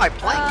fuck am I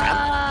playing,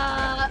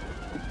 man?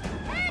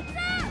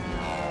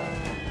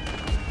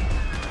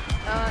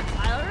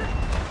 Tyler?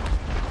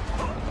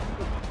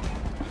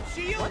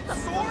 Shield,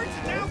 swords,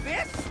 and now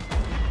this?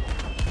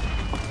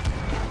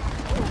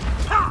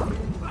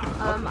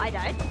 I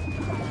died.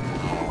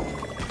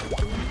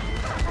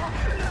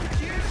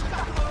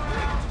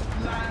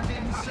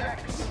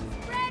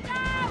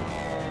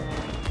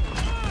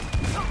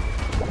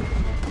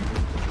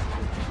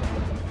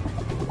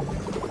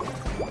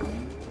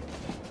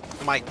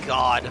 Oh my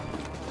god.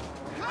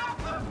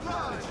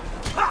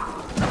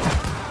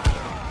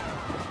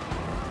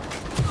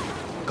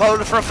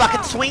 Going for a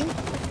fucking swing?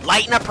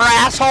 Lighten up her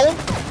asshole?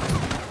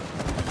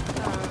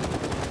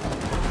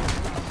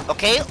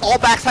 Okay, all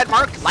backside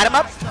mark. Light him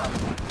up.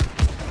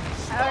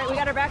 Alright, we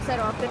got our backside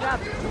off. Good job.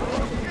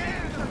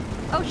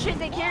 Oh shit,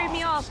 they carried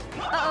me off.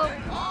 Uh-oh.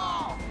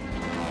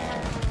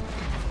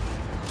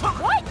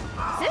 What?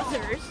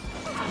 Scissors?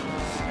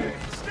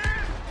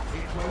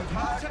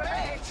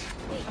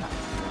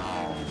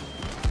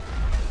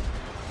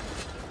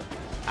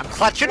 I'm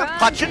clutching.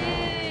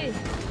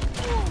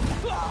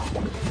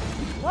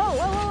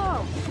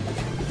 Whoa.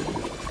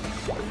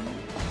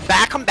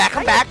 Back, I'm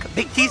back.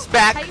 Big T's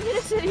back. How you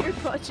gonna say you're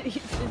clutching? You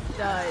just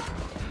died.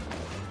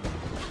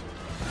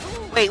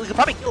 Wait, we could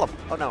probably kill him.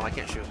 Oh no, I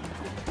can't shoot.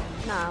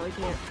 Nah, we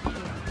can't.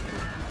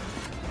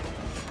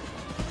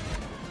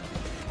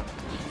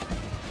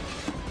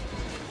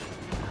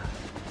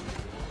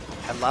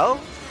 Hello?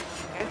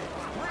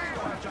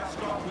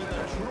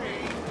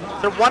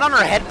 Is there one on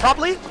her head,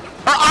 probably?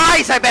 Her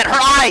eyes, I bet! Her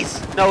eyes!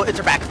 No, it's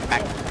her back.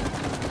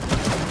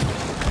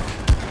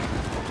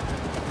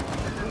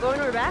 I'm going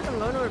to her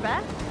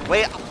back.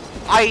 Wait,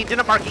 I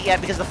didn't mark it yet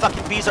because the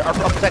fucking bees are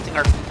protecting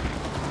her.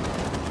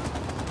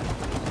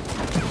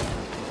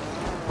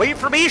 Wait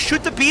for me,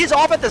 shoot the bees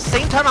off at the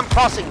same time I'm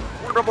crossing.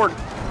 Board.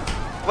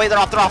 Wait, they're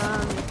off.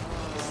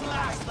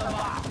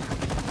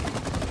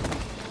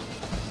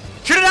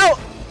 Shoot it out!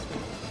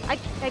 I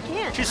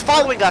can't. She's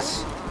following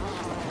us.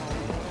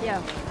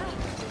 Yeah.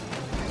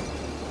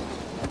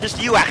 Just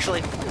you,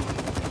 actually.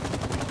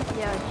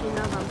 Yeah, she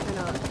knows I'm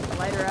gonna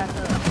light her ass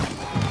up.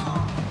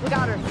 We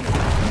got her.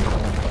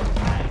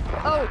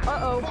 Oh,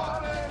 uh-oh.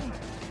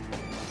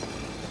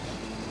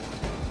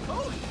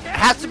 It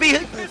has to be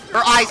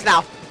her eyes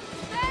now.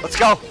 Let's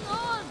go.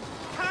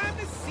 Time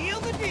to seal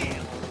the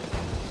deal.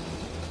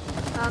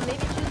 Maybe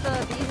shoot the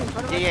bees in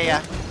front of us.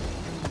 Yeah.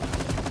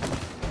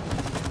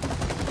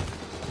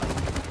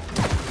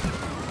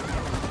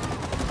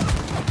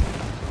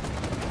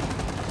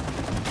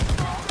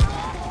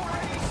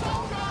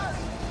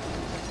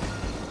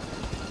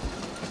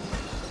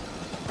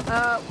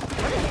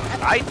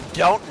 I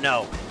don't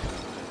know.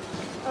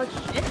 Oh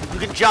shit. You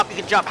can jump.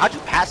 How'd you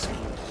pass me?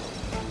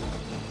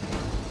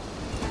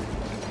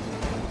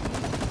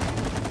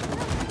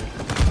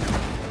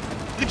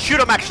 You can shoot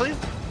him, actually.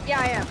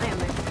 Yeah, I am there.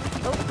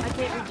 Oh, I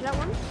can't reach that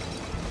one.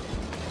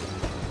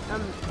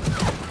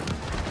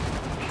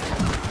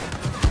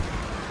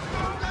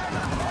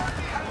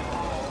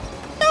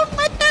 Don't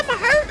let them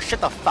hurt. Shut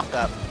the fuck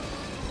up.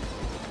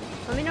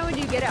 Let me know when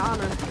you get it on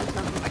her or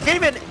something. I can't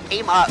even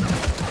aim up.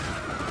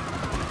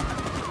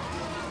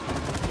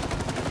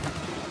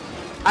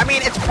 I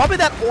mean, it's probably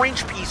that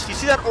orange piece. You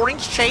see that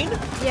orange chain?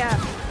 Yeah.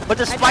 But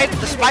despite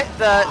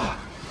the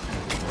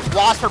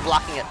wasp are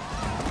blocking it.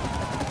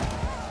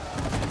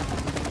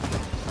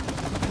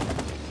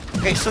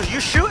 Okay, so you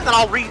shoot and then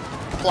I'll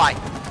reply.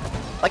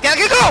 Like that,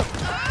 go!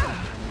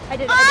 I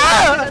did.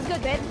 That was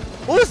good, babe.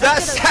 What was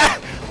that?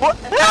 What?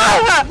 I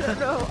don't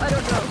know.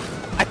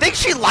 I think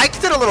she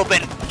liked it a little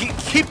bit.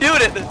 Keep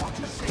doing it.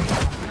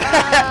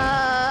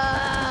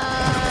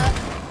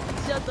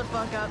 Shut the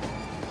fuck up.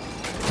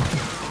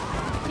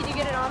 Can you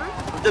get it on her?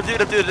 I'm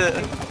doing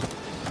it.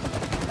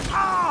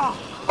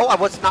 Oh, I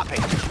was not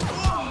paying attention.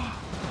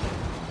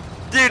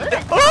 Dude,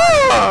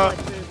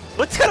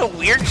 what kind of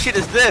weird shit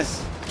is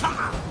this?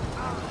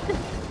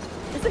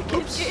 It's a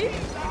kid's game.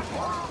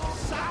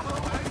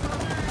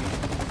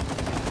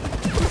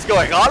 What's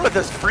going on with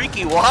this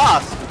freaky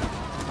wasp?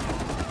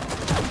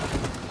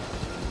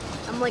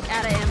 I'm like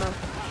out of ammo.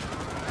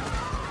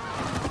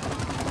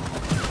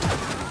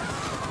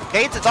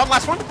 Okay, it's on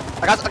last one.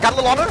 I got a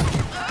little on her.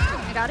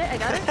 I got it.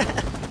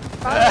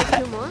 Probably like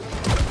 2 more.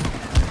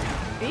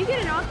 Are you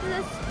getting off to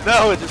this?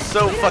 No, it's just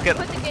so fucking.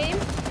 Quit the game.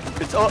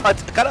 It's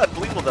kind of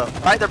unbelievable though.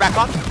 All right, they're back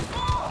on.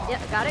 Yeah,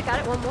 got it.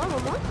 One more.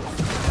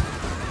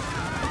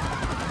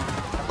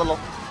 A little.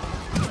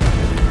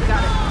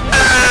 Got it.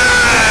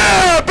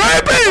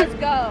 Baby! Let's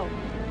go.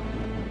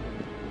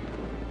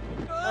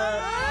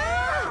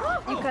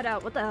 You cut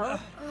out. What the hell?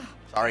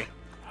 Sorry.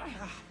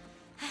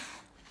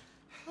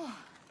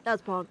 That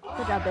was Pong.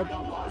 Good job, babe.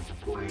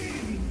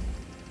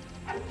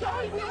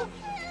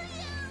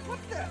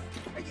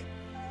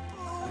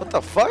 What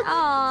the fuck?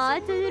 Aw,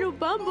 it's a little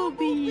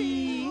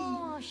bumblebee.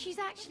 Oh, she's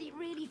actually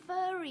really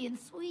furry and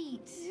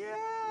sweet.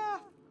 Yeah.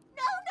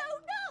 No, no,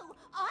 no!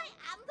 I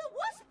am the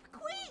Wasp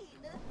Queen!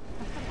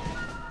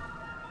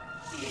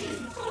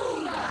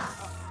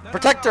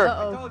 Protect her.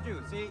 I told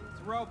you, see? It's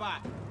a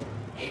robot.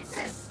 It's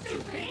a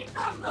stupid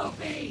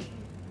bumblebee.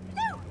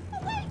 No,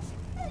 wait!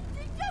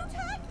 Don't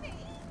hurt me!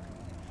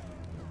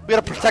 We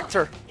gotta protect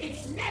her.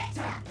 It's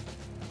nectar.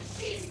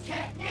 She's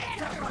kept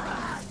nectar for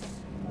us.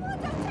 Oh,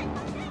 don't take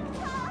my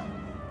nectar!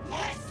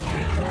 Let's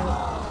get it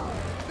all.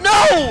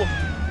 No!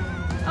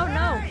 Oh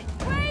no!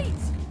 Wait!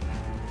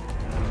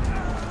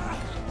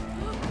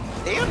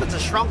 Damn, it's a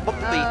strong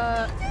bumblebee.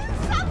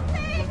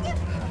 Something!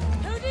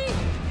 Cody,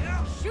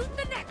 shoot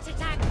the nectar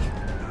tank.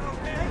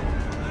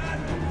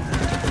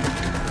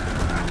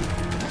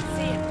 Let's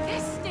see if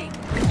this stinks.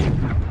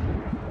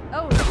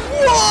 Oh.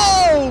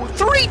 Whoa!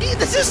 3D,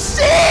 this is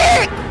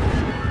sick!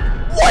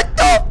 What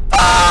the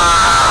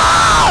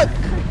fuck?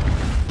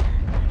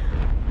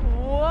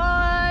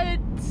 What?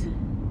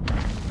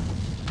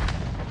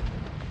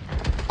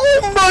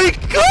 Oh my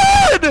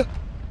god!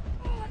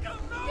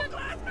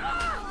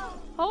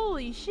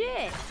 Holy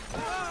shit!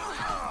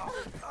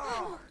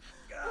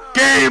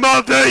 Game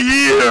of the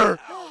year!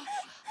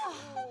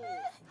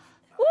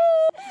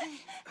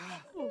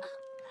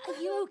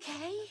 Are you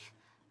okay?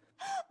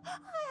 I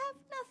have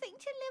nothing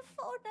to live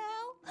for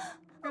now.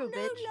 True, I'm no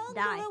bitch. longer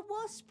Die. a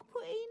Wasp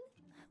Queen.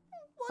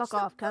 What's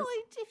Fuck off, the cunt.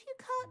 point if you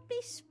can't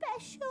be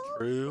special?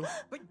 True.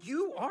 But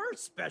you are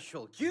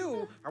special.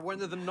 You are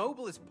one of the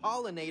noblest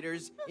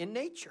pollinators in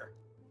nature.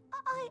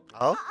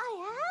 Oh?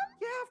 I am?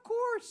 Yeah, of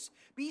course.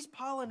 Bees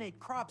pollinate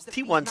crops that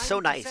T1's feed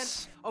so 90%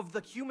 nice. of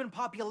the human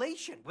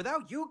population.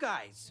 Without you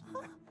guys,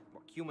 well,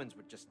 humans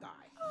would just die.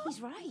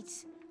 He's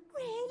right.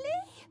 Really?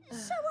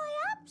 So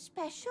I am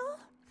special?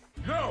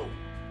 No!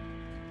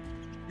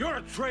 You're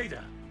a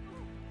traitor!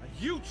 And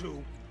you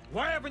two,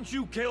 why haven't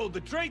you killed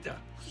the traitor?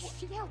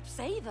 She helped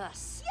save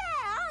us.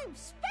 Yeah, I'm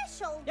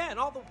special. Yeah, and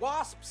all the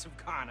wasps have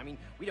gone. I mean,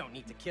 we don't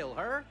need to kill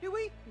her, do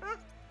we? Huh?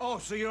 Oh,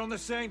 so you're on the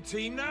same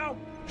team now?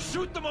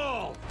 Shoot them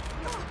all!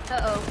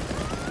 Uh-oh.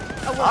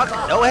 Oh,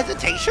 Fuck, no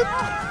hesitation?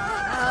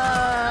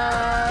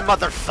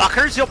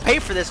 Motherfuckers, you'll pay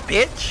for this,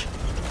 bitch!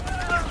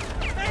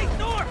 Hey,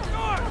 North!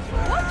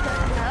 What the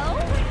hell?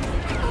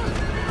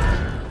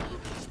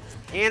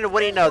 And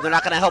what do you know? They're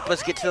not gonna help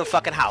us get to the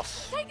fucking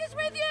house. Take us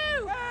with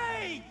you.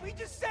 Hey, we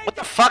just saved What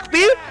the fuck,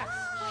 dude?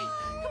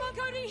 Come on,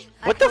 Cody.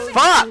 What the Totally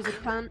fuck? confused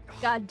with cunt.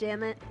 God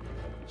damn it.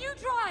 You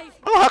drive.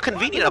 Oh, how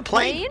convenient, a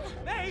plane.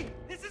 Hey,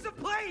 this is a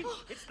plane!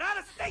 It's not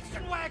a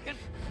station wagon!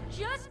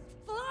 Just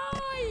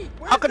fly.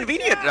 How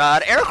convenient,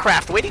 an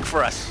aircraft waiting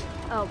for us.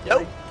 Oh,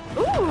 boy.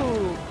 Nope.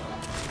 Ooh.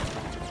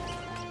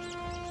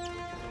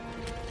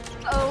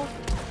 Oh,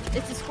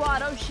 it's a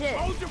squad. Oh, shit.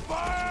 Hold your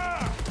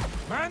fire!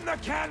 Man the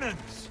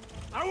cannons!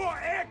 I want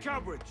air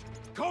coverage!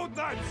 Cold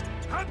knives!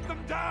 Hunt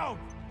them down!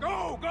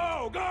 Go,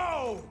 go,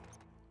 go!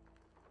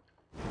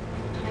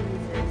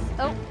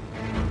 Oh.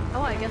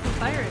 Oh, I guess I'm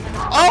firing.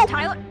 Oh!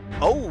 Tyler.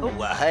 Oh,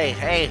 hey.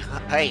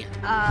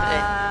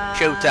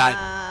 Showtime.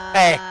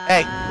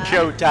 Hey,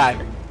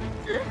 showtime.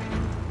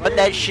 Put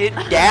that shit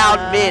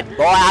down mid,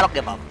 boy. I don't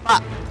give a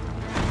fuck.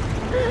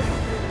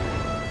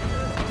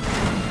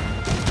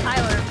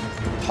 Tyler.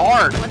 It's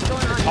hard. What's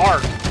going on? It's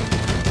hard.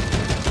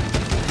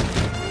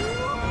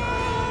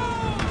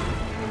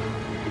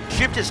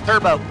 Shift is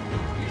turbo. These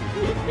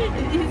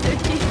are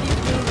cheesy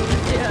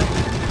moves, yeah.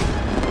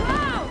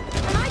 Wow.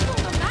 And I thought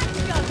the max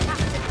gun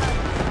captured her.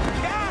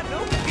 Yeah, no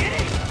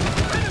kidding!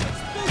 What kind of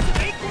explosive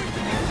acorns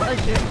are you Oh,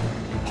 shit.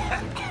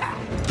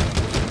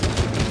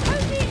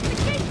 Cody, the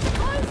gates are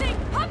closing.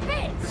 Pump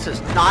it. This is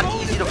not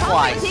easy to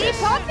fly, Pump it, sis.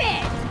 pump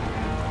it.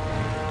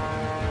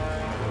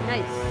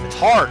 Nice. It's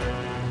hard.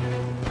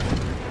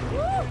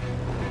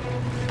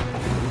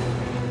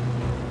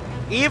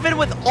 Even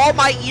with all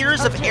my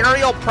years of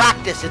aerial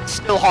practice, it's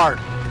still hard.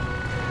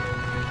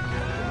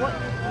 What?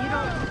 You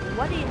don't.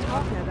 What are you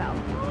talking about?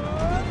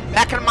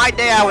 Back in my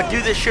day, I would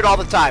do this shit all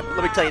the time.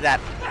 Let me tell you that.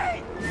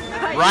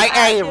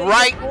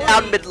 Right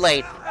down mid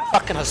lane.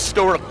 Fucking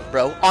historical,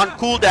 bro. On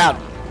cooldown,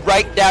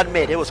 right down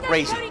mid. It was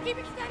crazy.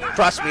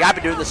 Trust me, I've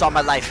been doing this all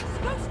my life.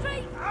 Go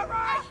straight. All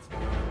right.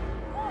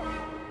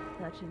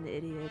 Such an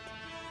idiot.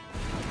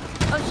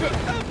 Oh shit.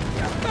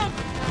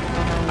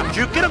 I'm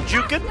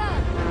juking.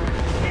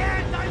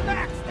 And I'm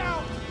maxed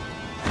out!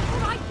 All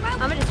right, well,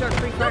 I'm gonna start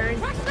free firing.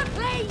 crash the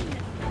plane.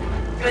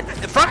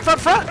 Front.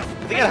 I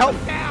think it'll help.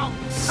 Down!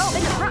 Oh,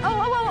 in the front.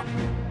 Oh.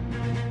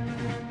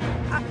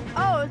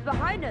 Oh, it's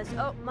behind us.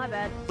 Oh, my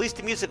bad. Release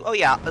the music. Oh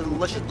yeah,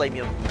 let's just blame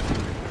you.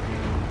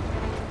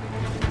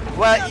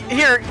 Well,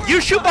 here,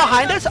 you shoot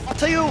behind us. I'll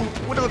tell you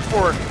what to look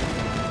for.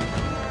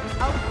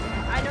 Oh,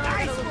 I know what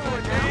to look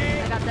for now.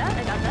 I got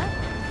that.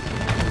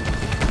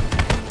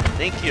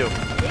 Thank you.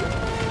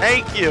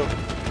 Thank you.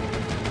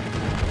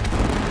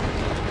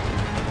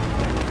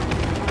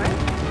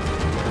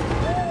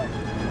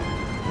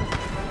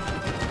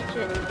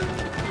 Shit.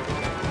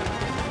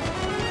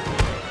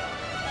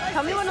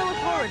 Tell me when to look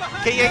forward.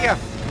 Okay, yeah.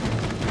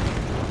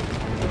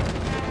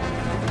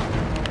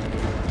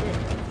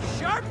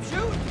 Sharp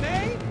shoot,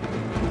 May!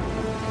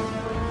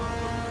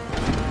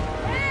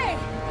 Hey!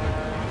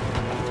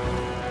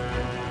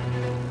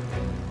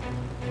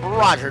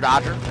 Roger,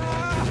 Dodger.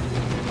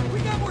 We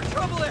got more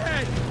trouble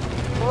ahead!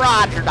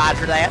 Roger,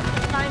 Dodger that.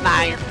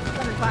 Niner.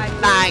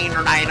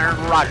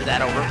 Roger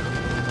that over.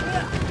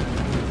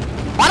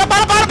 Bottom.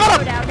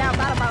 Down,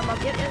 bottom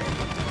up. Yep.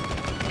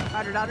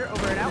 Dodger,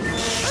 over and out.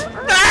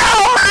 No!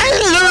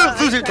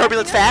 Losing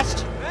turbulence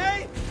fast.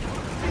 Hey!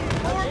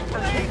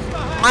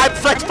 I'm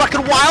flex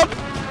fucking wild.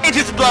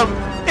 Engines blown.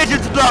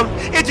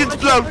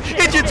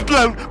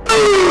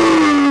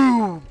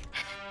 Boom!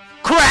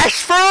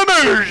 Crash for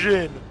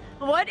immersion.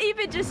 What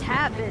even just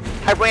happened?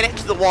 I ran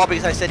into the wall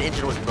because I said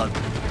engine was blown.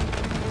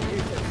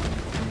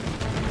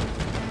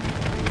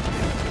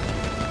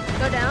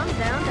 Go down.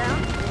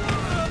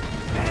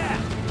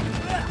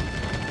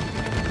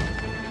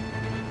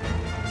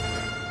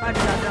 Roger,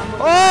 Dodger.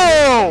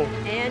 Oh!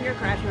 And you're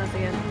crashing us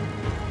again.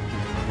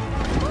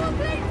 More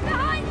planes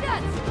behind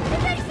us!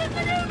 Evasive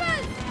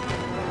maneuvers!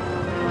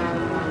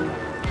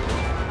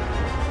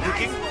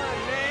 Nice one,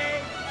 May!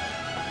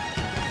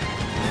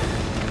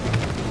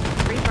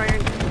 Free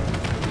firing.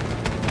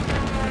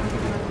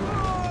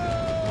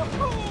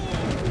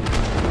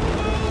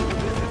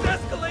 This is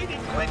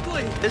escalating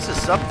quickly! This is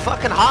some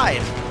fucking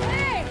hive.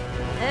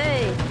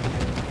 Hey!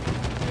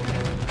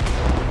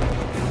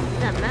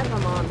 That map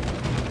I'm on.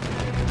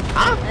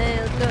 Huh? Hey,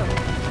 let's go.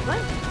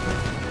 What?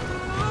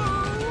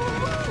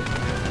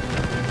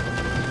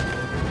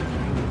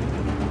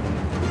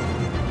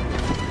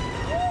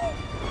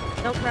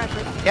 Don't crash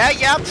it.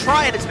 Yeah, I'm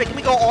trying. It's making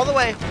me go all the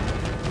way.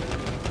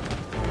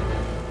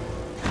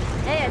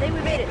 Hey, I think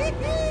we made it.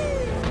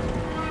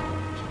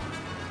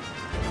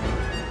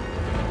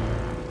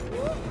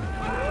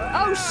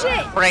 Oh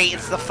shit! Great,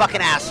 it's the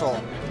fucking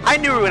asshole. I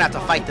knew we were gonna have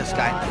to fight this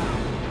guy.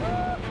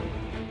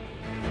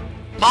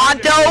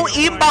 Mondo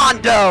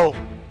Imondo!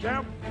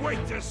 Can't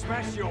wait to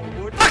smash your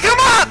wood. Fuck him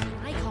up!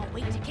 I can't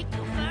wait to kick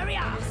your furry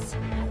ass!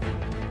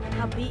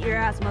 I'll beat your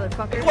ass,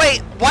 motherfucker.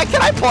 Wait, why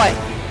can't I play?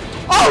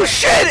 Oh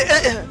shit!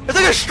 It's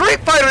like a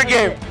Street Fighter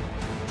game!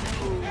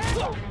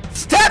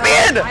 Stab me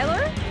in!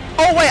 Tyler?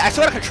 Oh wait, I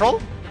still got a control?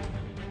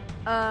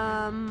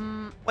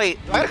 Wait,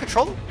 do I got a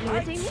control?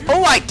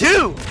 Oh, I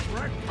do!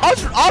 I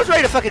was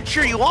ready to fucking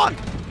cheer you on.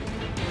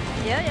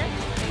 Yeah.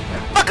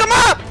 Fuck him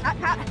up!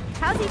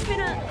 How's he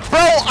finna... Bro,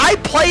 I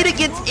played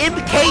against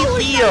MK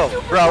Leo,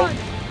 bro.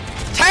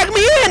 Tag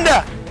me in!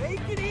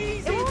 Take it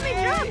easy, It won't let me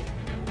jump.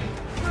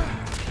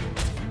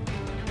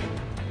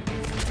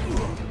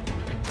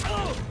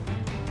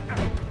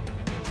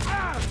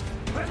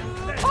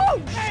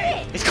 Oh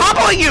shit! He's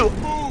comboing you!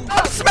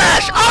 Up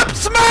smash! Up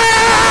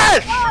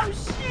smash! Oh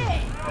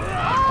shit!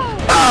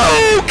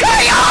 Oh,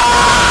 KO!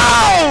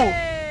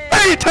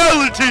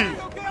 Fatality!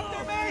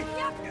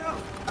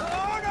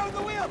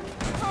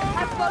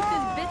 I fucked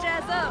this bitch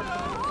ass up.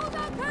 Hold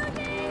on,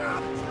 Perky!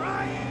 I'm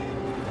trying!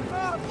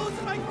 I'm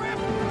losing my grip!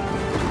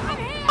 I'm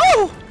here!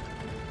 Oh!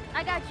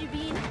 I got you,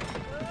 Bean.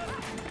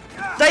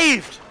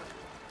 Saved!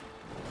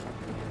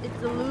 It's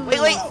the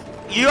Lulu. Wait,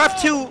 you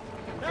have to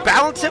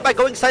balance it by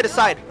going side to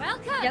side.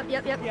 Welcome!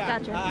 Yep,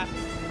 gotcha.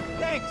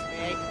 Thanks,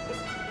 May.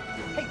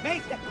 Hey,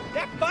 May,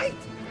 that fight?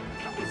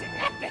 That was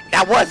epic!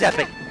 That was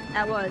epic.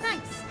 That was.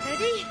 Thanks,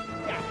 Teddy.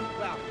 Yeah,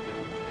 well,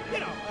 you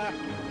know,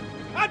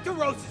 on to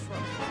Rose's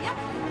room. Yep.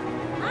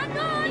 I'm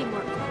on!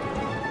 Teamwork.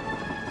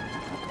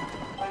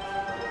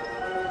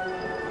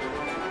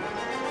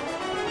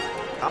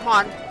 Come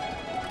on.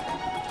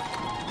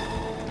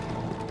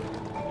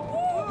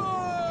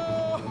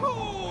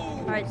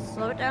 Alright,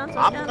 slow it down,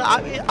 How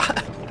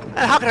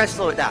can I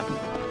slow it down?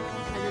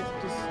 And then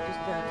just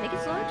take it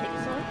slow.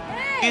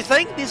 Do you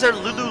think these are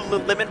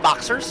Lululemon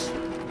boxers?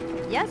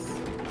 Yes.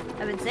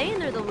 I've been saying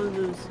they're the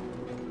Lulus.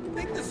 You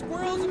think the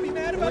squirrels would be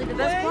mad about Only the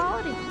play? best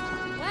quality.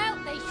 Well,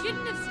 they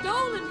shouldn't have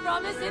stolen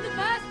from us in the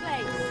first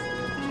place.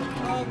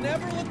 I'll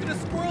never look at a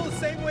squirrel the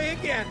same way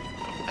again.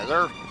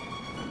 Heather?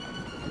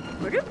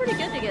 We're doing pretty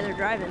good together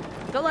driving.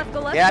 Go left.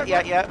 Yeah.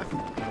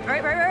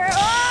 Right.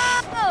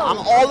 Oh! I'm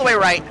all the way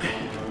right.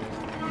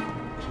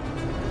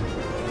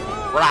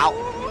 We're out.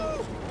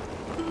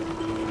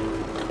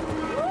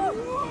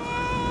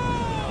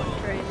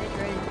 Great.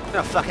 I'm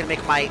gonna fucking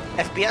make my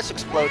FPS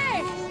explode.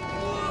 Hey!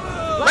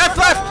 Left!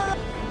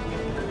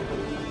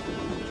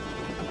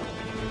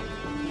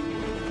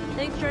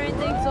 Thanks, Train.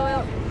 Thanks,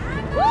 Oil.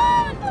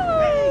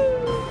 Hey,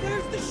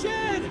 there's the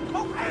shed!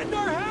 Oh, and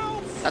our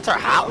house! That's our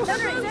house?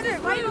 Center.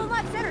 Right, go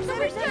left. Center. Open!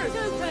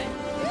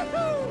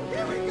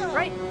 Here we go!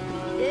 Right.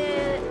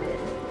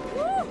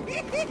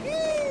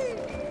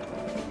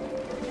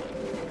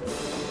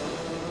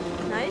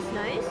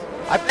 Nice.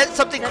 I bet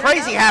something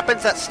crazy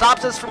happens that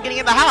stops us from getting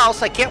in the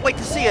house. I can't wait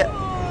to see it.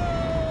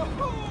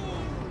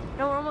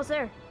 No, we're almost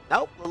there.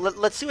 Nope. Well,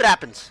 let's see what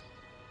happens.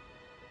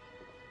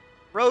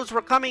 Rose,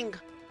 we're coming.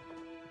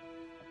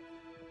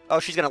 Oh,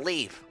 she's gonna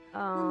leave.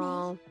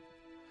 Oh.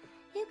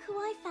 Look who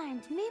I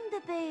found, Moon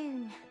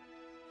Baboon.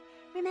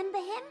 Remember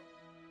him?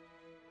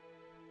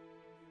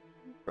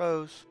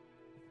 Rose.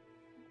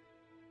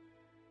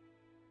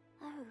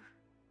 Oh.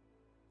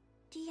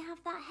 Do you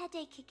have that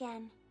headache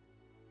again?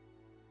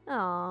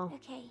 Oh.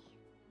 Okay.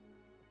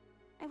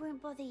 I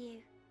won't bother you.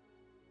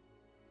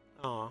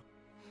 Aw.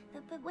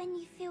 But when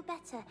you feel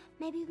better,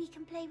 maybe we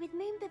can play with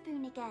Moon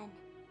Baboon again.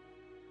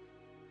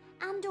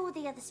 And all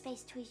the other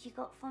space toys you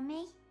got for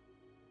me.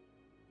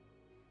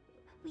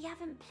 We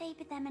haven't played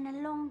with them in a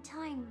long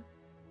time.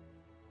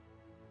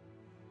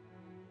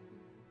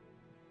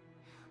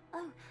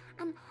 Oh,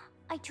 and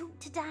I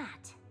talked to Dad.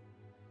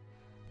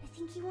 I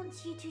think he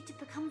wants you two to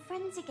become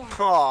friends again.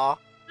 Aw.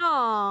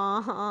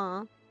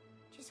 Aww.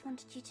 Just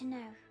wanted you to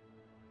know.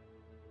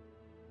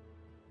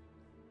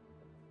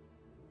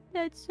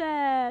 That's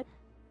sad.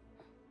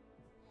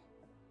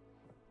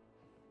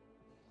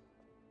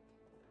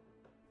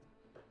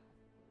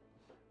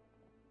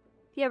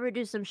 If you ever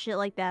do some shit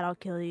like that, I'll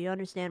kill you. You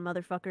understand,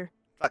 motherfucker?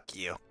 Fuck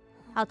you.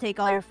 I'll take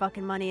all your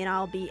fucking money and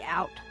I'll be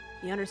out.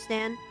 You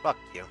understand? Fuck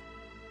you.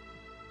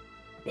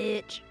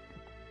 Bitch.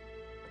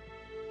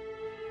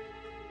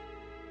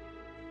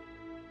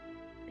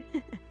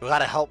 We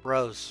gotta help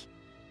Rose.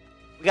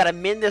 We gotta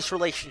mend this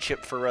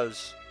relationship for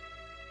Rose.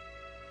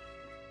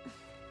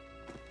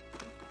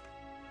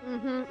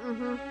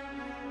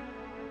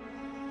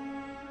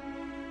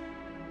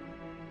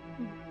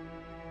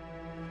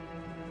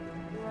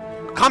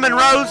 We're coming,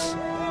 Rose!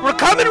 We're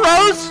coming,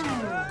 Rose!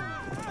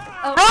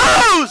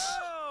 Rose!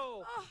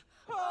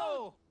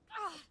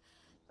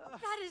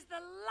 That is the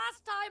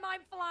last time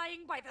I'm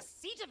flying by the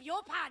seat of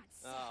your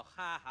pants. Oh,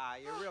 haha,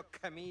 you're a real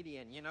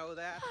comedian, you know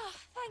that?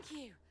 Thank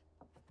you.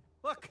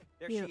 Look,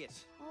 there she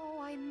is.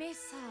 Oh, I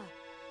miss her.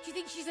 Do you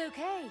think she's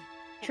okay?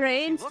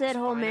 Train She looks said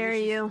he'll fine. I mean, marry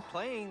she's you.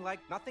 playing like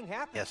nothing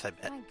happened. Yes, I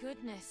bet. Thank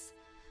goodness.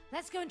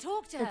 Let's go and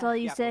talk to her. That's all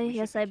you Yeah, but say? we should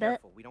Yes, be I bet.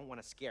 careful. We don't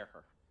want to scare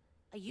her.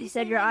 Are You said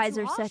saying your I'm eyes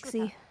too are harsh with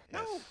sexy.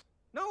 her?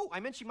 No, I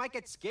meant she might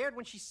get scared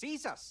when she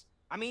sees us.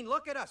 I mean,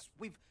 look at us.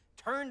 We've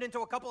turned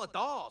into a couple of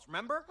dolls,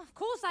 remember? Of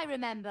course I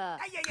remember.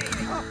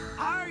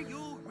 Are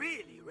you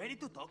really ready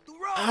to talk to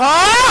Rose?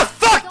 Ah,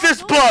 fuck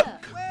this book!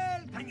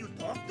 Well, can you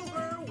talk to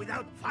her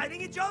without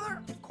fighting each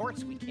other? Of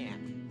course we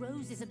can.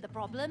 Rose isn't the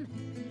problem.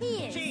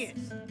 He is. She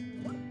is.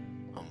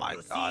 Oh my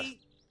You god. see,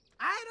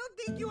 I don't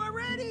think you are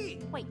ready.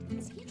 Wait,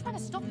 is he trying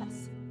to stop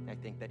us? I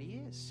think that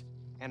he is.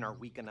 And are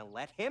we gonna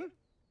let him?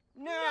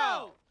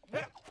 No!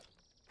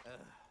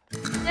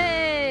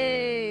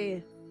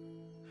 Hey!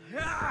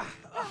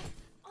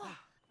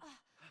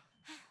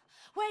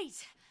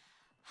 Wait.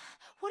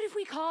 What if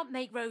we can't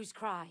make Rose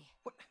cry?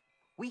 What?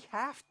 We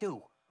have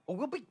to, or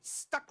we'll be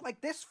stuck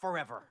like this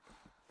forever.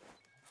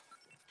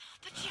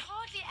 But she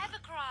hardly ever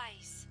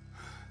cries.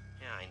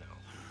 Yeah, I know.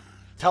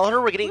 Tell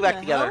her we're getting Who back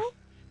the together. hell?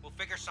 We'll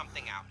figure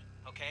something out,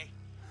 okay?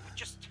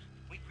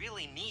 We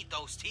really need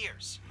those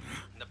tears.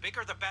 And the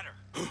bigger, the better.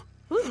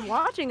 Who's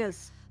watching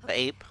us? The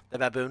ape, the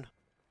baboon.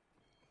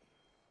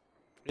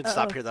 We can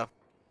stop Uh-oh. here though.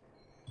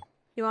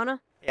 You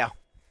wanna? Yeah.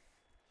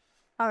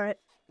 Alright.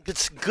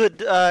 It's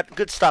good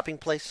stopping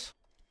place.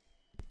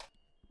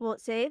 Will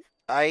it save?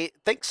 I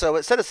think so.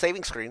 It said a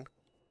saving screen.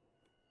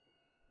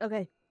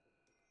 Okay.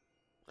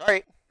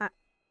 Alright.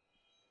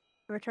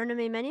 Return to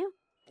main menu?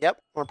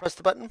 Yep. Wanna press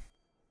the button?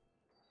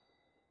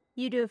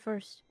 You do it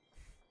first.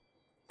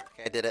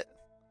 Okay, I did it.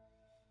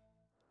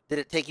 Did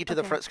it take you to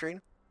the Okay. front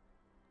screen?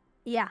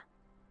 Yeah.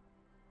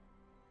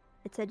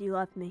 It said you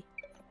left me.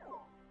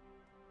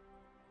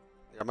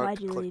 I'm gonna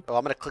Why'd you leave?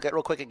 I'm gonna click it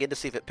real quick again to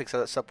see if it picks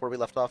us up where we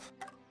left off.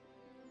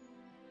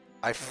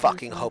 I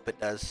fucking hope it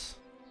does.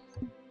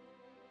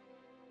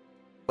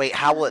 Wait,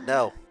 how will it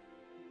know?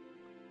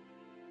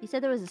 You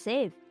said there was a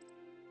save.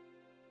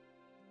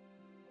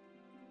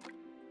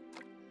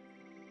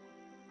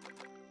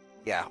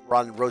 Yeah, we're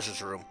on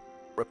Rose's room.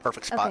 We're a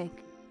perfect spot. Okay.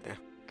 Yeah.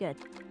 Good.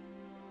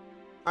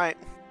 Alright.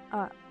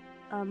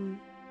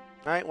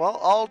 Alright, well,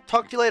 I'll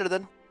talk to you later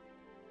then.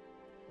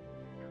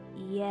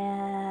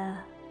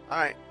 Yeah.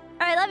 Alright.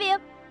 Alright, love you.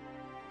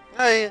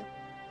 Hey.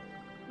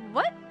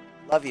 What?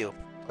 Love you.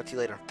 Talk to you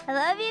later. I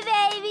love you,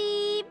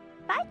 baby.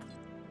 Bye.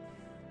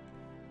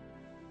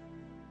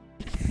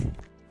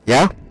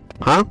 Yeah?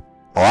 Huh?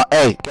 Well,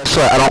 hey, guess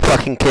what? I don't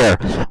fucking care.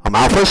 I'm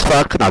alpha as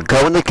fuck, and I'll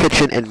go in the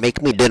kitchen and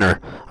make me dinner.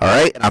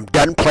 Alright? And I'm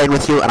done playing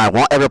with you, and I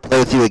won't ever play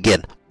with you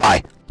again.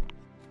 Bye.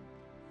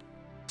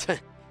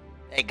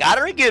 Hey, got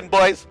her again,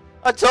 boys.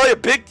 I tell you,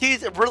 Big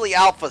T's really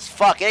alpha as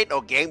fuck. It ain't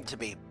no game to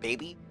me,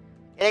 baby.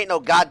 It ain't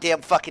no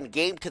goddamn fucking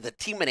game to the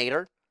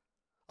Teaminator.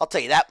 I'll tell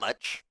you that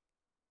much.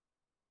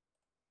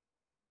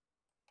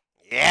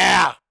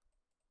 Yeah.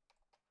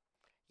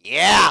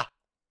 Yeah.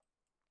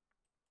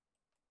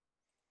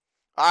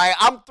 Alright,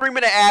 I'm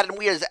 3-minute ad and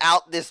we is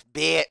out this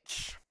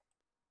bitch.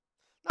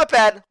 Not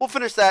bad. We'll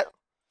finish that.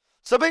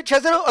 Somebody,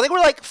 Chesno, I think we're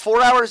like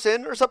 4 hours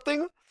in or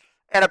something.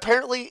 And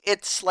apparently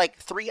it's like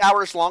 3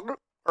 hours longer.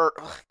 Or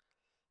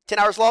 10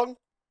 hours long.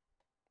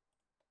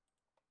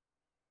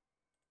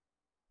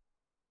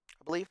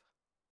 I believe.